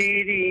चन्ना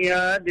तेरी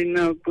याद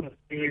न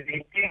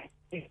भूले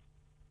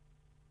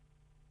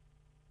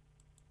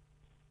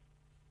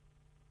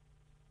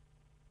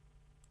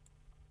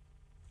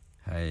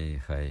हाय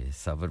हाय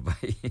साबर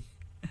भाई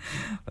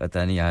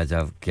पता नहीं आज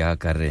आप क्या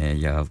कर रहे हैं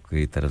या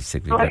आपकी तरफ से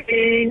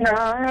कोई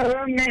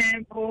ना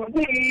मैं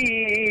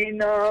बोली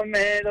ना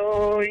मैं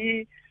रोई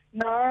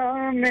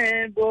ना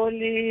मैं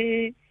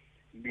बोली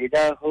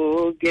मेरा हो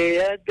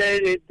गया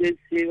दर्द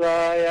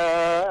सिवाया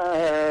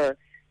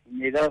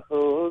मेरा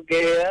हो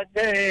गया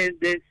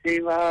दर्द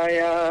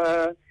सिवाया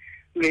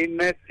वे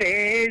मैं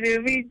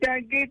फिर भी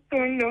जग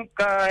तो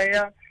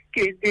लुकाया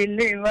कि दिल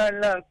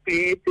वाला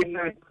पेट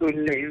न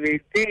खुले वे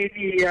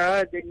तेरी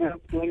याद न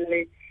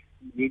भूले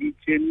मेरी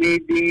चुन्नी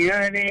दिया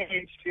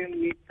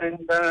रेशमी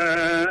तंदा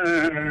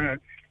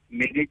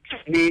मेरी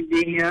चुन्नी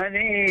दिया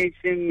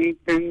रेशमी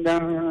तंदा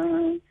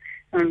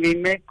अभी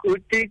मैं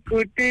कुट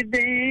कुट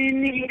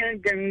देनी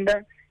गंदा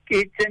कि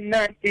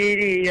चन्ना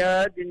तेरी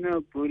याद न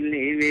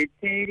भूले वे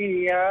तेरी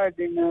याद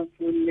न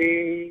भूले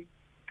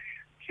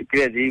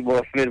शुक्रिया जी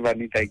बहुत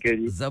मेहरबानी थैंक यू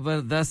जी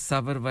जबरदस्त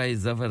साबर भाई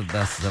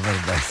जबरदस्त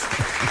जबरदस्त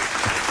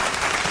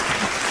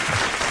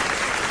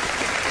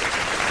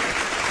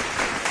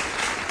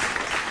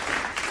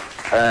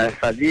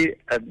साजी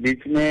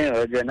बीच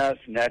में जो है ना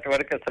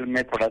नेटवर्क असल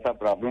में थोड़ा सा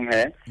प्रॉब्लम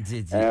है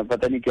जी जी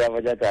पता नहीं क्या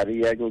वजह आ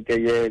रही है क्योंकि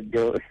ये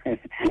जो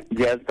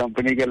जैज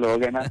कंपनी के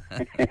लोग हैं ना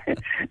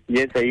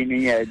ये सही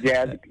नहीं है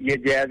ये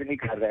जैज नहीं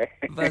कर रहे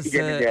हैं बस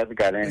ये जैज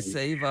कर रहे हैं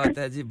सही बात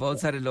है जी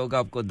बहुत सारे लोग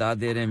आपको दाद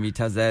दे रहे हैं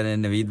मीठा जहर है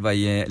नवीद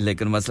भाई हैं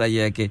लेकिन मसला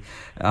ये है कि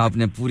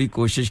आपने पूरी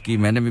कोशिश की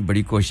मैंने भी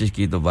बड़ी कोशिश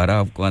की दोबारा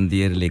आपको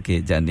अंधेर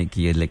लेके जाने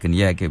की है लेकिन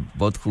यह है कि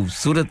बहुत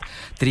खूबसूरत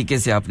तरीके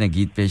से आपने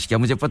गीत पेश किया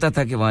मुझे पता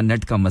था कि वहां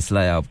नेट का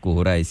मसला है आपको हो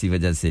रहा है इसी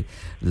वजह से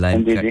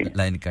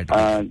लाइन कट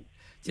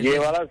ये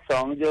वाला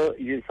सॉन्ग जो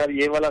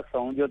ये वाला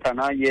सॉन्ग जो था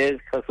ना ये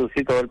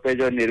खसूसी तौर पे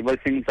जो निर्मल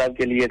सिंह साहब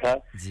के लिए था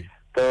जी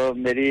तो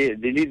मेरी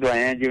दिली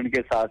दुआएं हैं जी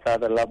उनके साथ साथ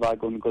अल्लाह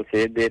पाक उनको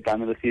सेहत दे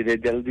तंदुरुस्ती दे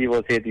जल्दी वो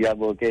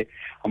सेहतयाब होके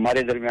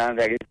हमारे दरमियान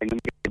रेडियो संगम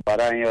के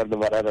दोबारा आएं और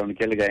दोबारा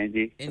रौनकें लगाएं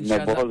जी मैं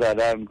बहुत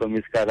ज्यादा उनको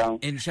मिस कर रहा हूं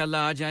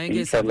इंशाल्लाह आ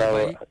जाएंगे सब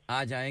भाई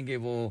आ जाएंगे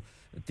वो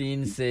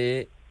 3 से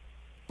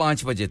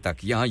 5 बजे तक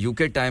यहां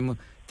यूके टाइम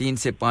 3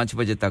 से 5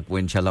 बजे तक वो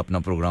इंशाल्लाह अपना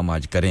प्रोग्राम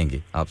आज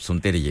करेंगे आप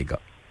सुनते रहिएगा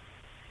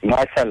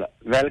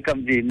माशाल्लाह वेलकम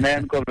जी मैं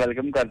उनको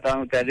वेलकम करता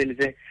हूं तहे दिल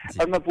से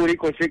और मैं पूरी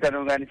कोशिश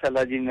करूंगा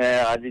इंशाल्लाह जी मैं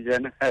आज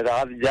जन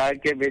रात जाग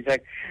के बेशक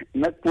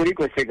मैं पूरी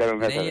कोशिश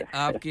करूंगा नहीं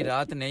आपकी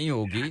रात नहीं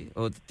होगी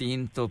और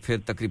 3 तो फिर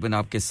तकरीबन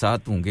आपके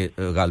साथ होंगे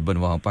गालबन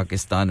वहां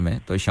पाकिस्तान में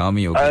तो शाम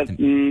ही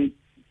होगी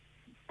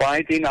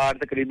 5-3-8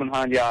 तकरीबन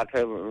हाँ जी 8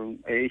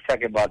 ईशा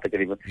के बाद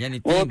तकरीबन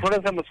वो थोड़ा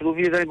सा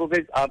मसरूफियत है क्योंकि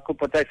आपको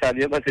पता है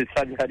शादियों बस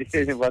हिस्सा जारी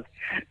है बस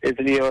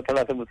इसलिए वो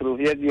थोड़ा सा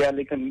मसरूफियत भी है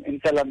लेकिन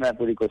इंशाल्लाह मैं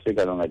पूरी कोशिश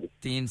करूंगा जी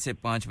 3 से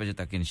 5 बजे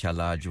तक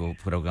इंशाल्लाह आज वो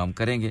प्रोग्राम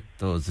करेंगे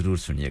तो जरूर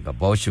सुनिएगा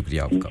बहुत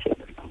शुक्रिया आपका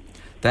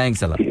थैंक्स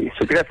अल्लाह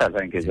शुक्रिया सर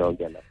थैंक यू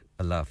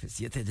अल्लाह हाफिज़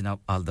ये थे जनाब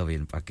all the way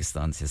in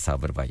Pakistan से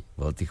साबर भाई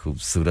बहुत ही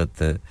खूबसूरत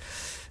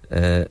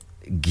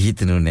गीत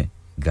उन्होंने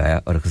गाया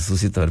और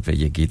खासूसी तौर पे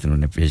ये गीत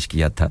उन्होंने पेश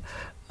किया था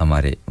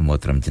हमारे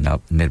मोहतरम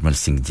जनाब निर्मल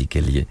सिंह जी के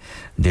लिए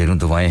ढेरों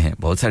दुआएं हैं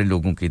बहुत सारे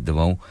लोगों की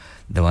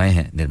दुआएं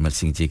हैं निर्मल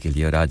सिंह जी के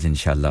लिए और आज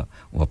इंशाल्लाह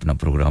वो अपना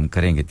प्रोग्राम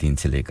करेंगे 3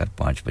 से लेकर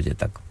 5 बजे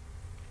तक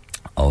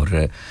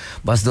और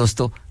बस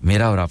दोस्तों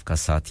मेरा और आपका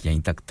साथ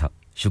यहीं तक था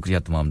शुक्रिया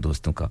तमाम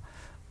दोस्तों का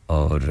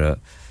और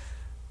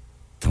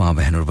तमाम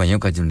बहन और भाइयों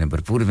का जिन्होंने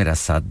भरपूर मेरा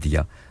साथ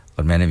दिया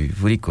और मैंने भी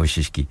पूरी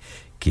कोशिश की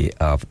कि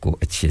आपको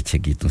अच्छे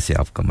गीतों से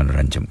आपका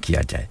मनोरंजन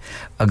किया जाए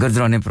अगर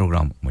दौरान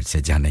प्रोग्राम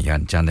मुझसे जाने या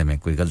अनजाने में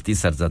कोई गलती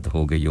सरजद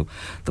हो गई हो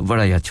तो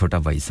बड़ा या छोटा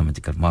भाई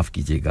समझकर माफ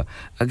कीजिएगा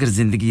अगर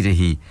जिंदगी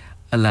रही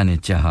अल्लाह ने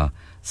चाहा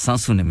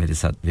सांसों ने मेरे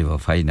साथ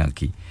बेवफाई ना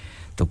की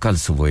तो कल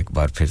सुबह एक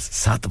बार फिर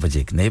 7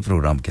 बजे एक नए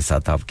प्रोग्राम के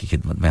साथ आपकी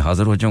खिदमत में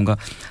हाजिर हो जाऊंगा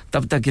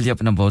तब तक के लिए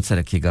अपना बहुत सा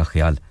रखिएगा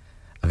ख्याल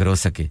अगर हो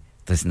सके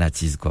तो इस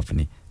नाचीज को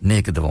अपनी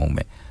नेक दुआओं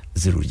में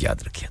जरूर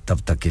याद रखिए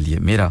तब तक के लिए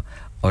मेरा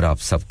और आप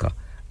सबका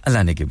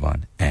अल्लाह ने के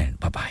बान एंड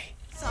बाय बाय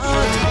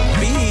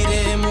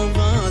पीरे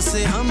मुगा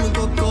से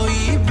हमको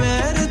कोई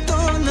बैर तो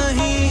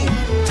नहीं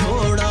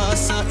थोड़ा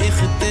सा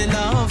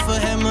इख्तिलाफ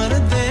है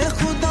मर्दे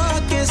खुदा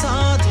के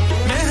साथ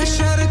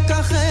महशर का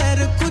खैर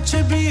कुछ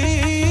भी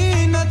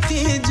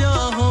नतीजा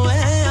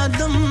होए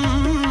अदम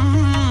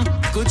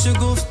कुछ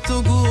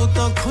गुफ्तगू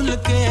तो खुल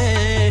के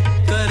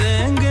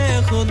करेंगे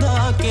खुदा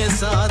के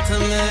साथ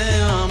मैं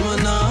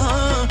आमना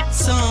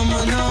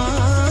सामना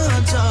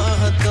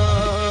चाहता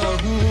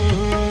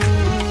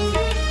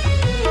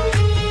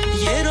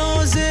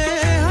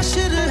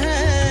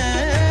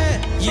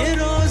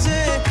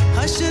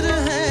हश्र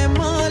है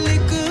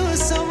मालिक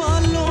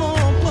सवालों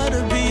पर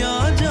भी आ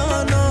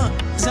जाना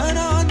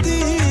जरा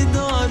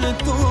दीदार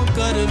तो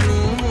कर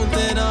लूं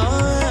तेरा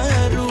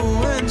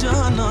रूह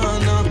जाना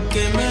ना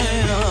कि मैं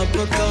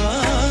आपका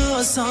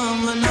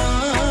सामना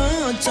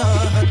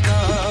चाहता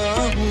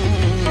हूँ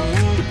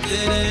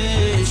तेरे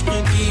इश्क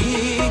की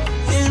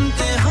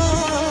इंतहा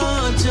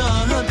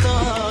चाहता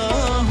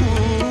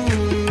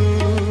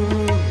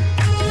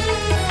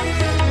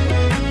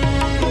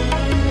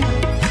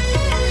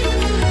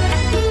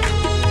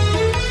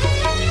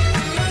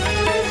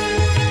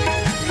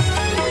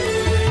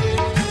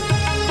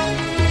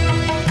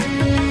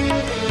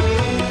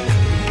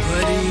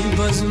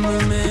बज़्म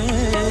में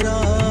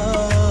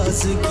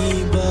राज़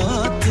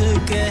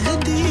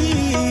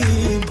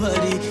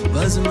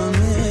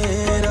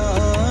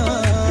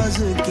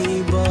की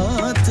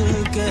बात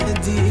कह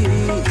दी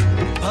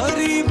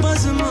हरी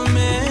बज़्म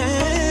में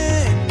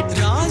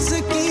राज़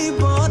की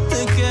बात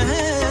कह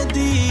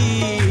दी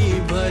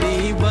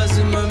भरी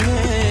बज़्म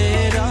में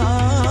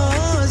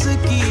राज़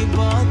की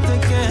बात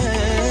कह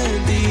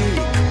दी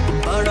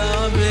बड़ा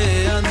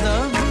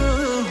बेअदब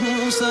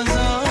हूँ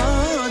सज़ा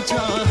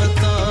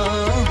चाहता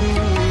हूँ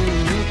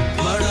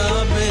बड़ा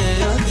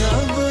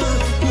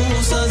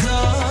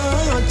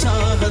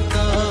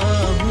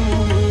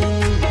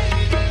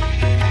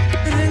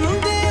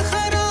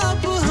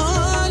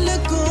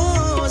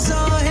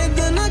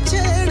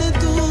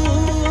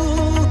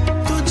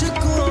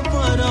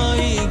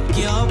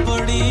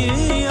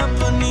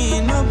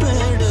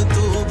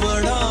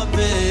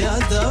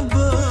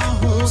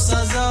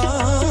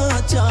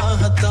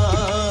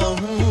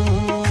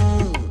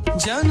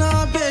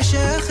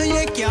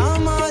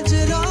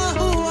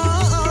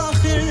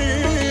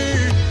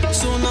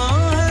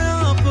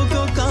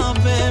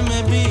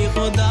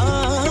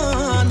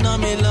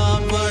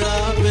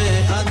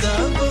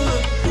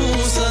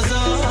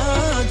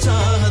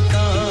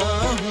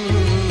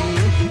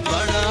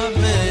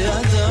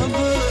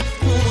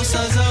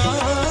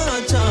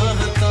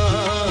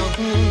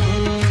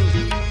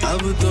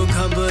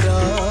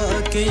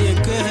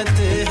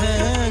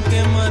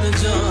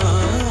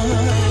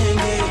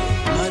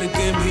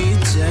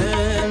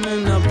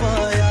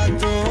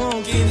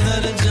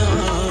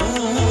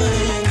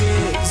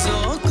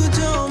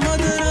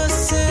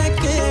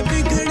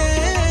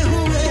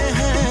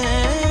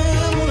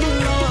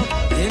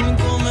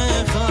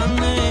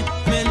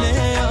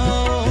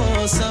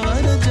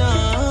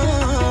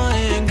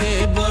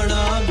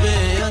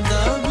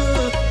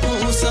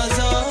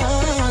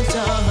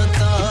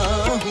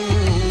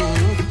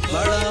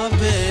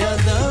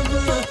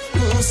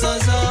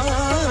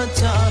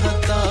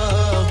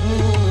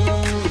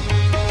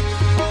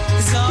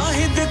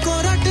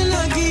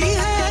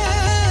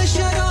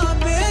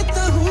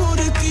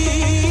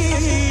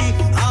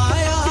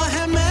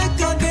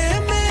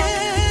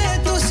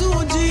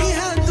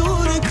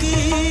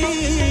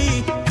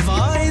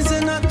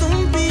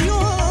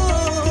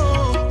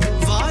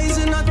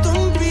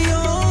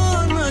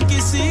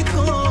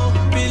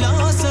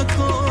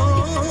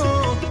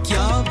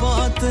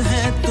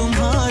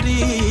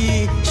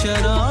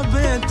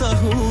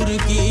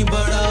की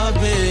बड़ा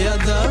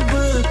बेअदब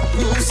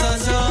हूँ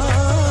सजा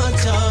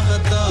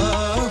चाहता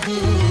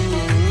हूँ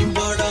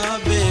बड़ा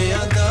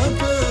बेअदब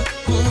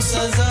हूँ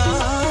सजा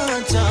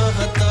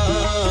चाहता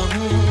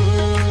हूँ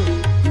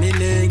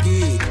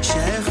मिलेगी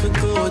शेख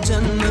को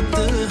जन्नत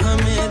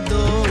हमें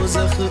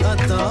दोज़ख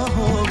अता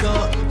होगा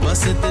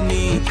बस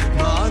इतनी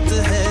बात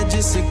है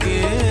जिसके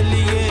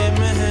लिए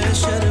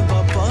महशर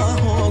बपा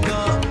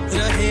होगा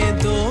रहे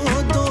दो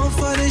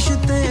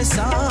फरिश्ते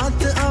साथ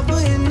अब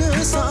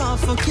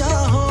इंसाफ क्या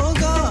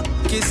होगा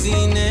किसी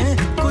ने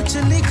कुछ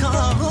लिखा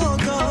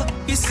होगा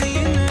किसी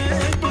ने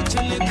कुछ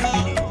लिखा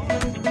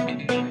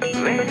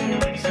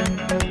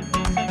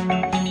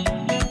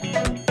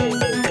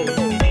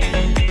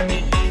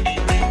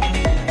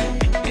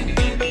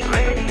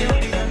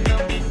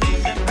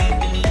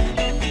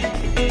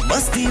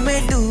मस्ती में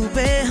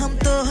डूबे हम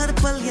तो हर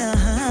पल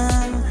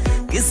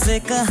यहाँ किससे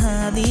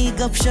कहानी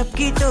गपशप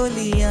की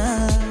टोलियां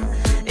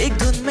एक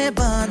धुन में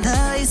बांधा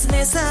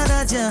इसने सारा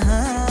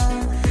जहां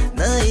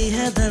नई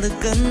है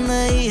धड़कन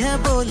नई है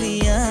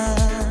बोलियां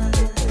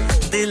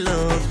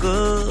दिलों को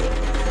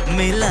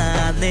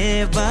मिलाने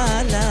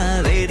वाला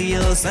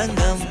रेडियो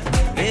संगम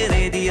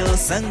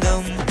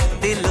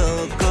दिलों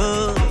को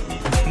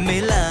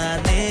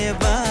मिलाने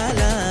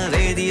वाला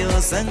रेडियो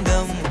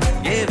संगम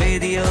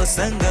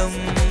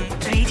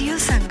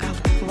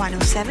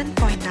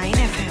 107.9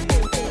 FM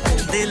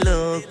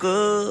दिलों को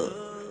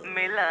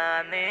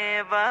मिलाने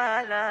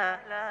वाला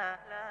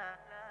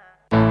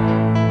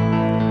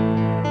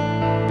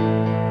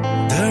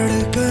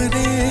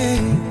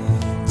धड़कनें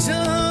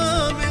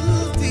जहाँ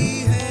मिलती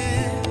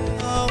हैं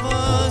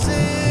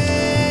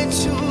आवाज़ें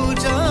छू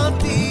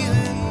जाती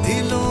हैं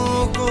दिलों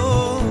को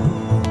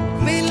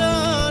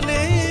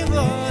मिलाने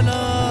वाला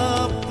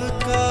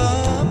आपका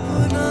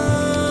अपना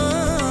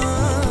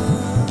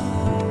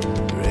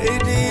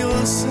रेडियो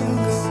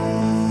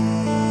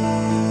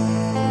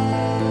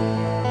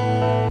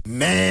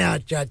मैं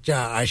चाचा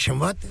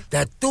अशमत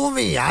ते तू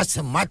भी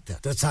असमत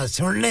तुसा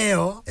सुनने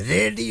हो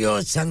रेडियो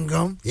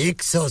संगम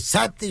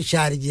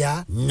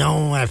 107.9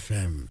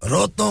 FM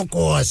रोतों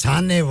को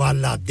हंसाने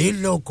वाला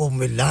दिलों को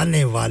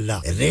मिलाने वाला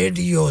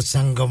radio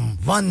Sangam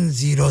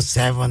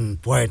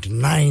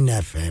 107.9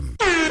 FM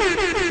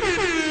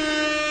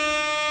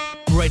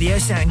Radio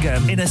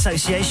Sangam in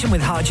association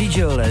with Haji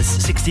Jewellers,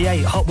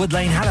 68 Hotwood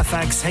Lane,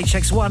 Halifax,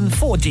 HX1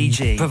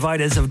 4DG.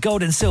 Providers of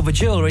gold and silver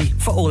jewellery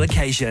for all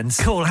occasions.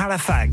 Call Halifax